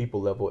to like the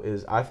people level,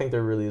 is I think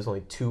there really is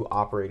only two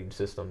operating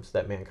systems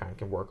that mankind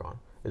can work on: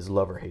 is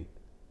love or hate,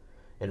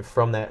 and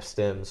from that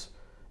stems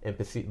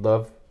empathy,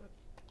 love,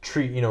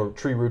 tree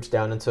roots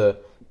down into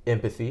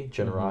empathy,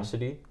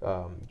 generosity,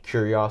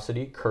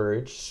 curiosity,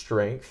 courage,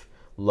 strength,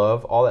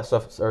 love, all that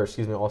stuff, or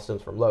excuse me, all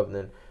stems from love. And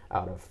then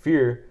out of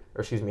fear,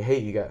 or excuse me,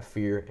 hate, you got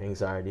fear,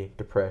 anxiety,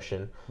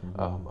 depression,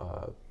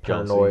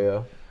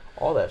 paranoia,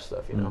 all that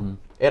stuff, you know.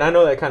 And I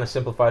know that kind of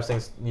simplifies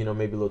things, you know,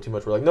 maybe a little too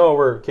much. We're like, no,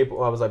 we're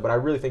capable. I was like, but I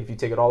really think if you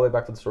take it all the way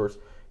back to the source,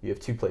 you have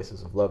two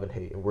places of love and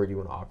hate, and where do you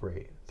want to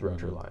operate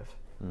throughout your life,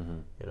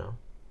 you know.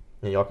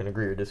 And y'all can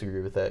agree or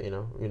disagree with that, you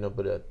know.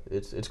 But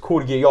it's cool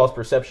to get y'all's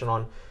perception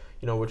on,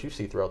 you know, what you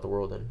see throughout the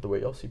world and the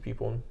way y'all see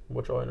people and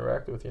what y'all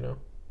interact with, you know.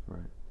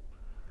 Right.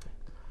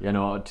 Yeah,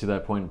 no, to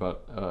that point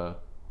about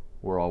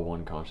we're all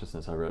one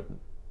consciousness, I read,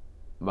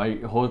 my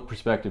whole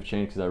perspective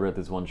changed because I read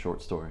this one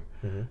short story.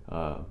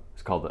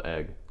 It's called The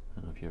Egg.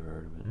 I don't know if you ever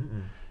heard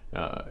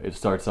of it. It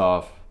starts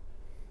off,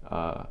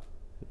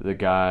 this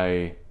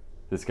guy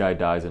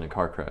dies in a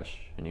car crash,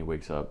 and he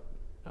wakes up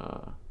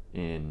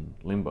in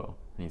limbo,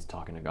 and he's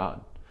talking to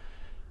God.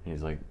 And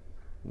he's like,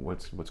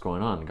 what's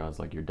going on? And God's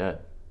like, you're dead.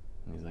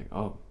 And he's like,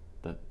 oh,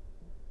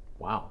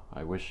 wow,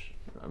 I wish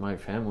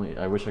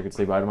I could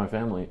say bye to my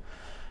family.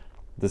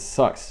 This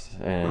sucks.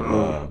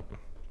 And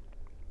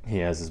he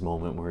has this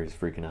moment where he's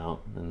freaking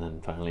out, and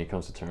then finally he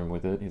comes to terms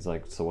with it. He's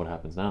like, so what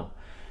happens now?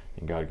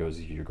 And God goes,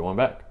 you're going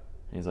back.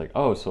 And he's like,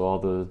 oh, so all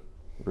the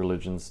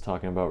religions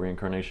talking about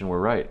reincarnation were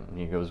right. And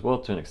he goes, well,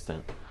 to an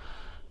extent.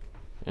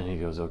 And he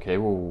goes, okay,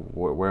 well,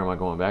 where am I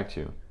going back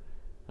to?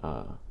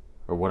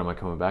 Or what am I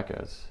coming back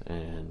as?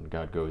 And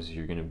God goes,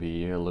 you're going to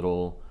be a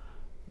little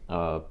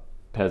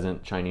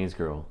peasant Chinese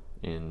girl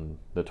in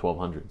the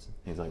 1200s.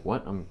 He's like,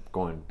 what? I'm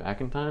going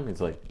back in time?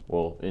 He's like,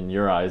 well, in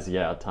your eyes,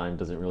 yeah, time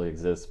doesn't really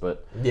exist,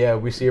 but yeah,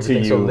 we see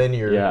everything so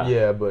linear.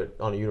 Yeah, but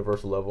on a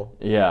universal level.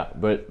 Yeah,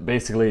 but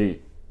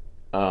basically,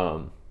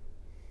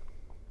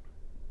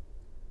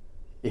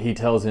 he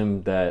tells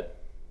him that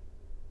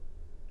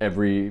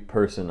every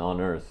person on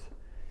Earth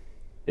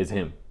is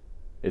him,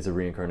 is a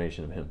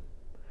reincarnation of him.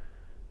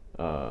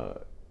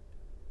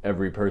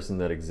 Every person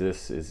that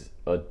exists is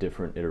a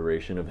different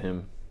iteration of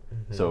him.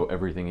 So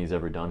everything he's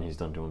ever done, he's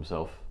done to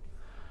himself.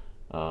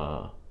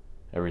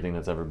 Everything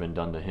that's ever been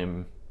done to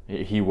him,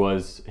 he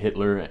was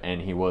Hitler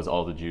and he was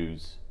all the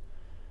Jews.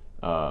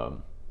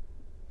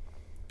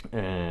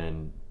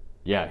 And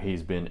yeah,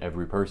 he's been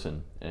every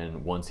person.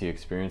 And once he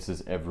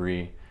experiences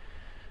every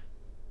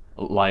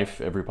life,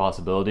 every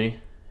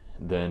possibility,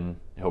 then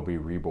he'll be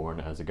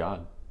reborn as a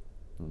god.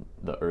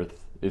 The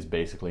earth is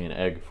basically an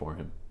egg for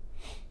him.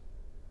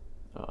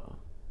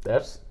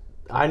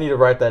 I need to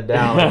write that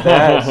down. Like,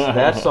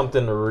 that's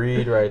something to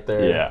read right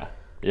there.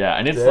 Yeah,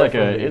 and it's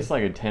definitely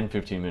like a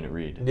 10-15 minute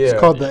read. Yeah. It's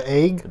called The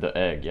Egg. The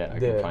Egg. Yeah, I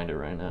can find it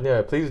right now.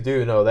 Yeah, please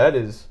do. No, that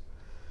is.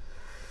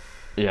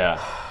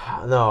 Yeah.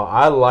 No,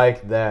 I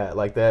like that.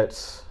 Like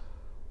that's.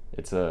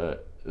 It's a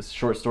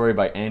short story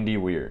by Andy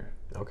Weir.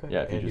 Okay.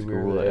 Yeah, if you just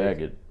Google The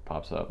Egg, it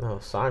pops up. No,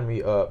 sign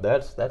me up.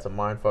 That's a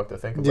mind fuck to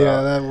think about.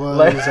 Yeah, that was.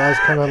 Like, I was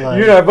kind of like.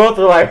 You and I both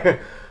were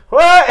like,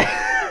 what?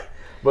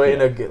 But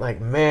in a good,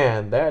 like,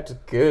 man, that's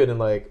good. And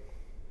like.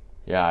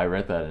 Yeah, I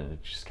read that and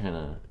it just kind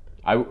of.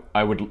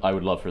 I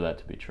would love for that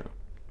to be true,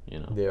 you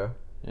know. Yeah.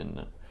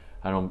 And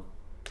I don't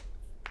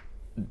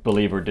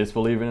believe or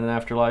disbelieve in an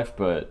afterlife,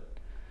 but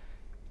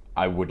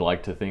I would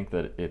like to think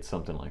that it's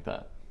something like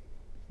that.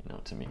 You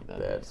know, to me,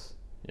 that's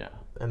yeah.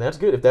 And that's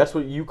good if that's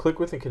what you click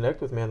with and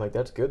connect with, man. Like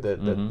that's good.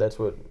 That's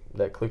what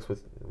that clicks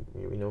with,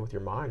 you know, with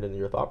your mind and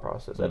your thought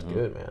process. That's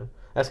good, man.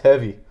 That's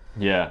heavy.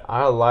 Yeah.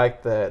 I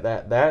like that.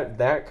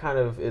 That kind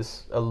of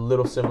is a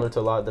little similar to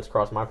a lot that's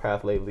crossed my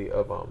path lately.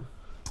 Of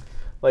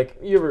like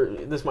you ever,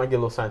 this might get a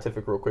little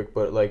scientific real quick,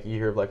 but like you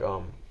hear of like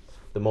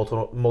the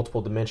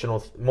multiple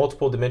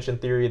dimension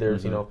theory.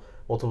 There's you know,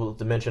 multiple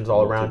dimensions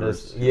all around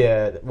us.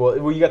 Yeah.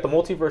 Well, you got the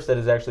multiverse that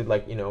is actually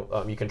like, you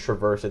know, you can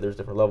traverse it. There's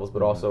different levels,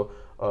 but also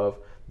of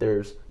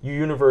there's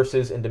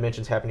universes and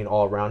dimensions happening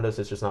all around us.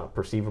 It's just not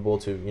perceivable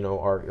to, you know,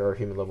 our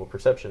human level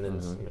perception.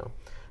 And you know,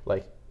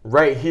 like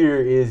right here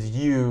is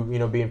you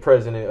know, being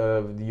president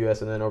of the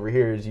U.S. and then over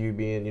here is you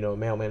being, you know, a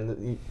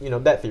mailman. You know,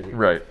 that theory.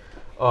 Right.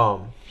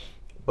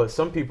 But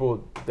some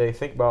people, they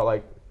think about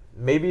like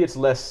maybe it's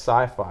less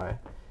sci-fi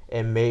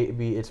and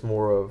maybe it's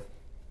more of,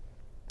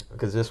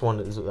 because this one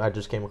is, I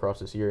just came across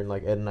this year, and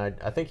like Ed and I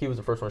think he was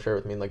the first one to share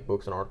with me in like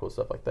books and articles,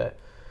 stuff like that.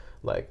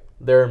 Like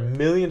there are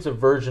millions of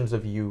versions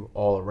of you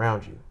all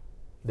around you.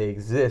 They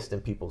exist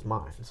in people's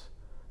minds.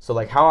 So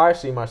like how I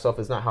see myself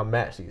is not how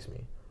Matt sees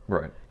me.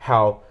 Right.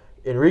 How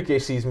Enrique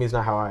sees me is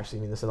not how I see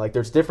me. And like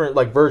there's different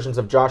like versions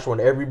of Joshua in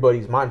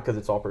everybody's mind because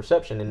it's all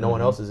perception and no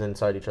one else is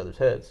inside each other's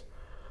heads.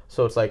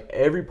 So it's like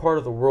every part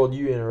of the world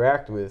you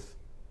interact with,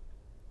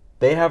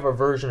 they have a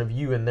version of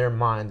you in their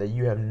mind that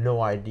you have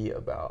no idea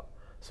about.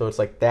 So it's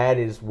like that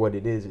is what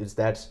it is. It's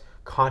that's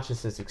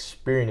consciousness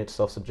experiencing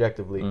itself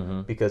subjectively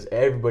because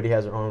everybody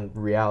has their own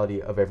reality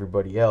of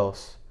everybody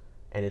else,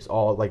 and it's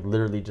all like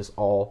literally just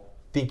all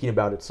thinking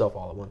about itself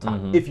all at one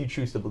time, if you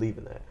choose to believe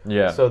in that.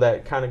 Yeah. So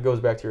that kind of goes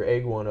back to your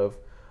egg one of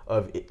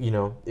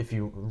if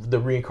you the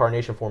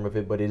reincarnation form of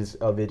it, but it is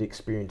of it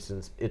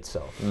experiences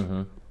itself.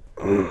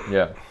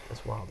 Yeah.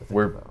 That's wild to think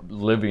We're about.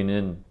 living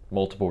in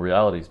multiple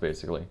realities,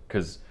 basically,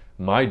 because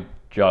my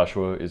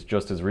Joshua is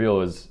just as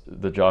real as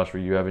the Joshua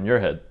you have in your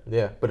head.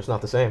 Yeah, but it's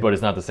not the same. But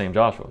it's not the same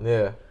Joshua.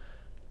 Yeah.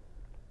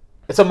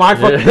 It's a mind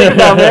fuck to think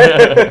about,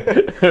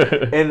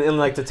 man. and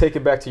like to take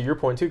it back to your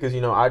point too, because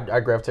I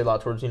gravitate a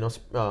lot towards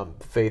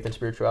faith and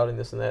spirituality and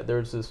this and that.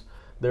 There's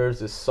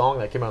this song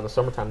that came out in the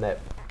summertime that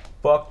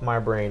fucked my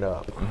brain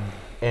up,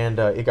 and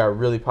it got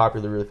really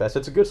popular really fast.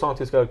 It's a good song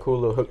too. It's got a cool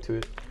little hook to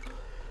it,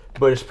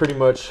 but it's pretty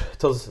much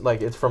tells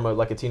like it's from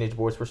a teenage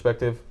boy's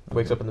perspective.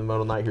 Wakes up in the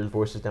middle of the night, hears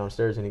voices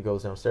downstairs, and he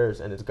goes downstairs,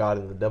 and it's God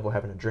and the devil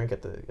having a drink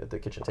at the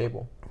kitchen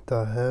table.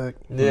 The heck?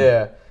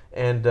 Yeah.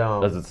 And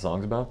that's what the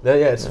song's about. Yeah,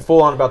 it's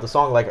full on about the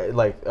song.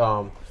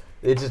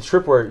 It's a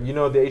trip where the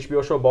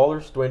HBO show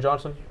Ballers, Dwayne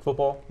Johnson,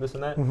 football, this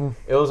and that.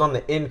 It was on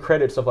the end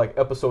credits of like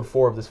episode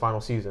 4 of this final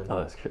season. Oh,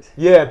 that's crazy.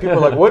 Yeah, people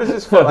are like, "What is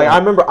this for?" Like I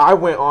remember I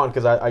went on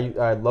because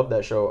I love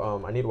that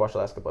show. I need to watch the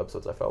last couple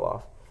episodes. I fell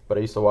off, but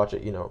I used to watch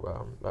it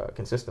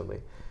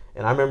consistently.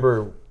 And I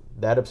remember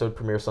that episode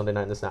premiered Sunday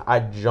night. And this and that. I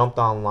jumped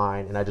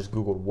online and I just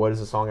Googled what is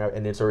the song,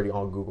 and it's already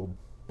on Google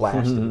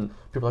blasted.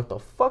 People are like, the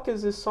fuck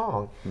is this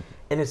song?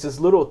 And it's this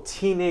little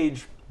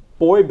teenage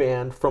boy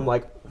band from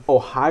like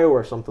Ohio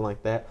or something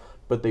like that,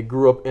 but they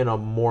grew up in a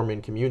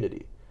Mormon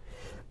community.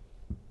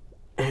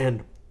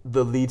 And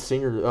the lead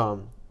singer,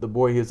 the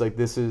boy, he's like,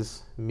 this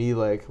is me.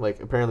 Like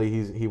apparently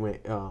he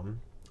went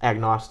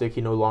agnostic.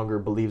 He no longer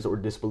believes or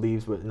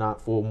disbelieves, but not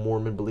full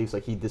Mormon beliefs.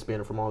 Like he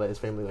disbanded from all that. His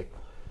family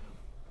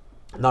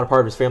not a part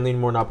of his family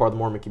anymore, not part of the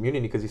Mormon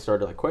community, because he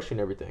started like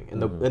questioning everything.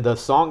 And the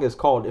song is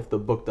called "If the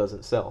Book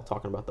Doesn't Sell,"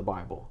 talking about the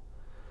Bible.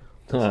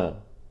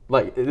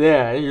 Like,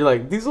 yeah, and you're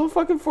like, these little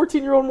fucking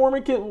 14-year-old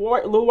Mormon kid,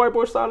 little white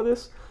boys thought of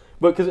this.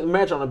 But because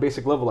imagine on a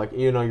basic level, like,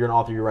 you're an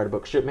author, you write a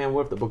book. Shit, man,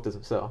 what if the book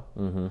doesn't sell?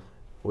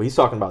 Well, he's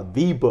talking about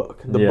the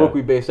book, book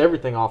we base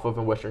everything off of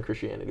in Western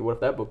Christianity. What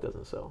if that book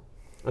doesn't sell?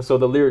 And so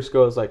the lyrics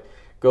goes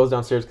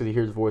downstairs because he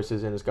hears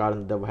voices and it's God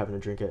and the devil having a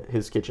drink at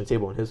his kitchen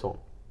table in his home.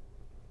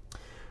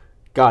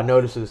 God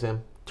notices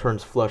him,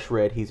 turns flush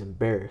red. He's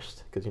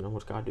embarrassed because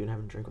what's God doing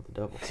having a drink with the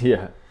devil?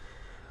 Yeah.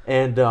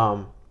 And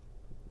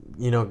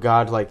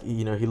God,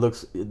 he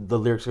looks. The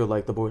lyrics go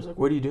like the boy's like,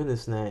 "What are you doing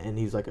this and that?" And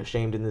he's like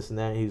ashamed in this and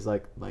that. And he's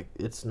like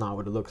it's not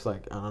what it looks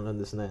like. I don't know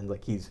this and that. And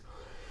like he's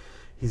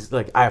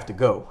like, I have to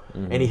go.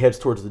 And he heads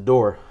towards the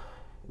door,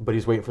 but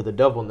he's waiting for the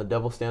devil. And the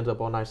devil stands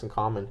up all nice and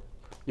calm and,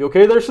 "You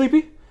okay there,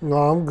 Sleepy?" No,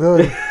 I'm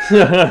good.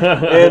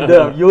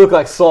 And you look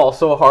like Saul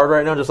so hard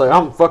right now, just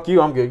like, fuck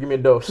you, I'm good. Give me a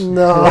dose.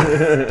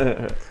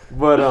 No.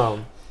 But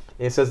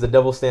it says the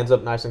devil stands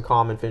up nice and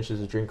calm and finishes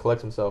his drink,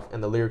 collects himself,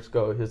 and the lyrics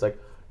go, he's like,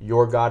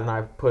 "Your God and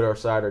I put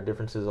aside our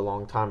differences a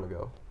long time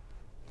ago.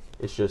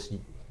 It's just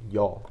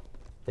y'all.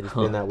 And it's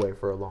been that way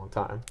for a long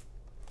time."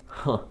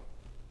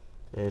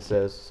 And it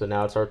says, "So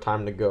now it's our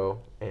time to go,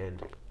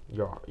 and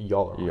y'all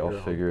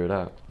figure it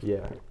out."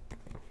 Yeah.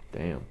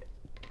 Damn.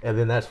 And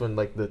then that's when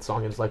like the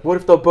song is like, "What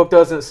if the book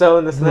doesn't sell?"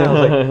 And this and that.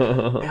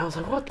 I was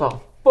like, what the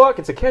fuck?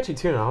 It's a catchy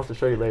tune. I'll have to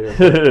show you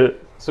later.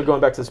 So going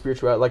back to the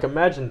spirituality, like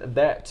imagine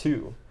that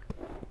too.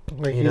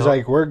 Like he's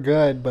like, we're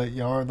good, but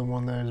y'all are the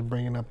one that is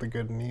bringing up the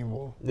good and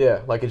evil.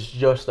 Yeah, like it's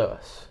just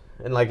us,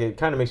 and like it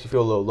kind of makes you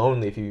feel a little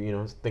lonely if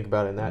you think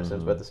about it in that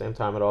sense. But at the same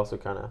time, it also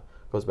kind of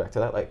goes back to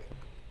that like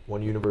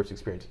one universe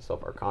experience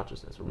itself, our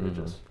consciousness, where we're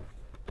just.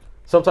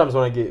 Sometimes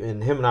when I get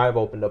and him and I have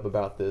opened up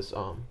about this,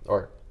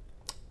 or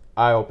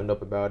I opened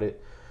up about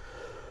it,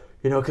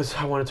 because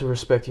I wanted to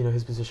respect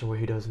his position where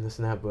he does and this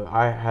and that. But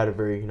I had a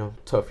very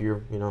tough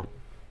year,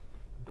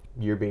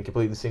 year being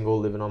completely single,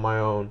 living on my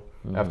own.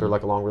 After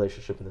like a long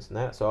relationship and this and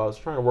that, so I was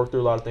trying to work through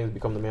a lot of things,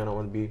 become the man I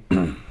want to be.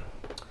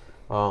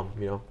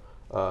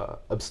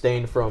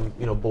 Abstain from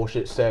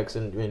bullshit sex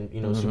and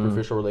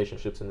superficial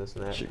relationships and this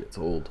and that. Shit gets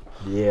old.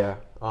 Yeah,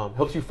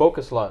 helps you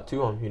focus a lot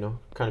too on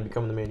kind of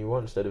becoming the man you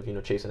want instead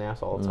of chasing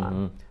ass all the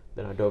time.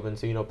 Then I dove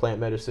into plant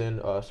medicine.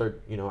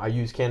 I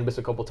used cannabis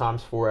a couple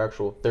times for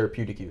actual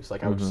therapeutic use.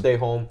 Like I would stay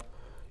home,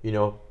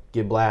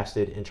 get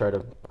blasted and try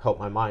to help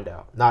my mind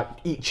out, not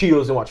eat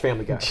Cheetos and watch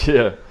Family Guy.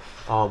 Yeah.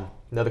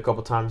 Another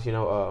couple times,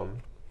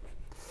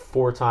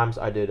 4 times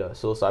I did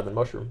psilocybin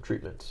mushroom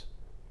treatments,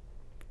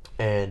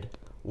 and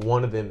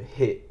one of them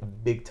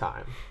hit big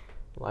time.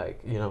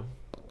 Like,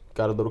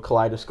 got a little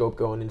kaleidoscope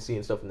going and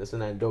seeing stuff and this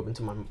and that, and dove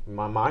into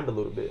my mind a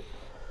little bit.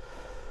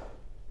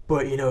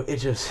 But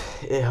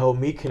it helped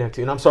me connect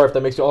to. And I'm sorry if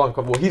that makes you all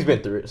uncomfortable. He's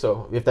been through it,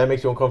 so if that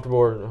makes you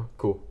uncomfortable,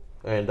 cool.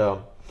 And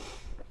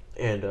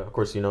of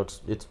course,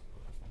 it's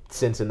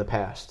since in the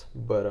past,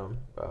 but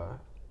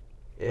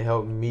it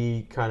helped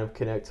me kind of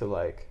connect to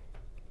like,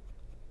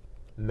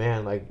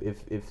 man, like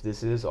if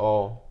this is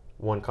all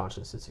one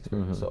consciousness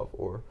experience itself,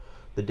 or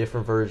the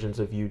different versions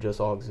of you just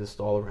all exist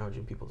all around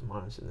you in people's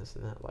minds and this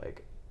and that,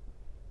 like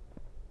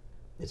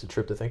it's a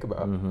trip to think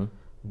about.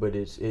 But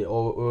it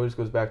always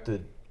goes back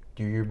to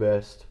do your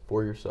best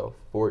for yourself,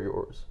 for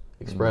yours,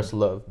 Express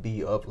love.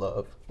 Be of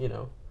love. You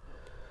know.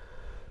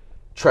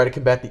 Try to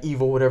combat the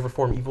evil, whatever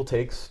form evil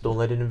takes. Don't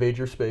let it invade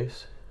your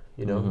space.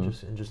 You know,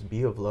 just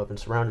be of love and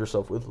surround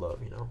yourself with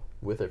love. You know,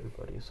 with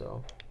everybody.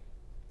 So,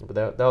 but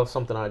that was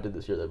something I did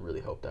this year that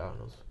really helped out.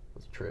 And it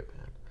was a trip,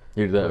 man.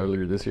 You did that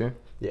earlier this year?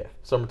 Yeah,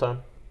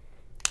 summertime.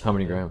 How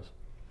many grams?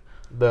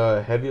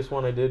 The heaviest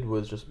one I did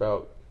was just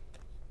about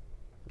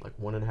like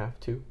 1.5,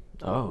 2.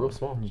 Oh, real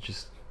small. You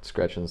just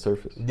scratching the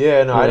surface.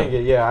 Yeah, no, I didn't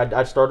get. Yeah,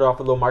 I started off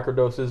with little micro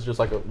doses, just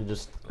like a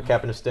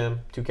cap in a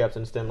stem, 2 caps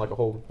in a stem, like a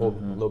whole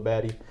little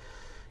baddie.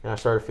 And I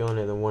started feeling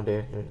it. And then one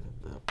day,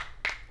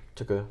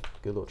 took a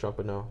good little chunk,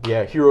 but no.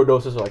 Yeah, hero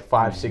doses are like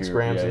 5, 6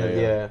 grams.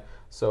 Yeah.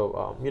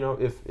 So, you know,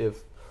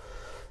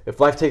 if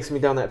life takes me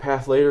down that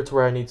path later to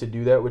where I need to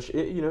do that, which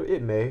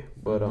it may,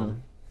 but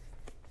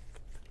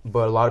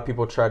but a lot of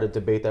people try to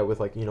debate that with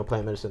like, you know,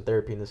 plant medicine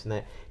therapy and this and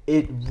that.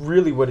 It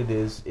really what it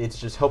is, it's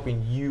just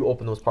helping you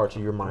open those parts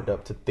of your mind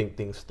up to think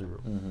things through.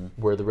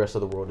 Where the rest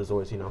of the world is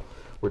always, you know,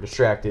 we're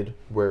distracted,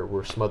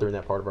 we're smothering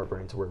that part of our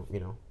brain to where, you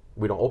know,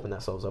 we don't open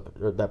ourselves up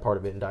or that part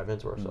of it and dive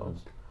into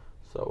ourselves.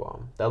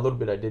 So that little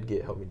bit I did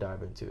get helped me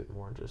dive into it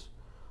more and just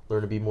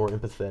learn to be more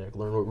empathetic,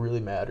 learn what really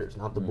matters,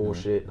 not the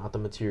bullshit, not the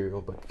material,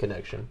 but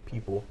connection,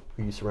 people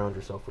who you surround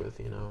yourself with,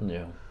 you know.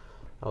 Yeah.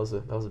 That was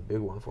a big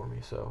one for me.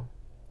 So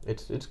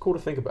it's cool to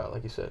think about,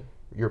 like you said,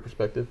 your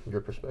perspective,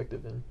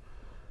 and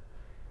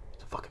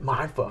it's a fucking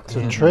mind fuck. It's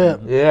a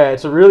trip. Yeah,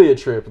 it's really a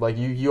trip. Like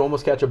you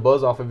almost catch a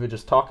buzz off of it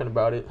just talking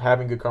about it,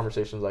 having good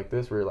conversations like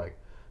this, where you're like,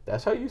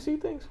 that's how you see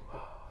things.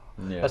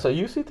 Yeah. That's how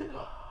you see things.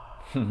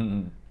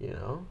 You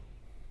know,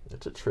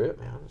 it's a trip,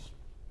 man.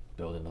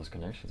 Building those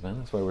connections, man.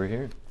 That's why we're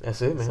here.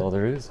 That's it, man. That's all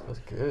there is. That's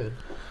good.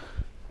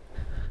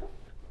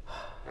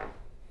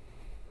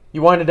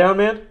 You winding down,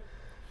 man?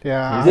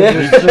 Yeah. I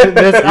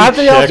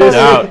think I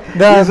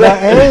was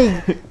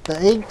the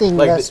egg thing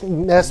Like messed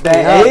me up.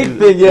 That egg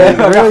thing, yeah.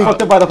 I got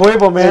fucked up by the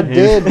huevo, man. It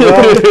did,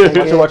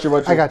 bro. Watch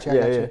it. I got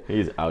you.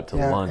 He's out to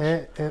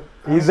lunch.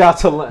 He's out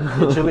to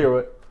lunch. Chili or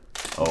what?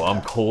 Oh,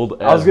 I'm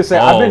cold. I was gonna say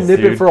I've been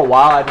nipping for a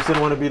while. I just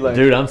didn't want to be like.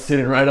 Dude, I'm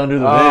sitting right under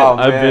the Oh,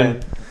 vent. man.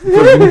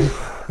 I've been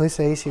At least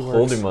the AC works.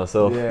 holding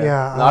myself.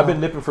 Yeah. No, I've been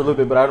nipping for a little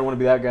bit, but I don't want to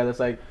be that guy that's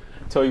like,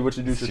 tell you what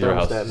to do to your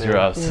It's thermostat, man. your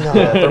house. No.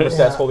 Yeah,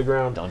 thermostat's holy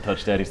ground. Don't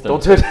touch daddy's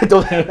Don't thermostat.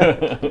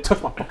 don't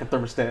touch my fucking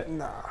thermostat.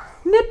 Nah.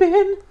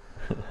 Nipping.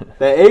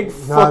 That egg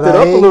fucked No, it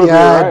up a little bit,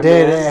 yeah, right, it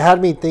did. man? It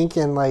had me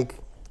thinking like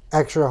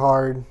extra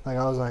hard. Like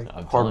I was like,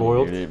 I'm telling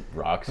Hard-boiled? you, dude, it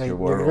rocks Like, your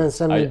you're world. gonna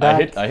send me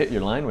back? I hit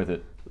your line with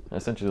it. I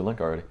sent you the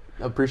link already.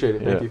 I appreciate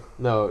it. Thank Yeah. you.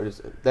 No,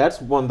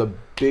 that's one of the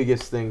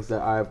biggest things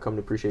that I have come to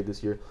appreciate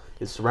this year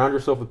is surround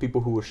yourself with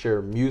people who will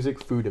share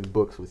music, food, and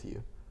books with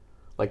you.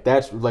 Like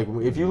that's like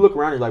if you look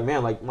around, you're like,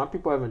 man, like my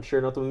people haven't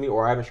shared nothing with me,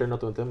 or I haven't shared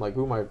nothing with them. Like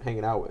who am I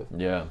hanging out with?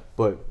 Yeah.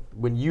 But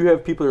when you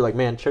have people who are like,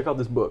 man, check out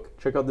this book,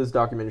 check out this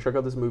documentary, check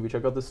out this movie,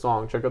 check out this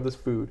song, check out this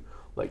food.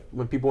 Like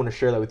when people want to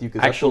share that with you,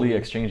 because Actually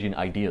exchanging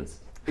ideas.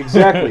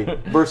 exactly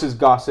versus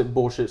gossip,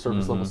 bullshit,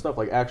 surface level stuff.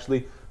 Like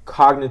actually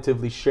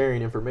cognitively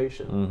sharing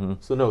information.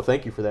 So no,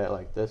 thank you for that.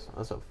 Like that's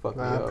a fucking.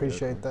 I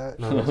appreciate that.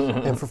 No,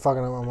 that's- And for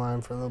fucking up my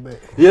mind for a little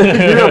bit. yeah,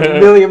 you're a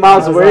million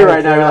miles I was away like,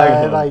 right now. You're yeah,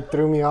 like, it like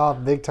threw me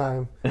off big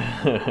time.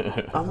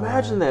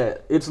 imagine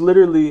that. It's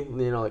literally,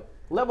 you know, like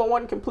level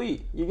 1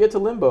 complete. You get to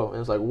limbo,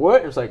 and it's like what?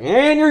 And it's like,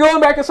 and you're going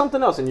back to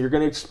something else, and you're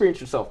gonna experience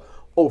yourself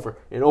over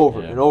and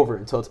over and over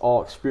until it's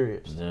all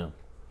experienced. Yeah.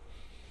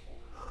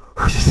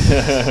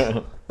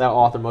 That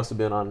author must have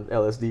been on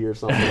LSD or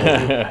something.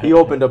 Like, he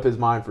opened up his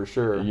mind for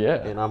sure. Yeah.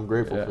 And I'm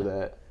grateful for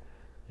that.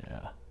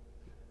 Yeah.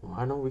 Well,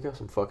 I know we got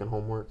some fucking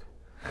homework.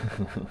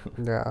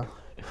 Yeah.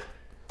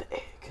 The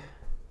egg.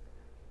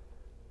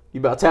 You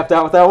about tapped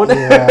out with that one?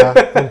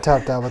 Yeah, I'm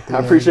tapped out with the I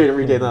appreciate it,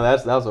 Enrique. No,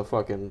 that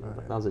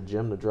was a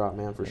gem to drop,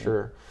 man, for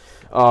sure.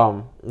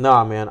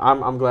 Nah, man,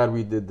 I'm glad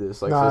we did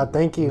this. Like, Nah, so,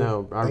 thank you.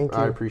 No, Thank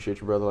I you. appreciate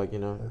you, brother. Like, you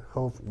know,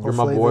 Hopefully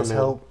my boy, this man.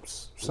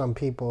 helps some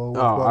people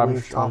with oh, what I'm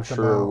we've sure talked it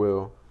about.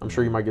 will. I'm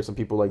sure you might get some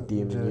people like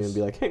DMing you and Just-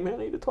 be like, "Hey, man,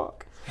 I need to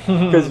talk,"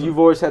 because you've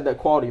always had that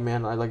quality,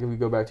 man. I like if we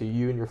go back to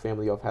you and your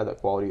family, you've had that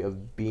quality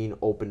of being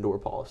open door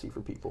policy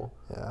for people.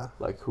 Yeah.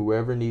 Like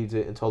whoever needs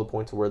it until the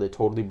point to where they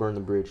totally burn the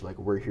bridge. Like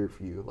we're here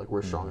for you. Like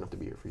we're strong enough to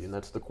be here for you, and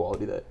that's the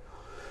quality that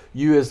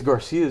you as the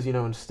Garcias, you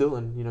know, instill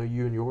in, you know,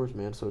 you and yours,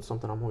 man. So it's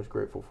something I'm always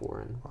grateful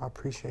for, and I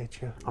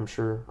appreciate you. I'm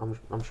sure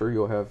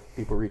you'll have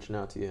people reaching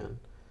out to you. And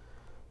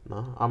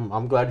no,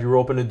 I'm glad you were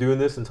open to doing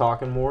this and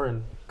talking more,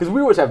 and because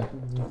we always have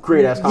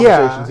great ass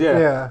conversations,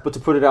 yeah. But to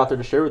put it out there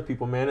to share with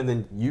people, man, and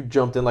then you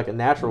jumped in like a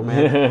natural,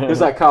 man.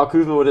 It's like Kyle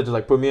Kuzma would have just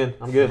like put me in.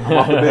 I'm good. I'm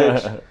off the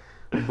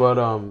bench. But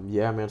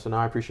yeah, man. So now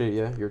I appreciate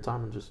your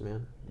time and just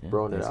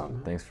throwing it out.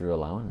 Man. Thanks for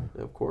allowing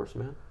me. Of course,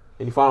 man.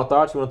 Any final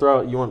thoughts you want to throw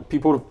out? You want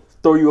people to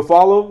throw you a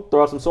follow?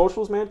 Throw out some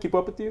socials, man. Keep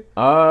up with you.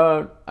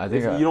 I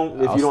think If you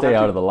don't I'll stay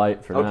out of the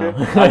light for Okay,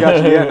 now. I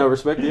got you. Yeah, no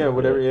respect. Yeah,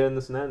 whatever. Yeah, and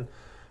this and that.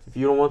 If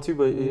you don't want to,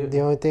 but yeah. The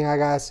only thing I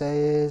gotta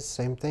say is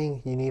same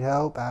thing. You need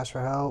help, ask for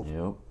help.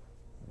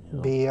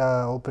 Yep. Be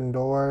open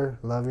door.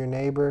 Love your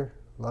neighbor.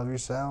 Love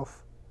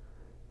yourself,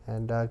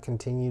 and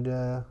continue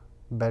to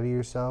better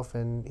yourself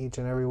in each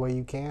and every way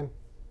you can.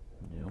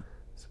 Yep.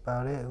 That's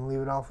about it. And leave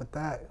it off with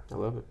that. I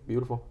love it.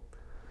 Beautiful.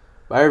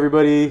 Bye,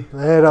 everybody.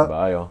 Later.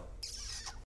 Bye, y'all.